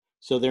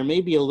 So there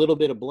may be a little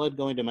bit of blood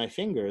going to my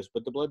fingers,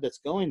 but the blood that's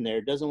going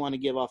there doesn't want to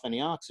give off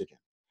any oxygen.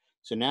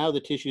 So now the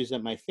tissues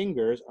at my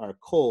fingers are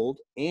cold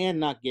and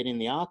not getting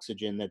the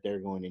oxygen that they're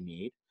going to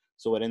need.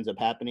 So what ends up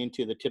happening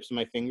to the tips of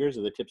my fingers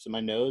or the tips of my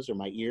nose or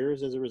my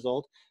ears as a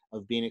result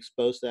of being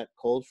exposed to that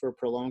cold for a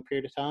prolonged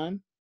period of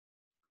time?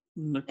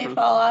 They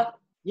fall off.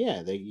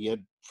 Yeah, they get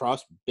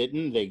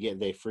frostbitten,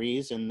 they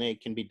freeze, and they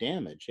can be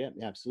damaged. Yeah,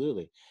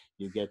 absolutely.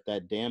 You get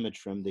that damage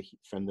from the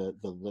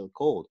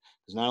cold,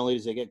 because not only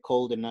does it get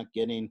cold and not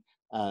getting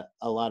a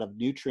lot of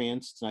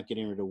nutrients, it's not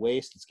getting rid of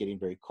waste, it's getting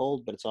very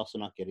cold, but it's also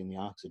not getting the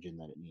oxygen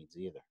that it needs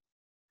either.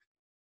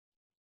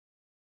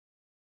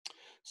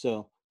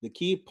 So the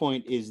key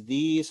point is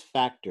these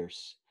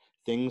factors,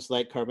 things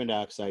like carbon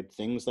dioxide,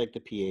 things like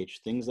the pH,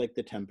 things like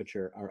the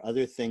temperature, are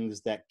other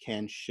things that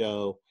can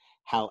show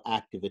how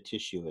active a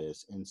tissue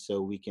is. And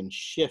so we can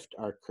shift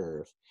our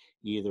curve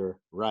either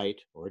right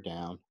or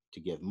down to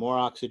give more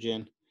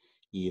oxygen,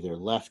 either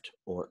left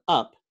or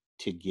up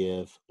to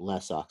give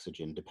less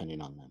oxygen,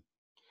 depending on them.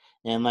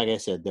 And like I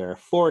said, there are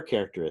 4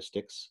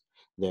 characteristics.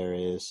 There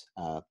is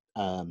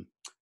carbon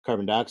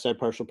dioxide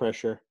partial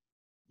pressure,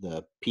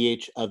 the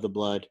pH of the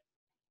blood,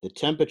 the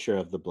temperature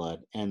of the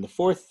blood, and the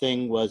 4th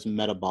thing was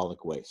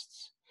metabolic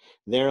wastes.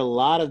 There are a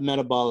lot of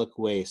metabolic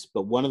wastes,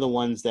 but one of the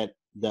ones that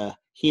the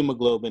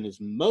hemoglobin is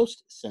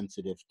most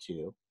sensitive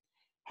to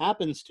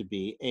happens to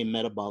be a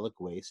metabolic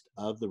waste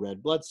of the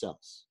red blood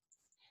cells.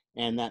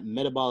 And that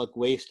metabolic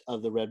waste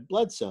of the red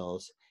blood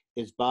cells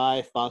is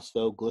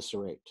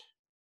biphosphoglycerate.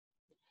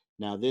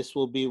 Now, this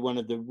will be one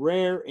of the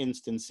rare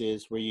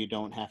instances where you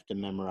don't have to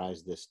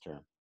memorize this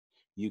term.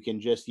 You can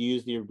just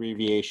use the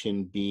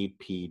abbreviation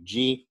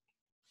BPG,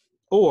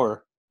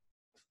 or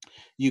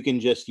you can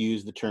just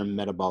use the term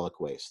metabolic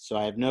waste. So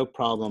I have no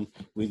problem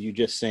with you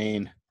just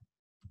saying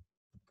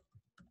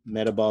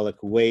metabolic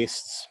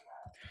wastes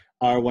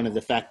are one of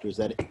the factors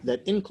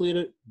that include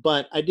it,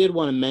 but I did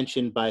want to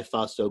mention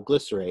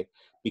biphosphoglycerate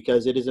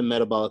because it is a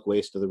metabolic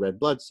waste of the red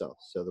blood cells.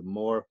 So the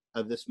more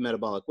of this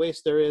metabolic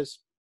waste there is,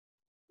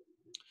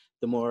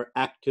 the more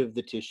active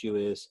the tissue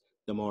is,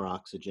 the more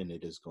oxygen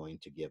it is going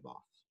to give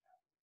off.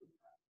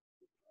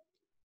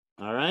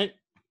 All right,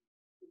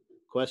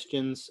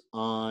 questions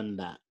on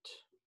that?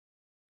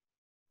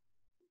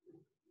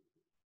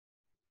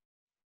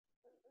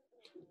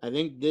 I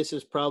think this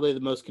is probably the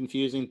most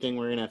confusing thing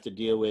we're going to have to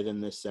deal with in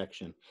this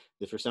section.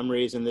 If for some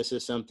reason, this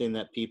is something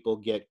that people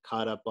get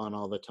caught up on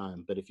all the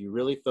time. But if you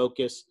really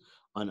focus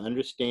on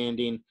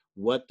understanding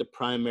what the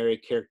primary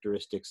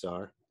characteristics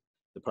are,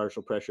 the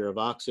partial pressure of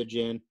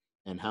oxygen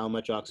and how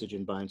much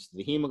oxygen binds to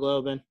the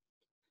hemoglobin,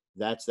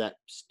 that's that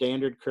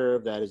standard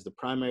curve. That is the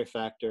primary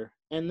factor.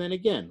 And then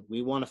again,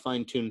 we want to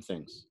fine tune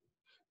things.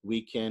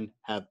 We can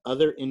have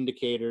other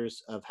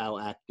indicators of how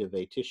active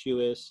a tissue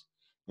is.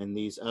 And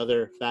these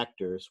other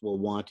factors will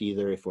want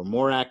either, if we're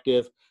more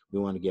active, we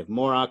want to give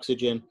more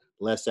oxygen,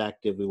 less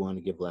active, we want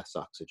to give less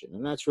oxygen.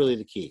 And that's really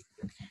the key,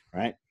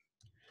 right?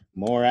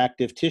 More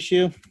active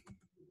tissue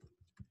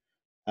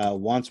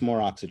wants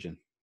more oxygen.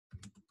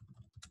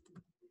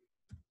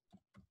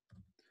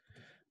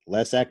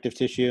 Less active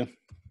tissue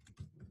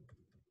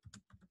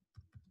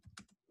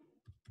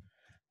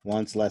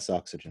wants less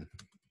oxygen.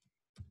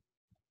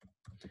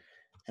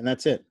 And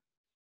that's it.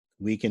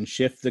 We can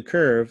shift the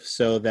curve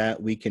so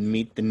that we can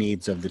meet the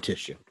needs of the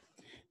tissue.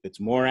 If it's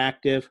more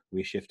active,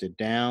 we shift it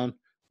down,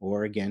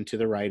 or again, to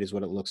the right is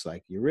what it looks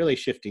like. You're really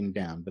shifting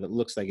down, but it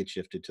looks like it's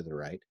shifted to the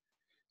right,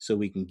 so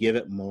we can give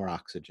it more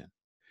oxygen.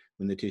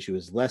 When the tissue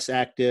is less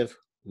active,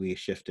 we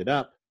shift it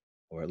up,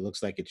 or it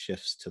looks like it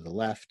shifts to the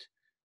left,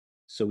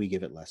 so we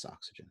give it less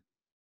oxygen.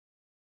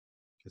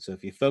 And so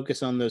if you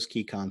focus on those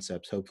key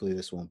concepts, hopefully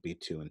this won't be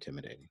too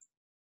intimidating.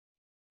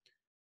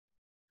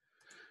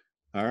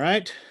 All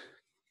right,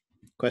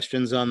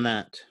 questions on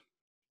that?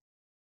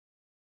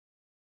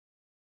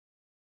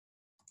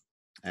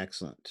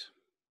 Excellent.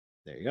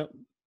 There you go.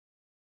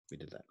 We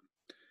did that.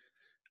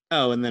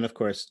 Oh, and then of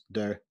course,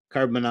 the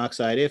carbon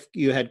monoxide. If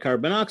you had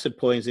carbon monoxide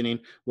poisoning,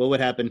 what would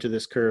happen to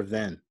this curve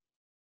then?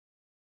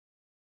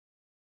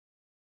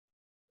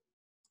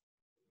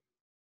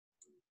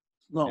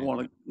 Not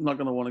going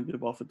to want to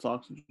give off its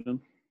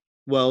oxygen.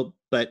 Well,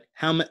 but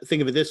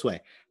think of it this way.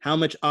 How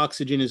much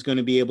oxygen is going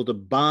to be able to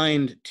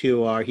bind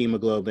to our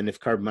hemoglobin if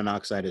carbon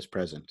monoxide is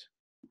present?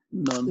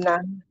 None.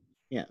 None.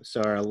 Yeah,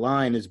 so our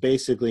line is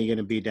basically going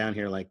to be down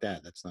here like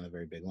that. That's not a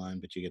very big line,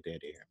 but you get the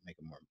idea here. Make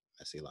a more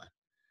messy line,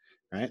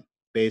 right?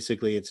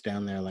 Basically, it's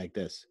down there like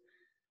this.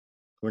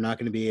 We're not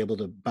going to be able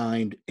to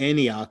bind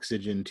any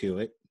oxygen to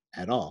it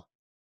at all.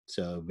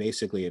 So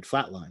basically, it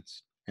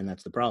flatlines, and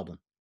that's the problem,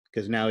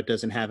 because now it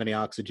doesn't have any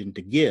oxygen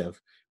to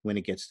give when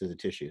it gets to the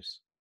tissues.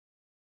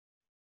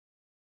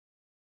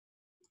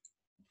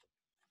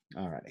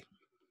 All righty.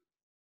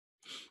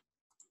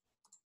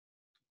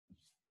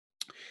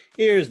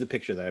 Here's the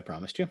picture that I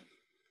promised you.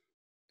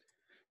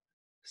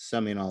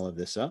 summing all of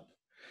this up.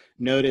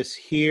 Notice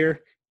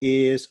here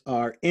is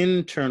our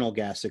internal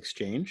gas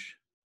exchange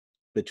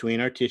between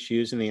our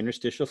tissues and the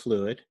interstitial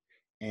fluid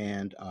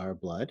and our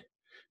blood.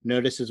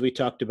 Notice, as we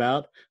talked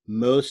about,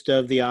 most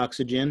of the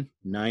oxygen,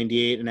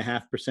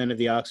 98.5% of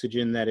the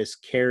oxygen that is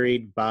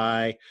carried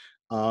by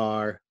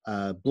our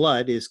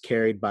blood is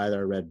carried by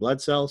our red blood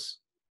cells.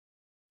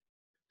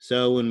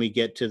 So when we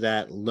get to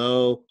that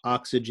low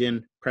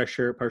oxygen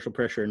pressure, partial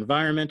pressure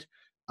environment,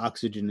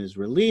 oxygen is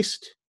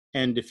released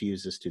and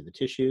diffuses to the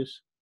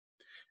tissues.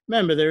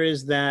 Remember, there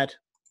is that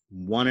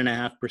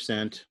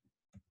 1.5%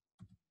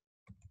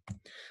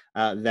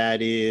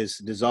 that is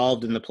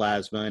dissolved in the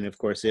plasma, and of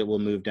course it will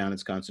move down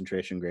its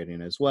concentration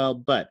gradient as well,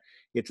 but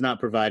it's not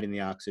providing the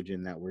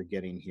oxygen that we're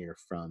getting here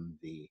from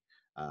the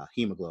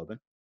hemoglobin.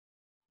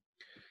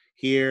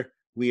 Here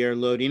we are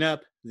loading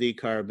up the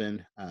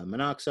carbon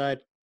dioxide.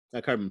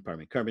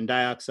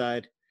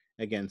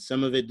 Again,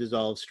 some of it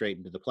dissolves straight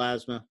into the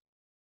plasma.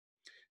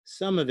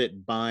 Some of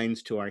it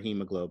binds to our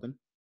hemoglobin,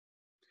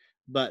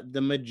 but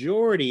the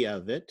majority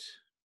of it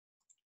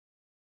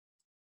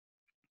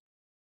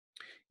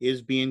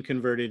is being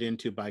converted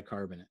into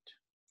bicarbonate.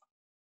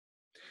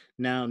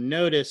 Now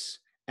notice,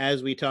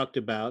 as we talked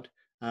about,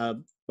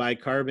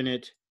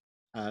 bicarbonate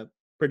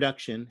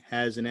production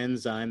has an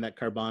enzyme, that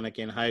carbonic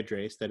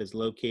anhydrase, that is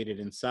located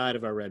inside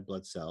of our red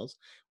blood cells,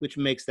 which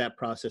makes that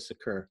process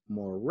occur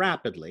more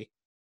rapidly.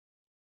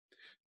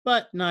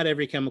 But not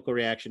every chemical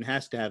reaction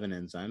has to have an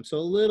enzyme, so a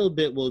little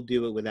bit will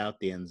do it without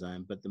the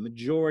enzyme, but the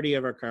majority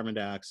of our carbon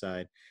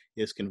dioxide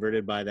is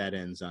converted by that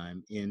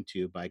enzyme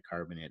into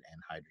bicarbonate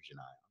and hydrogen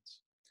ions.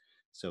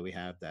 So we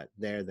have that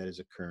there that is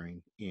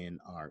occurring in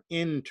our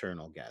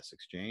internal gas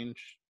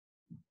exchange.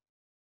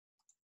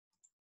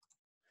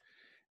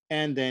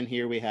 And then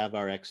here we have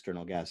our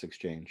external gas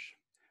exchange.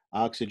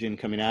 Oxygen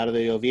coming out of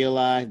the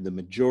alveoli, the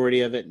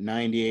majority of it,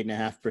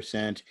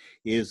 98.5%,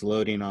 is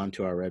loading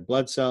onto our red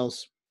blood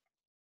cells.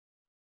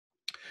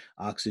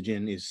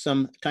 Oxygen is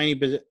some tiny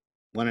bit,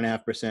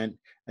 1.5%,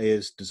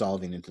 is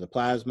dissolving into the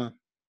plasma.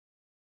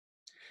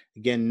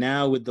 Again,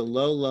 now with the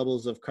low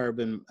levels of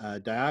carbon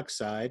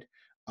dioxide,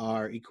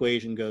 our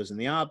equation goes in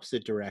the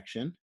opposite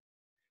direction.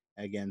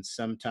 Again,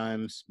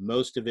 sometimes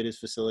most of it is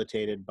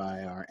facilitated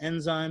by our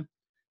enzyme,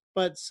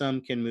 but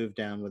some can move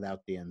down without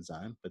the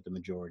enzyme, but the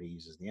majority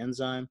uses the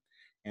enzyme,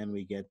 and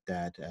we get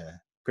that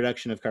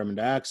production of carbon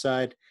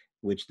dioxide,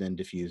 which then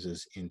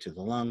diffuses into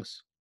the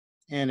lungs.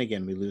 And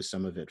again, we lose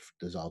some of it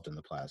dissolved in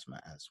the plasma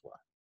as well.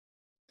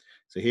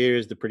 So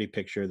here's the pretty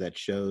picture that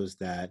shows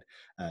that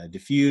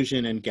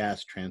diffusion and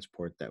gas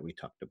transport that we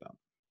talked about.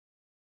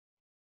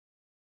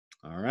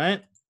 All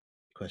right,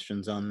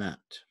 questions on that?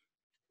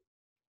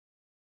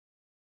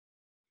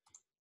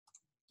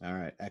 All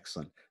right,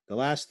 excellent. The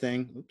last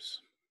thing,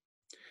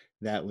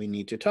 that we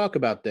need to talk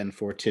about then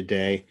for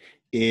today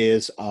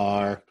is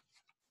our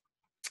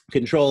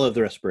control of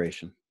the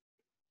respiration.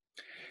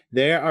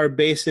 There are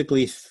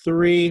basically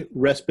 3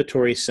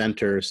 respiratory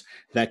centers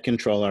that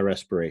control our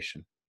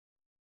respiration.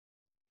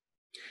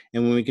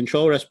 And when we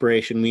control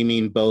respiration, we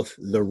mean both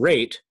the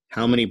rate,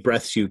 how many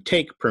breaths you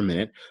take per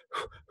minute,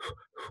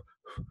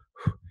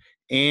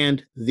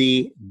 and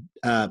the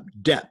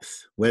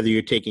depth, whether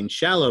you're taking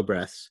shallow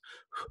breaths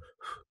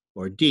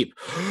or deep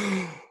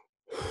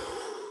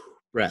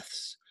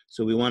breaths.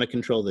 So we want to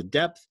control the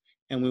depth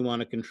and we want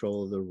to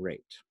control the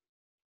rate.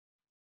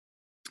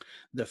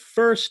 The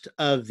first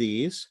of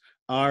these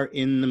are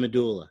in the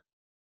medulla.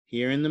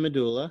 Here in the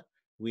medulla,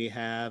 we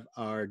have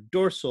our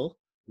dorsal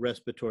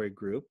respiratory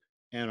group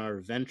and our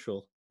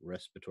ventral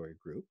respiratory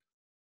group.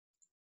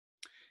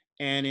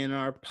 And in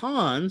our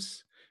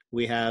pons,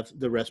 we have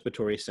the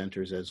respiratory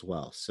centers as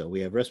well. So we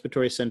have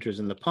respiratory centers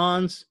in the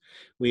pons.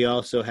 We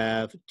also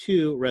have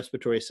 2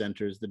 respiratory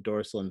centers, the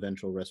dorsal and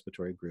ventral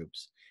respiratory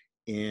groups,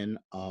 in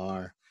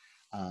our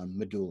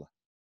medulla.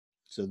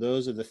 So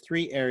those are the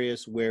 3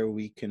 areas where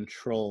we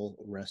control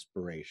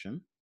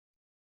respiration.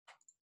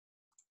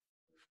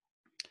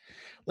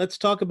 Let's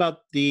talk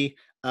about the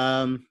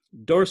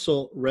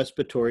dorsal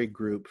respiratory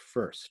group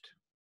first.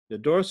 The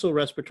dorsal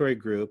respiratory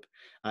group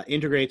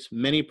integrates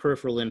many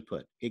peripheral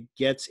input. It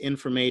gets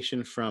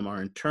information from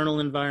our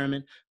internal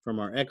environment, from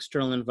our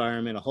external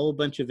environment, a whole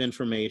bunch of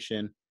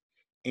information,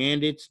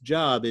 and its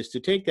job is to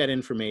take that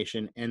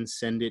information and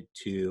send it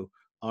to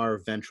our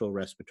ventral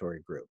respiratory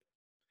group.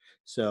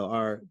 So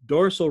our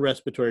dorsal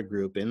respiratory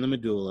group in the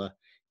medulla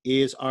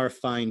is our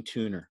fine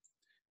tuner,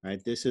 right?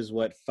 This is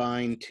what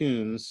fine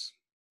tunes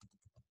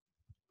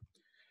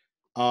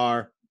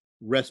our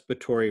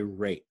respiratory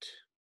rate.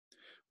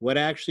 What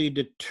actually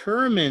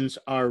determines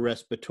our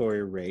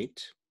respiratory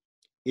rate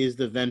is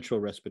the ventral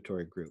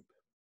respiratory group.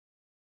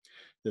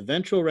 The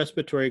ventral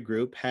respiratory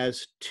group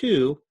has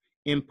 2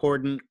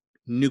 important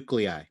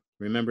nuclei.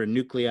 Remember,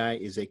 nuclei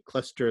is a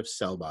cluster of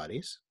cell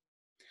bodies.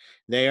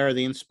 They are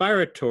the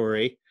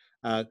inspiratory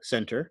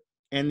center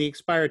and the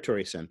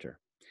expiratory center.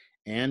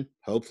 And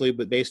hopefully,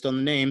 but based on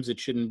the names, it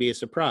shouldn't be a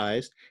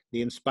surprise.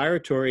 The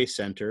inspiratory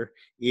center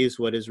is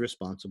what is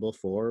responsible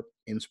for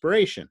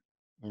inspiration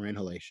or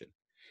inhalation.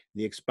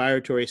 The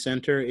expiratory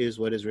center is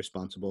what is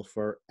responsible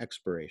for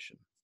expiration.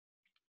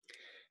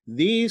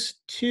 These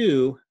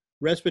two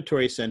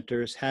respiratory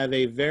centers have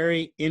a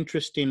very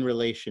interesting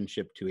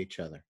relationship to each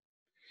other.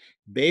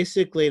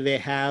 Basically, they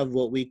have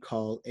what we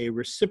call a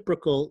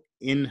reciprocal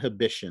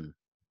inhibition.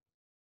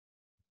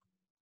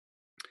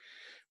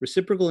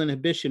 Reciprocal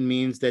inhibition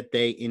means that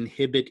they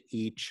inhibit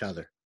each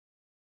other.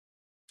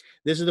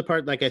 This is the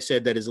part, like I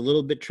said, that is a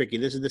little bit tricky.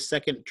 This is the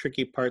second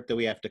tricky part that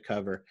we have to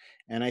cover.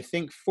 And I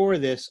think for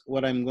this,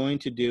 what I'm going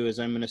to do is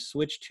I'm going to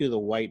switch to the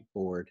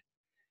whiteboard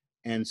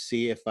and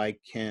see if I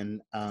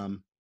can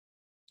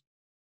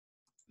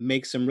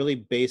make some really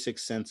basic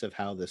sense of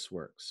how this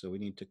works. So we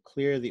need to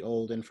clear the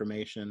old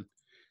information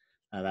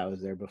that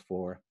was there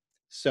before.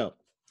 So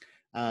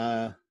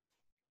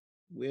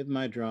with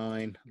my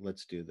drawing,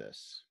 let's do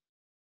this.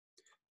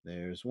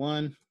 There's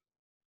 1,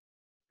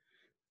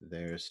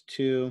 there's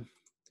 2.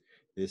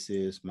 This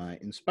is my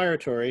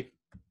inspiratory.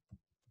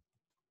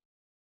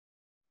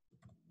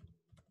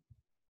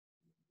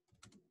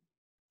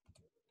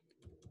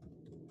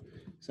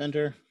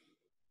 Center.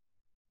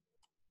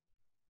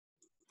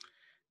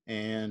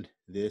 And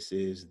this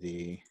is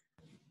the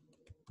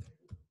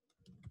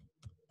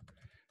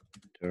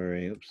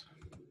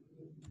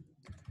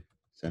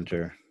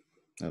center.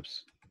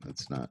 Oops,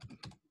 that's not.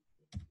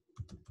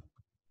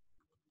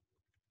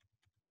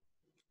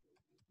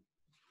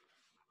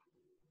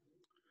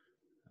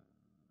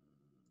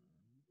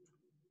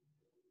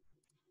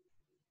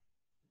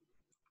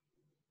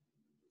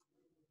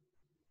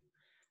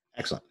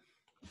 Excellent.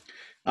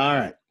 All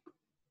right.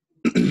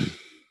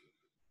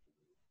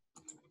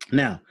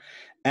 Now,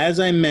 as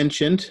I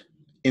mentioned,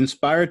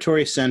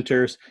 inspiratory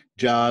center's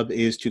job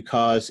is to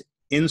cause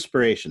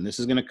inspiration. This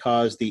is going to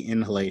cause the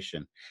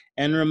inhalation.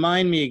 And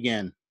remind me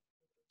again,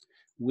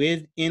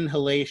 with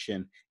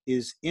inhalation,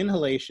 is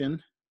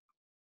inhalation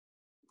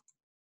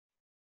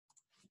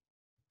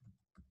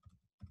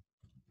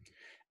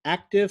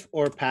active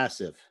or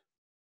passive?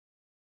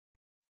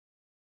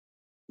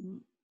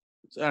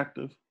 It's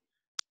active.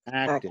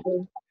 Active.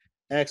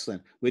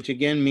 Excellent. Which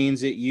again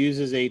means it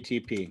uses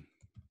ATP.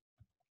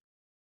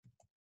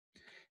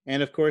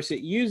 And of course,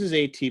 it uses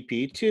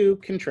ATP to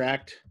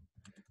contract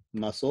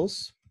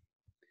muscles.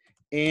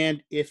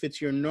 And if it's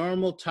your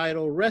normal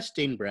tidal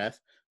resting breath,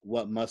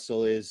 what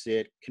muscle is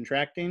it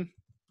contracting?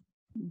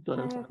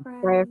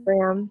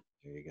 Diaphragm.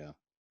 There you go.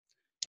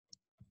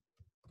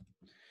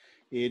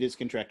 It is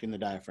contracting the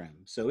diaphragm.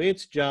 So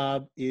its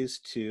job is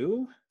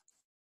to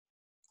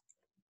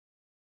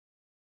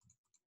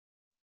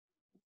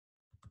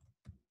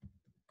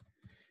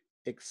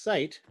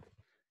excite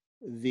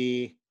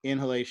the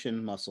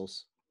inhalation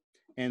muscles.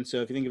 And so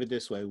if you think of it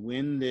this way,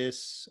 when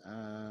this,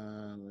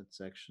 let's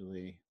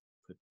actually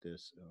put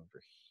this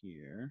over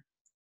here,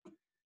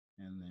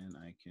 and then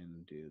I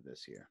can do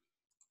this here.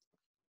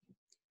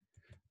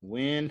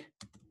 When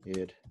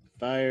it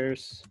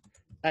fires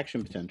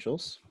action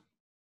potentials,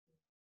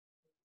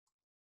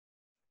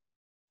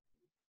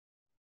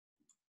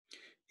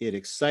 it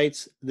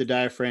excites the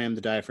diaphragm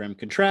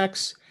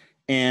contracts,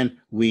 and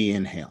we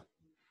inhale.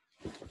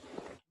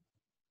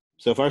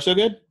 So far, so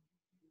good?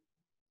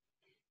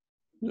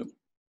 Yep.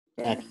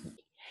 Excellent.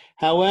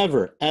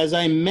 However, as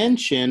I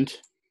mentioned,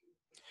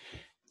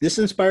 this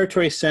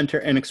inspiratory center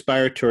and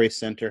expiratory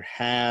center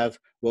have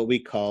what we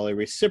call a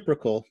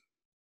reciprocal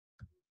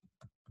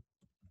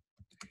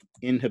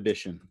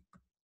inhibition.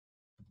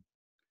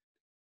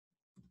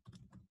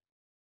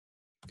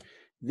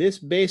 This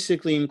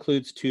basically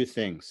includes two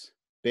things.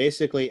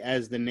 Basically,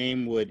 as the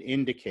name would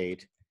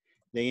indicate,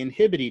 they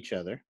inhibit each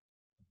other.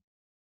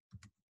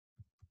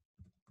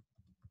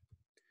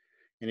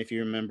 And if you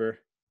remember,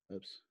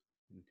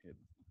 inhibit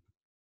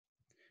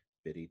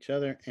each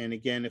other. And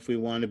again, if we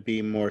want to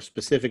be more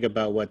specific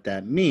about what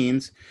that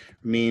means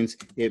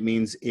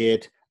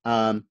it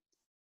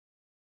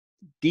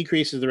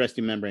decreases the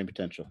resting membrane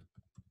potential.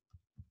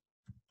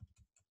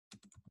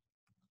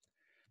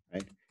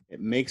 Right?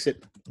 It makes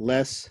it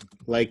less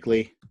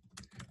likely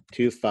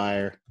to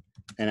fire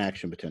an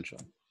action potential.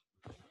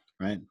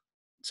 Right?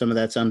 Some of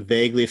that sound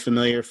vaguely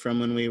familiar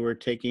from when we were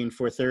taking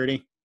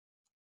 430.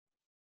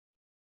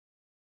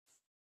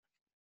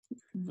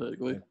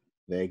 Vaguely.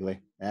 Vaguely.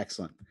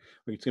 Excellent.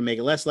 We're just going to make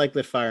it less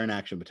likely to fire an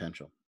action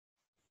potential.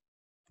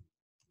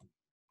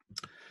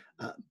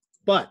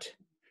 But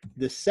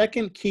the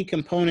second key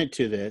component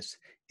to this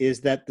is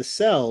that the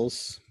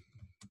cells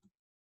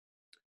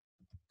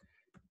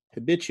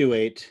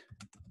habituate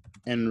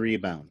and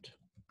rebound.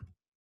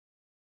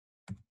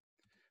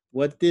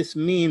 What this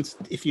means,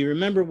 if you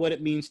remember what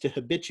it means to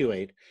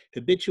habituate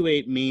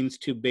means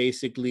to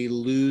basically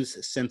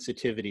lose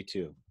sensitivity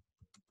to.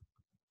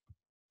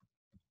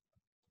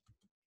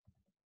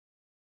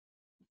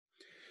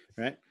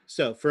 Right?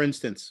 So for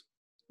instance,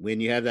 when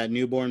you have that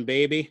newborn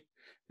baby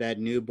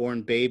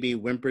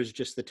whimpers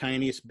just the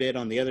tiniest bit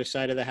on the other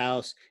side of the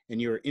house,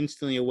 and you're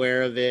instantly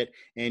aware of it,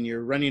 and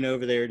you're running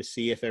over there to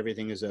see if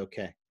everything is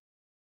okay.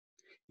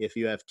 If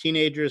you have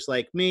teenagers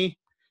like me,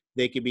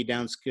 They could be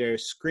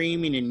downstairs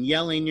screaming and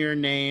yelling your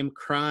name,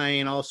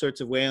 crying, all sorts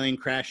of wailing,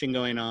 crashing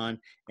going on,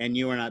 and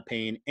you are not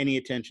paying any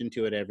attention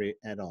to it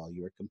at all.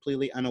 You are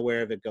completely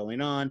unaware of it going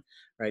on,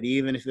 right?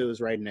 Even if it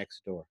was right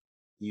next door.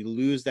 You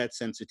lose that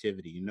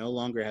sensitivity. You no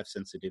longer have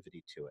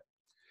sensitivity to it.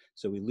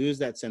 So we lose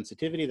that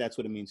sensitivity. That's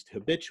what it means to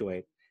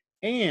habituate.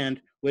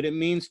 And what it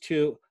means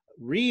to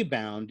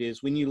rebound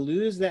is when you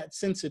lose that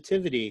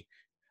sensitivity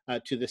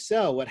to the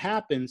cell, what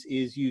happens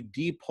is you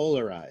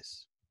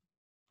depolarize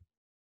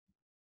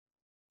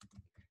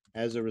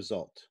as a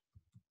result.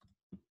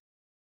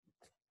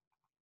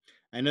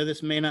 I know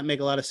this may not make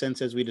a lot of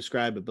sense as we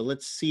describe it, but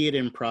let's see it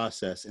in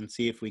process and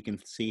see if we can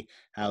see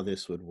how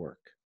this would work.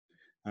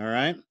 All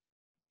right.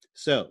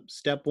 So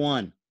step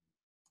one.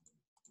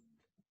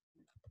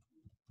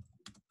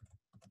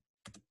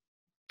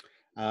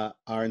 Our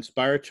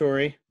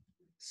inspiratory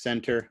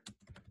center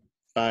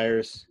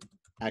fires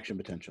action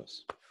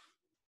potentials.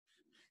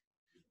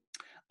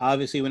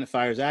 Obviously, when it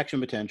fires action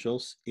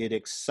potentials, it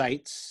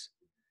excites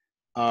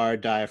our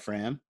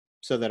diaphragm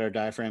so that our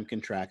diaphragm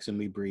contracts and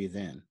we breathe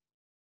in.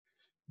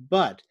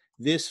 But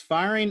this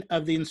firing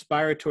of the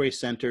inspiratory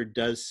center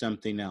does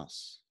something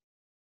else.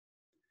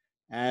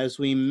 As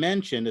we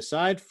mentioned,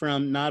 aside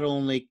from not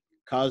only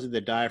causing the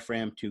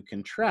diaphragm to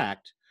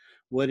contract,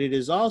 what it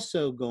is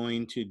also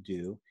going to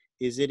do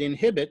is it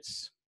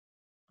inhibits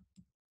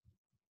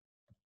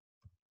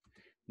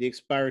the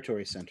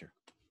expiratory center.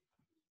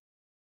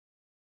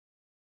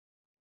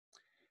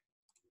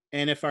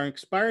 And if our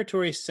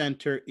expiratory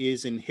center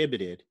is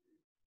inhibited,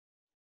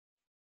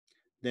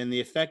 then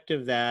the effect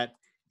of that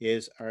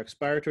is our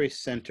expiratory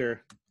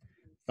center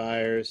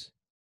fires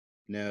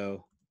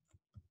no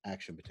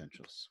action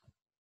potentials.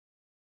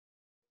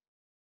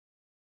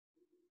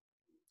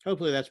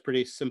 Hopefully that's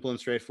pretty simple and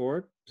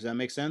straightforward. Does that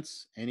make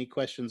sense? Any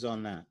questions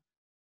on that?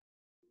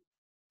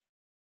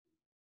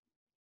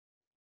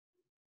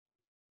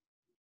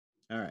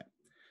 All right,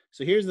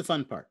 so here's the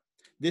fun part.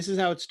 This is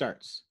how it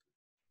starts.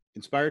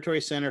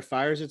 Inspiratory center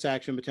fires its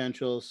action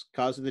potentials,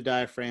 causing the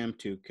diaphragm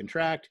to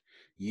contract.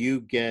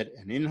 You get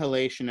an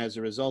inhalation as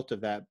a result of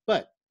that,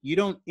 but you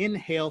don't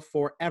inhale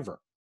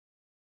forever.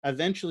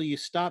 Eventually you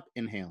stop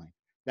inhaling.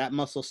 That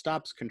muscle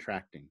stops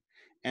contracting.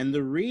 And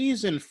the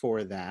reason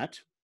for that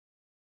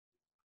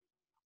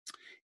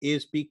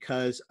is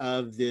because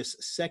of this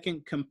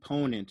second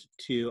component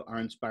to our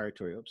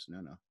inspiratory. Oops,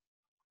 no.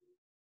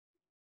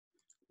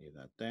 Leave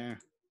that there.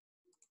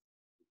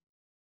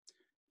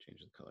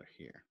 Change the color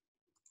here.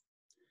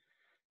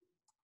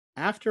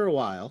 After a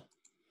while,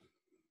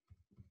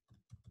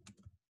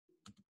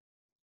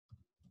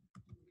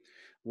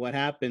 what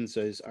happens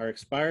is our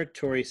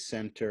expiratory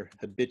center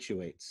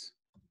habituates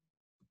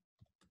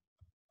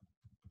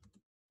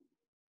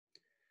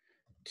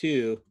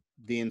to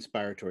the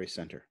inspiratory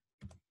center.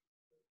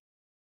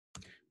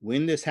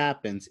 When this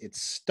happens, it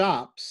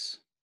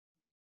stops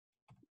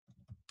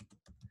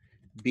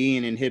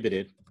being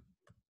inhibited.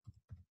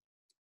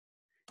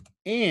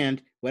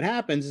 And what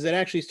happens is it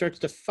actually starts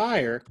to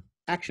fire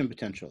action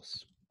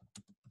potentials.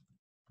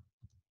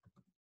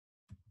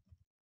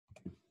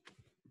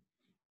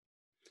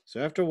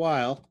 So after a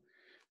while,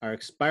 our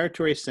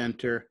expiratory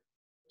center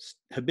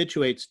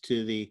habituates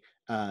to the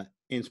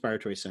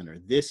inspiratory center.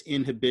 This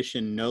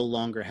inhibition no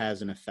longer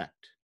has an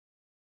effect.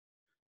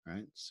 All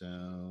right,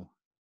 so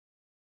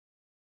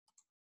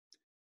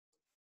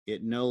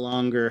it no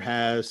longer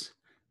has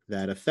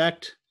that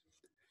effect.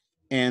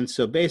 And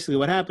so basically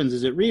what happens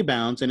is it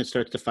rebounds and it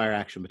starts to fire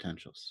action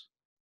potentials.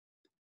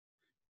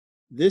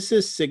 This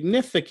is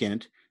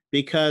significant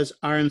because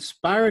our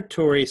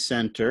inspiratory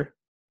center,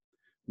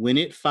 when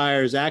it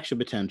fires action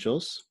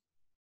potentials,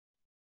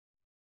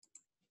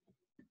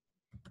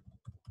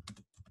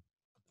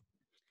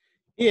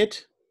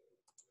 it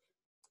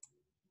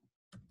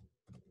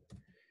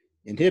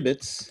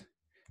inhibits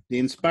the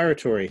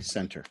inspiratory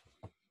center.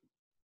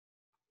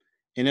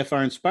 And if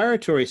our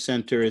inspiratory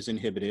center is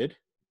inhibited,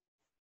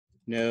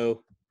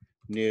 no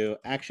new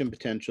action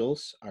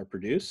potentials are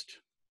produced.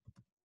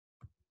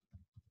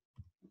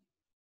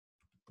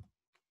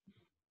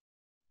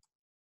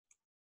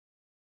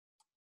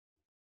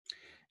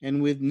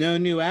 And with no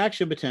new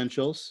action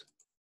potentials,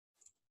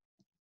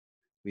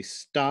 we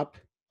stop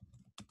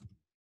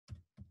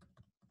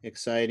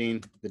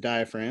exciting the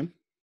diaphragm.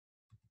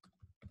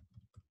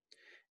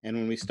 And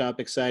when we stop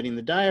exciting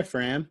the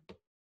diaphragm,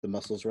 the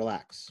muscles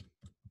relax.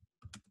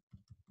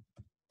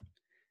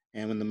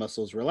 And when the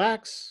muscles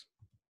relax,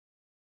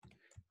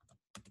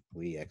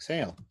 we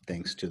exhale.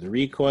 Thanks to the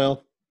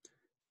recoil,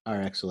 our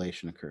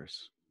exhalation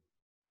occurs.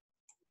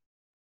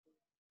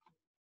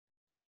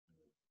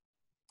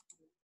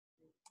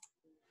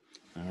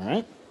 All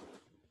right.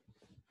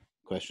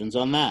 Questions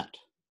on that?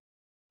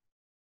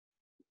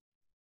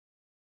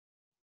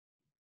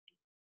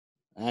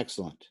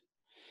 Excellent.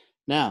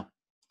 Now,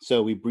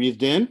 so we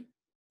breathed in.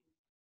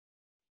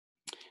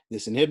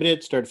 This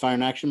inhibited, started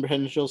firing action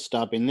potentials.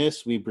 Stopping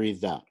this, we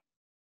breathed out.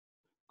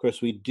 Of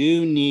course, we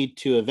do need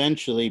to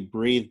eventually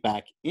breathe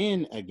back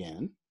in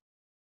again.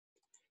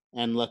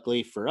 And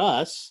luckily for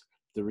us,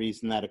 The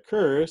reason that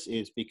occurs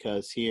is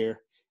because here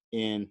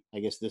in, I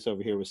guess this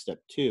over here was step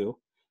 2,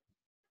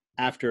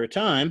 after a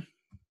time,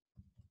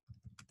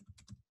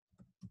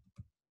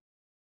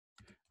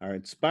 our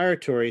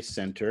inspiratory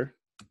center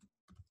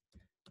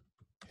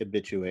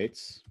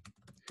habituates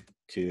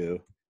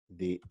to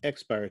the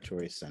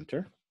expiratory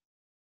center.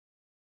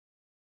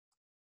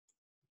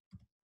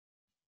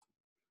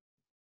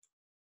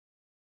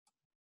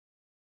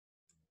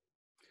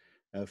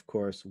 Of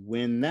course,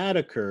 when that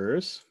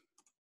occurs,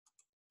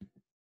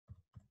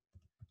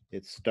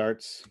 it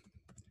starts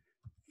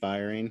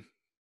firing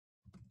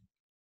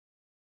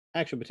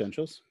action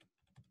potentials,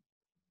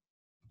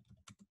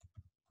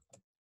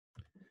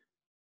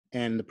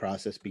 and the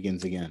process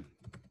begins again.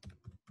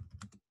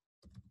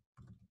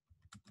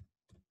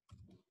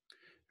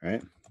 All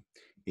right,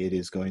 it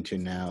is going to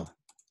now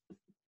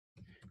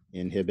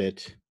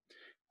inhibit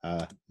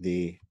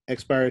the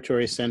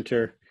expiratory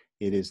center.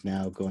 It is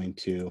now going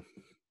to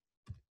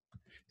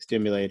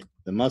stimulate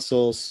the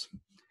muscles,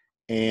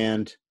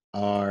 and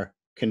our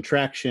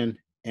contraction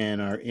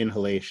and our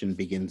inhalation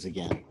begins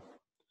again.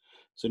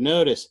 So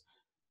notice,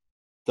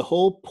 the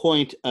whole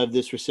point of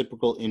this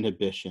reciprocal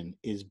inhibition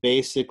is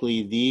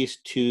basically these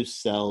two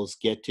cells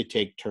get to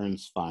take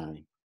turns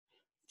firing.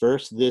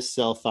 First, this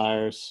cell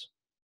fires,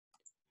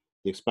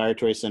 the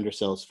expiratory center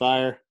cells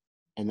fire,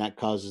 and that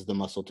causes the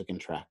muscle to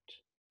contract.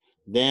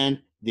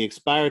 Then the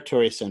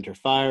expiratory center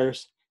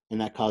fires,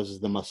 and that causes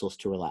the muscles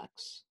to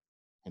relax.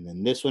 And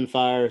then this one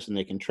fires and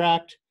they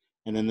contract,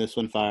 and then this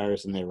one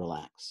fires and they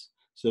relax.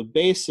 So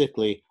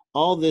basically,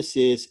 all this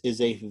is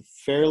a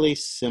fairly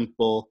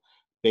simple,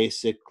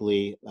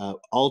 basically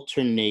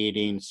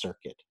alternating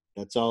circuit.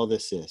 That's all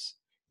this is.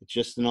 It's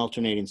just an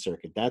alternating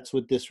circuit. That's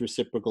what this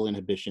reciprocal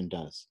inhibition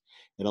does.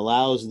 It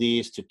allows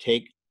these to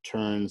take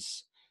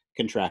turns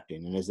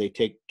contracting, and as they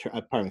take,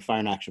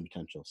 firing action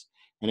potentials.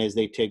 And as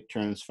they take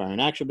turns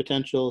firing action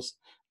potentials,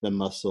 the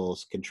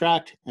muscles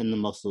contract and the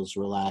muscles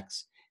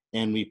relax,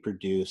 and we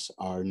produce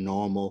our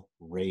normal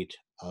rate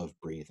of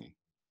breathing.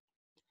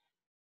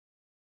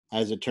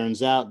 As it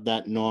turns out,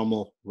 that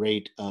normal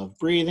rate of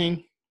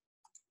breathing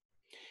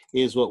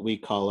is what we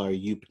call our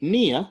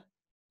eupnea,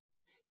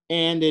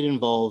 and it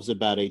involves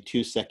about a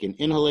 2-second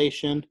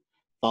inhalation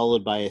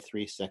followed by a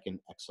 3-second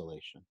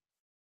exhalation.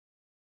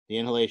 The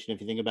inhalation, if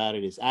you think about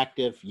it, is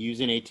active,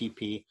 using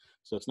ATP,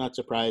 so it's not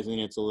surprising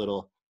it's a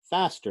little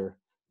faster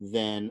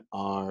than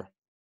our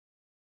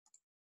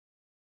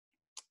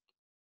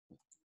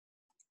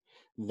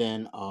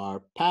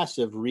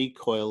passive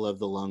recoil of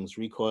the lungs,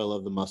 recoil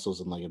of the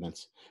muscles and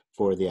ligaments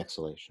for the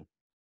exhalation.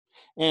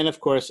 And of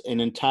course, an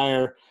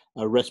entire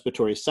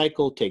respiratory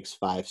cycle takes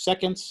 5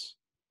 seconds.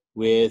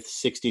 With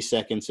 60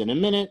 seconds in a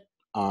minute,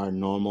 our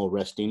normal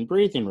resting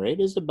breathing rate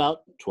is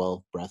about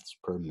 12 breaths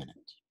per minute.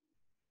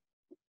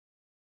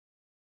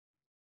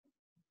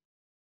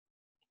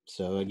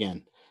 So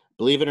again,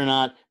 believe it or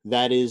not,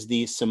 that is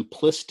the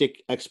simplistic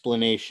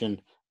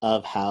explanation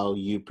of how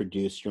you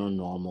produce your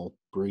normal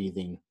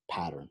breathing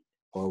pattern,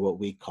 or what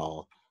we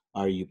call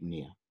our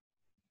eupnea.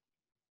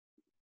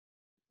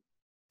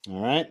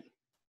 All right,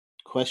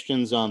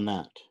 questions on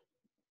that?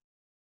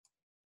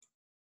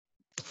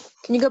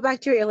 Can you go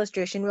back to your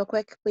illustration real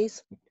quick,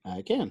 please?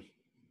 I can.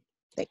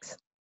 Thanks.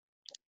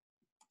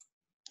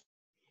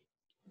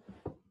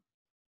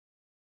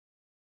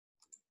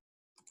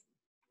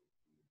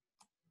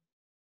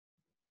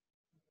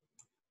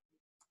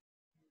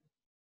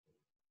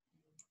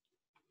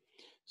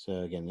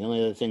 So again, the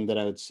only other thing that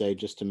I would say,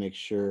 just to make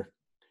sure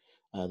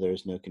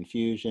there's no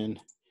confusion,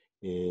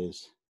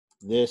 is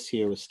this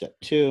here was step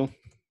 2.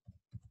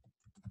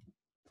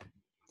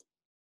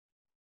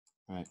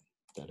 All right,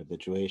 that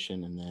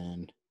habituation, and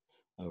then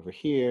over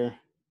here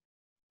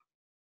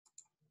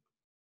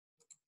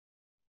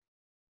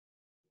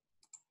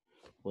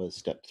was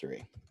step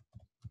 3,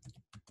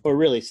 or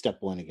really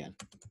step 1 again.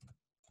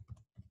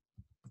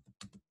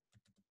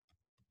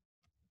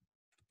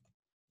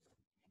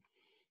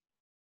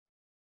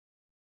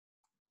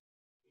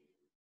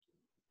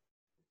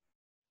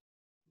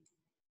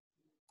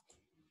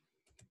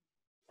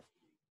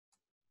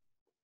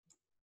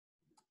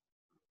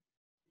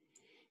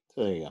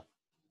 So there you go.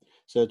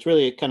 So it's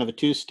really kind of a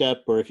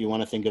 2-step, or if you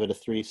want to think of it, a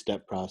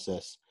 3-step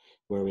process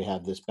where we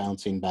have this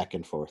bouncing back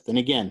and forth. And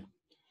again,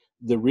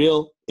 the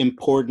real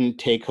important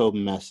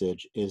take-home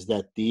message is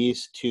that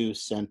these two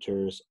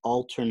centers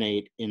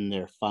alternate in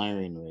their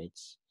firing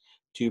rates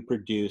to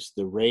produce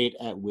the rate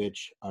at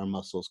which our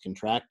muscles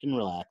contract and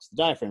relax, the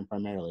diaphragm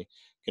primarily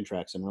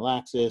contracts and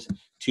relaxes,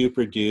 to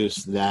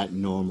produce that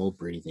normal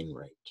breathing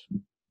rate.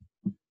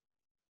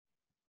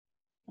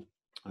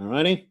 All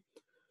righty.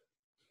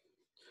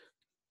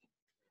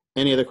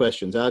 Any other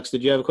questions? Alex,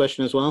 did you have a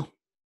question as well?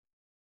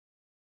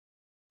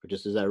 Or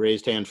just as that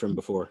raised hand from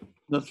before?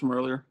 That's from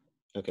earlier.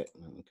 Okay,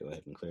 let me go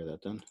ahead and clear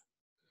that then.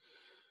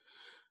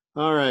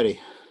 All righty.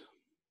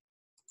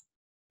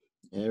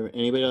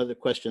 Anybody other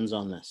questions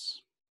on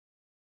this?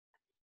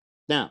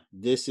 Now,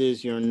 this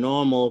is your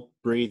normal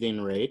breathing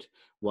rate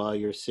while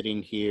you're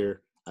sitting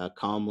here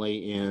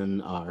calmly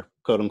in our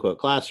quote-unquote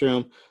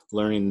classroom,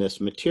 learning this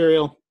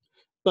material.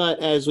 But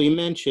as we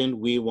mentioned,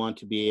 we want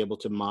to be able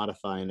to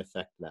modify and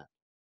affect that.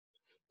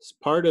 As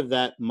part of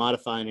that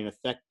modifying and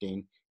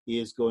affecting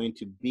is going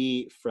to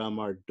be from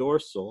our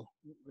dorsal.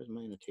 Where's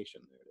my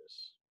annotation? There it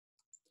is.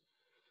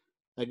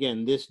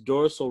 Again, this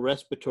dorsal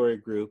respiratory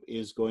group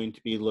is going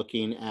to be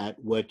looking at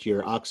what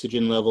your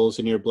oxygen levels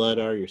in your blood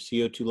are, your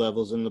CO2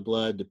 levels in the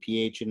blood, the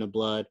pH in the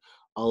blood,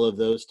 all of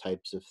those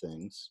types of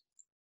things.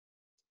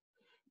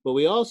 But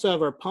we also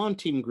have our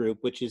pontine group,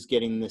 which is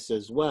getting this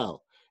as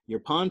well. Your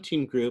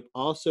pontine group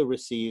also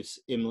receives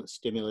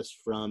stimulus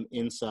from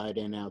inside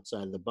and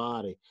outside of the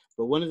body.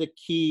 But one of the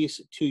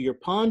keys to your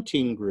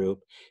pontine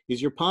group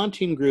is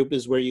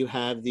where you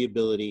have the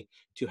ability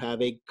to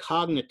have a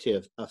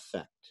cognitive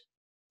effect.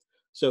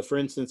 So for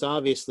instance,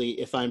 obviously,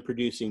 if I'm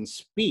producing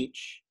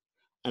speech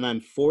and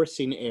I'm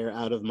forcing air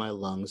out of my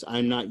lungs,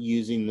 I'm not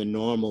using the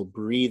normal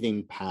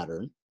breathing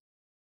pattern,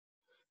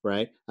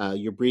 right?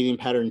 Your breathing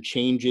pattern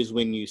changes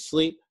when you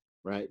sleep,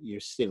 right? You're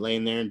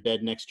laying there in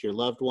bed next to your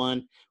loved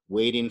one,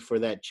 waiting for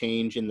that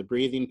change in the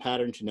breathing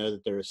pattern to know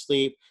that they're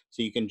asleep,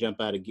 so you can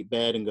jump out of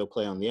bed and go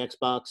play on the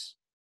Xbox,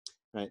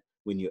 right?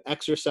 When you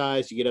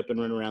exercise, you get up and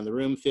run around the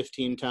room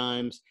 15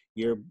 times,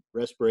 your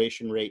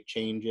respiration rate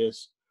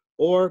changes.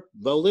 Or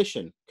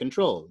volition,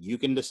 control. You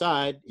can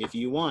decide if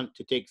you want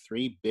to take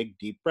 3 big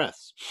deep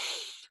breaths.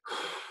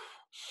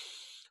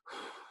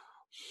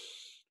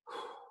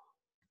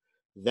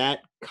 That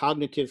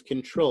cognitive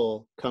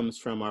control comes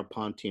from our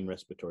pontine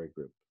respiratory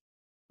group,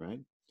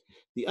 right?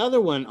 The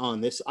other one on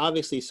this,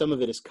 obviously some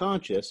of it is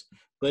conscious,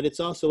 but it's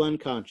also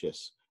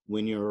unconscious.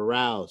 When you're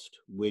aroused,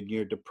 when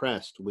you're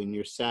depressed, when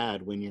you're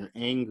sad, when you're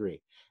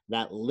angry,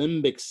 that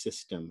limbic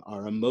system,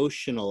 our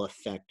emotional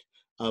effect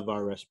of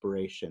our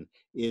respiration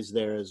is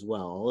there as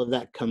well. All of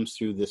that comes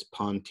through this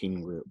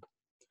pontine group.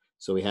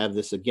 So we have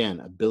this,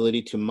 again,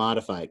 ability to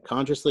modify it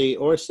consciously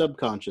or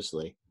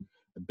subconsciously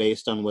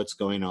based on what's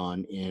going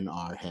on in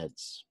our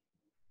heads.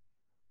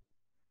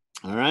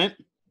 All right.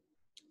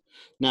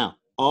 Now,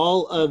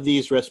 all of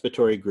these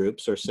respiratory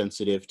groups are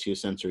sensitive to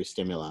sensory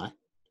stimuli.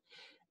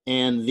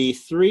 And the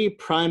 3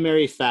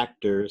 primary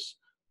factors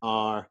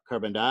are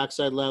carbon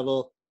dioxide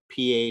level,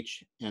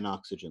 pH, and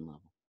oxygen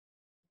level.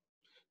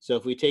 So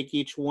if we take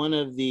each one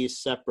of these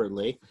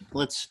separately,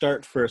 let's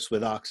start first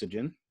with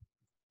oxygen.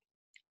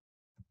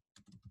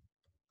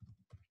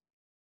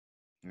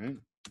 All right.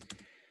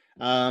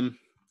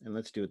 And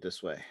let's do it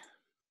this way.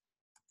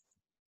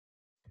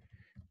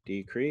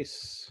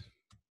 Decrease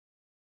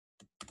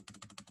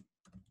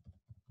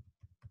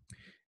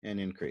and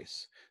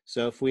increase.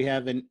 So if we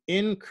have a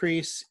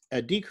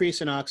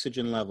decrease in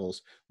oxygen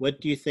levels, what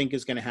do you think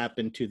is going to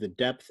happen to the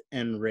depth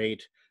and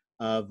rate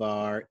of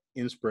our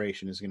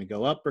inspiration? Is it going to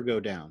go up or go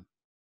down?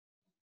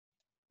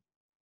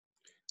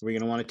 Are we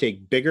going to want to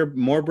take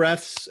more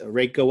breaths,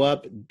 rate go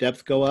up,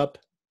 depth go up?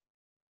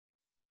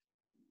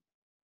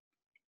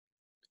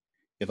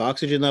 If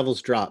oxygen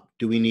levels drop,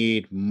 do we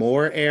need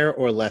more air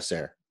or less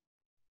air?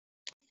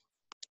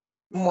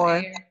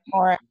 More.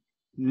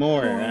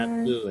 More air,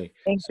 absolutely.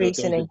 So if Increase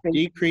and there's a increase.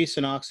 decrease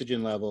in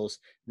oxygen levels,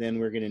 then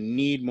we're going to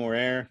need more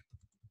air.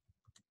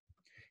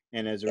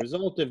 And as a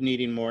result of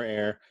needing more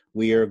air,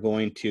 we are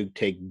going to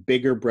take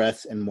bigger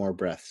breaths and more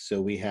breaths.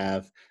 So we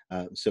have,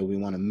 so we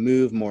want to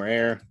move more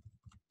air.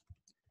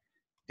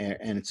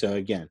 And so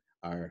again,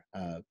 our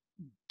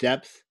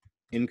depth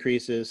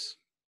increases,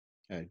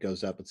 it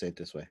goes up, let's say it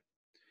this way.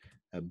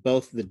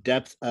 Both the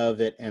depth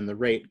of it and the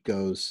rate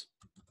goes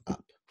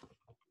up.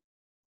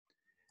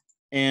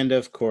 And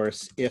of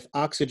course, if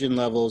oxygen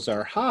levels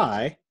are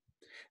high,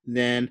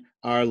 then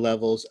our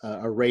levels,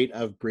 our rate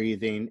of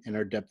breathing and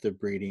our depth of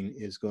breathing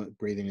is going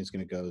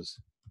to go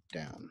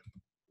down.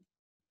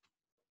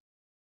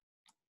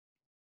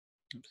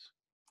 Oops.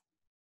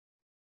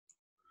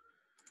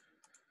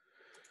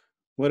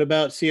 What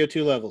about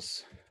CO2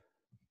 levels?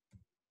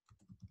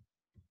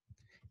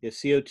 If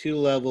CO2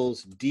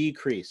 levels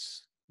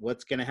decrease,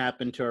 what's going to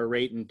happen to our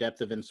rate and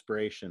depth of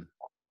inspiration?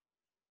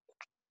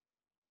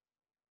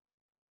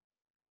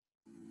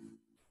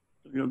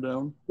 Go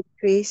down.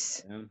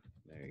 Decrease.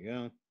 There you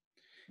go.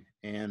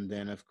 And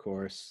then, of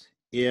course,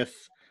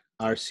 if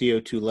our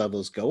CO2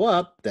 levels go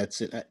up,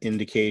 that's an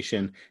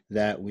indication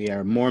that we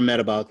are more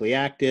metabolically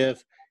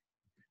active,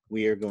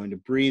 we are going to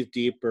breathe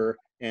deeper,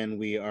 and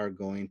we are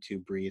going to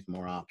breathe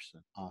more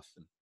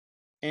often.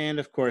 And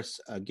of course,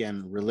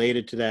 again,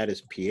 related to that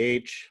is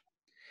pH.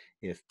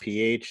 If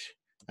pH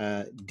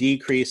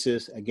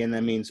decreases, again,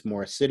 that means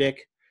more acidic.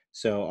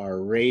 So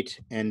our rate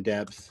and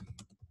depth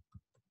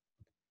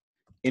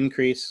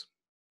increase.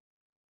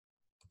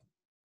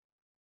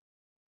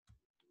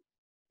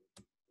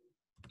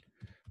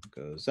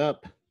 Goes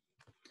up.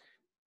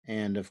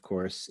 And of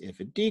course,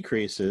 if it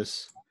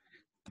decreases,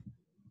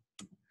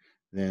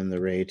 then the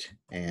rate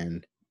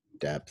and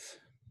depth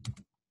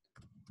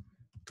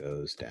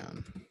goes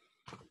down.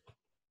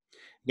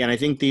 Again, I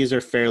think these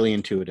are fairly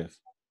intuitive,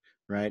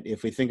 right?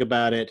 If we think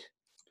about it,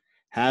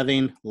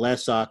 having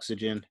less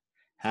oxygen,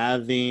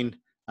 having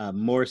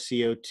more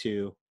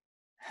CO2,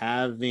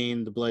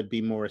 having the blood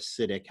be more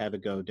acidic, have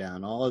it go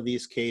down. All of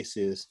these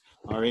cases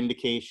are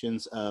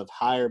indications of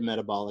higher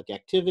metabolic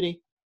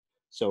activity.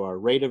 So our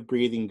rate of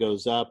breathing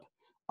goes up,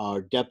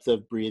 our depth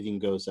of breathing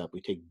goes up.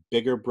 We take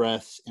bigger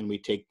breaths and we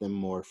take them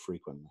more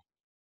frequently.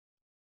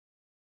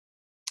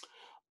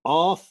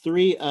 All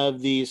three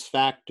of these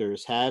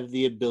factors have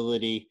the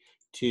ability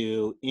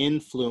to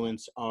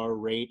influence our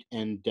rate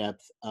and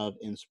depth of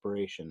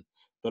inspiration,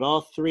 but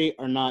all three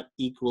are not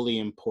equally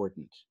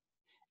important.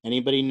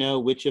 Anybody know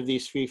which of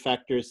these three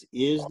factors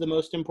is the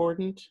most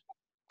important?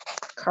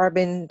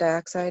 Carbon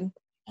dioxide.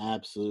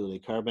 Absolutely,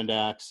 carbon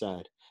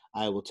dioxide.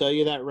 I will tell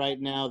you that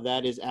right now,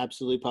 that is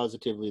absolutely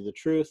positively the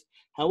truth.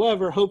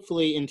 However,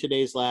 hopefully in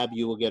today's lab,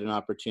 you will get an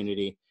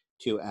opportunity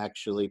to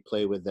actually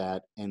play with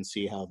that and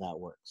see how that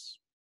works.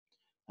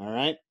 All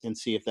right, and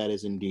see if that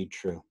is indeed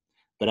true.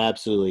 But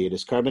absolutely, it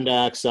is carbon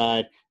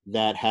dioxide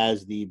that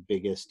has the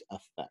biggest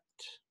effect.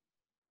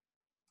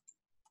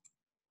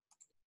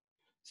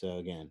 So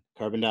again,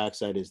 carbon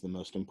dioxide is the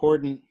most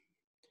important,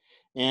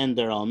 and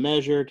they're all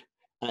measured.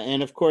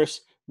 And of course,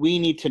 we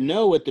need to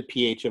know what the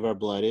pH of our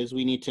blood is.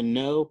 We need to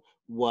know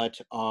what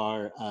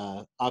our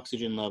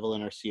oxygen level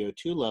and our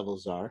CO2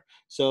 levels are.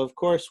 So of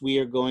course, we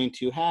are going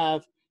to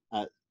have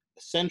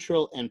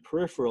central and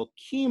peripheral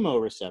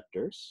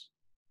chemoreceptors.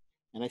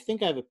 And I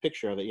think I have a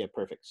picture of it. Yeah,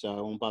 perfect. So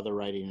I won't bother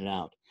writing it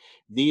out.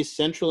 These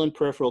central and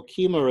peripheral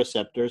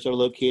chemoreceptors are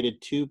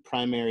located two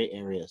primary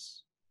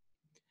areas.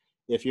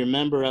 If you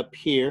remember up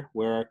here,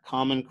 where our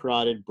common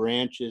carotid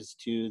branches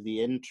to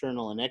the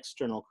internal and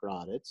external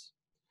carotids,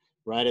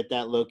 right at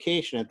that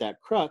location, at that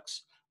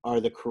crux,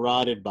 are the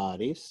carotid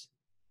bodies.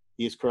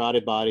 These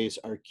carotid bodies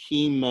are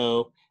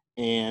chemo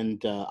and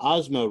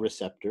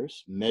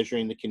osmoreceptors,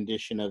 measuring the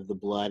condition of the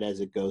blood as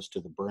it goes to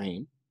the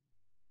brain.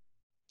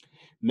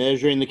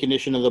 Measuring the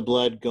condition of the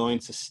blood going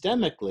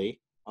systemically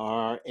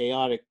are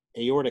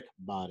aortic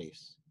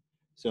bodies.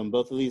 So in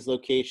both of these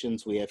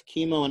locations, we have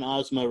chemo and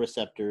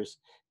osmoreceptors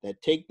that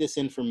take this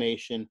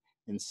information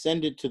and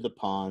send it to the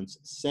pons,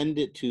 send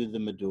it to the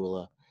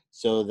medulla,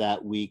 so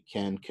that we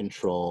can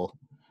control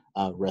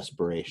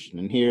respiration.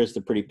 And here's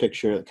the pretty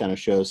picture that kind of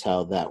shows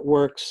how that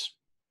works.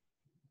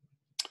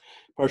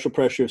 Partial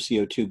pressure of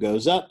CO2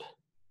 goes up,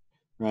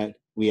 right?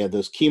 We have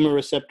those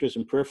chemoreceptors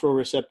and peripheral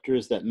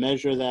receptors that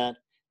measure that.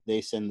 They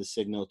send the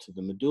signal to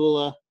the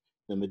medulla.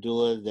 The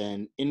medulla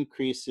then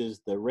increases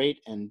the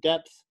rate and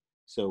depth.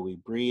 So we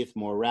breathe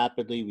more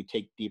rapidly, we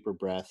take deeper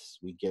breaths,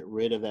 we get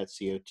rid of that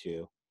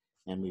CO2,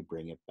 and we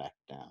bring it back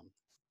down.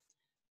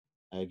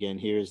 Again,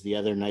 here's the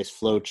other nice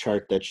flow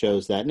chart that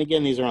shows that. And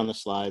again, these are on the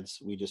slides.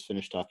 We just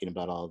finished talking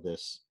about all of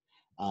this.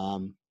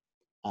 And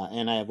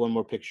I have one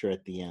more picture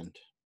at the end.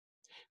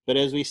 But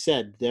as we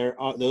said,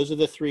 those are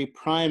the three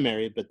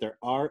primary, but there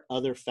are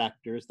other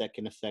factors that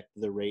can affect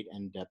the rate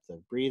and depth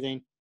of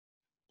breathing.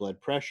 Blood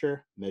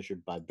pressure,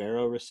 measured by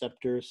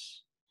baroreceptors.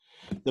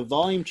 The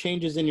volume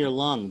changes in your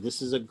lung.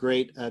 This is a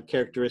great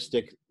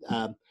characteristic.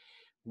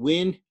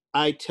 When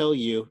I tell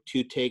you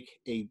to take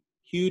a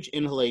huge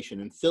inhalation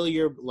and fill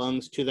your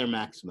lungs to their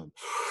maximum,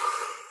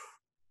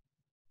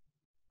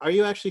 are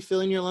you actually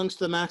filling your lungs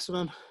to the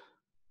maximum?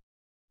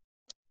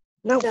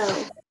 No.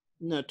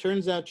 No, it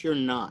turns out you're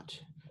not.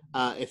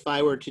 If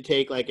I were to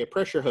take like a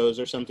pressure hose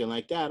or something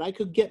like that, I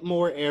could get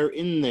more air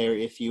in there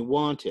if you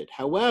wanted.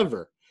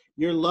 However,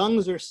 your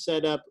lungs are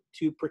set up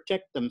to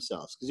protect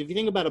themselves. Because if you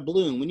think about a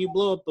balloon, when you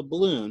blow up a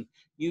balloon,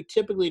 you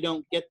typically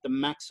don't get the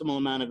maximum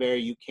amount of air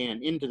you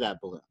can into that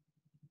balloon.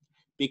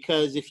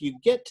 Because if you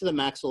get to the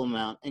maximum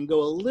amount and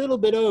go a little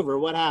bit over,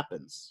 what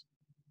happens?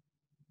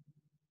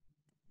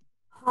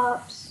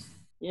 Pops.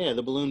 Yeah,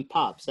 the balloon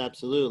pops,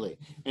 absolutely.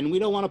 And we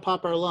don't want to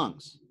pop our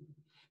lungs.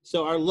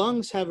 So our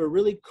lungs have a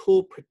really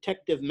cool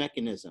protective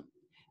mechanism.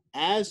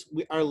 As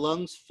our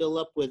lungs fill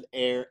up with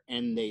air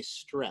and they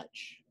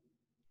stretch.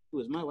 Ooh,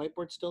 is my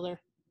whiteboard still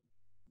there?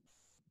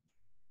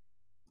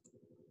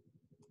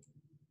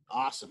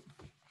 Awesome.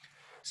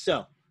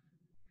 So,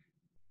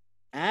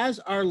 as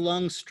our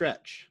lungs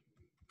stretch,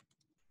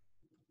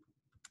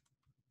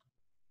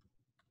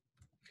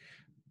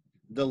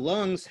 the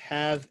lungs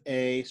have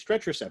a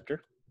stretch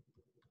receptor.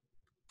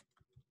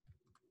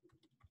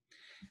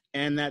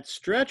 And that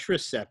stretch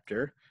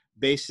receptor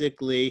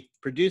basically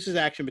produces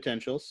action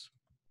potentials.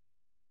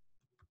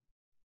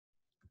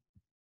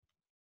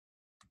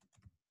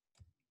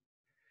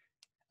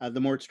 The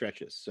more it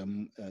stretches.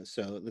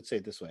 So let's say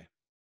it this way.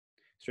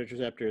 Stretch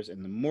receptors,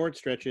 and the more it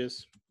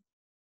stretches,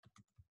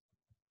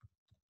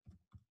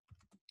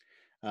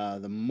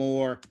 the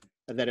more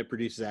that it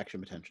produces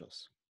action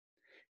potentials.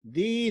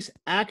 These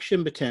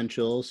action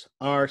potentials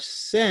are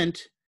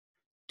sent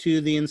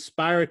to the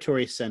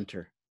inspiratory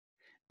center.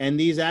 And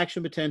these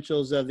action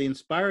potentials of the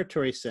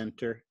inspiratory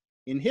center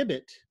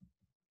inhibit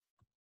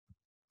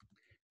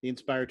the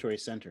inspiratory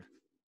center.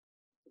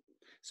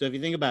 So if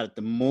you think about it,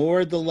 the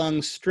more the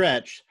lungs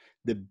stretch,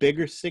 the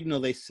bigger signal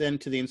they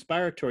send to the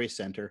inspiratory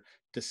center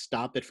to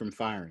stop it from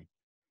firing.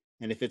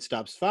 And if it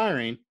stops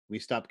firing, we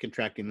stop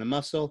contracting the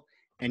muscle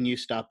and you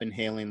stop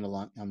inhaling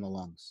on the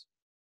lungs.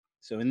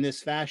 So in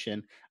this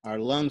fashion, our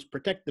lungs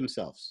protect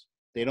themselves.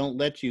 They don't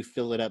let you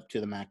fill it up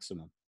to the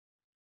maximum.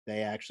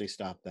 They actually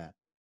stop that.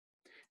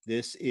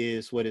 This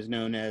is what is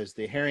known as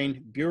the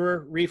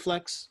Herring-Brewer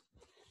reflex.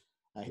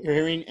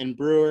 Herring and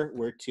Brewer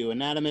were two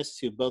anatomists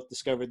who both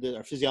discovered this,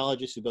 or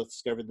physiologists who both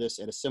discovered this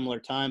at a similar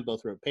time.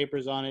 Both wrote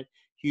papers on it.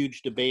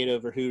 Huge debate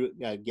over who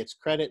gets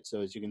credit.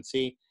 So as you can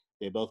see,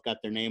 they both got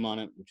their name on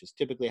it, which is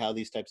typically how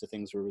these types of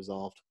things were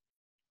resolved.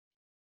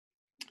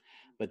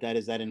 But that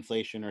is that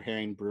inflation or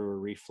Herring-Brewer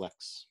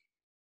reflex.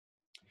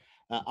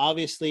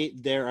 Obviously,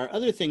 there are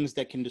other things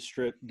that can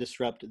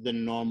disrupt the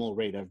normal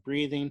rate of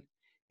breathing.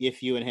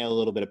 If you inhale a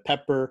little bit of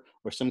pepper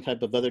or some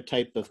type of other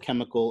type of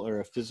chemical or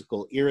a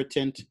physical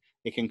irritant,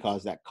 it can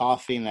cause that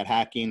coughing, that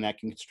hacking, that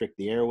can constrict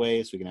the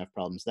airways. We can have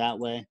problems that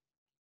way.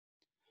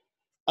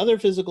 Other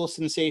physical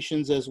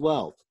sensations as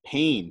well.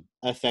 Pain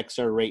affects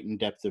our rate and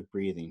depth of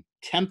breathing.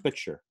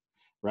 Temperature,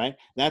 right?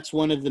 That's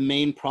one of the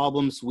main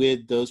problems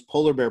with those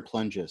polar bear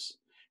plunges,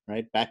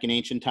 right? Back in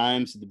ancient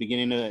times, at the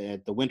beginning of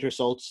at the winter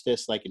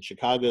solstice, like in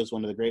Chicago is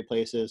one of the great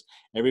places,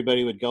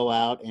 everybody would go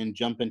out and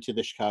jump into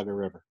the Chicago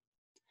River.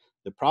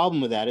 The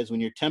problem with that is when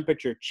your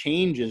temperature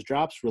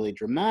drops really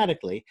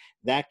dramatically,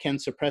 that can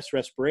suppress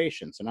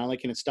respiration. So not only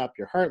can it stop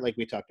your heart like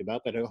we talked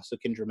about, but it also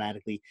can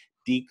dramatically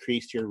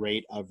decrease your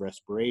rate of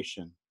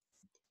respiration.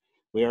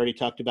 We already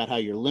talked about how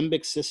your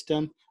limbic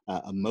system,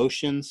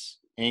 emotions,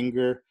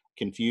 anger,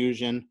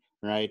 confusion,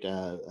 right,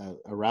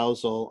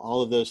 arousal,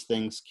 all of those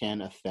things can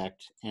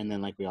affect. And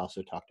then like we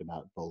also talked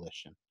about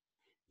volition.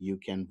 You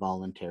can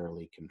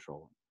voluntarily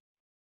control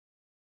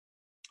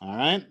it. All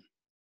right.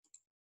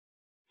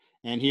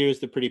 And here's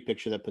the pretty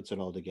picture that puts it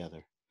all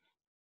together.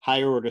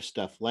 Higher order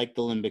stuff like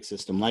the limbic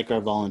system, like our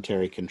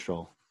voluntary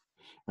control,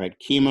 right?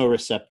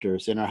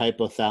 Chemoreceptors in our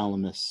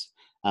hypothalamus,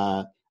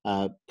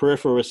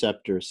 peripheral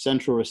receptors,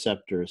 central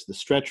receptors, the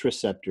stretch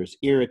receptors,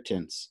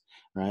 irritants,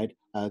 right?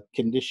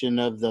 Condition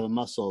of the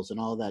muscles and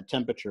all that,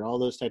 temperature, all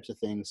those types of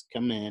things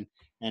come in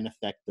and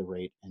affect the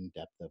rate and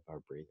depth of our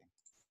breathing.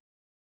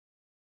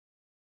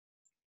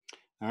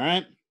 All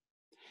right.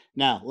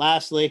 Now,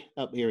 lastly,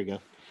 here we go.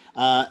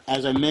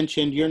 As I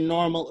mentioned, your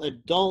normal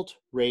adult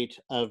rate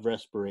of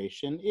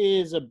respiration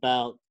is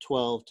about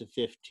 12 to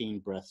 15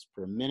 breaths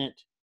per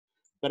minute,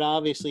 but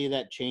obviously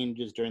that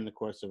changes during the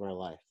course of our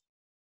life.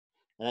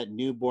 That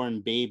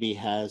newborn baby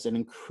has an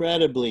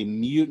incredibly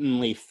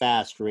mutantly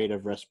fast rate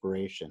of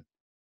respiration.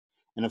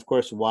 And of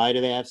course, why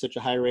do they have such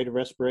a high rate of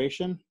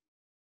respiration?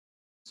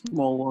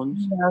 Small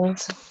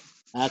lungs.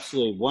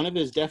 Absolutely. One of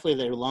it is definitely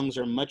their lungs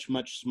are much,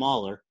 much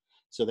smaller,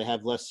 so they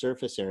have less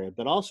surface area.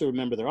 But also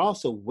remember, they're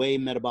also way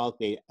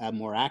metabolically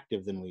more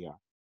active than we are.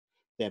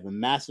 They have a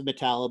massive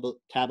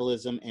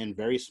metabolism and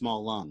very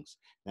small lungs.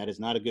 That is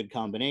not a good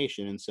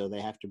combination, and so they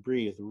have to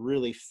breathe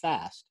really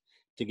fast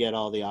to get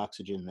all the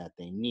oxygen that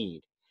they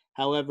need.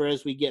 However,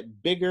 as we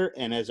get bigger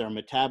and as our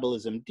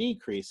metabolism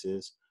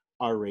decreases,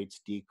 our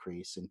rates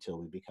decrease until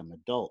we become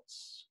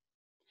adults.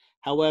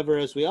 However,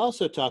 as we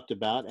also talked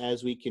about,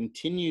 as we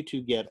continue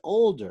to get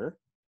older,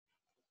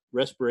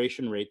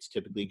 respiration rates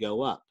typically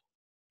go up.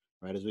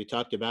 Right, as we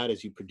talked about,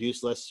 as you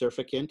produce less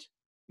surfactant,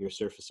 your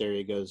surface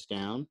area goes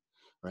down.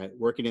 Right,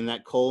 working in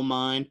that coal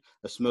mine,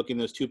 smoking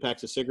those 2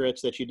 packs of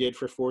cigarettes that you did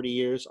for 40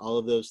 years, all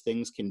of those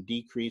things can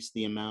decrease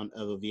the amount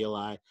of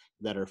alveoli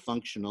that are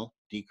functional,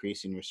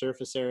 decreasing your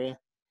surface area.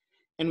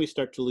 And we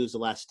start to lose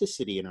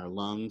elasticity in our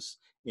lungs,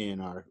 in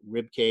our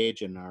rib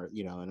cage, and our,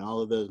 and all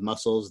of those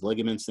muscles,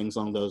 ligaments, things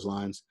along those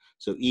lines.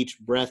 So each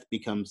breath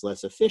becomes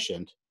less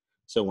efficient.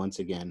 So once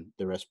again,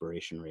 the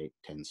respiration rate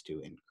tends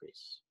to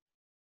increase.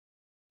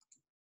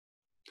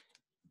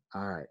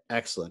 All right,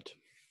 excellent.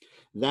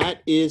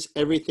 That is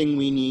everything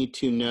we need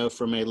to know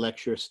from a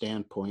lecture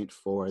standpoint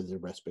for the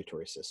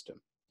respiratory system.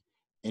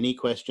 Any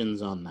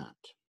questions on that?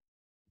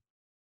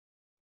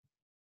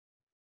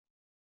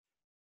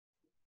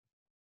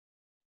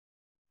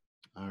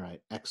 All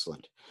right,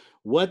 excellent.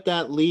 What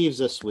that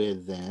leaves us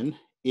with then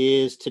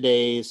is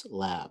today's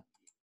lab.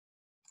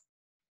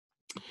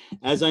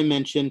 As I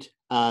mentioned,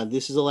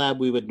 this is a lab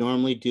we would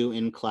normally do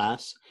in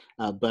class,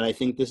 but I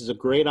think this is a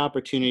great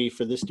opportunity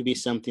for this to be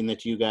something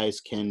that you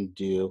guys can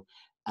do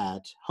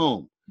at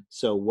home.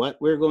 So what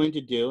we're going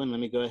to do, and let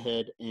me go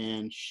ahead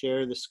and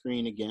share the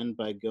screen again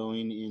by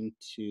going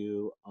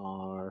into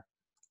our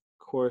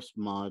course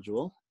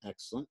module.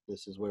 Excellent.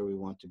 This is where we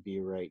want to be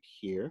right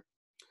here.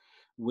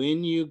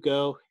 When you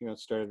go, here,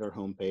 let's start at our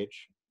home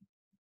page.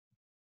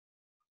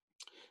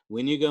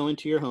 When you go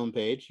into your home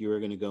page, you are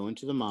going to go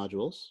into the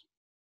modules.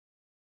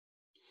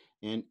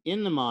 And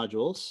in the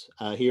modules,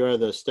 here are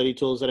the study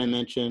tools that I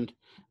mentioned,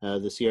 the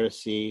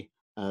CRC,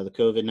 the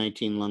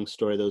COVID-19 lung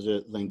story. Those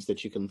are links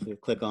that you can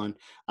click on.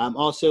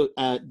 Also,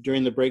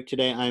 during the break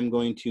today, I'm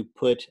going to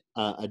put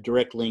a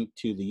direct link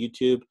to the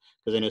YouTube,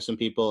 because I know some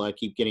people, I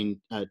keep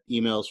getting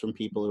emails from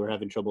people who are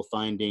having trouble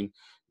finding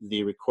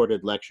the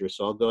recorded lecture.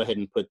 So I'll go ahead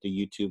and put the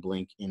YouTube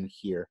link in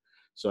here.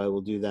 So I will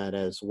do that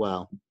as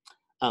well.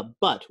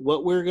 But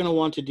what we're going to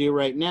want to do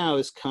right now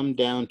is come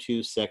down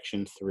to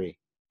section 3.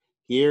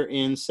 Here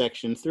in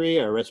section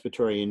 3, our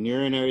respiratory and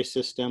urinary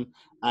system,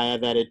 I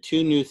have added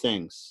 2 new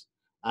things.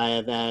 I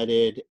have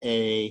added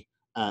a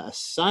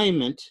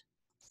assignment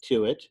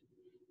to it,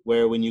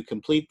 where when you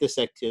complete this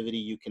activity,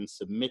 you can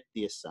submit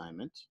the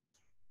assignment.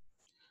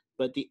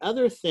 But the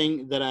other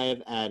thing that I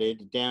have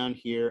added down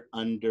here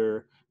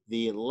under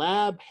the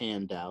lab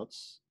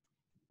handouts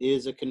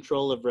is a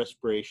control of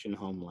respiration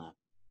home lab.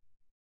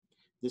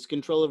 This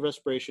control of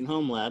respiration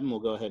home lab, and we'll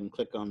go ahead and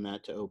click on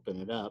that to open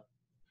it up,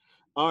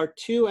 are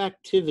 2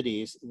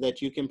 activities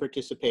that you can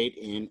participate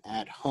in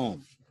at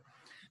home.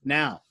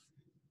 Now,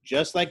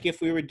 just like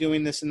if we were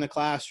doing this in the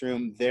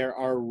classroom, there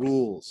are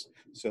rules.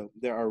 So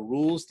there are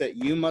rules that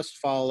you must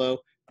follow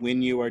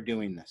when you are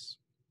doing this.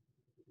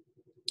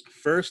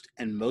 First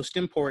and most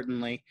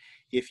importantly,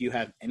 if you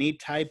have any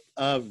type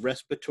of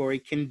respiratory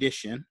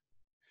condition,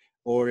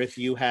 or if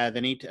you have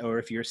or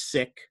if you're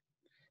sick,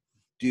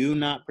 do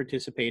not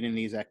participate in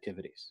these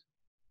activities.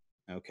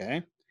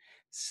 Okay?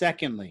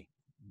 Secondly,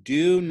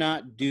 do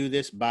not do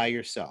this by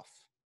yourself.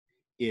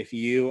 If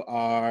you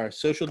are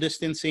social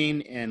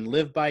distancing and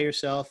live by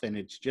yourself and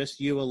it's just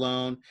you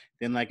alone,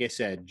 then like I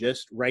said,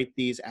 just write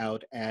these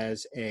out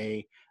as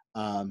a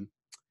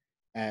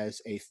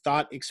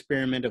thought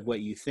experiment of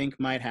what you think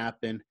might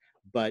happen,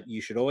 but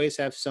you should always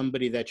have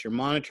somebody that you're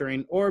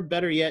monitoring, or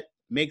better yet,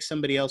 make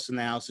somebody else in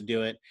the house to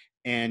do it,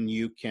 and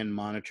you can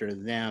monitor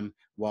them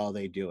while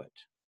they do it.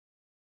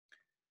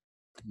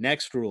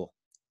 Next rule,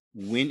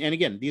 and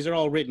again, these are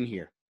all written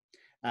here.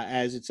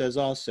 As it says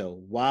also,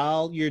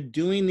 while you're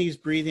doing these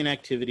breathing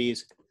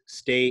activities,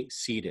 stay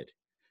seated.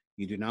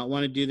 You do not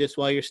want to do this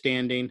while you're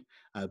standing,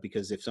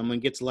 because if someone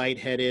gets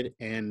lightheaded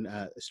and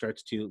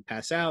starts to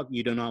pass out,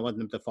 you do not want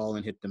them to fall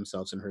and hit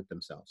themselves and hurt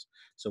themselves.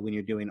 So when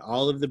you're doing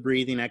all of the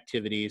breathing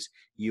activities,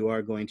 you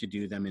are going to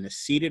do them in a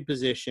seated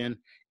position,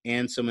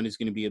 and someone is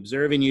going to be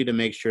observing you to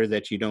make sure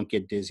that you don't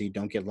get dizzy,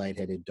 don't get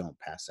lightheaded, don't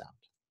pass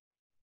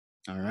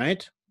out. All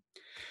right?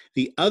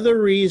 The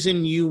other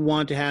reason you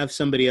want to have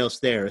somebody else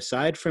there,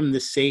 aside from the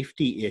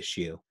safety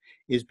issue,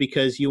 is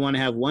because you want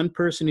to have one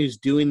person who's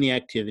doing the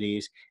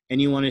activities and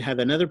you want to have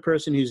another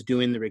person who's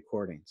doing the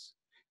recordings.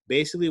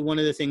 Basically, one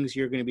of the things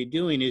you're going to be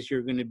doing is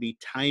you're going to be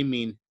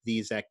timing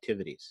these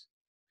activities.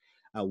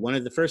 One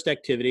of the first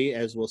activity,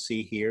 as we'll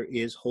see here,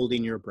 is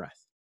holding your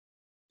breath.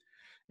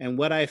 And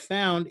what I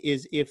found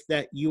is if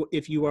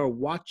you are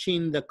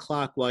watching the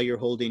clock while you're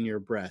holding your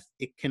breath,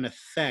 it can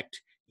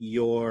affect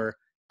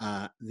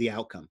the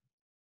outcome.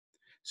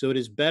 So it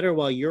is better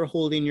while you're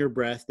holding your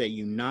breath that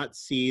you not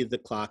see the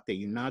clock, that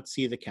you not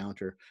see the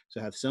counter. So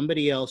have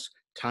somebody else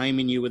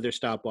timing you with their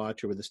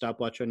stopwatch or with a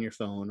stopwatch on your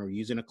phone or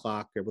using a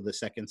clock or with a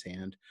seconds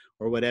hand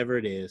or whatever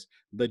it is,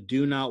 but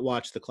do not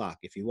watch the clock.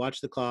 If you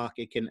watch the clock,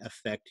 it can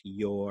affect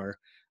your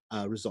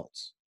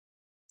results.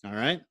 All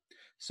right?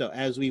 So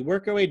as we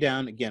work our way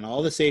down, again,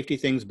 all the safety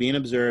things being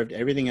observed,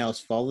 everything else,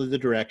 follow the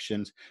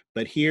directions,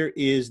 but here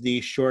is the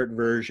short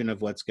version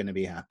of what's going to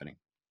be happening.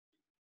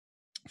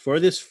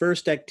 For this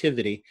first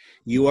activity,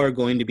 you are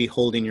going to be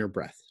holding your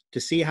breath to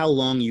see how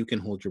long you can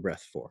hold your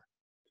breath for.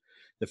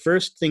 The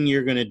first thing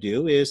you're going to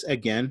do is,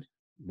 again,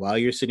 while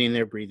you're sitting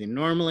there breathing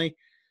normally,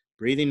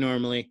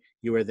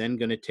 you are then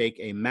going to take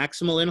a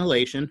maximal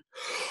inhalation,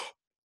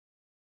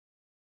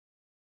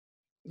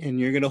 and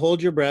you're going to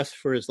hold your breath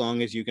for as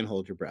long as you can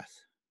hold your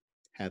breath.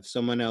 Have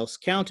someone else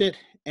count it,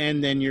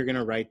 and then you're going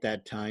to write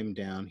that time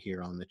down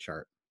here on the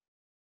chart.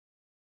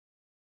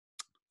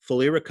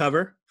 Fully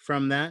recover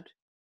from that.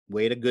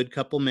 Wait a good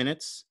couple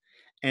minutes,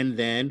 and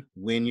then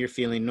when you're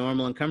feeling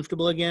normal and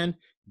comfortable again,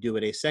 do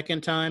it a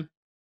second time.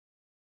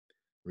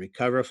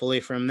 Recover fully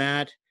from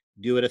that,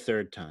 do it a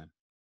third time.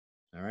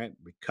 All right,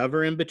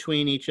 recover in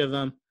between each of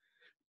them,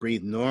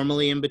 breathe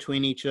normally in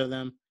between each of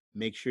them,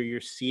 make sure you're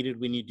seated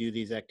when you do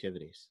these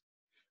activities.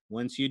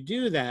 Once you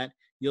do that,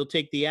 you'll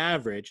take the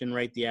average and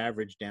write the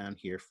average down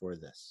here for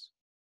this.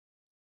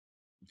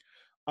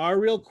 Our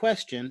real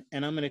question,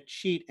 and I'm going to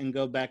cheat and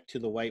go back to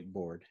the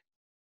whiteboard.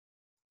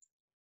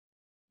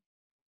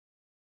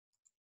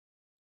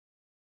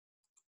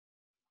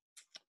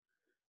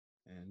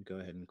 And go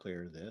ahead and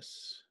clear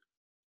this.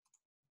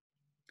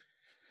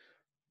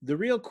 The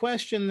real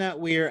question that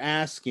we are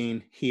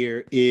asking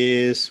here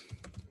is,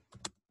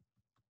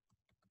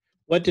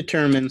 what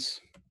determines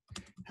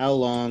how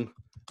long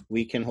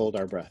we can hold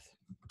our breath?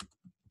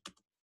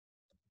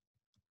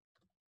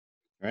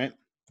 Right?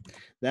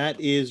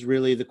 That is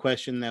really the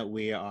question that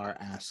we are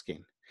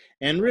asking.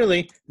 And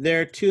really,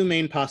 there are 2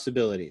 main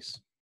possibilities: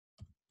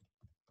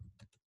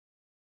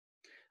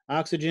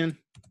 oxygen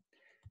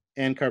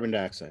and carbon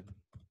dioxide.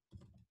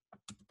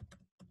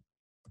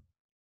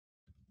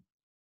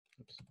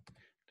 Oops.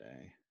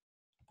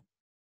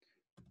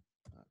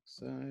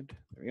 Dioxide.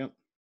 There we go.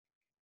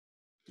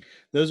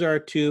 Those are our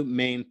 2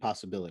 main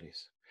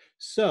possibilities.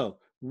 So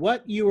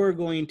what you are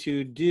going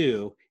to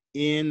do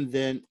in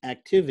the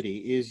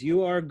activity is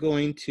you are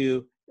going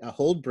to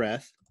hold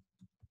breath,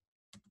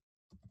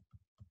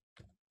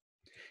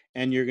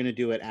 and you're going to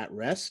do it at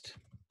rest.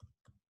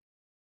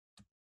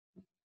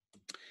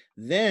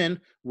 Then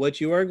what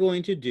you are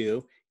going to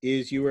do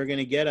is you are going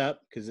to get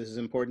up, because this is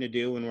important to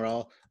do when we're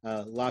all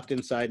locked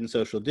inside and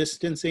social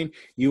distancing.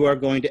 You are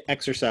going to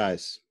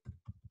exercise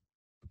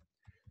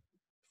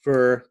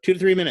for 2 to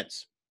 3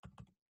 minutes.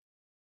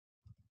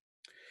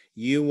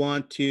 You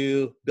want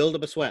to build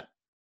up a sweat.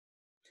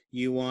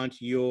 You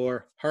want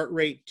your heart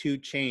rate to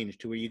change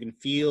to where you can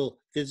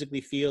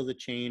physically feel the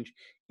change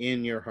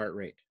in your heart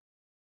rate.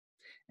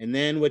 And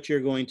then what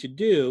you're going to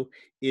do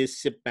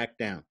is sit back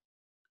down.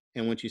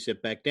 And once you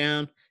sit back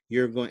down,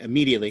 you're going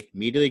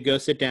immediately go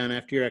sit down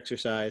after your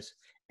exercise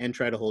and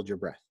try to hold your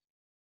breath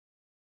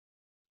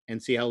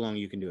and see how long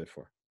you can do it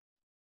for.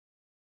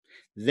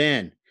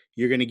 Then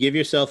you're going to give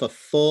yourself a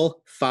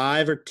full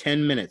 5 or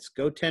 10 minutes.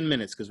 Go 10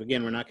 minutes, because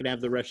again, we're not going to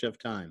have the rush of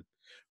time.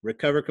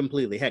 Recover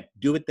completely. Heck,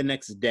 do it the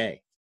next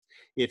day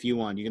if you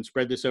want. You can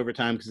spread this over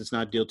time because it's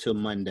not due till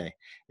Monday.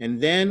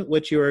 And then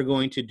what you are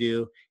going to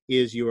do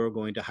is you are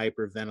going to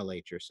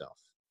hyperventilate yourself.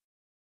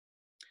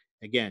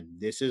 Again,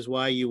 this is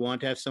why you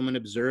want to have someone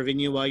observing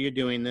you while you're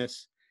doing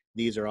this.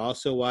 These are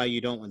also why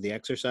you don't want the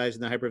exercise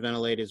and the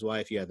hyperventilate is why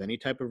if you have any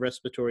type of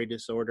respiratory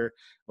disorder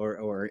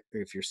or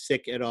if you're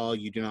sick at all,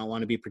 you do not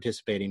want to be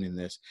participating in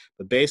this.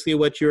 But basically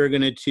what you are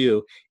going to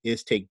do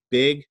is take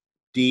big,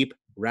 deep,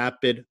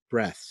 rapid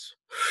breaths.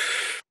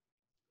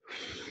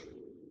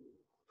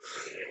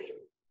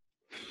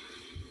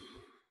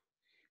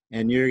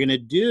 And you're going to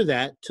do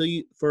that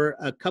for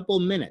a couple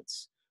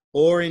minutes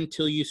or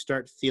until you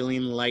start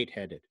feeling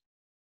lightheaded.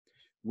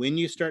 When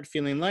you start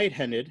feeling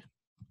lightheaded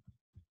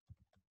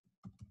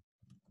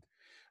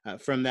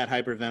from that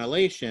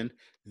hyperventilation,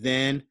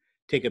 then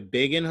take a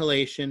big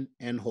inhalation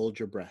and hold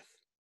your breath.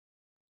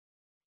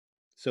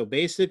 So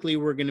basically,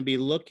 we're going to be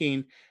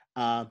looking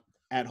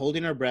at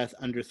holding our breath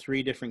under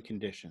 3 different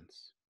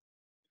conditions.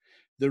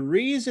 The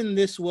reason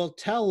this will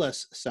tell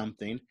us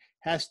something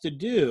has to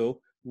do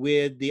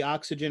with the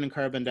oxygen and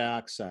carbon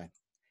dioxide.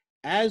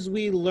 As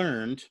we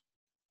learned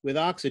with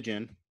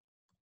oxygen,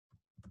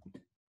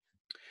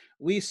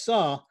 we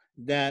saw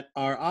that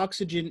our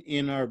oxygen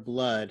in our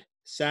blood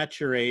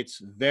saturates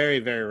very,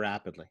 very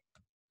rapidly.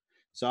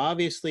 So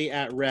obviously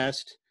at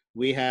rest,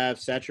 we have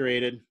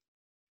saturated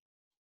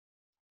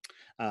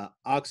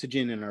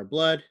oxygen in our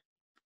blood.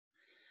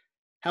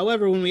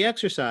 However, when we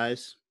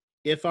exercise,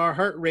 if our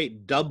heart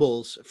rate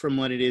doubles from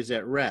what it is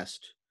at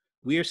rest,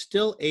 we are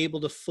still able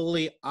to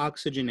fully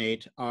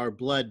oxygenate our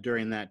blood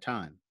during that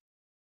time.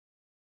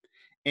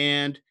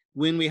 And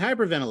when we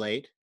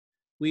hyperventilate,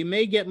 we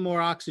may get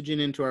more oxygen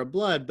into our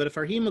blood, but if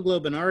our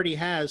hemoglobin already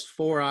has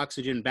 4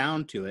 oxygen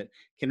bound to it,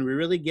 can we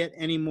really get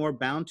any more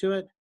bound to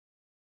it?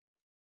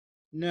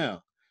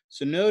 No.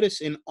 So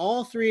notice in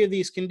all 3 of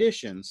these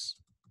conditions,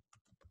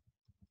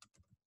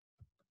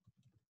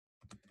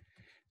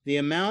 the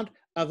amount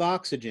of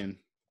oxygen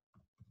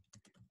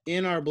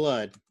in our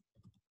blood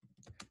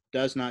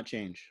does not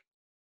change.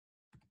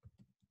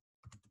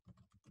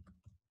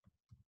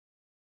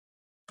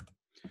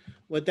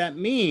 What that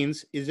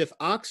means is if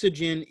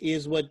oxygen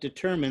is what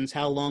determines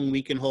how long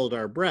we can hold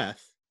our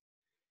breath,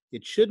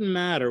 it shouldn't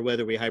matter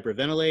whether we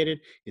hyperventilated,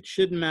 it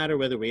shouldn't matter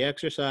whether we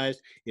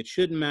exercised, it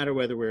shouldn't matter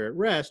whether we're at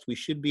rest, we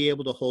should be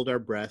able to hold our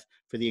breath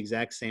for the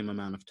exact same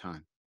amount of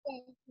time.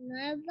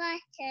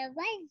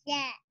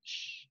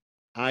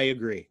 I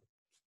agree.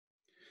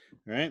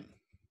 All right.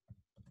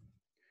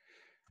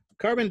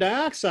 Carbon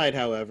dioxide,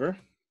 however,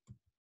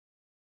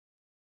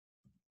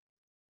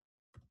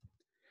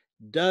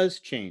 does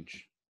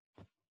change.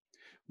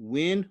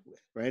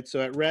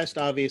 So at rest,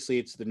 obviously,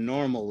 it's the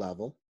normal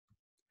level.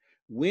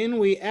 When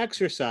we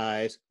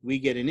exercise, we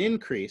get an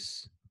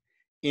increase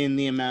in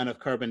the amount of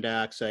carbon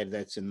dioxide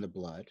that's in the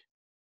blood.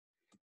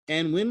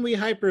 And when we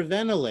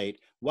hyperventilate,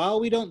 while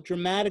we don't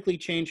dramatically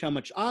change how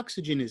much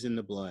oxygen is in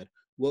the blood,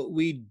 what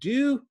we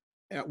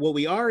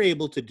are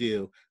able to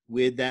do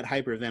with that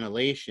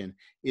hyperventilation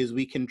is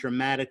we can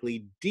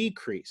dramatically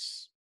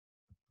decrease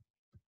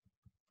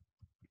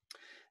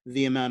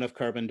the amount of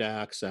carbon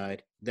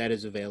dioxide that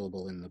is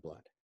available in the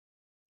blood.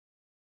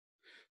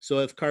 So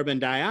if carbon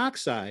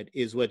dioxide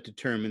is what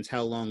determines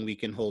how long we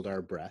can hold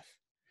our breath,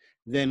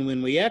 then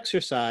when we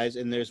exercise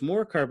and there's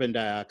more carbon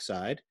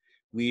dioxide,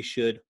 we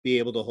should be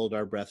able to hold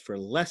our breath for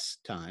less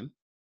time,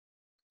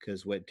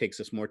 because what takes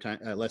us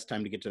less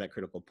time to get to that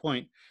critical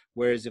point.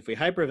 Whereas if we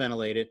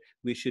hyperventilate it,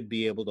 we should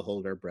be able to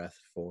hold our breath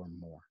for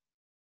more.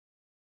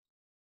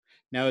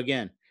 Now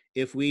again,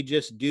 if we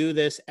just do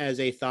this as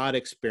a thought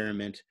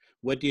experiment,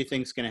 what do you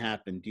think is going to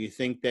happen? Do you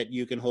think that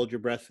you can hold your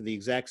breath for the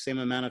exact same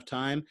amount of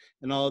time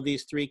in all of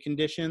these 3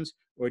 conditions,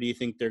 or do you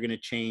think they're going to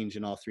change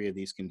in all 3 of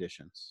these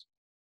conditions?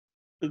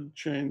 It'd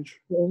change.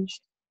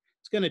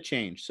 It's going to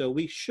change. So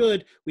we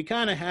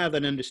kind of have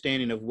an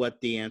understanding of what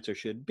the answer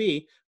should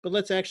be, but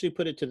let's actually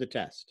put it to the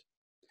test.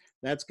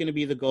 That's going to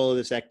be the goal of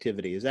this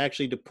activity, is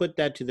actually to put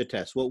that to the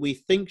test. What we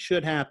think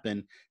should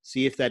happen,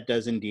 see if that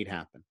does indeed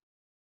happen.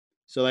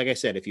 So like I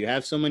said, if you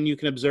have someone you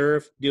can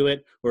observe, do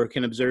it, or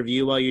can observe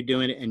you while you're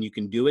doing it and you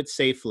can do it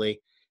safely,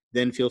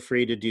 then feel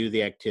free to do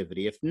the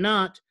activity. If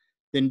not,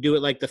 then do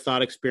it like the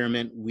thought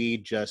experiment we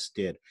just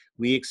did.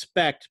 We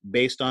expect,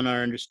 based on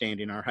our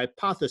understanding, our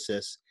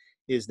hypothesis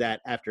is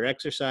that after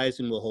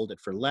exercising, we'll hold it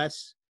for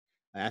less.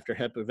 After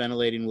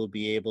hyperventilating, we'll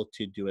be able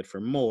to do it for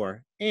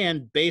more.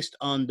 And based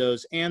on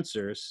those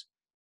answers,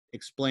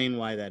 explain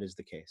why that is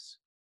the case.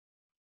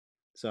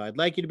 So I'd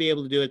like you to be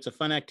able to do it. It's a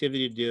fun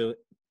activity to do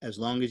as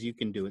long as you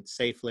can do it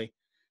safely.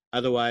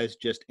 Otherwise,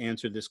 just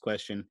answer this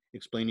question,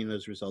 explaining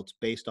those results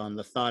based on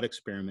the thought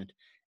experiment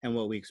and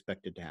what we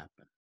expected to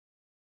happen.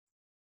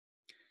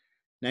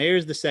 Now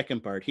here's the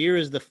second part. Here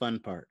is the fun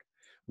part.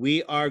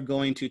 We are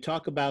going to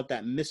talk about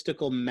that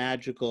mystical,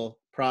 magical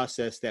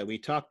process that we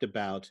talked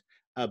about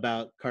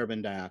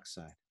carbon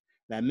dioxide.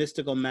 That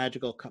mystical,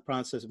 magical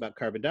process about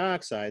carbon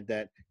dioxide,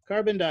 that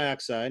carbon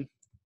dioxide,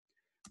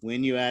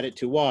 when you add it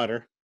to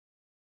water,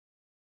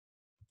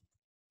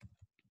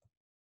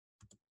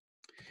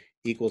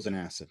 equals an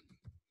acid.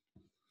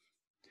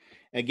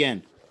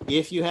 Again,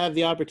 if you have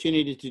the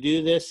opportunity to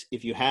do this,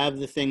 if you have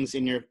the things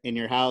in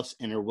your house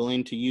and are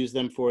willing to use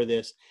them for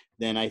this,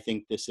 then I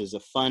think this is a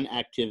fun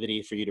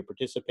activity for you to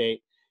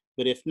participate.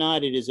 But if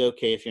not, it is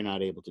okay if you're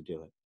not able to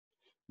do it.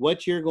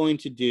 What you're going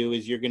to do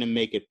is you're going to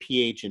make a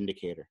pH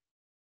indicator.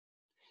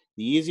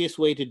 The easiest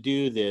way to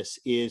do this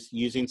is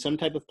using some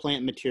type of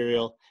plant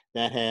material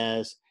that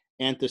has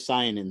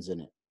anthocyanins in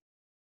it.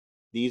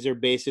 These are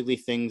basically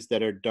things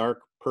that are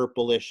dark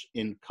purplish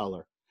in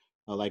color,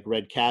 like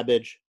red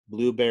cabbage,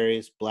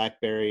 blueberries,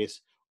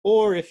 blackberries,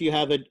 or if you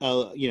have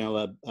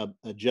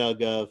a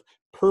jug of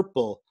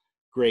purple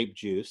grape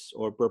juice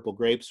or purple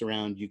grapes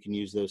around, you can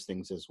use those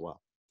things as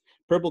well.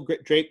 I'm going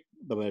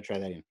to try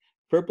that again.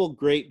 Purple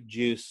grape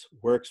juice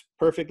works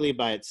perfectly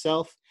by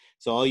itself.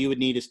 So all you would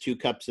need is 2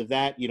 cups of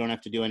that. You don't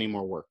have to do any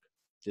more work.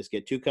 Just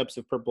get 2 cups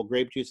of purple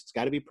grape juice. It's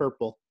got to be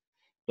purple.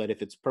 But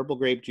if it's purple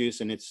grape juice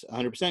and it's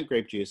 100%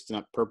 grape juice, it's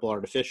not purple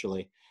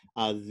artificially,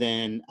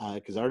 then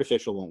because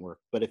artificial won't work.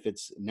 But if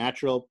it's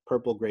natural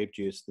purple grape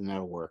juice, then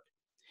that'll work.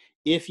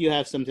 If you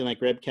have something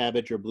like red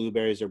cabbage or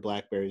blueberries or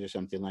blackberries or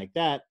something like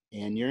that,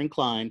 and you're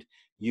inclined,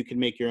 you can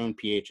make your own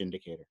pH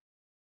indicator.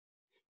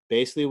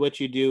 Basically what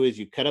you do is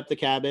you cut up the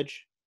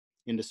cabbage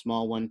into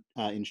small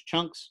 1-inch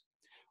chunks,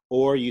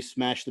 or you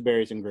smash the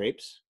berries and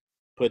grapes,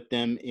 put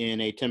them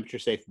in a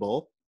temperature-safe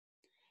bowl,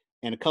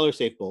 and a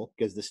color-safe bowl,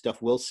 because this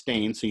stuff will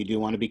stain, so you do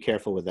want to be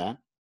careful with that.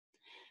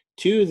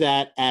 To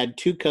that, add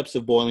 2 cups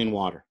of boiling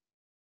water.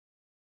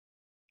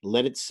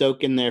 Let it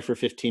soak in there for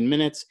 15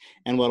 minutes,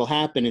 and what will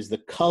happen is the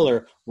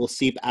color will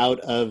seep out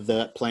of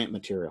the plant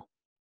material.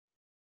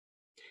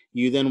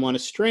 You then want to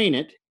strain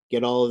it,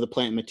 get all of the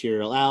plant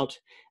material out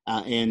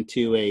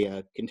into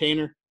a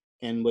container,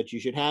 and what you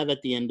should have at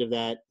the end of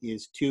that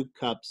is 2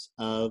 cups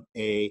of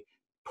a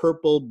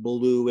purple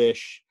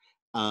bluish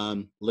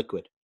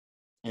liquid.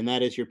 And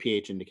that is your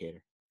pH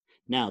indicator.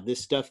 Now,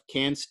 this stuff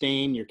can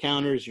stain your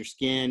counters, your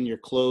skin, your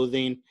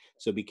clothing.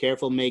 So be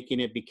careful making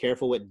it. Be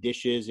careful what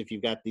dishes. If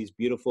you've got these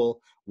beautiful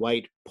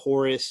white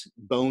porous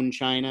bone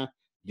china,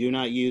 do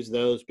not use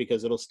those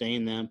because it'll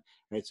stain them.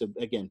 All right. So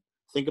again,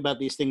 think about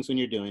these things when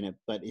you're doing it.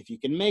 But if you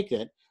can make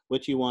it,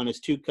 what you want is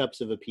 2 cups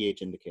of a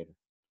pH indicator.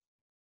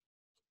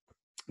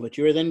 What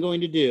you are then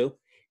going to do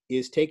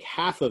is take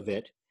half of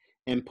it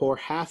and pour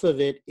half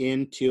of it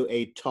into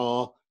a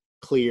tall,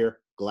 clear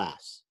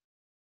glass.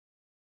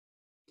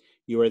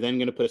 You are then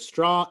going to put a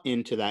straw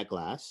into that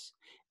glass,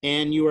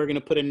 and you are going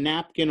to put a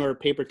napkin or a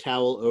paper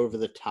towel over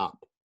the top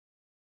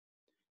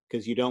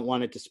because you don't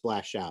want it to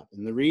splash out.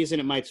 And the reason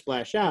it might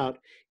splash out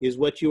is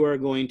what you are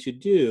going to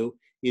do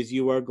is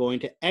you are going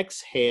to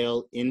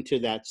exhale into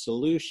that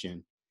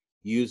solution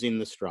using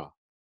the straw.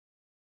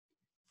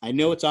 I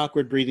know it's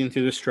awkward breathing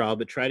through the straw,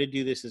 but try to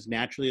do this as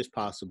naturally as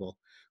possible.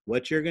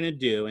 What you're going to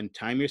do, and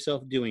time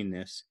yourself doing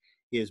this,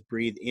 is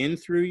breathe in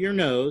through your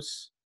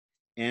nose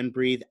and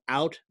breathe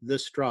out the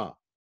straw.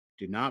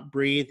 Do not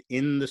breathe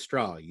in the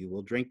straw. You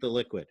will drink the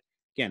liquid.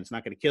 Again, it's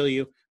not going to kill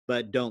you,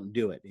 but don't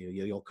do it.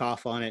 You'll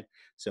cough on it.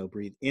 So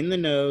breathe in the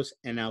nose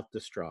and out the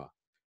straw.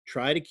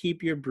 Try to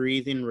keep your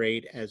breathing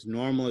rate as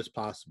normal as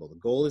possible. The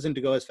goal isn't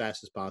to go as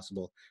fast as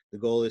possible. The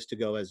goal is to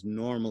go as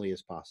normally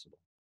as possible.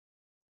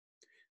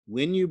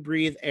 When you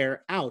breathe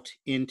air out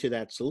into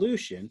that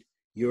solution,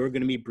 you're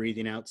going to be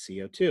breathing out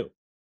CO2.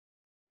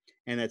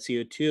 And that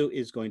CO2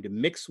 is going to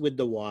mix with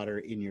the water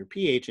in your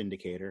pH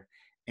indicator,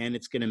 and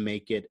it's going to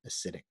make it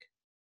acidic.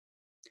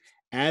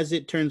 As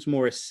it turns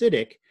more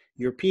acidic,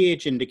 your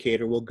pH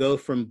indicator will go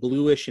from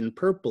bluish and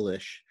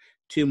purplish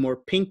to more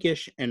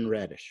pinkish and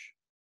reddish.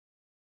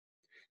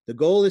 The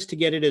goal is to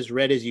get it as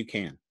red as you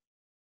can.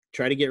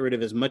 Try to get rid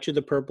of as much of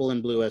the purple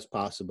and blue as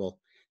possible.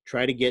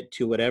 Try to get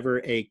to whatever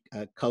a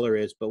color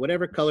is, but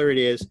whatever color it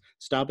is,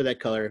 stop at that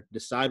color,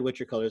 decide what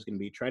your color is going to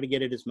be. Try to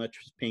get it as much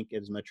pink,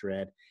 as much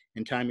red,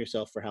 and time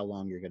yourself for how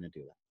long you're going to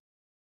do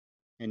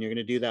that. And you're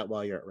going to do that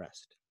while you're at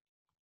rest.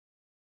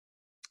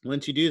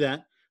 Once you do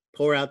that,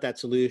 pour out that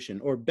solution,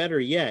 or better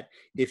yet,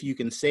 if you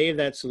can save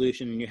that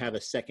solution and you have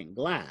a second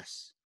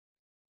glass,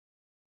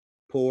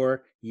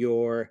 pour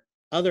your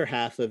other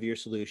half of your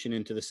solution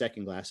into the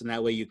second glass, and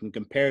that way you can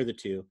compare the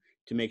two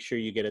to make sure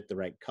you get it the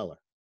right color.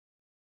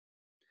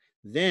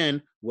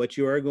 Then what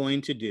you are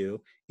going to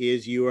do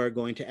is you are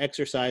going to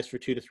exercise for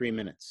 2 to 3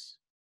 minutes.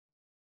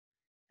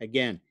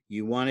 Again,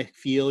 you want to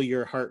feel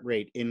your heart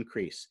rate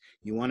increase.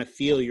 You want to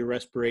feel your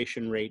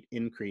respiration rate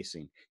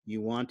increasing.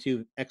 You want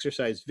to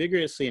exercise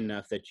vigorously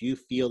enough that you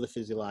feel the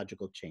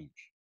physiological change.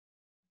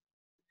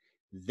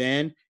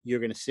 Then you're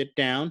going to sit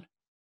down,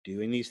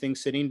 doing these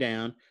things sitting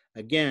down.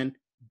 Again,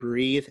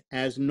 breathe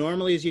as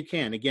normally as you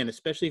can. Again,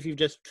 especially if you've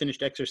just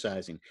finished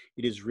exercising.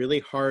 It is really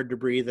hard to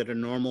breathe at a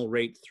normal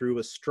rate through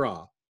a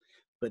straw,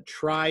 but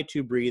try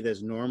to breathe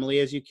as normally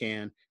as you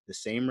can, the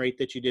same rate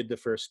that you did the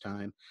first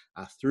time,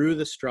 through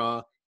the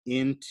straw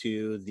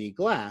into the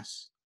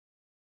glass,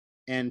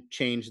 and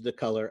change the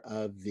color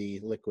of the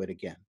liquid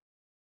again.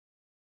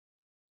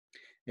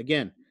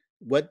 Again,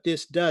 what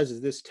this does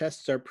is this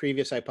tests our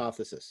previous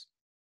hypothesis.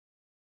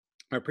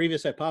 Our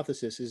previous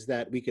hypothesis is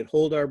that we could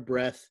hold our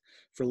breath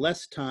for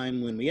less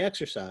time when we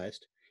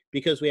exercised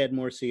because we had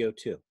more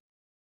CO2.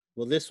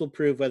 Well, this will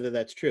prove whether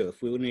that's true.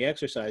 When we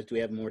exercised, we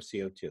have more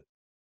CO2.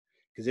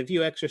 Because if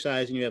you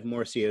exercise and you have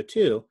more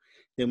CO2,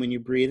 then when you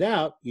breathe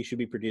out, you should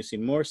be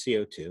producing more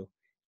CO2,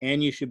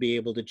 and you should be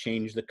able to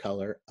change the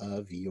color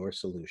of your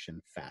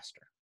solution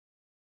faster.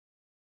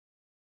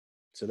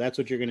 So that's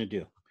what you're going to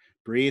do.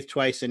 Breathe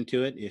twice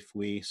into it. If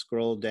we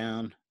scroll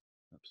down,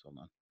 oops, hold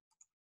on.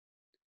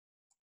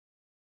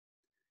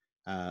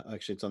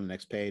 Actually, it's on the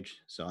next page.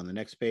 So on the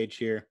next page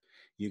here,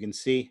 you can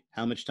see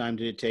how much time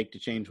did it take to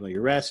change while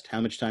you rest, how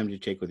much time did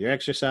it take with your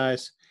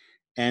exercise,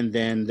 and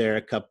then there are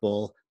a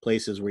couple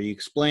places where you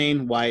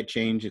explain why it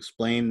changed,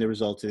 explain the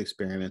results of the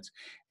experiments,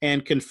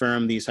 and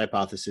confirm these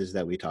hypotheses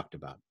that we talked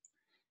about.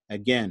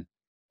 Again,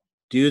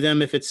 do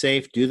them if it's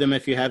safe, do them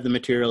if you have the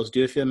materials,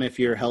 do them if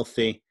you're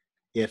healthy.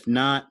 If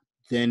not,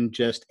 then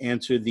just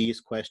answer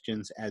these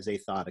questions as a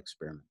thought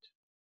experiment.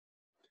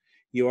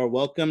 You are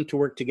welcome to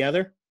work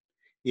together.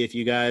 If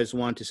you guys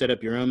want to set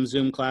up your own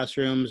Zoom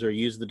classrooms or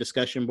use the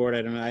discussion board,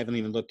 I don't know, I haven't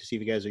even looked to see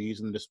if you guys are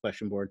using the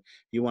discussion board.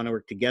 If you want to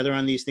work together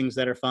on these things,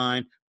 that are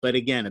fine. But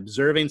again,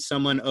 observing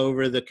someone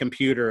over the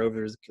computer,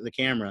 over the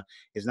camera,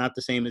 is not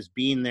the same as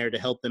being there to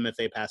help them if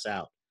they pass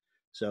out.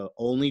 So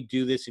only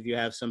do this if you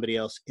have somebody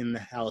else in the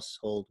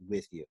household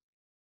with you.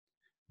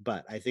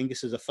 But I think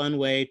this is a fun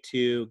way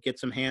to get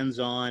some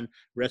hands-on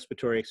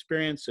respiratory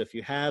experience. So if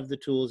you have the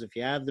tools, if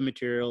you have the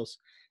materials,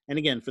 and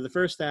again, for the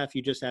first half,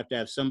 you just have to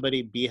have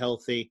somebody be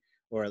healthy,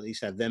 or at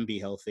least have them be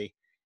healthy,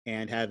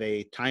 and have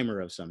a timer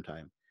of some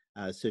time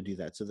to do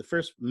that. So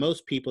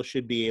most people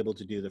should be able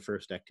to do the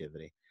first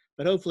activity,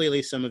 but hopefully at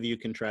least some of you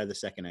can try the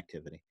second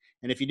activity.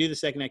 And if you do the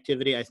second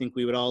activity, I think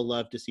we would all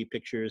love to see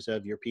pictures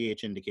of your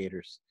pH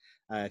indicators.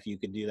 If you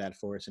could do that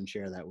for us and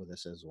share that with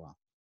us as well.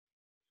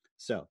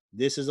 So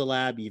this is a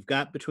lab you've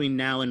got between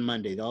now and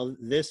Monday. All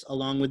this,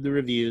 along with the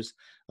reviews,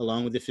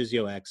 along with the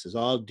PhysioX, is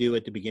all due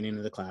at the beginning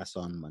of the class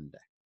on Monday.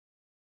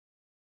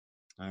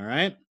 All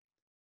right.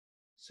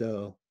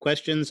 So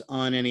questions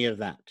on any of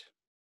that?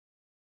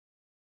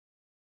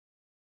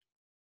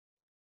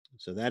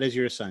 So that is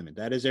your assignment.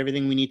 That is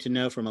everything we need to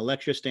know from a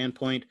lecture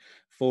standpoint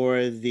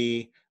for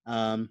the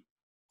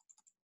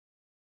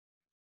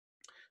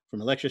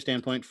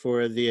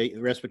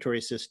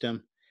respiratory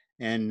system.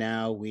 And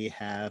now we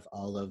have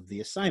all of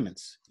the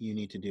assignments you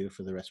need to do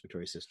for the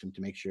respiratory system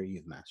to make sure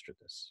you've mastered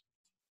this.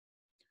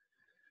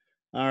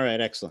 All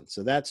right, excellent.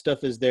 So that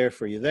stuff is there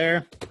for you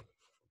there.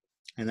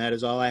 And that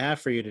is all I have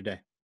for you today.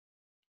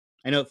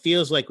 I know it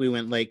feels like we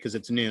went late because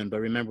it's noon, but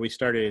remember we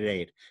started at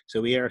 8.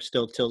 So we are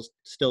still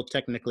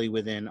technically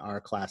within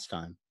our class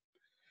time.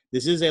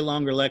 This is a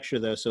longer lecture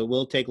though, so it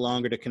will take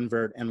longer to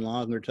convert and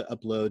longer to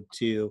upload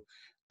to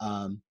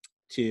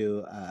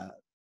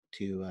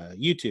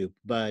YouTube,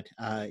 but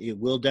it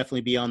will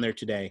definitely be on there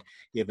today.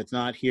 If it's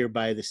not here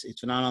by this,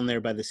 it's not on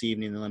there by this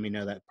evening, then let me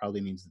know. That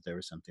probably means that there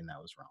was something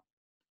that was wrong.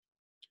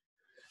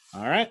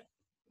 All right.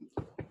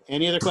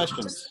 Any other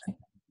questions?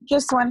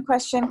 Just one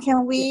question.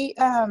 Can we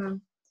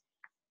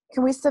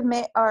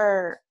submit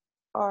our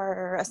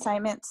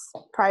assignments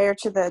prior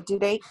to the due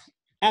date?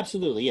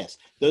 Absolutely, yes.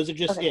 Those are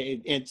just,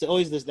 Okay. it's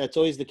always this. That's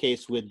always the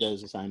case with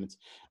those assignments.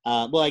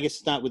 Well, I guess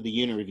it's not with the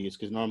unit reviews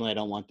because normally I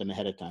don't want them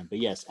ahead of time. But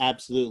yes,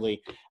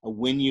 absolutely.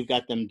 When you've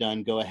got them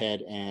done, go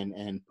ahead and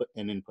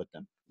input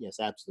them.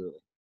 Yes,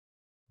 absolutely.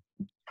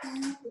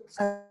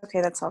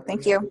 Okay, that's all.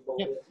 Thank you.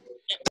 Yep.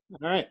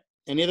 All right.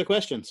 Any other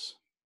questions?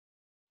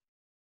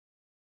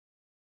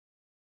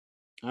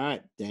 All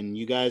right, then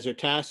you guys are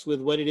tasked with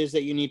what it is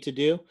that you need to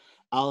do.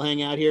 I'll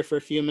hang out here for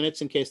a few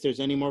minutes in case there's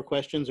any more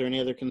questions or any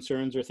other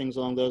concerns or things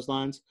along those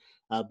lines.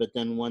 But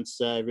then once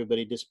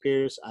everybody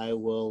disappears, I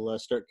will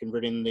start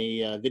converting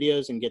the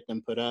videos and get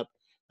them put up.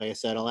 Like I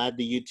said, I'll add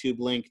the YouTube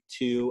link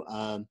to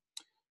our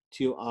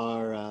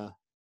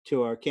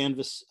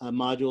Canvas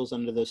modules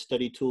under those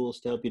study tools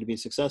to help you to be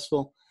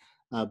successful.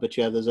 But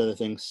you have those other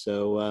things.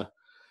 So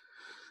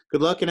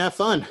good luck and have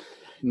fun.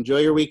 Enjoy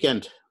your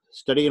weekend.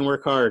 Study and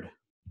work hard.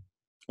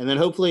 And then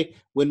hopefully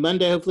when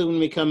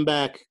we come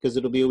back, because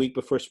it'll be a week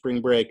before spring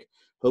break,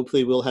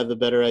 hopefully we'll have a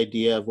better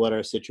idea of what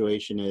our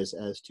situation is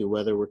as to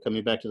whether we're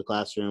coming back to the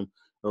classroom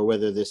or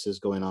whether this is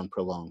going on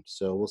prolonged.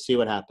 So we'll see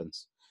what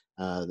happens.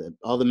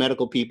 All the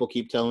medical people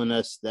keep telling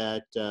us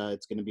that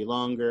it's going to be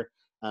longer.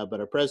 but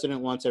our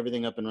president wants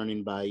everything up and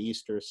running by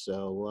Easter,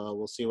 so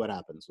we'll see what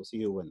happens. We'll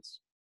see who wins.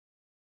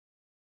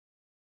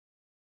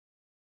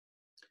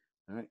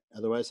 All right,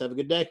 otherwise have a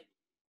good day.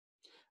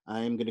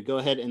 I'm going to go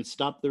ahead and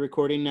stop the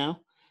recording now,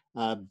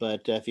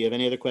 but if you have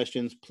any other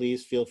questions,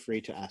 please feel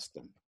free to ask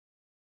them.